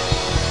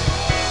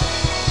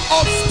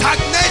of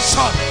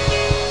stagnation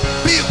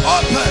be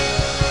open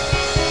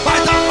by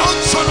the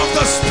unction of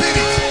the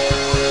Spirit.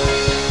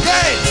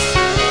 Gates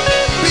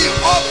be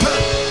open.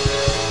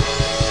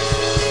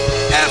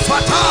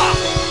 Ephata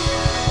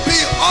be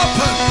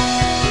open.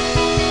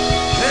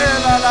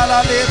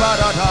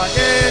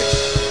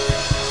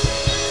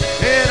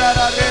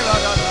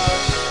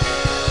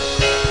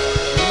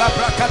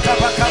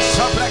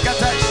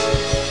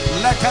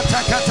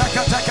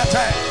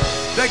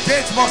 The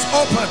gates must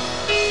open.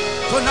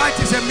 Tonight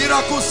is a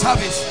miracle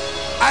service.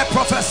 I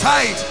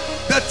prophesied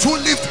the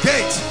two-leaf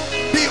gate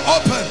be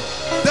open.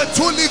 The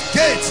two-leaf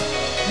gate.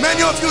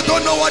 Many of you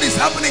don't know what is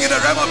happening in the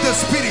realm of the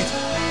spirit.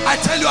 I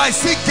tell you, I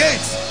see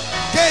gates.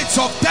 Gates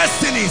of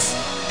destinies.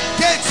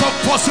 Gates of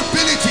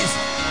possibilities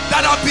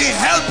that are being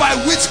held by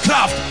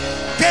witchcraft.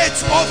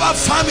 Gates over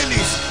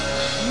families.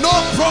 No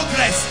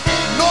progress.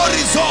 No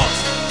results.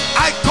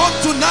 I come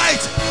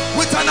tonight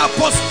with an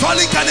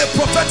apostolic and a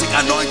prophetic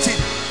anointing.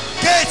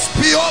 Gates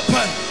be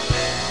open.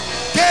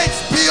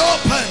 Gates be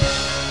open.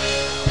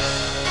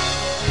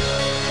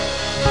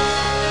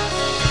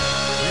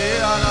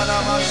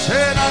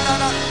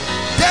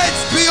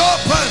 Gates be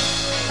open.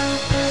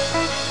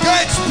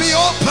 Gates be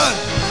open.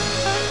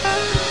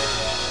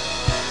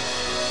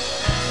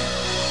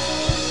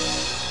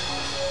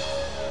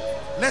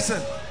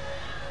 Listen.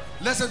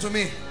 Listen to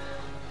me.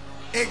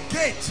 A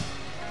gate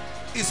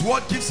is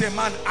what gives a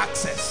man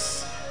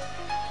access.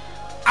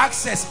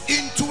 Access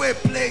into a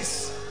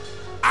place.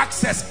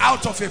 Access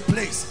out of a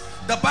place.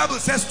 The Bible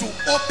says to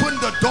open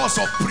the doors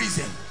of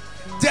prison.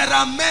 There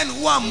are men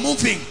who are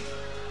moving,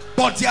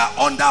 but they are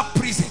under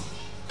prison.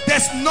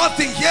 There's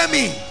nothing, hear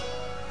me.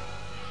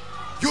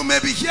 You may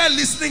be here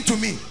listening to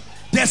me.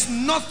 There's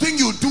nothing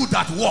you do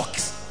that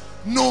works.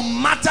 No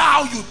matter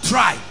how you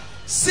try,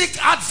 seek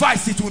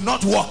advice, it will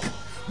not work.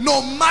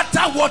 No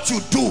matter what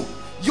you do,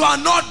 you are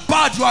not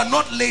bad, you are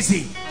not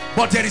lazy,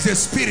 but there is a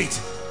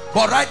spirit.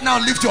 But right now,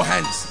 lift your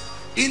hands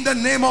in the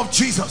name of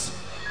Jesus.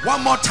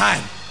 One more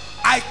time.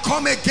 I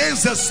come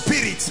against the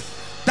spirits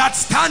that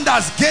stand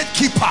as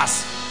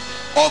gatekeepers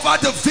over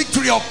the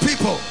victory of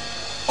people,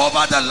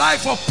 over the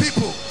life of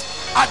people.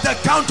 At the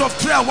count of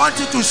 3, I want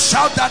you to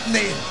shout that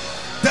name.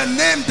 The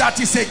name that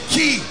is a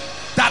key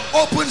that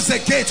opens the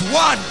gate.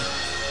 1,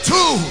 2,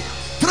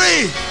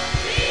 3.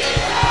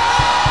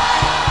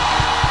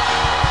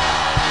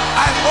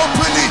 I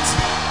open it.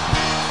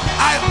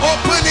 I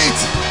open it.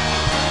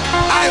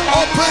 I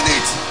open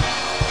it.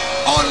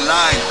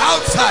 Online,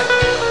 outside,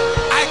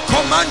 I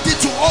command it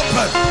to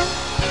open.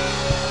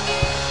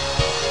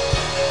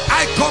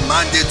 I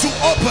command it to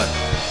open.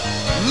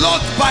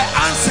 Locked by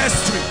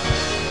ancestry,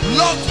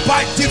 locked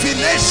by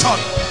divination,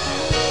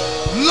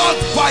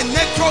 locked by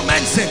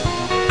necromancy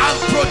and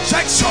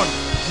projection,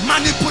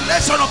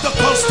 manipulation of the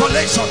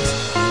constellations.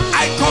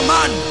 I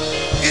command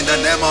in the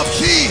name of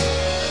He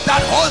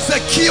that holds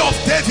the key of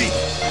David.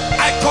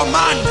 I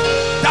command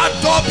that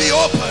door be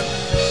open,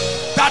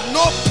 that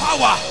no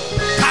power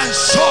can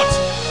shut.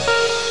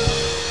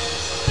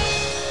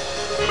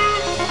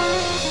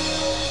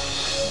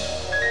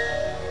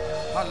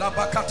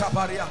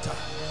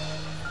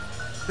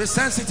 Be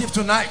sensitive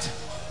tonight.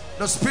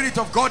 The Spirit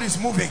of God is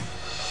moving.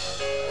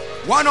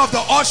 One of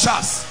the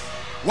ushers,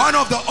 you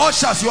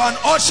are an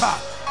usher,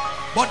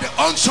 but the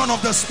unction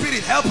of the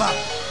Spirit, help her,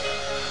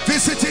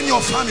 visiting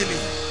your family,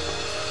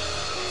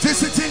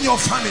 visiting your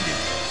family.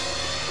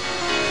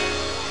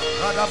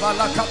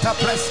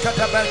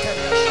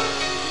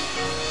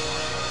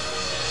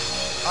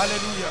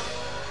 Hallelujah.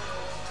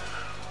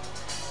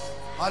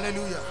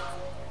 Hallelujah.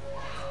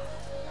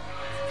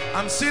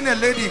 I'm seeing a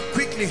lady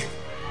quickly.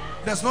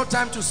 There's no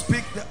time to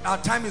speak. Our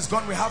time is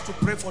gone. We have to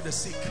pray for the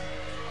sick.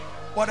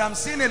 But I'm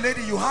seeing a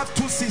lady. You have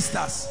 2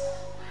 sisters.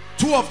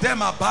 2 of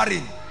them are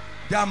barren.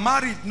 They are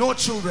married, no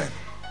children.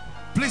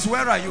 Please,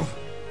 where are you?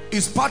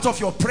 It's part of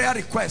your prayer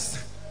request.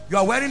 You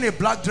are wearing a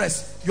black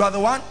dress. You are the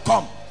one.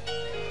 Come.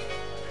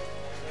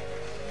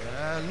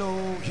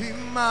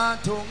 Elohim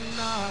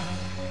Adonai,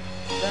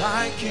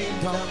 thy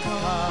kingdom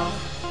come,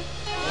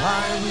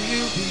 thy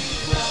will be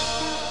done.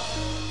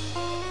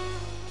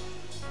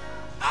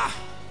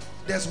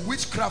 There's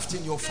witchcraft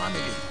in your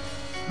family.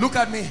 Look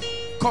at me.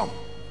 Come.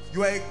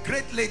 You are a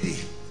great lady,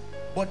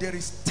 but there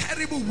is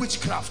terrible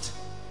witchcraft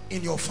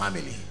in your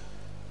family.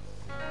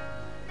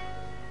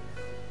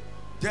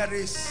 There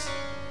is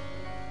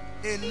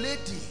a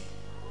lady.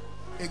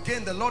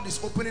 Again, the Lord is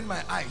opening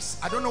my eyes.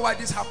 I don't know why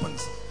this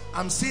happens.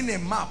 I'm seeing a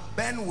map.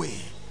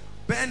 Benway.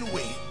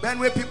 Benway.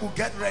 Benway, people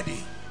get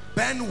ready.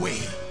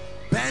 Benway.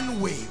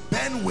 Benway.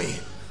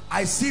 Benway.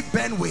 I see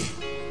Benway.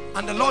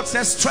 And the Lord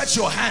says, stretch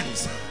your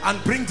hands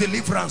and bring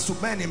deliverance to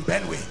men in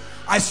Benway.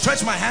 I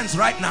stretch my hands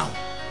right now.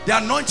 The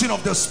anointing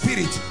of the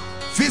Spirit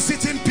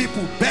visiting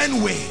people.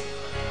 Benway.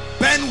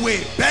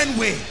 Benway.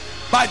 Benway.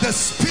 By the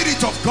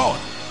Spirit of God.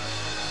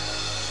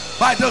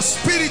 By the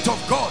Spirit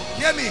of God.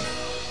 Hear me.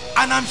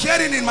 And I'm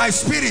hearing in my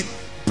spirit,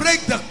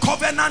 break the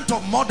covenant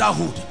of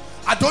motherhood.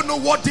 I don't know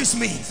what this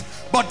means,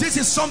 but this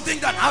is something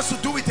that has to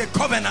do with a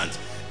covenant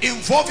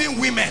involving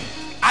women.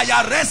 I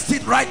arrest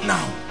it right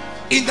now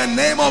in the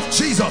name of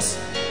Jesus.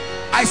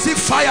 I see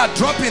fire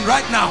dropping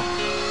right now.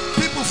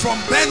 People from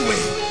Benway,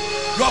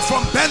 you are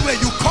from Benway,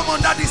 you come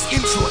under this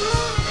influence.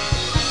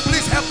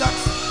 Please help that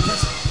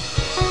person.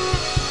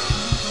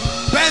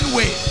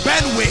 Benway.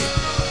 Benway.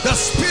 The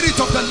Spirit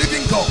of the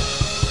living God,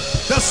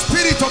 the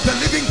Spirit of the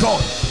living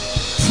God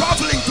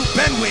traveling to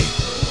Benway,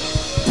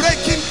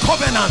 breaking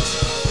covenant.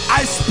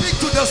 I speak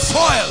to the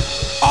soil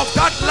of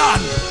that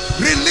land.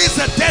 Release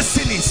the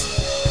destinies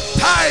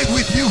tied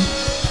with you.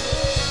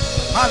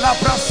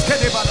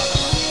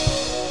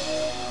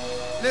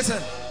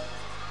 Listen,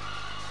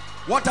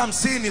 what I'm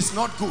seeing is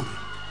not good.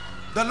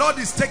 The Lord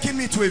is taking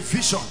me to a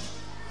vision,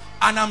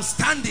 and I'm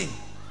standing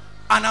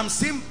and I'm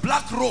seeing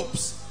black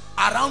ropes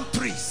around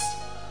trees.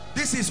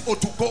 This is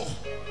Otuko.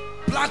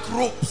 Black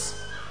ropes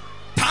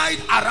tied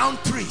around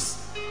trees,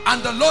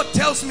 and the Lord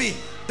tells me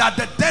that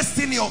the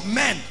destiny of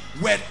men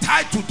were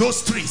tied to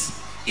those trees.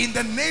 In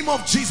the name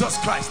of Jesus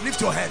Christ,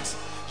 lift your hands.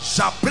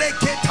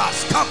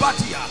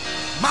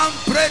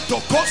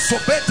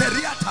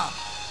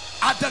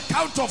 At the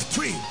count of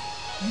 3,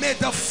 may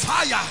the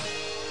fire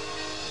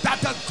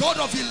that the God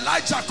of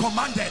Elijah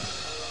commanded,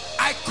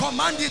 I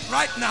command it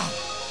right now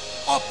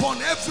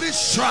upon every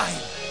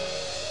shrine,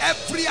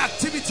 every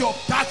activity of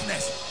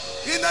darkness,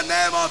 in the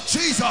name of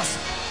Jesus.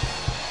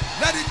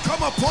 Let it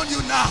come upon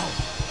you now.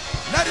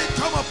 Let it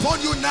come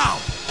upon you now.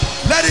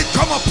 Let it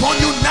come upon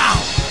you now.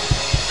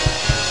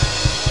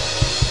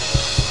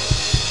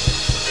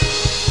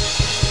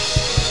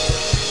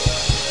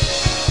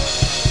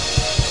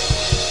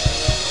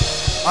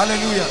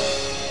 Hallelujah.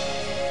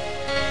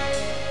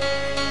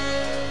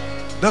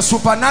 The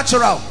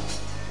supernatural,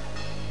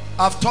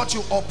 I've taught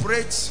you,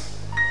 operates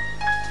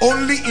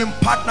only in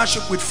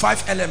partnership with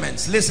 5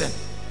 elements. Listen,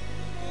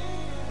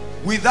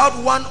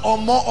 without one or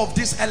more of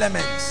these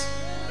elements,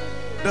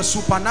 the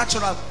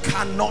supernatural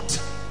cannot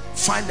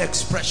find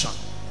expression.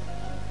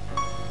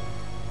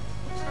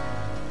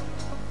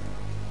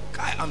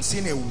 I'm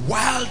seeing a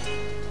wild,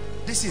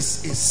 this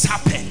is a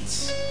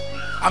serpent.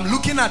 I'm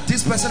looking at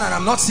this person and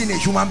I'm not seeing a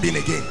human being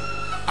again.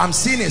 I'm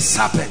seeing a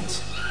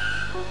serpent.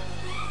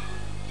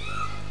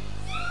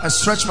 I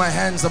stretch my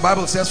hands. The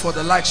Bible says, for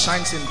the light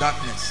shines in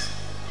darkness,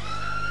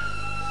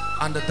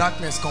 and the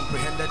darkness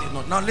comprehended it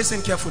not. Now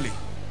listen carefully.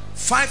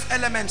 5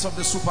 elements of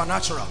the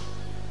supernatural.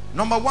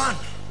 Number 1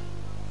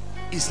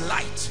 is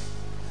light.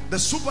 The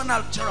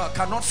supernatural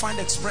cannot find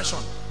expression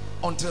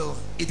until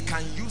it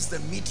can use the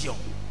medium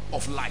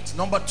of light.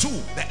 Number 2,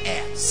 the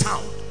air,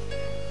 sound.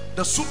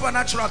 The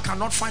supernatural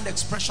cannot find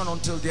expression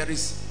until there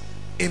is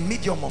a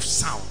medium of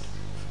sound.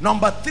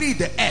 Number 3,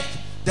 the earth.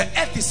 The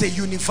earth is a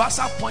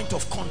universal point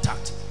of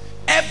contact.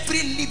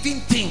 Every living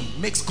thing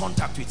makes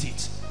contact with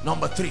it.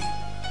 Number 3.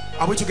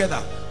 Are we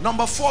together?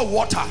 Number 4,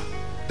 water.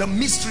 The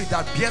mystery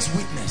that bears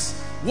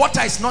witness.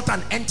 Water is not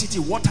an entity.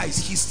 Water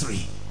is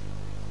history.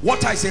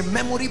 Water is a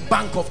memory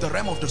bank of the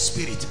realm of the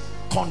spirit.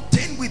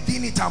 Contained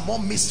within it are more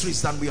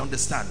mysteries than we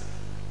understand.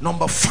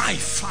 Number 5,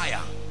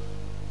 fire.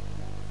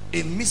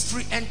 A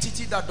mystery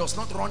entity that does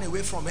not run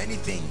away from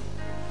anything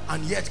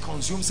and yet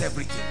consumes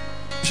everything.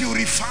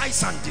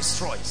 Purifies and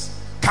destroys.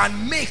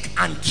 Can make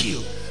and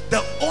kill.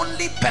 The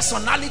only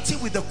personality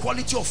with the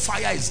quality of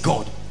fire is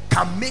God.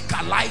 Can make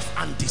alive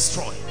and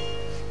destroy.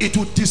 It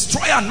will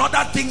destroy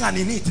another thing and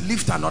in it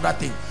lift another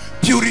thing.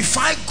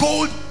 Purify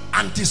gold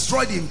and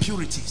destroy the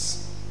impurities.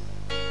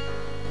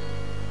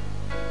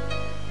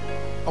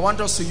 I want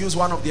us to use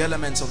one of the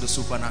elements of the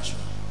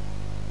supernatural,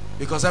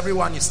 because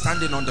everyone is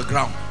standing on the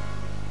ground.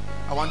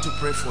 I want to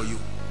pray for you.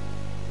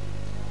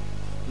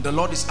 The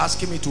Lord is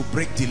asking me to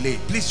break delay.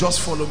 Please just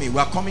follow me. We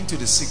are coming to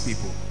the sick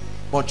people,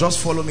 but just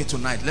follow me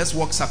tonight. Let's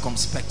walk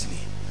circumspectly.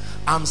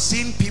 I'm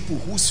seeing people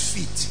whose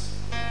feet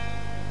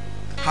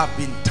have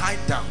been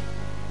tied down.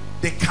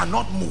 They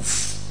cannot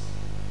move.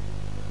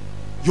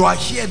 You are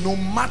here, no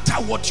matter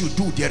what you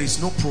do, there is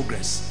no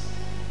progress.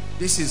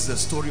 This is the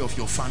story of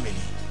your family.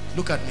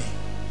 Look at me.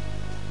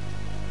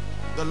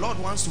 The Lord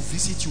wants to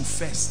visit you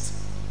first,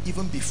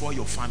 even before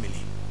your family.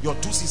 Your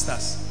 2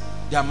 sisters,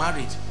 they are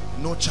married,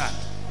 no child.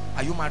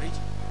 Are you married?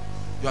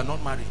 You are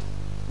not married.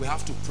 We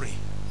have to pray.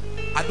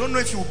 I don't know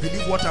if you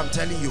believe what I'm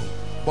telling you,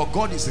 but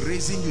God is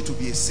raising you to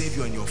be a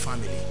savior in your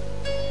family.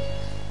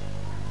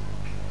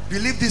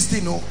 Believe this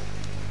thing, no?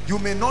 You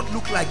may not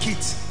look like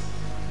it,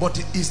 but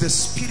it is the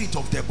spirit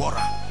of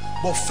Deborah.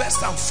 But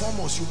first and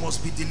foremost, you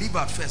must be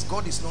delivered first.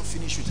 God is not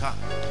finished with her.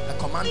 I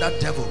command that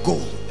devil, go.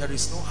 There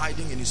is no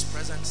hiding in his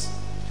presence.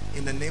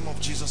 In the name of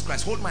Jesus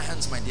Christ. Hold my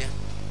hands, my dear.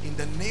 In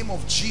the name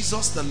of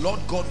Jesus, the Lord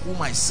God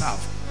whom I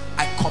serve,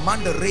 I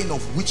command the reign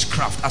of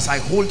witchcraft as I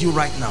hold you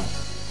right now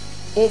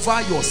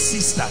over your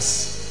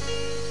sisters,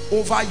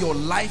 over your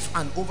life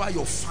and over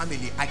your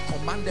family. I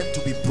command them to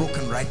be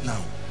broken right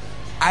now.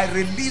 I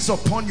release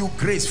upon you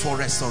grace for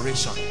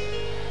restoration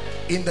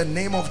in the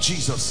name of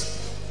Jesus.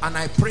 And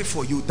I pray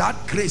for you, that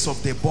grace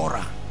of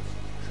Deborah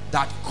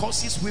that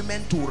causes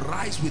women to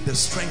rise with the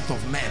strength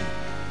of men,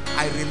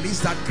 I release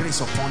that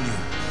grace upon you.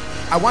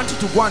 I want you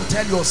to go and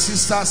tell your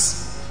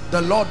sisters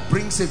the Lord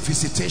brings a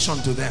visitation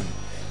to them.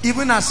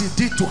 Even as he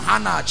did to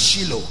Hannah at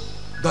Shiloh,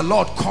 the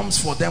Lord comes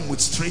for them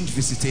with strange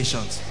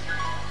visitations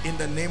in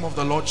the name of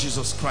the Lord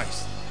Jesus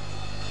Christ.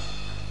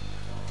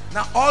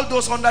 Now all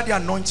those under the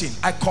anointing,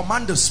 I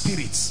command the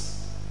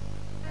spirits.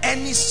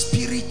 Any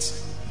spirit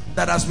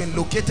that has been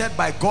located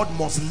by God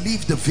must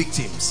leave the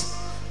victims.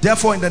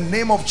 Therefore, in the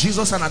name of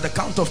Jesus, and at the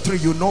count of 3,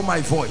 you know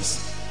my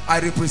voice, I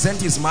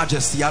represent his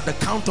majesty. At the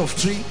count of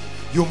 3,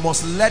 you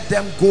must let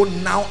them go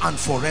now and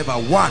forever.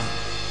 1,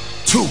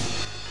 2,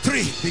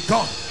 3, be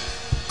gone.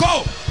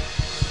 Go.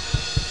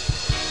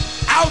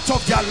 out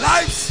of their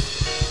lives,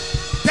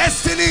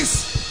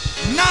 destinies,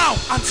 now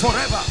and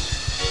forever.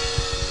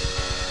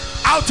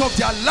 Out of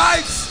their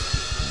lives,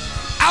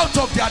 out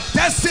of their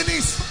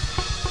destinies,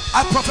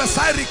 I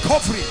prophesy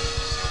recovery.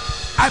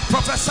 I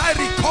prophesy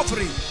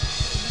recovery.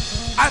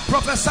 I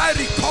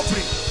prophesy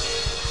recovery.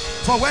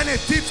 For when a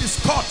thief is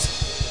caught,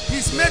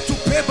 he's made to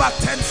pay back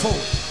tenfold.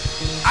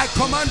 I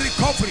command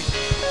recovery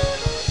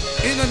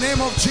in the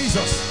name of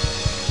Jesus.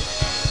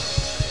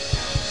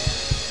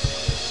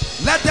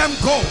 Let them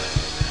go.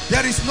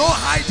 There is no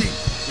hiding,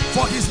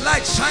 for his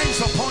light shines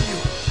upon you.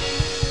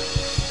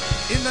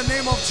 In the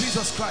name of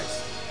Jesus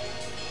Christ.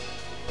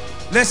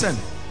 Listen,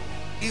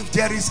 if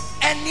there is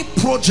any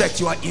project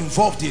you are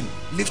involved in,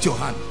 lift your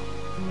hand.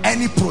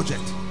 Any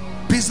project,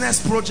 business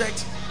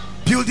project,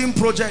 building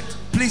project,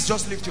 please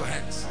just lift your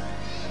hands.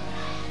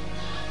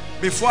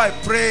 Before I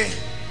pray,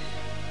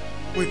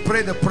 we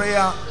pray the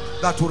prayer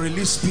that will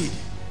release speed.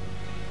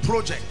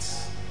 Projects.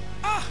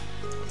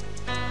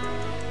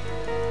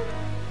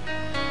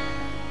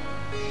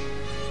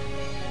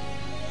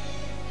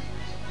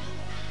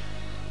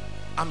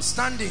 I'm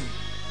standing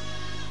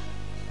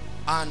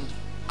and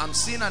I'm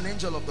seeing an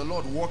angel of the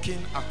Lord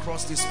walking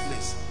across this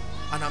place,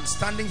 and I'm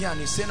standing here and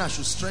he's saying I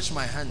should stretch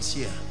my hands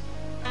here.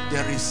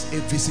 There is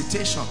a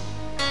visitation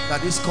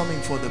that is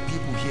coming for the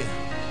people here.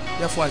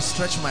 Therefore I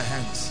stretch my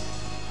hands.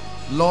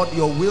 Lord,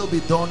 your will be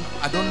done.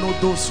 I don't know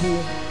those who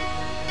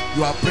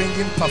you are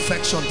bringing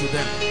perfection to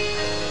them.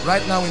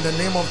 Right now in the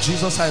name of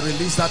Jesus, I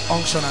release that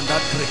unction and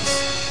that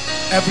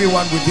grace.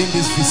 Everyone within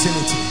this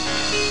vicinity,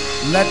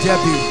 let there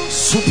be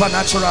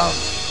supernatural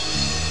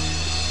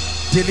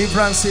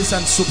deliverances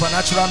and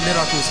supernatural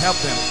miracles. Help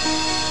them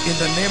in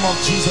the name of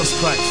Jesus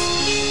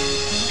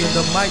Christ. In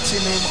the mighty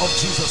name of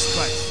Jesus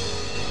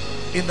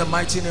Christ. In the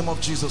mighty name of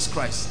Jesus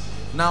Christ.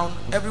 Now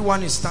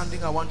everyone is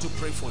standing. I want to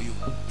pray for you.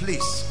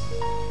 Please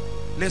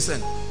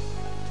listen.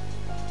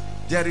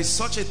 There is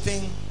such a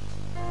thing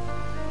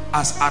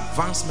as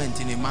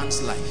advancement in a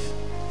man's life.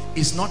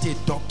 It's not a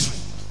doctrine,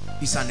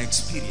 it's an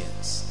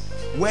experience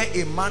where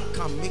a man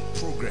can make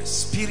progress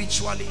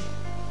spiritually,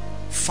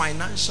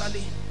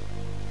 financially,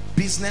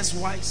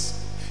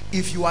 business-wise.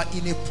 If you are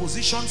in a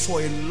position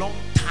for a long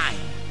time,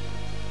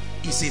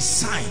 it's a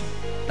sign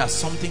that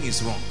something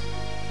is wrong.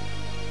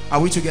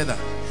 Are we together?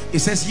 It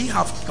says, ye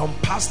have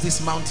compassed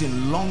this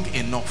mountain long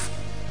enough.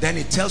 Then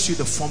it tells you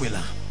the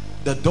formula.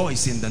 The door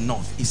is in the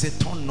north. It said,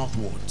 turn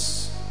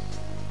northwards.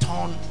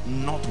 Turn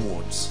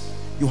northwards.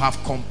 You have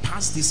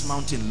compassed this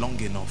mountain long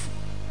enough.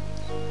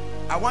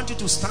 I want you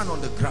to stand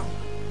on the ground.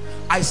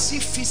 I see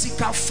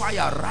physical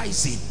fire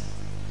rising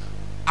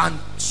and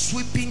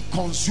sweeping,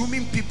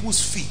 consuming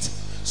people's feet.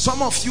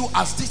 Some of you,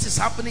 as this is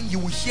happening, you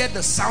will hear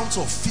the sounds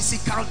of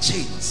physical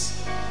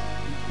chains.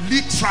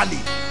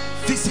 Literally,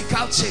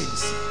 physical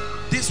chains.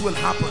 This will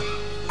happen.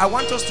 I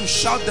want us to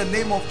shout the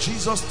name of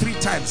Jesus 3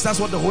 times. That's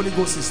what the Holy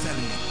Ghost is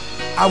telling me.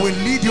 I will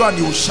lead you and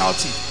you will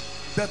shout it.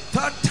 The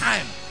 3rd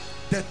time,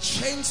 the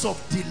chains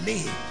of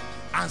delay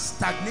and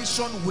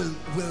stagnation will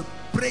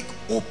break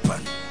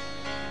open.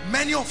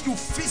 Many of you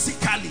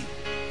physically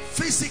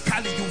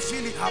you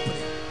feel it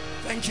happening.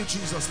 Thank you,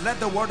 Jesus. Let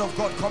the word of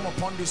God come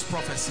upon this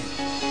prophecy.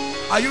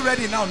 Are you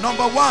ready now?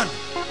 Number 1.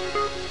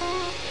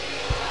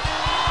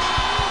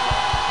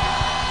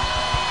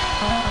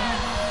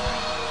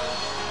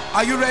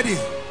 Are you ready?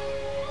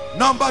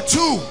 Number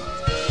 2.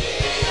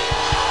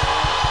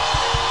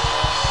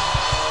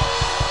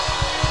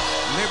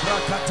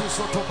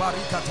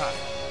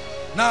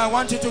 Now I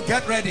want you to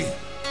get ready.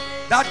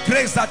 That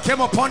grace that came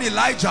upon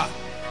Elijah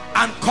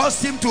and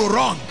caused him to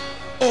run,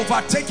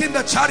 overtaking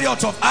the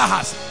chariots of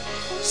Ahaz.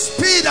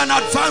 Speed and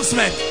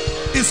advancement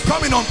is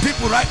coming on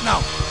people right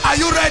now. Are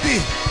you ready?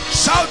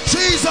 Shout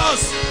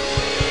Jesus.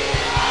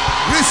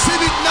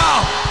 Receive it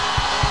now.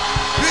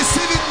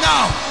 Receive it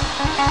now.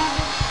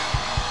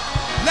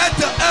 Let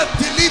the earth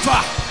deliver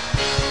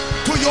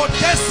to your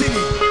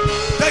destiny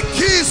the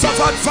keys of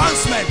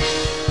advancement.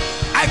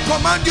 I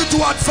command you to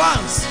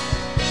advance.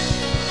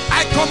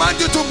 I command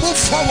you to move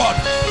forward.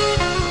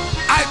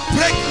 I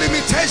break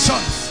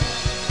limitations.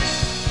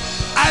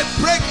 I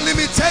break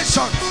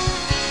limitations.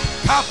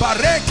 I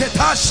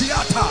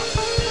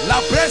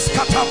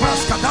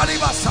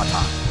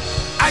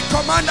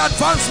command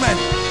advancement.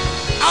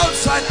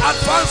 Outside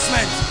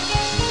advancement.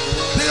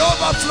 The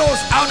overflows,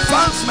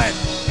 advancement.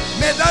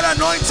 May that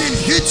anointing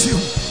hit you.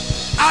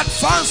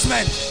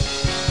 Advancement.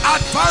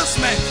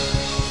 Advancement.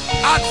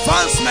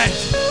 Advancement.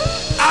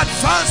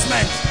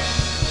 Advancement.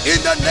 In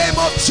the name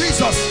of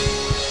Jesus,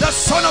 the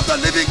Son of the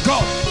living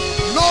God.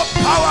 No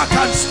power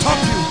can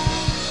stop you.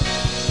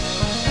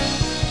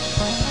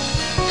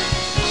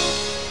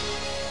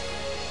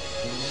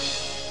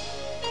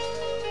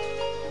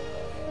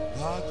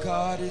 Our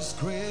God is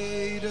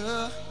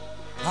greater.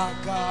 Our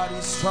God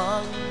is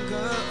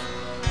stronger.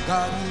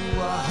 God, you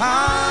are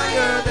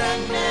higher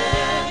than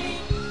many.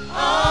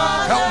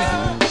 Help me.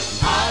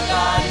 Our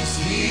God is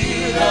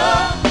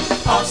healer,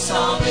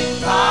 awesome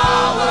in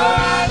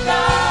power.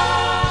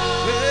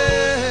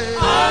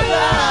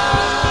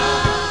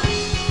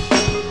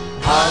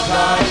 Our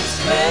God is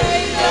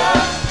greater.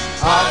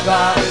 Our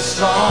God is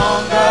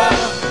stronger.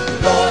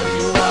 Lord,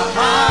 you are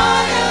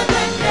higher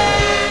than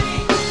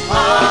any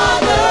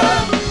other.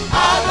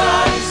 Our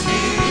God is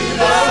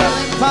healer.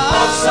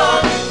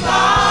 Awesome in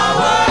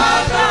power.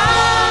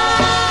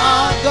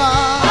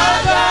 Our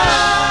God.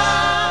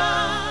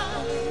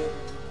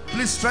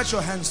 Please stretch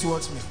your hands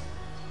towards me.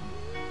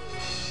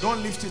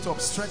 Don't lift it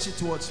up. Stretch it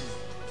towards me.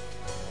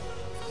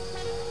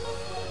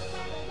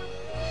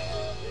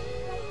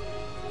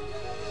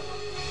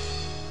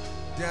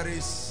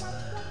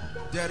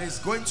 There is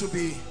going to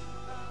be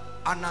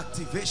an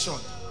activation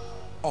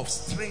of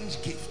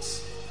strange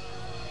gifts.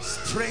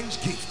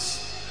 Strange gifts.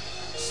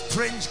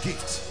 Strange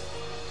gifts.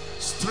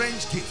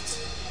 Strange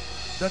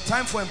gifts. The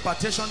time for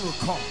impartation will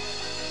come,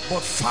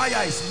 but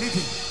fire is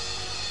living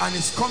and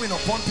is coming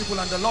upon people,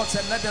 and the Lord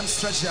said, let them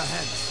stretch their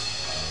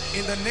hands.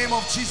 In the name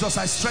of Jesus,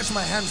 I stretch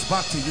my hands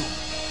back to you.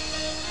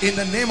 In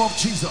the name of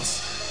Jesus.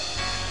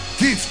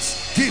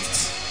 Gifts,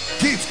 gifts,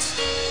 gifts,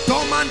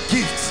 dormant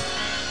gifts,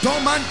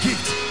 dormant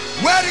gifts.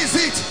 Where is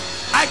it?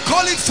 I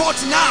call it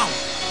forth now.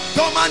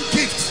 Dormant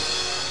gifts,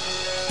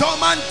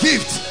 dormant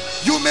gifts.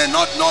 You may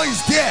not know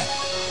is there.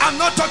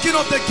 I'm not talking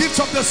of the gifts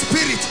of the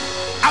Spirit.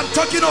 I'm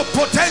talking of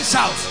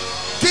potentials.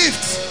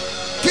 Gifts,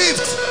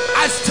 gifts.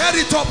 I stir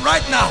it up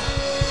right now.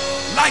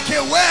 Like a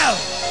well,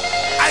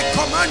 I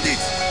command it.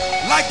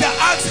 Like the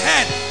axe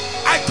head,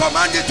 I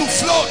command it to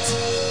float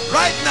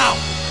right now.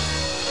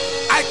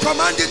 I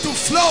command it to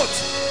float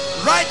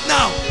right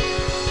now.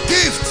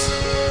 Gifts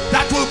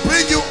that will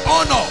bring you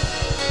honor.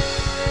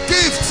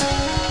 Gifts.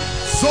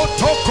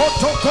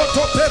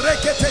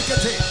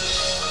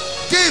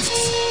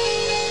 Gifts.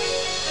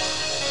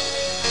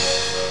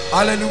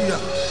 Hallelujah.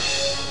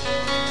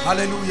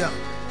 Hallelujah.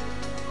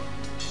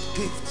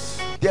 Gifts.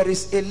 There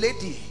is a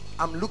lady.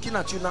 I'm looking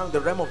at you now in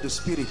the realm of the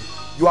Spirit.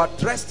 You are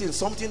dressed in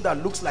something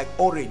that looks like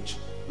orange,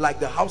 like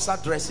the Hausa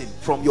dressing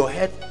from your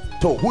head to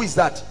toe. Who is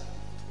that?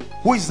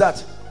 Who is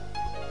that?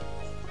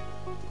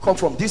 Come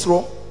from this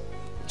row.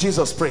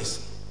 Jesus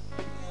praise.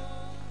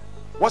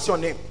 What's your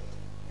name?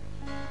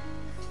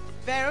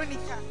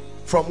 Veronica.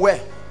 From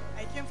where?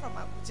 I came from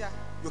Abuja.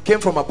 You came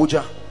from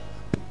Abuja.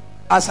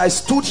 As I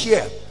stood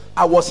here,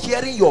 I was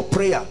hearing your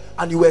prayer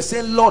and you were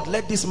saying, Lord,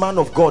 let this man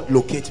of God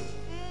locate me.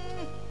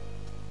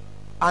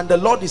 And the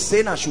Lord is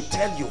saying I should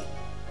tell you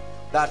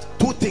that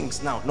two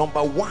things now.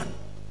 Number one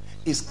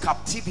is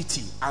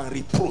captivity and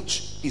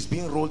reproach is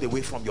being rolled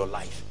away from your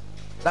life.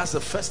 That's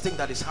the first thing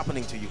that is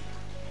happening to you.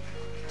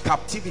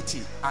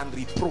 Captivity and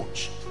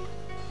reproach.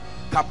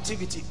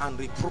 Captivity and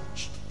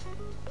reproach.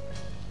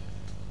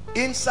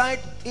 Inside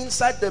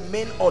the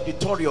main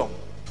auditorium,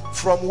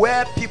 from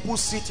where people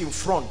sit in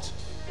front,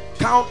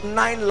 count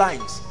 9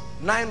 lines,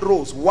 9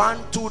 rows. 1,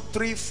 2,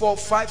 3, 4,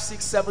 5,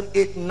 6, 7,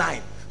 8,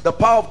 9. The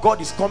power of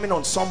God is coming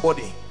on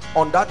somebody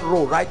on that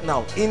row right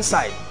now.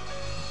 Inside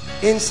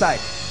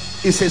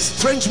is a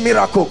strange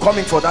miracle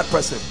coming for that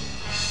person.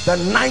 The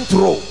 9th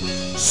row,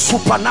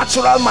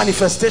 supernatural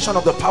manifestation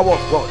of the power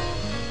of God.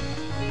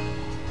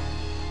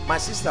 My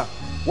sister,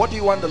 what do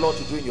you want the Lord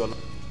to do in your life?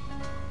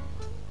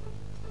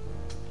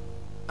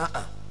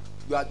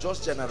 You are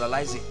just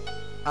generalizing.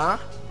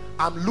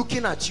 I'm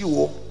looking at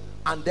you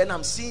and then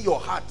I'm seeing your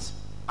heart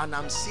and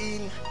I'm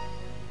seeing,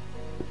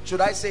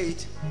 should I say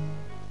it?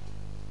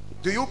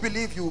 Do you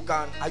believe you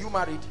can? Are you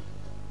married?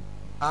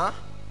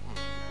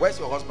 Where's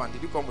your husband?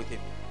 Did you come with him?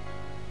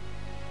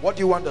 What do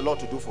you want the Lord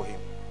to do for him?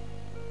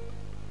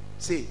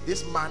 See,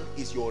 this man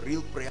is your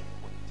real prayer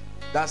point.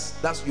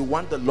 That's you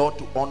want the Lord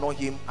to honor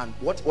him. And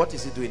what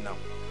is he doing now?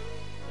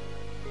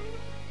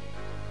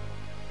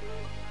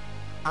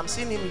 I'm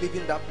seeing him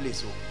leaving that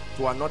place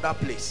to another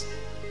place.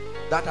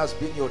 That has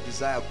been your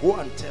desire. Go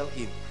and tell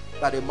him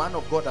that a man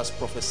of God has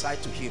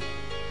prophesied to him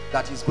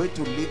that he's going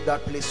to leave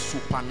that place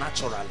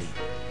supernaturally,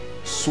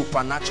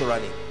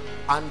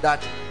 and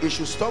that he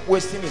should stop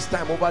wasting his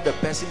time over the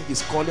person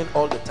he's calling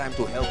all the time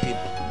to help him.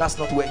 That's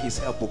not where his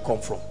help will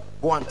come from.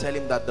 Go and tell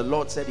him that the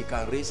Lord said he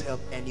can raise help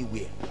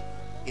anywhere.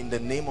 In the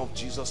name of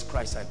Jesus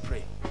Christ I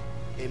pray.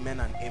 Amen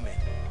and amen.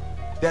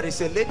 There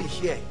is a lady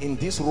here in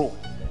this room,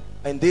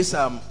 in this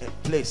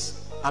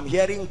place. I'm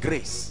hearing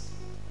Grace.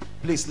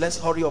 Please, let's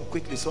hurry up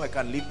quickly so I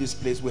can leave this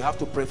place. We have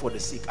to pray for the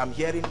sick. I'm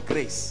hearing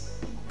Grace.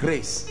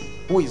 Grace.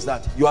 Who is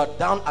that? You are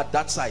down at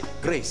that side.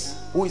 Grace.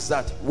 Who is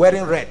that?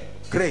 Wearing red.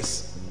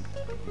 Grace.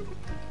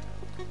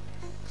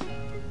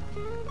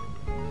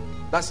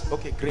 That's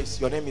okay. Grace.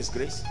 Your name is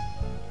Grace.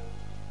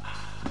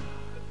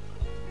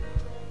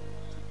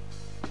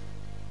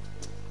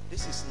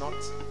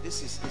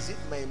 Is it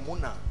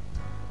Maimuna?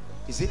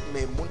 Is it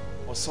Maimuna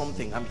or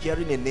something? I'm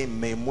hearing a name,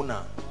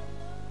 Maimuna.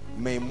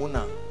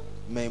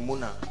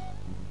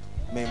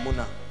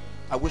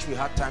 I wish we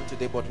had time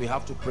today, but we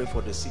have to pray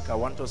for the sick. I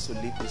want us to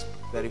leave this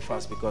very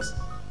fast because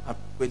I'm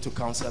going to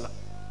counsel.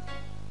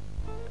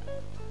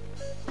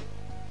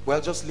 Well,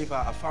 just leave her.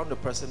 I found a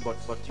person, but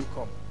you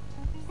come.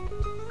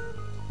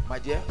 My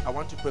dear, I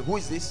want to pray. Who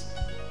is this?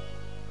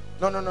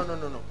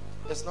 No.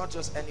 It's not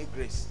just any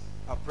Grace.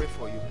 I'll pray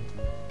for you.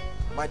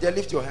 My dear,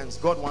 lift your hands.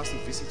 God wants to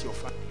visit your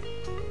family.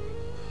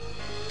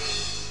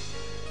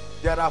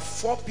 There are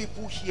 4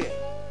 people here.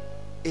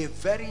 A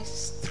very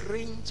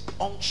strange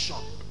unction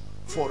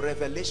for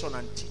revelation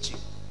and teaching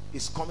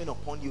is coming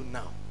upon you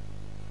now.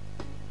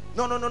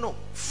 No.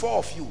 4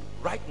 of you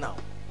right now.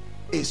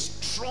 A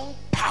strong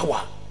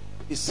power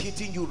is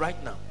hitting you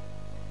right now.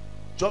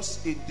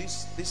 Just in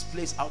this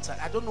place outside.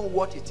 I don't know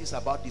what it is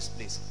about this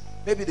place.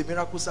 Maybe the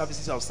miracle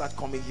services will start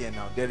coming here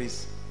now.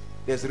 There's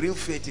real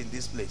faith in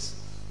this place.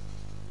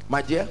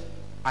 My dear,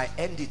 I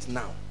end it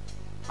now.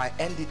 I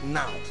end it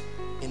now.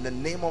 In the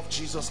name of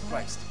Jesus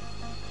Christ.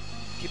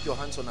 Keep your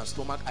hands on her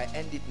stomach. I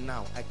end it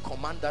now. I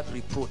command that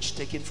reproach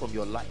taken from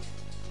your life.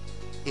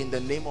 In the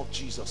name of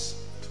Jesus.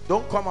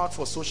 Don't come out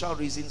for social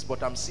reasons,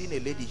 but I'm seeing a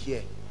lady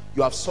here.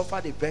 You have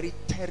suffered a very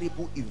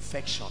terrible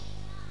infection.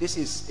 This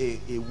is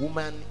a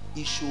woman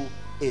issue,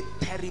 a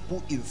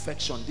terrible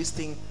infection. This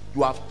thing,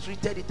 you have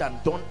treated it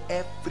and done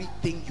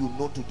everything you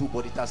know to do,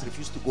 but it has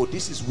refused to go.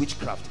 This is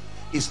witchcraft.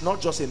 It's not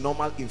just a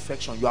normal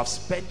infection. You have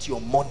spent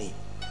your money.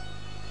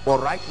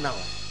 But right now,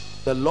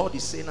 the Lord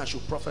is saying I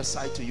should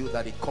prophesy to you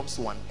that it comes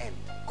to an end.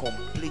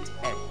 Complete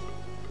end.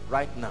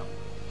 Right now.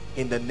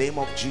 In the name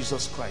of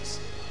Jesus Christ.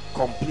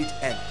 Complete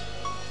end.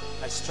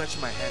 I stretch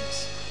my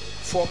hands.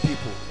 4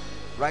 people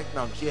right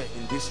now here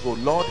in this row.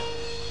 Lord,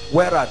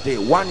 where are they?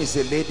 1 is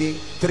a lady,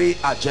 3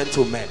 are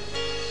gentlemen.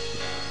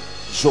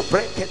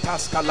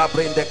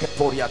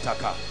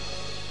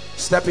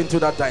 Step into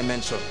that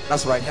dimension.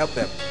 That's right, help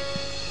them.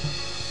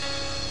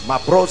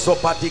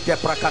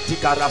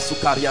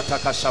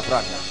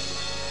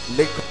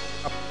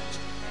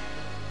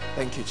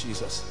 Thank you,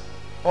 Jesus.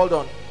 Hold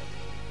on.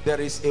 There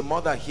is a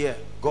mother here.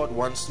 God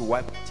wants to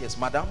wipe tears.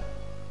 Madam,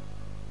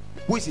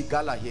 who is a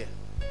gala here?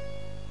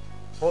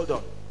 Hold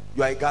on.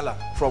 You are a gala.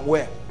 From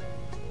where?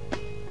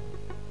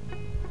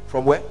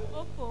 From where?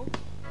 Opo.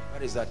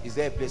 Where is that? Is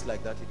there a place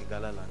like that in the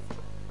Gala land?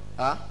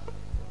 Huh?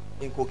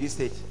 In Kogi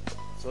State.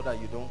 So that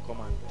you don't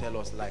come and tell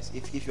us lies.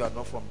 If you are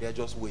not from there,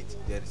 just wait.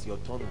 There is your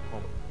turn to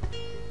come.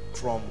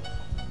 From.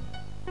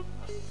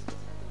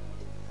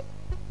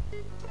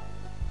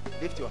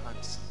 Lift your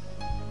hands.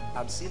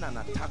 I'm seeing an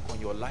attack on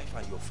your life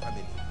and your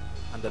family.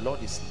 And the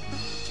Lord is setting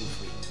you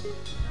free.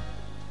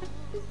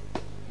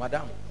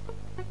 Madam,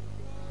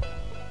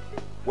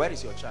 where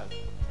is your child?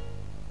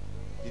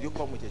 Did you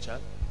come with a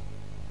child?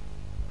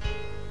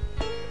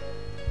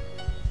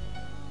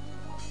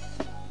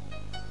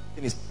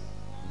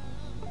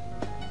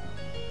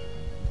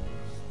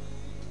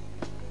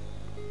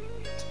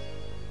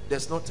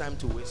 There's no time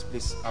to waste,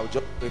 please. I'll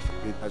just pray for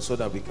you so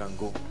that we can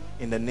go.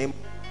 In the name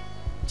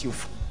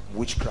of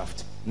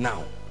witchcraft,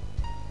 now.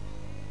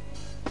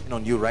 And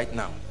on you right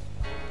now.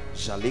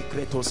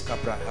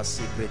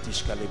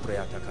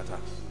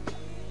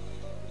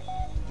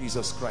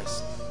 Jesus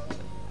Christ.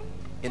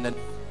 In the name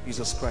of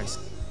Jesus Christ.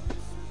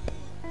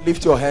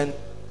 Lift your hand.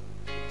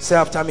 Say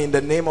after me, in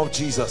the name of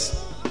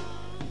Jesus.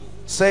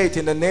 Say it,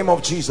 in the name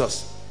of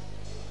Jesus.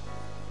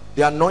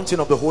 The anointing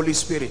of the Holy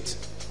Spirit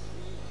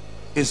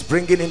is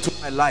bringing into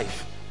my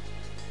life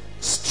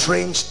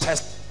strange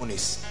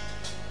testimonies.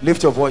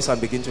 Lift your voice and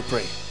begin to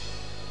pray.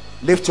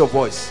 Lift your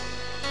voice.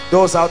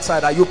 Those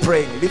outside, are you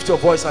praying? Lift your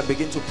voice and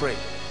begin to pray.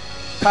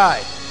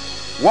 Kai,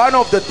 one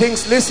of the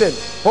things, listen,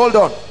 hold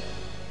on.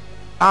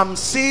 I'm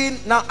seeing,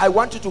 now I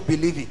want you to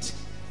believe it.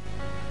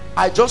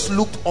 I just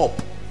looked up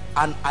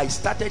and I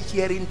started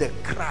hearing the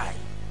cry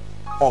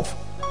of,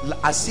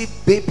 as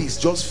if babies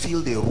just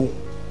fill the room.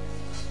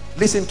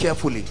 Listen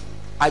carefully.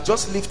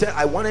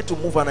 I wanted to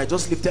move and I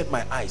just lifted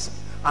my eyes.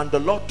 And the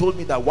Lord told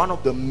me that one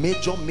of the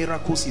major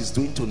miracles he's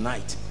doing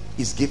tonight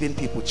is giving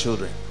people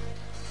children.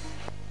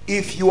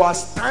 If you are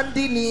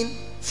standing in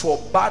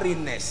for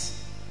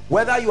barrenness,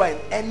 whether you are in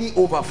any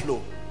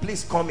overflow,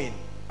 please come in.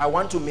 I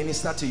want to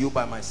minister to you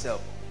by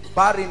myself.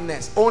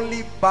 Barrenness,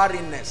 only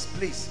barrenness,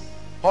 please.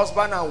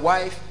 Husband and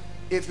wife,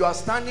 if you are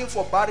standing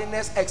for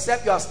barrenness,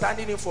 except you are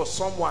standing in for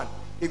someone,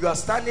 if you are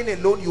standing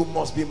alone, you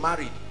must be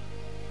married.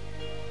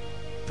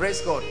 Praise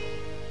God.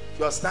 If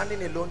you are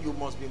standing alone, you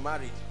must be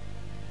married.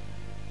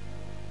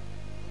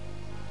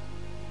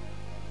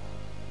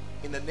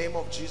 In the name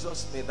of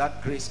Jesus, may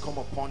that grace come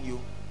upon you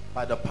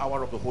by the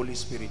power of the Holy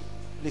Spirit.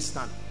 Please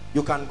stand.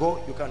 You can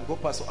go,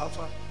 Pastor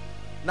Alpha.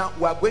 Now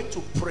we are going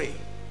to pray.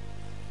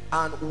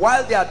 And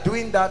while they are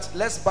doing that,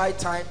 let's buy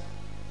time.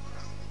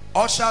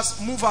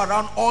 Ushers, move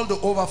around all the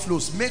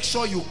overflows. Make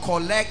sure you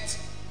collect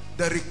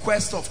the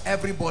request of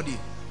everybody.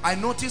 I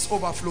notice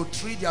overflow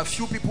 3, there are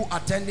few people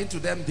attending to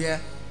them there.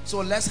 So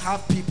let's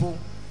have people.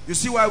 You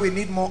see why we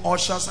need more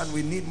ushers and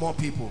we need more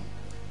people.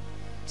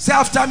 Say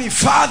after me,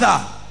 Father.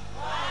 Father.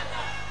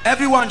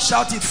 Everyone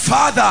shout it,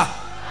 Father.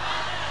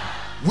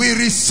 Father. We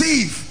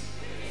receive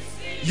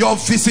your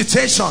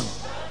visitation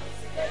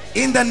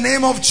in the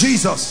name of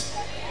Jesus.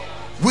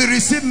 We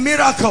receive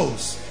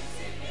miracles,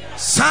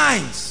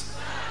 signs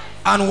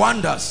and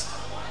wonders.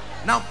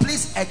 Now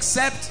please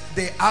accept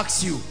they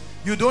ask you.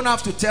 You don't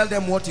have to tell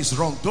them what is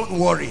wrong. Don't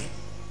worry.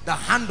 The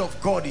hand of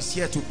God is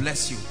here to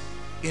bless you.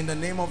 In the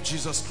name of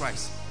Jesus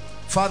Christ.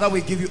 Father,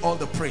 we give you all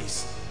the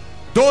praise.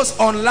 Those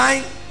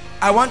online,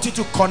 I want you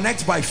to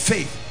connect by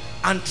faith.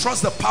 and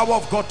trust the power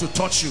of God to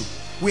touch you.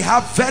 We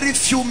have very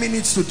few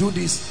minutes to do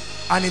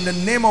this, and in the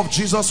name of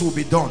Jesus will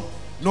be done.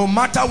 No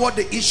matter what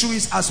the issue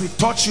is, as we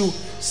touch you,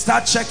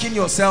 start checking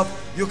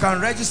yourself. You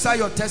can register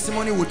your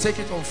testimony. We'll take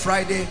it on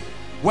Friday.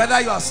 Whether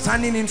you are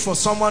standing in for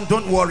someone,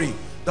 don't worry.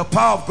 The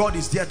power of God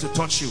is there to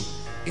touch you.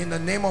 In the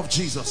name of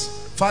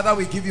Jesus. Father,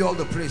 we give you all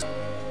the praise.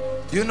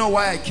 Do you know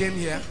why I came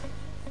here?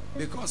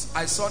 Because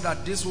I saw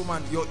that this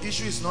woman, your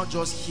issue is not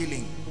just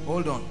healing.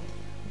 Hold on.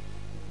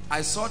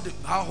 I saw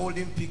her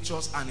holding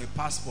pictures and a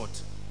passport.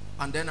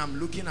 And then I'm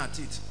looking at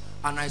it.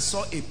 And I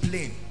saw a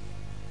plane.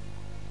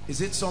 Is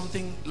it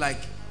something like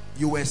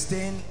you were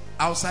staying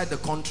outside the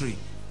country?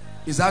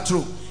 Is that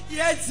true?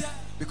 Yes, sir.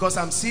 Because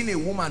I'm seeing a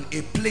woman,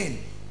 a plane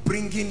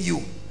bringing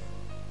you.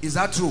 Is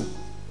that true?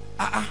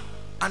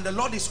 And the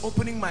Lord is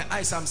opening my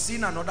eyes. I'm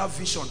seeing another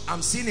vision.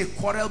 I'm seeing a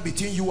quarrel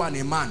between you and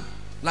a man,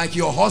 like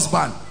your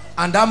husband,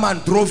 and that man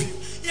drove you.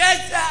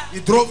 Yes, sir. He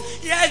drove?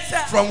 Yes,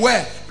 sir. From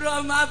where?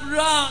 From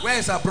abroad. Where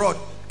is abroad?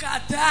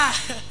 Qatar.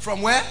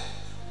 From where?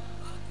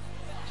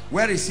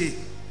 Where is he?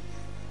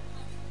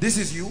 This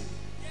is you?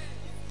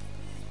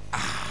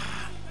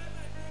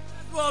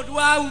 For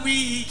 1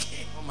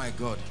 week. Oh my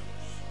God.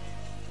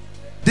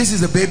 This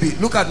is a baby.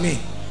 Look at me.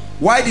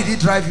 Why did he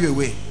drive you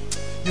away?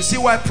 You see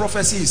why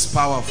prophecy is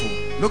powerful.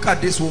 Look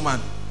at this woman.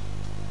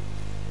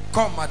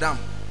 Come, madam.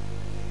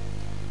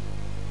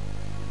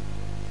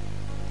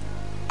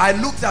 I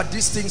looked at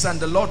these things and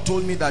the Lord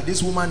told me that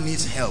this woman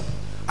needs help.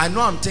 I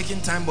know I'm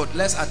taking time, but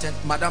let's attend.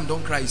 Madam,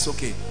 don't cry, it's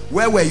okay.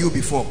 Where were you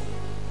before?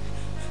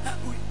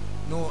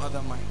 No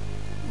other man.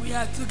 We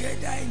are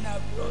together in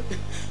abroad.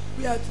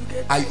 We are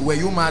together. Were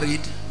you married?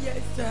 Yes,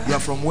 sir. You are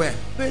from where?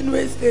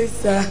 Benue State,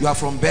 sir. You are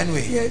from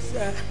Benue? Yes,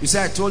 sir. You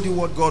say I told you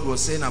what God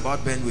was saying about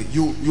Benue.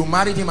 You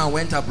married him and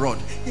went abroad?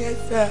 Yes,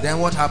 sir. Then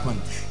what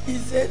happened? He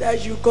said I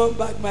should come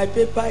back. My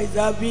paper is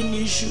having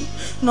issue.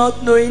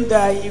 Not knowing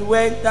that he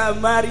went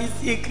and married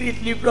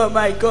secretly from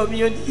my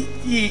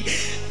community.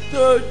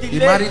 So he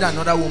married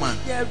another woman?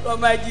 Yeah, from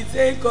my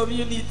same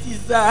community,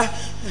 sir.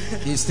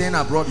 He's staying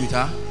abroad with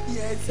her?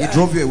 Yes, sir. He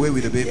drove you away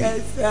with the baby?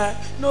 Yes, sir.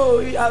 No,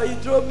 he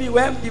drove me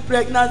when the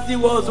pregnancy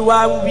was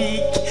 1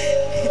 week.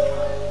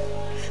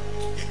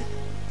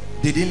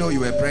 Did he know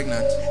you were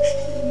pregnant?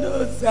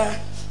 No, sir.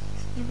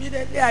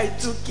 Immediately I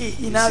took it.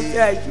 He now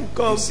said I should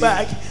come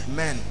back.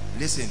 Men,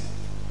 listen.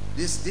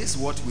 This is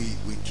what we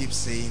keep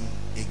saying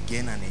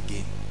again and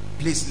again.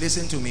 Please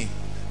listen to me.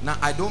 Now,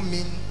 I don't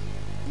mean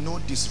no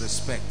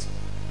disrespect,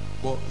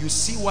 but you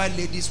see why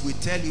ladies will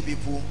tell you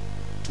people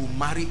to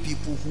marry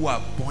people who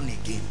are born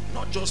again,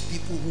 not just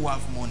people who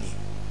have money.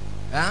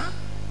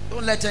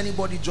 Don't let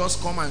anybody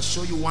just come and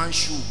show you one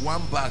shoe,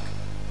 one bag,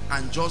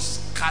 and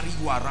just carry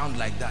you around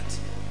like that.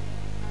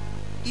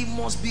 It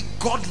must be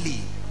godly.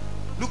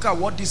 Look at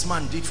what this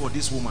man did for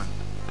this woman.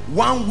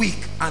 1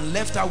 week and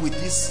left her with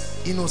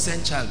this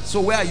innocent child. So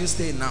where are you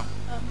staying now?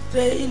 I'm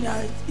staying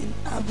in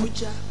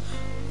Abuja.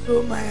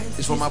 So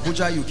it's from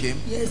Abuja you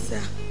came? Yes,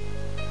 sir.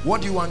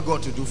 What do you want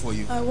God to do for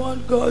you? I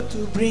want God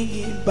to bring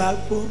him back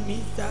for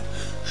me, sir.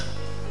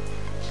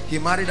 He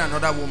married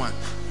another woman?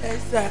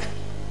 Yes, sir.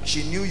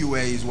 She knew you were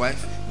his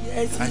wife?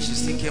 Yes, and she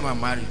still came and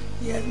married?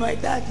 Yes, my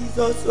dad is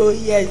also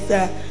here,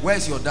 sir.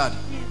 Where's your dad?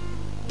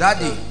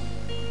 Daddy,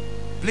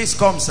 please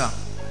come, sir.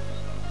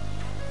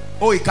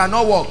 Oh, he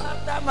cannot walk.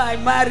 After my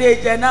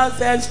marriage, I now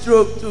send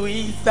stroke to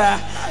him,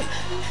 sir.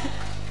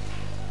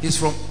 He's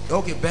from,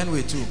 okay,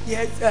 Benue too.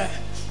 Yes, sir.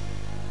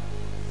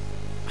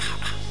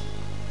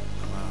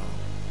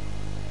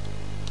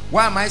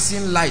 Why am I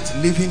seeing light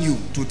leaving you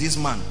to this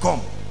man? Come.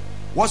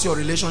 What's your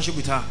relationship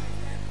with her?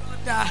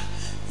 Brother,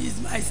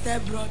 he's my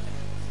stepbrother.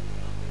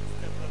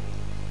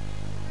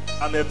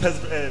 I'm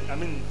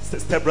a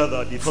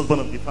stepbrother, the firstborn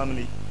of the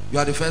family. You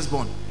are the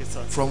firstborn? Yes,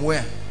 sir. From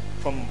where?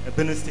 From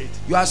Benue State.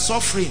 You are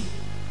suffering.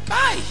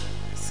 Guy. Yes,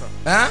 sir.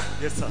 Huh?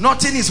 Yes, sir.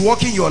 Nothing is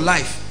working your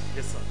life.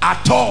 Yes, sir.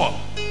 At all.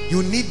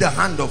 You need the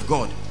hand of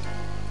God.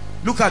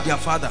 Look at your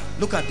father.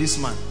 Look at this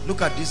man.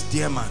 Look at this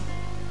dear man.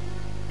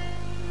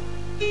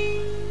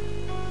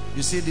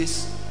 You see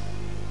this?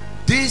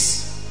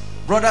 This,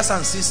 brothers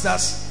and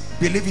sisters,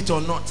 believe it or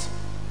not,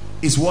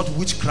 is what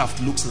witchcraft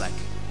looks like.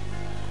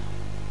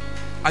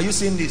 Are you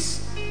seeing this?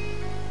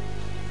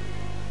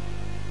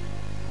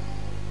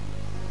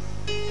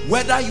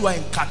 Whether you are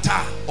in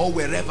Qatar or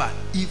wherever,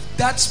 if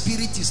that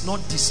spirit is not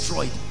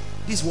destroyed,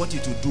 this is what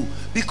it will do.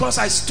 Because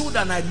I stood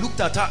and I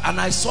looked at her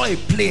and I saw a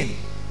plane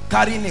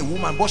carrying a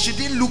woman, but she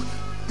didn't look.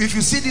 If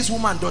you see this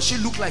woman, does she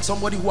look like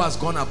somebody who has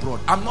gone abroad?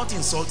 I'm not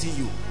insulting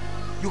you.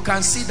 You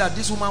can see that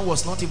this woman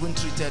was not even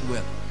treated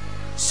well.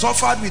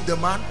 Suffered with the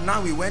man,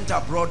 now we went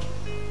abroad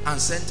and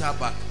sent her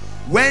back.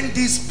 When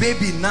this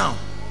baby now,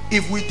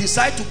 if we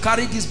decide to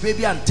carry this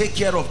baby and take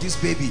care of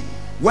this baby,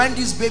 when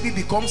this baby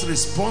becomes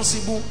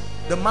responsible,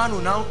 the man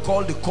will now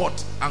call the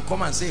court and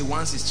come and say he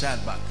wants his child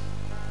back.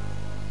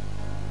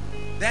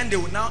 Then they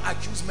will now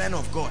accuse men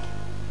of God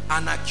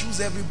and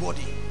accuse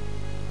everybody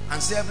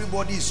and say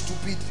everybody is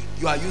stupid.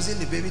 You are using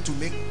the baby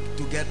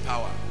to get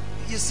power.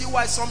 You see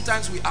why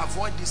sometimes we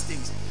avoid these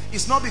things?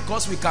 It's not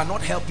because we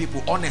cannot help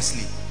people,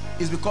 honestly.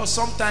 is because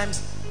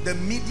sometimes the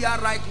media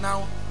right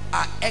now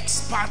are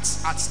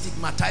experts at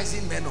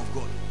stigmatizing men of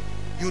God.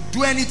 You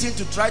do anything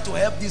to try to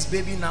help this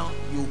baby now,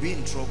 you'll be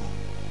in trouble.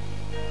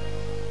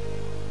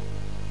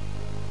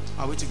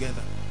 Are we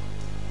together?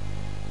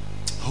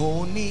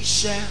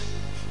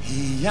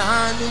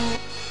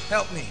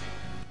 Help me.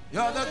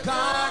 You're the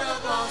God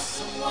of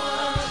awesome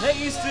wonders.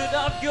 Tasted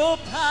of your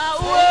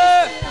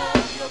power.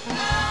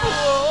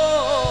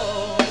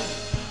 Oh,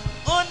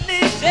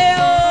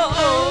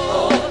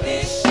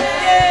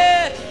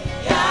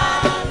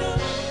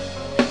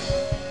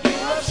 you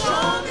have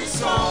shown me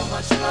so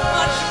much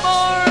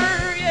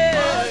more,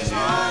 yeah.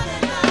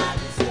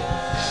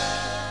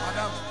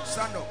 Madam,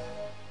 stand up.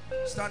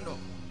 Stand up.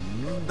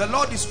 The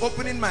Lord is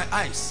opening my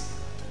eyes.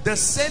 The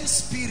same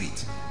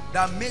spirit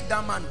that made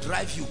that man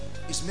drive you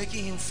is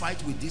making him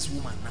fight with this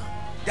woman now.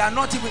 They are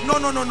not even,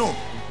 no.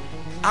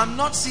 I'm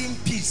not seeing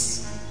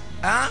peace.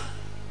 I'm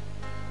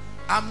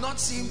not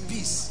seeing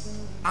peace.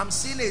 I'm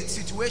seeing a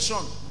situation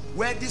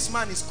where this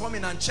man is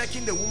coming and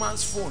checking the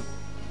woman's phone,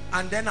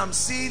 and then I'm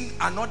seeing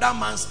another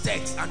man's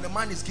text, and the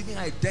man is giving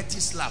her a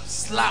dirty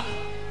slap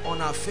on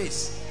her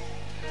face.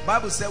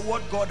 Bible said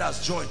what God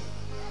has joined.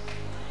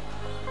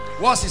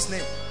 What's his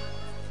name?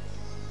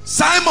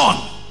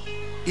 Simon.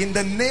 In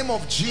the name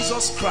of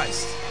Jesus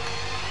Christ,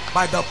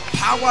 by the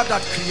power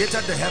that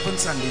created the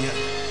heavens and the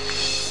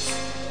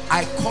earth,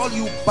 I call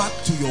you back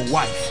to your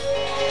wife.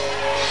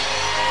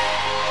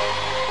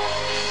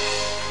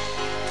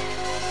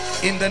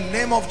 In the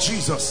name of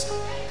Jesus,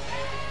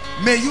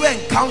 may you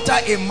encounter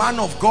a man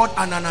of God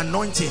and an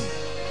anointing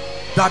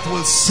that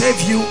will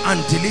save you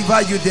and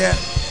deliver you there.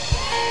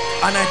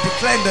 And I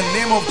declare in the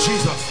name of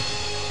Jesus,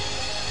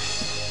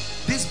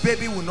 this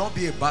baby will not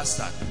be a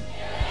bastard.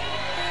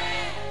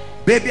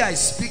 Baby, I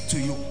speak to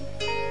you.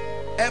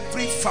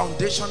 Every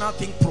foundational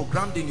thing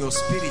programmed in your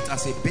spirit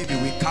as a baby,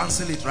 we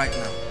cancel it right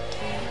now.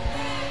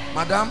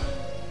 Madam,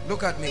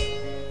 look at me.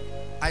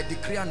 I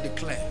decree and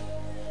declare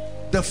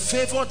the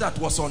favor that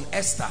was on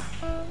Esther,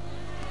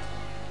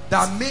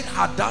 that made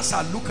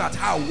Hadassah look at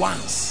her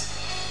once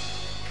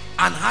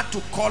and had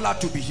to call her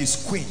to be his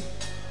queen,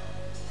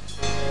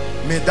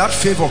 may that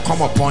favor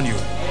come upon you.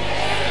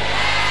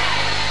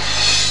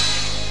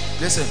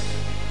 Listen,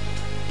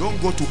 don't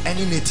go to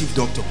any native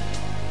doctor.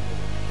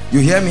 You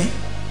hear me?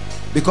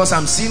 Because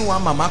I'm seeing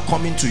one mama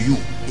coming to you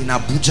in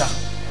Abuja,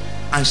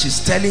 and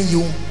she's telling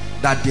you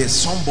that there's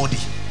somebody.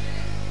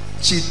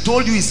 She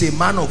told you he's a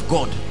man of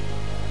God.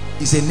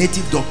 He's a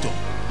native doctor.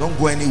 Don't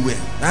go anywhere.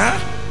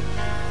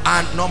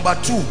 And number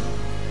two,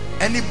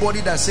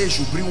 anybody that says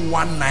you bring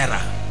 1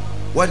 naira,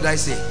 what did I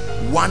say?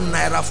 1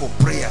 naira for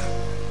prayer.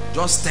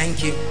 Just thank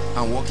him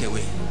and walk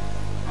away.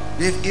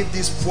 If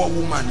this poor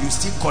woman, you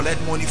still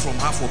collect money from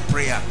her for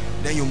prayer,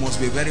 then you must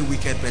be a very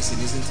wicked person,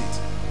 isn't it?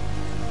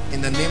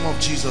 In the name of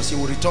Jesus, you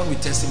will return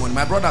with testimony.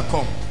 My brother,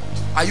 come.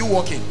 Are you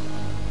working?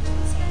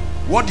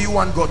 What do you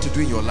want God to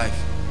do in your life?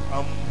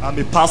 I'm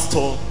a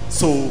pastor,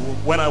 so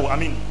when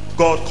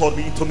God called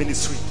me into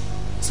ministry.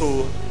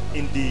 So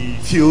in the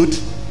field,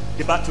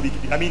 the battle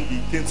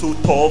became so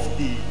tough,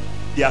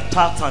 the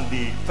attack and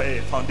the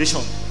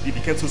foundation, it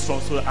became so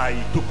strong, so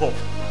I took off.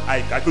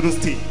 I couldn't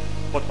stay.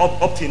 But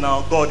up till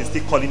now, God is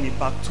still calling me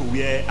back to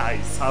where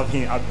I serve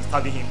him. I've been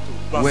serving him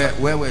to.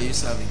 Where were you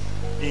serving?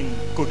 In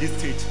Kogi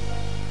State.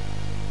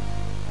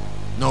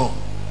 No.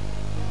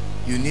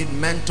 You need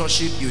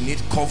mentorship, you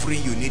need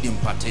covering, you need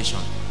impartation.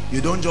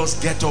 You don't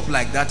just get up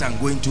like that and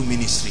go into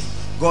ministry.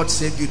 God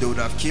saved you, they would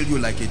have killed you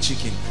like a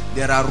chicken.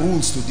 There are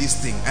rules to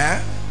this thing.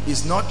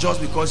 It's not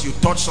just because you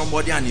touch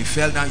somebody and he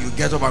fell down, you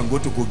get up and go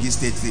to Kogi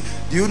State.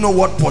 Do you know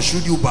what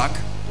pursued you back?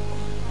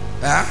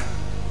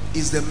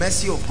 It's the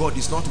mercy of God.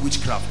 It's not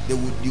witchcraft. You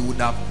would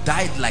have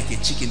died like a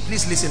chicken.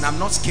 Please listen, I'm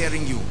not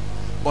scaring you,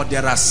 but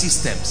there are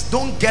systems.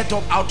 Don't get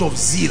up out of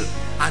zeal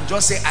and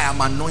just say I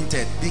am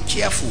anointed. Be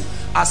careful.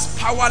 As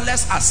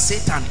powerless as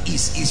Satan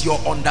is your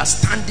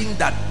understanding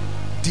that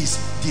this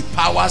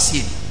depowers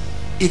him.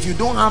 If you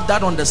don't have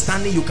that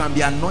understanding, you can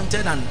be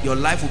anointed and your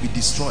life will be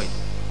destroyed.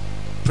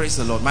 Praise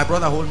the Lord. My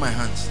brother, hold my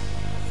hands.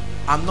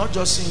 I'm not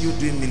just seeing you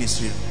doing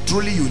ministry.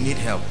 Truly you need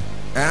help.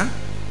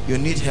 You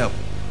need help.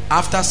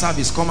 After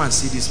service, come and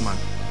see this man,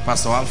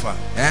 Pastor Alpha.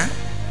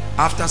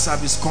 After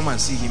service, come and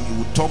see him. He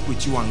will talk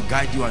with you and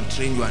guide you and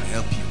train you and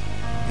help you.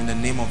 In the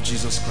name of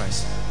Jesus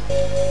Christ.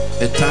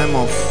 A time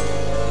of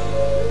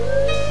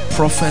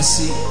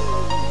prophecy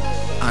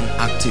and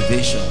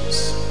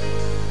activations.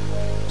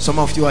 Some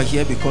of you are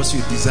here because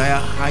you desire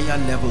higher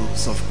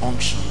levels of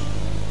unction.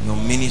 Your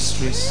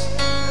ministries,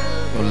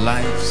 your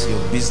lives,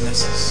 your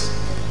businesses.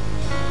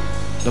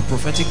 The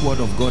prophetic word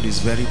of God is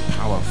very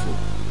powerful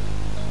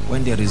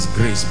when there is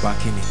grace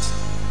backing it,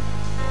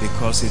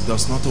 because it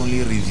does not only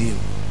reveal,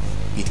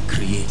 it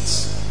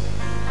creates.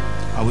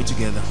 Are we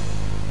together?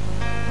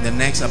 In the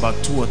next about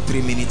 2 or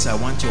 3 minutes, I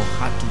want your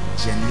heart to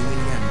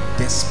genuinely and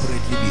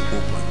desperately be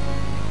open.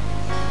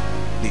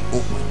 Be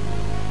open.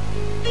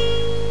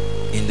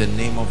 In the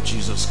name of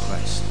Jesus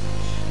Christ.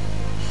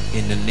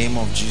 In the name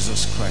of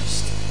Jesus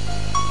Christ.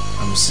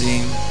 I'm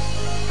seeing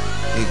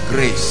a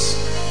grace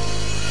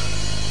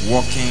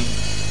walking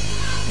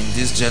in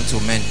these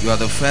gentlemen. You are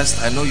the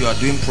first. I know you are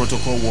doing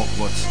protocol work,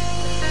 but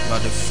you are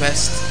the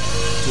first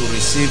to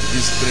receive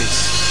this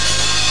grace.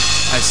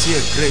 I see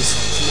a grace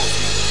on two of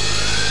you.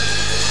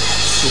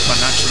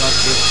 Supernatural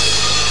grace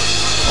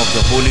of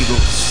the Holy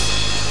Ghost,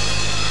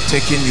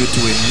 taking you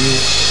to a new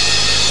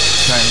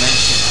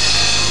dimension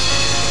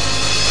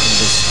in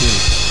the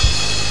Spirit.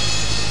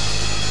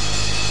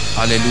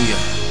 Hallelujah.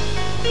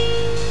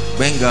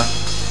 Benga,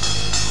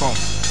 come.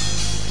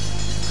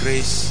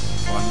 Grace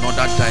for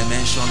another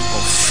dimension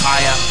of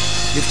fire.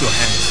 Lift your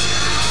hands.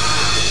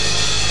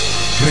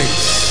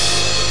 Grace.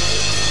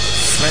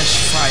 Fresh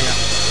fire.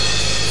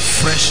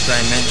 Fresh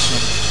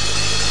dimension.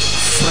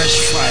 Fresh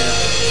fire.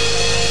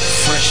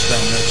 Fresh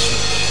dimension.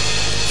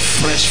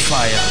 Fresh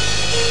fire.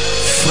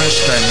 Fresh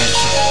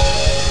dimension.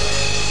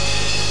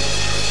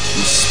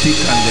 You speak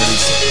and there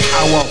is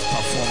power of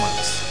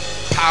performance.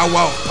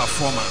 Power of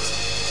performance.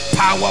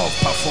 Power of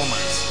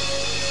performance.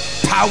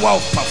 Power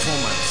of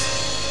performance.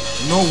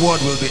 No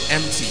word will be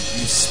empty.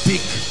 You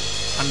speak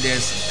and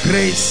there's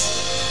grace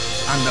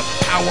and the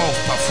power of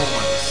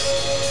performance.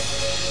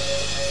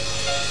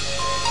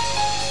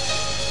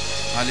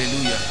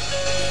 Hallelujah.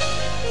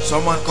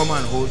 Someone come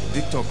and hold.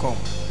 Victor, come.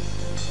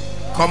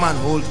 Come and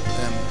hold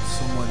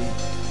somebody.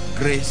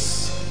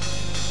 Grace,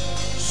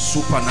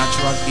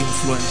 supernatural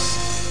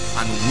influence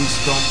and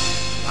wisdom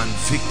and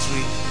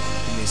victory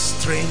in a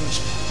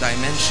strange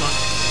dimension.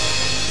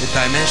 A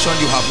dimension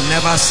you have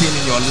never seen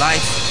in your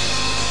life.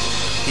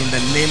 In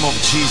the name of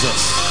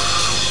Jesus.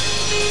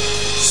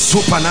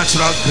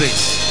 Supernatural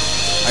grace.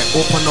 I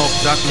open up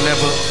that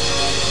level.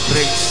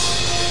 Grace.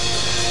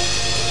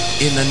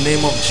 In the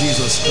name of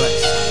Jesus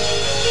Christ.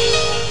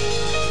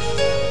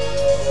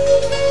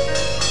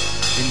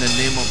 In the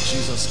name of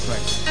Jesus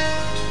Christ.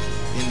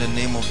 In the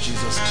name of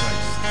Jesus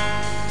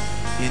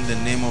Christ. In the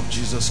name of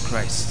Jesus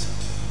Christ.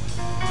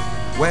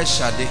 Where's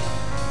Shade?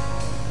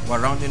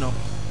 We're rounding up.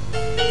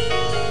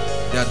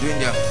 They are doing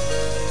their...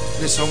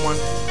 Please someone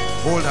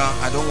hold her.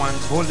 I don't want...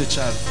 Hold the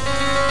child.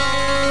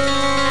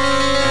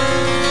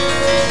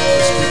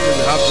 Just quickly,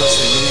 we have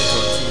just a minute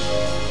or two.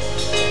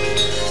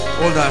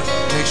 Hold her.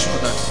 Make sure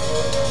that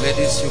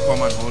ladies, you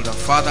come and hold her.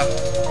 Father,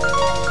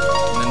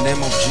 in the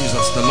name of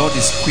Jesus, the Lord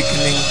is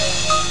quickening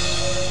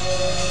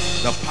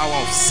the power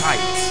of sight,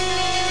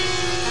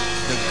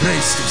 the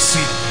grace to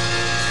see,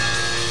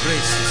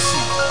 grace to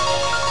see,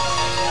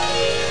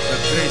 the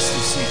grace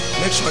to see.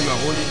 Make sure you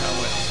are holding her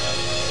well.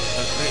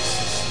 The grace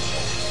to see.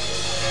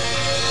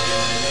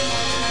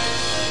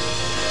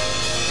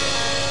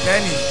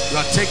 Penny, you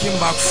are taking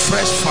back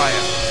fresh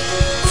fire,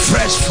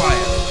 fresh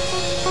fire.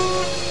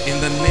 In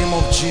the name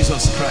of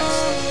Jesus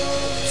Christ.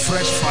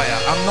 Fresh fire.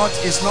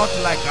 It's not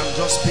like I'm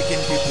just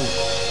picking people.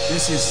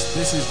 This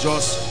is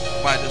just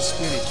by the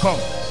Spirit. Come.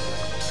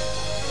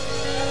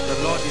 The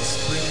Lord is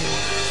bringing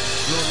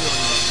glory on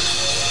you.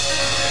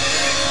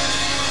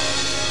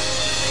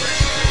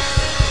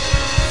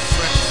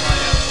 Fresh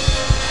fire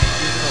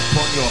given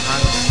upon your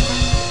hands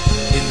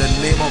in the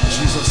name of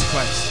Jesus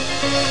Christ.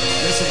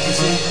 Listen, you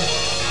see,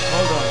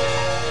 hold on.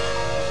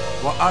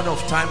 We're out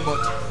of time, but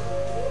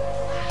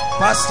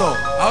Pastor,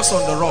 House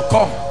on the Rock,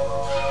 come.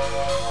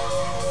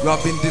 You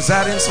have been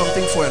desiring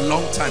something for a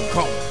long time.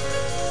 Come.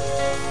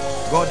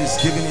 God is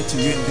giving it to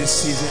you in this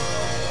season.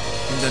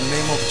 In the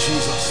name of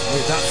Jesus.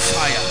 May that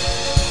fire,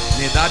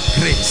 may that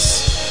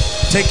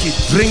grace, take it,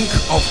 drink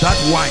of that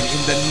wine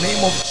in the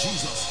name of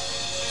Jesus.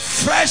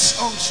 Fresh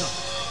unction.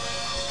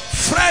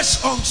 Fresh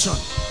unction.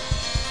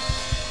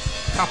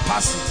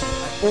 Capacity.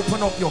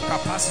 Open up your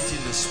capacity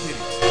in the Spirit.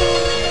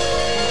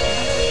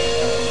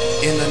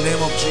 In the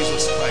name of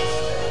Jesus Christ.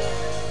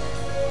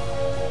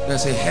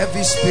 There's a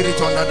heavy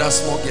spirit under that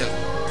small girl.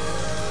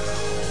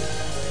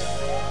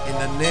 In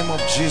the name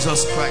of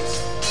Jesus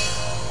Christ.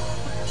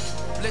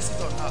 Place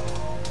it on her.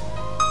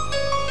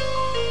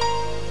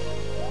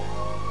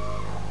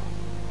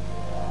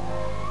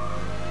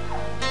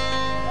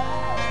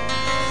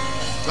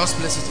 Just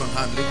place it on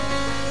her.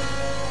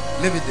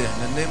 Leave it there. In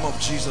the name of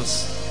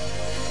Jesus.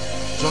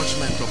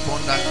 Judgment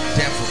upon that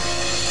devil.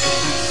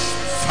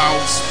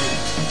 Foul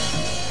spirit.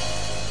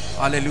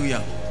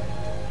 Hallelujah.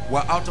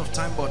 We're out of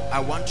time, but I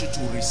want you to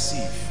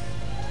receive.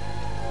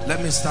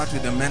 Let me start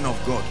with the men of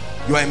God.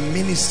 You are in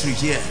ministry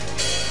here.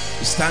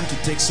 It's time to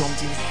take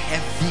something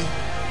heavy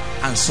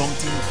and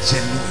something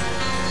genuine.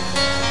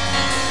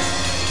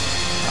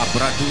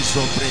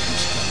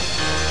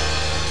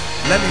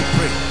 Let me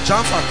pray.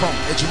 Janfa, come.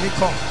 Ejimi,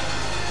 come.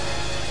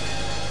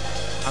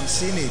 I'm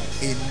seeing a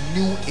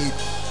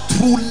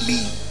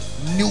truly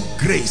new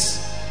grace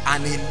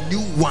and a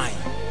new wine.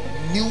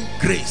 New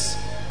grace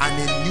and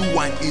a new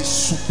wine, a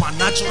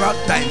supernatural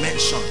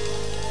dimension.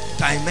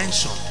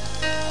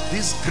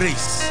 This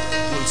grace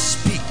will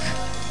speak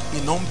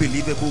in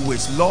unbelievable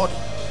ways. Lord,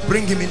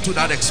 bring him into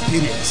that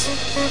experience.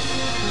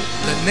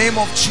 In the name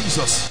of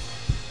Jesus,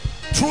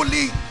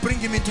 truly bring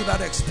him into that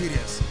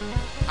experience.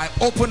 I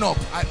open up,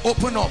 I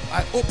open up,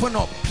 I open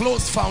up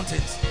closed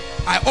fountains.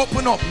 I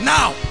open up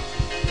now.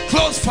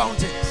 Closed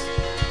fountains.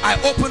 I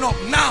open up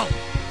now.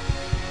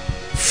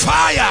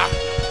 Fire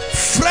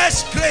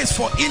Fresh grace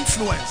for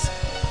influence.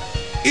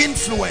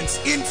 Influence,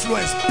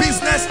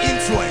 business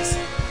influence.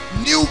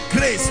 New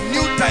grace,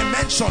 new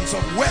dimensions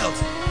of wealth,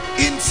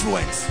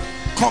 influence,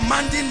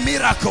 commanding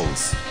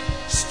miracles,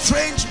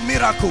 strange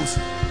miracles.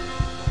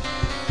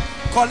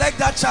 Collect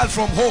that child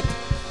from hope.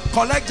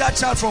 Collect that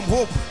child from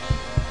hope.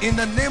 In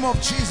the name of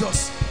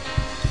Jesus.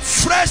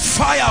 Fresh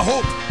fire,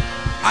 hope.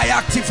 I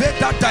activate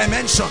that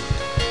dimension.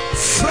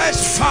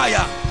 Fresh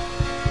fire.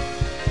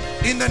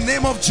 In the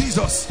name of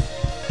Jesus.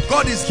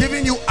 God is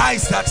giving you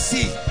eyes that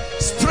see.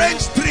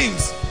 Strange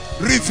dreams.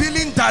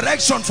 Revealing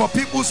direction for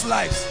people's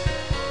lives.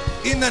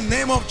 In the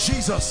name of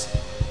Jesus.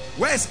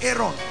 Where's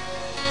Aaron?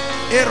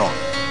 Aaron.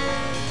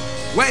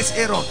 Where's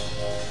Aaron?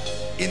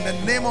 In the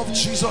name of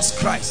Jesus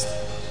Christ.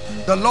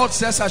 The Lord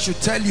says I should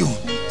tell you,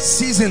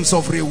 seasons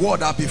of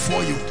reward are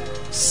before you.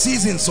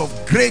 Seasons of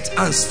great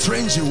and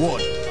strange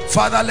reward.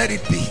 Father, let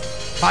it be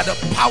by the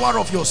power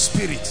of your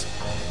spirit.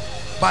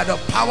 By the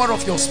power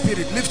of your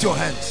spirit. Lift your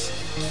hands.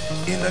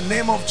 In the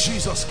name of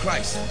Jesus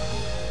Christ.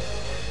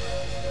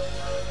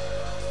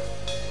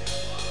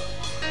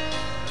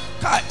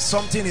 God,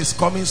 something is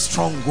coming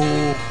strong.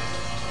 Oh.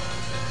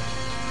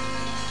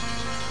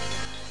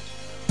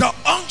 The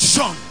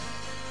unction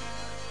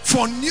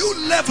for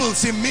new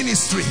levels in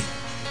ministry.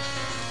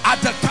 At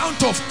the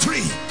count of 3,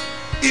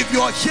 if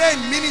you're here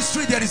in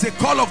ministry, there is a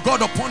call of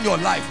God upon your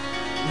life.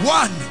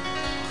 1,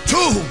 2,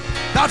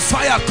 that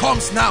fire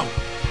comes now.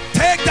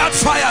 Take that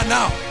fire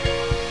now.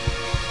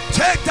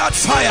 Take that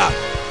fire.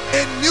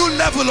 A new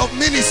level of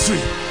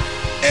ministry,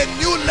 a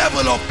new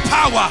level of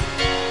power,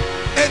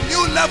 a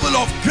new level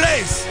of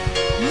grace.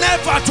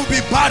 Never to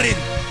be barren,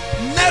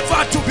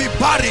 never to be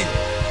barren,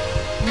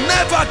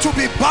 never to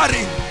be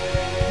barren,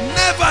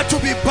 never to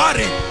be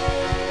barren.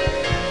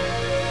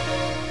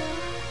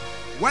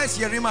 Where's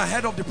Yerima,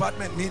 head of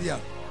department media?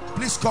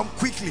 Please come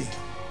quickly.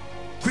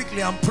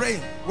 Quickly, I'm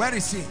praying. Where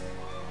is he?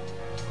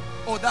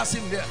 Oh, that's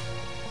him there.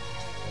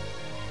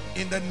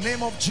 In the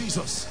name of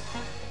Jesus.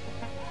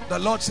 The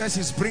Lord says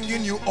he's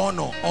bringing you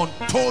honor,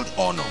 untold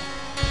honor.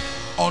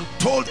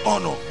 Untold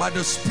honor by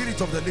the Spirit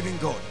of the living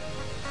God.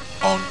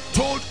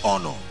 Untold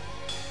honor.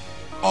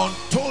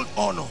 Untold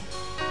honor.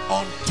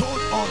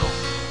 Untold honor.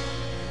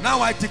 Now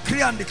I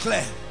decree and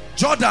declare.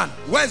 Jordan,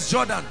 where's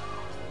Jordan?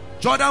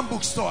 Jordan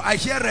bookstore. I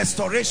hear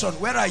restoration.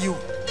 Where are you?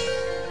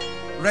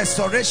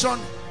 Restoration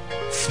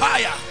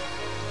fire.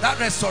 That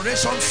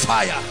restoration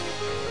fire.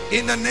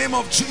 In the name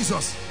of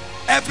Jesus.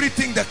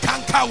 Everything the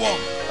canker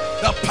worm,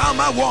 the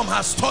palmer worm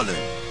has stolen.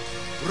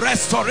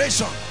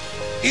 Restoration.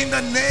 In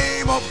the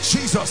name of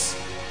Jesus.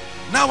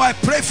 Now I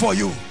pray for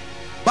you.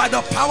 By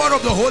the power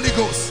of the Holy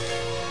Ghost,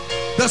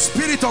 the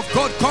Spirit of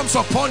God comes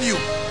upon you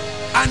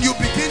and you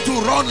begin to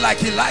run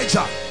like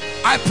Elijah.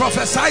 I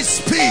prophesy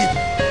speed.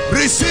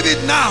 Receive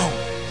it now.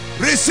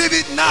 Receive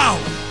it now.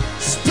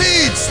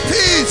 Speed,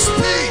 speed,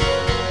 speed.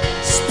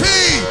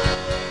 Speed.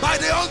 By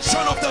the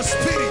unction of the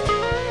Spirit.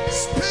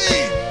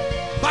 Speed.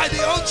 By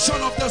the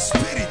unction of the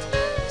Spirit.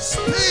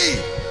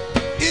 Speed.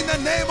 In the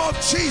name of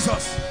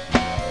Jesus.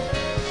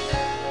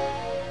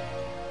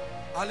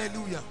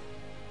 Hallelujah.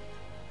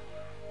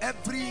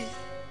 Every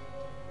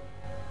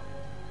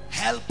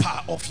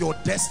helper of your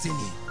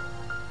destiny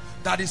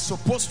that is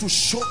supposed to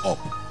show up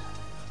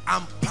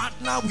and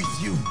partner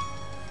with you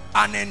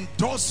and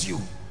endorse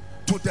you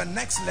to the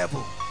next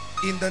level,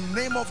 in the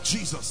name of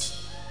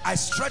Jesus, I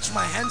stretch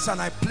my hands and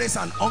I place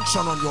an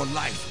unction on your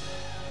life.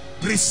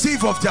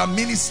 Receive of their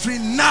ministry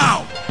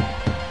now.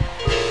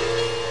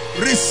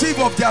 Receive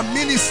of their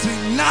ministry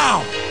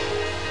now.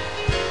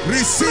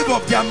 Receive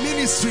of their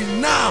ministry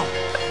now.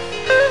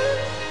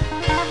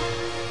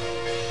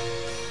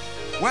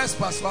 Where's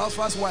Pastor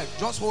Alpha's wife?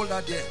 Just hold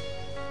her there.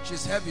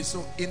 She's heavy.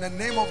 So in the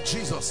name of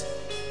Jesus,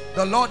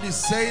 the Lord is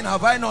saying,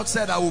 have I not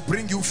said I will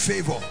bring you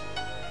favor?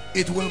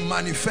 It will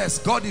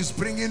manifest. God is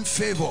bringing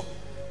favor.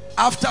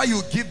 After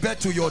you give birth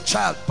to your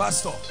child,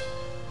 Pastor,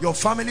 your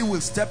family will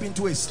step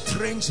into a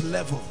strange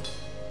level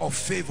of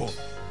favor.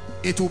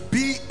 It will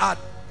be at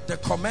the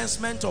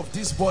commencement of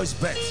this boy's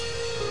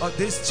birth, or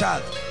this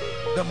child.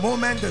 The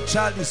moment the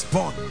child is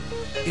born,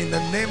 in the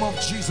name of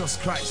Jesus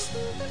Christ,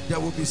 there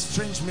will be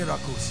strange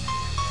miracles.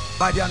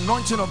 By the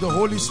anointing of the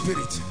Holy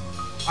Spirit,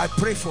 I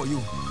pray for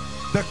you.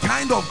 The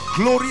kind of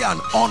glory and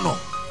honor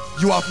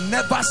you have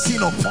never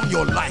seen upon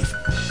your life,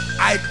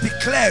 I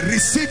declare,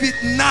 receive it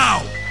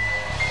now.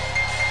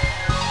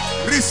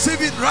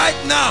 Receive it right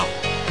now.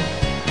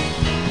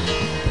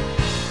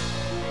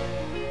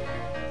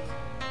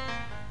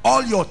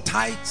 All your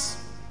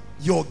tithes,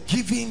 your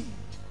giving,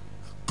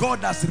 God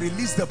has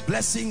released the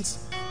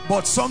blessings,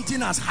 but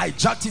something has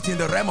hijacked it in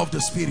the realm of the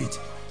spirit.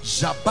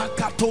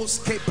 Jabakatos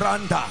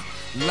kebranda,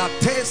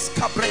 lates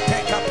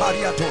kabrete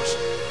kapariatos.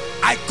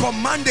 I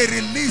command a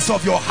release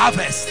of your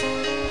harvest.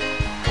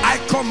 I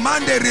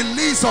command a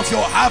release of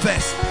your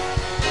harvest.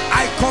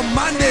 I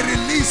command a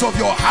release of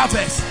your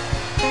harvest.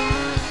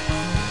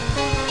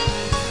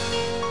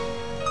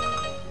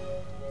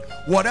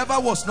 Whatever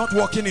was not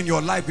working in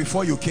your life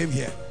before you came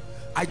here,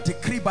 I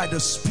decree by the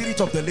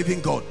Spirit of the living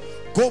God,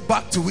 go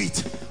back to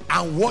it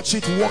and watch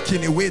it work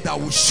in a way that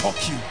will shock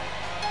you.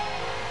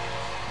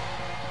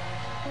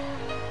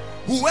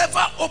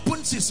 Whoever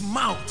opens his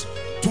mouth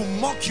to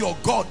mock your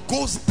God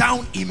goes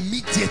down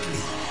immediately.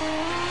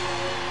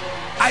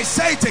 I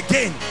say it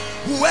again.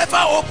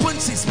 Whoever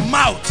opens his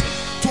mouth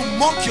to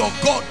mock your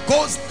God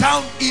goes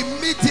down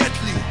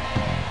immediately.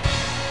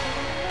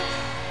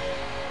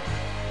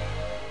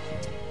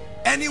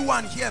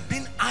 Anyone here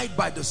being eyed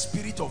by the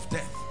spirit of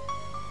death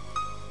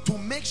to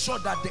make sure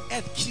that the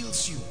earth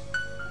kills you,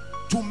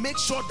 to make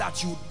sure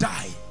that you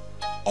die,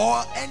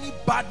 or any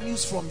bad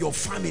news from your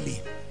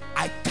family,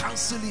 I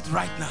cancel it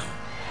right now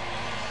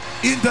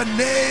in the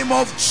name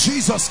of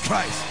Jesus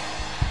Christ.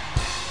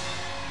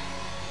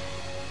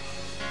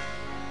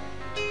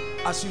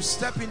 As you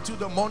step into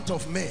the month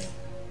of May,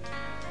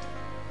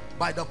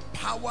 by the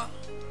power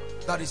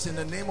that is in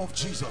the name of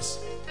Jesus,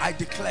 I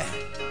declare,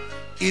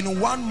 in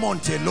 1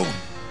 month alone,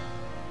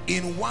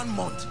 in 1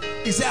 month,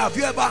 he said, have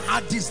you ever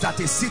had this, that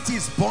a city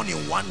is born in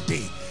 1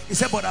 day? He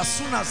said, but as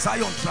soon as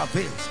Zion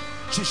travails,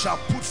 she shall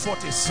put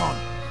forth a son.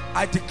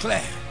 I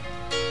declare,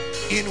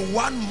 in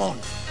 1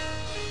 month,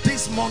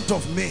 this month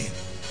of May,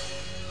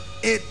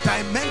 a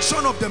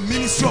dimension of the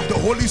ministry of the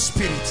Holy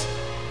Spirit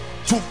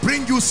to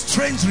bring you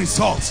strange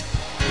results.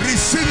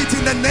 Receive it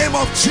in the name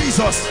of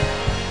Jesus.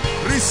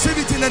 Receive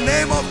it in the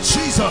name of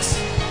Jesus.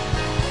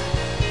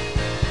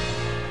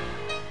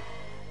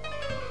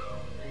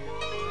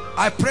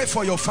 I pray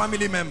for your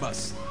family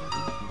members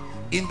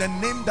in the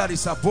name that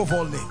is above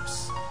all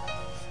names.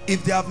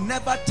 If they have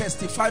never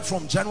testified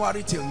from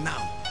January till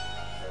now,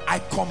 I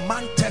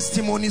command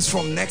testimonies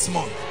from next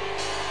month.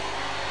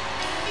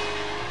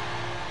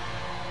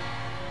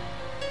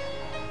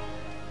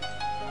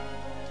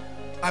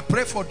 I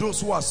pray for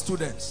those who are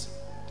students.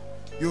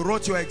 You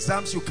wrote your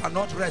exams, you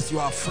cannot rest, you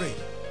are afraid.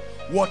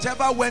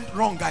 Whatever went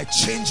wrong, I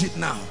change it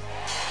now.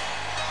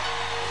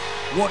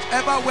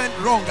 Whatever went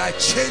wrong, I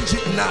change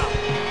it now.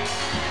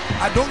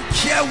 I don't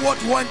care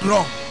what went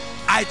wrong,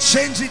 I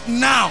change it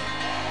now.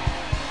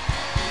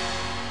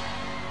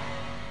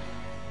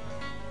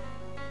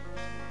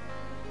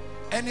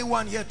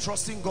 Anyone here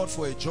trusting God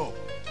for a job?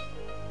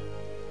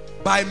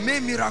 By May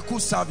miracle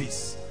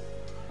service,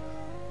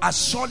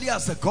 as surely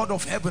as the God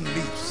of heaven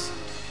lives,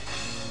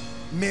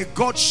 may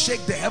God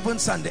shake the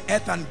heavens and the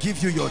earth and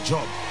give you your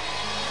job.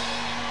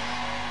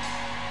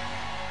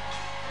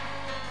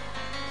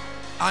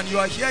 And you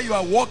are here, you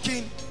are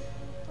working,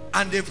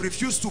 and they've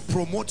refused to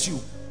promote you.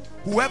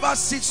 Whoever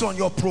sits on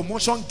your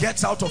promotion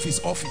gets out of his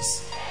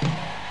office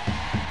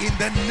in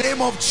the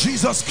name of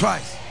Jesus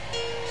Christ.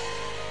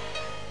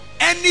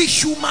 Any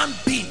human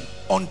being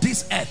on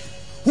this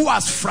earth who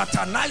has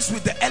fraternized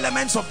with the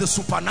elements of the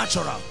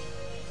supernatural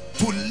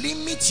to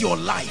limit your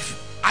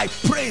life, I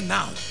pray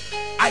now,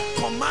 I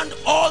command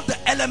all the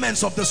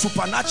elements of the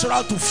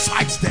supernatural to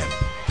fight them.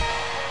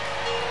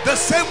 The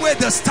same way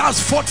the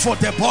stars fought for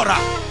Deborah,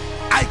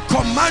 I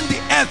command the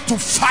earth to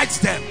fight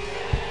them.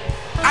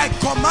 I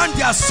command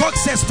their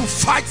success to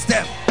fight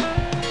them.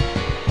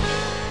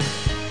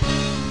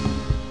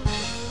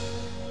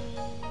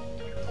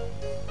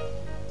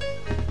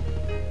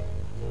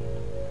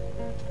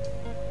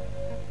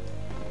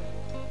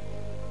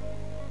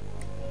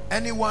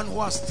 Anyone who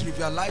has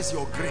trivialized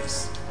your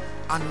grace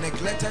and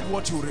neglected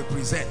what you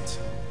represent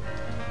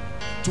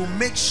to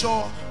make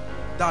sure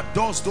that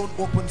doors don't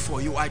open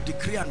for you, I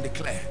decree and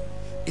declare,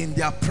 in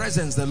their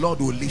presence the Lord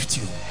will lift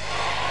you.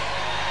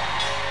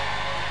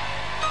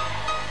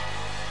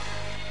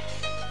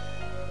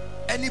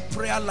 Any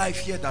prayer life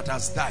here that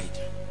has died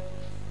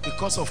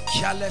because of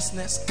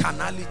carelessness,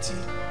 carnality,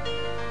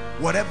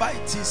 whatever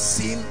it is,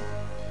 sin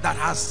that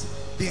has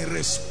been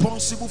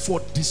responsible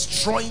for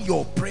destroying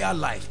your prayer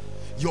life,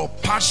 your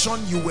passion,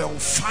 you were on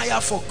fire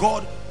for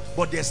God,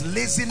 but there's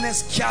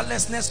laziness,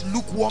 carelessness,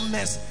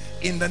 lukewarmness,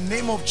 in the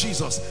name of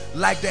Jesus,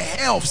 like the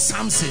hair of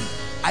Samson,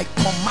 I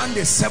command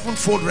a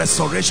sevenfold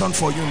restoration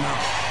for you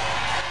now.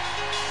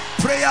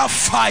 Prayer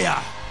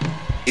fire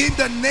in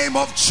the name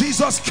of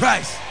Jesus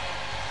Christ.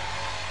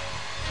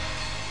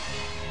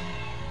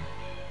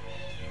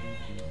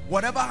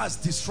 Whatever has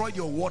destroyed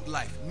your word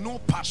life, no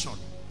passion.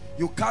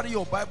 You carry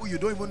your Bible, you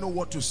don't even know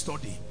what to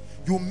study.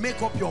 You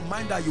make up your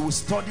mind that you will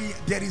study.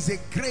 There is a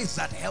grace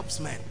that helps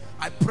men.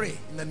 I pray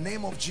in the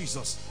name of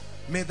Jesus,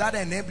 may that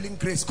enabling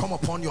grace come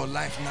upon your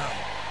life now.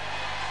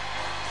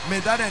 May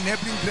that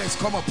enabling grace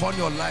come upon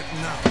your life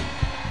now.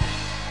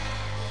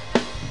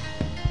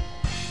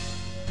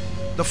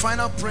 The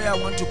final prayer I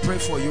want to pray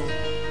for you.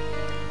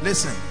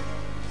 Listen,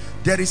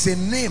 there is a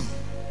name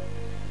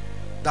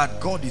that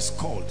God is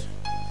called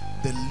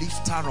the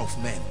lifter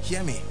of men.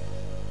 Hear me.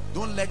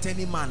 Don't let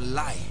any man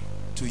lie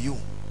to you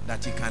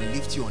that he can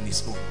lift you on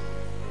his own.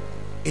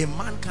 A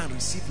man can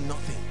receive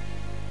nothing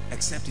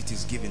except it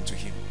is given to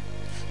him.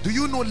 Do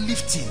you know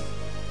lifting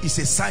is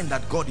a sign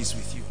that God is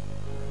with you?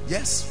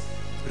 Yes.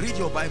 Read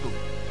your Bible.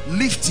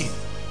 Lifting,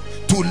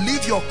 to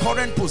leave your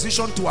current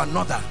position to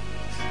another,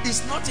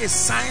 is not a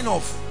sign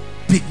of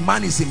big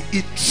manism.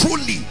 It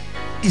truly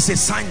is a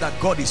sign that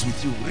God is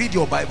with you. Read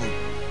your Bible.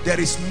 There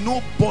is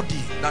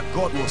nobody that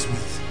God was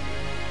with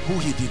who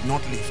he did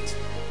not lift.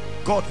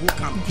 God who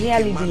can pick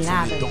a Dearly man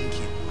from a beloved,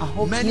 donkey. I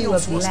hope Many you of are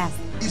us, blessed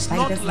it's by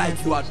not this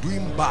like you are message.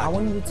 doing I bad,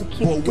 want you to but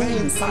keep when doing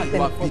you are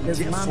something for been this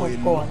there man for a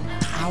of God. long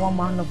time. Our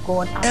man of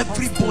God.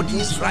 Everybody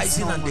is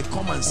rising and they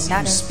come and see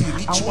you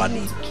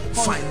spiritually,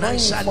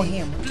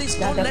 financially. Please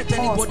don't let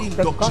anybody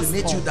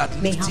indoctrinate you that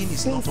lifting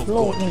is not of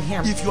God.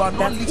 If you are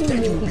not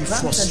lifted, you will be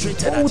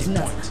frustrated at the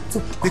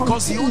point.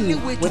 Because the only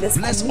way to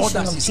bless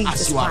others is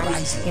as you are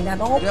rising. And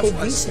that all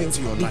Therefore, I speak provisions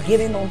to your be life.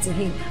 given unto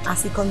him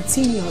as he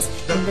continues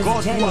The in this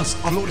God journey who has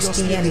of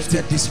gloriously Christianity.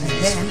 lifted this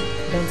ministry,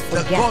 Then don't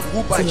the forget God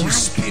who by to his like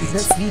Spirit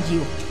this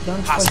video.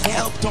 Don't has forget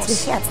helped us,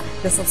 to hit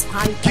the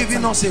subscribe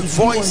giving button us a if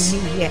you are voice,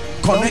 new here.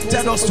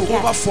 connected Don't us to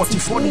forget over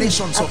 44 leave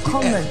nations a of the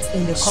comment earth,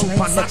 in the comment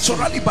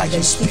supernaturally section, by and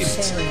his then keep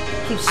Spirit. sharing,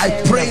 keep I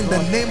sharing pray in the the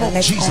God, name and of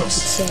let's all Jesus,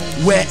 keep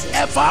sharing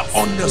wherever Jesus.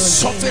 on the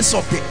surface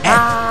of the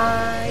earth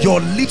Bye. your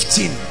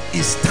lifting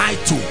is tied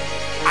to,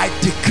 I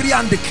decree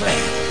and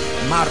declare,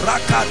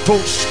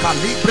 Marakatos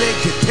Calibre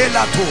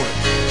Getelator,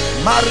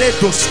 Mare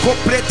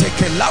Doscopre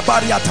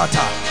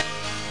Tekelabariatata.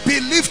 Be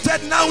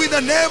lifted now in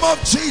the name of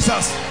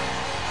Jesus.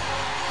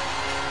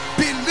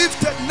 Be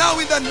lifted now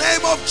in the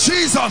name of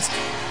Jesus.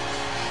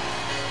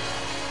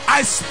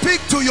 I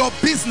speak to your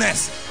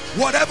business.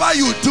 Whatever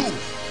you do,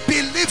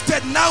 be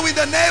lifted now in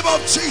the name of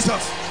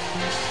Jesus.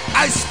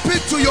 I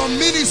speak to your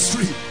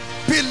ministry.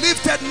 Be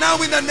lifted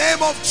now in the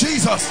name of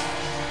Jesus.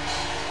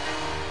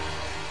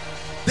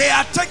 They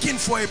are taken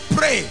for a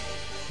prey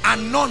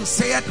and none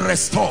said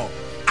restore.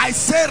 I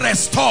say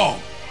restore.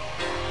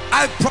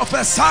 I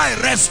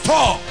prophesy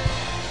restore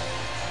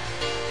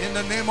in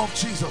the name of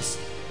Jesus.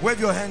 Wave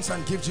your hands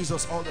and give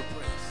Jesus all the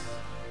praise.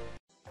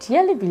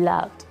 Dearly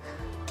beloved,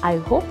 I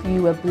hope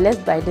you were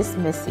blessed by this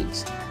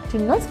message. Do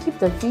not keep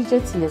the video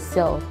to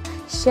yourself.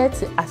 Share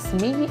to as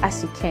many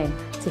as you can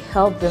to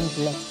help them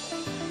bless.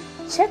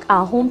 Check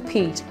our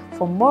homepage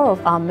for more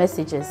of our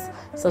messages.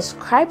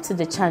 Subscribe to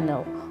the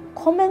channel,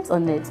 comment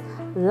on it,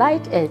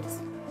 like it.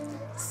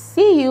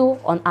 See you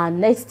on our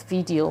next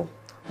video.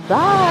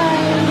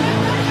 Bye.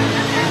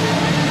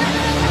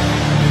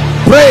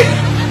 Pray,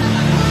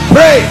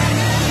 pray,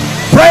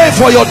 pray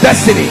for your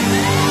destiny.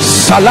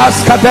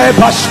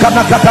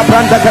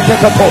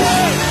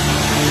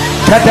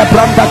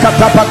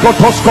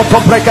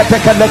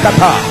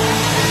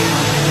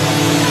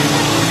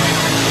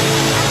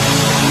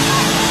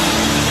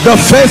 The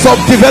phase of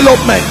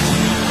development.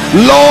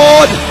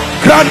 Lord,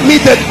 grant me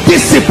the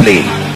discipline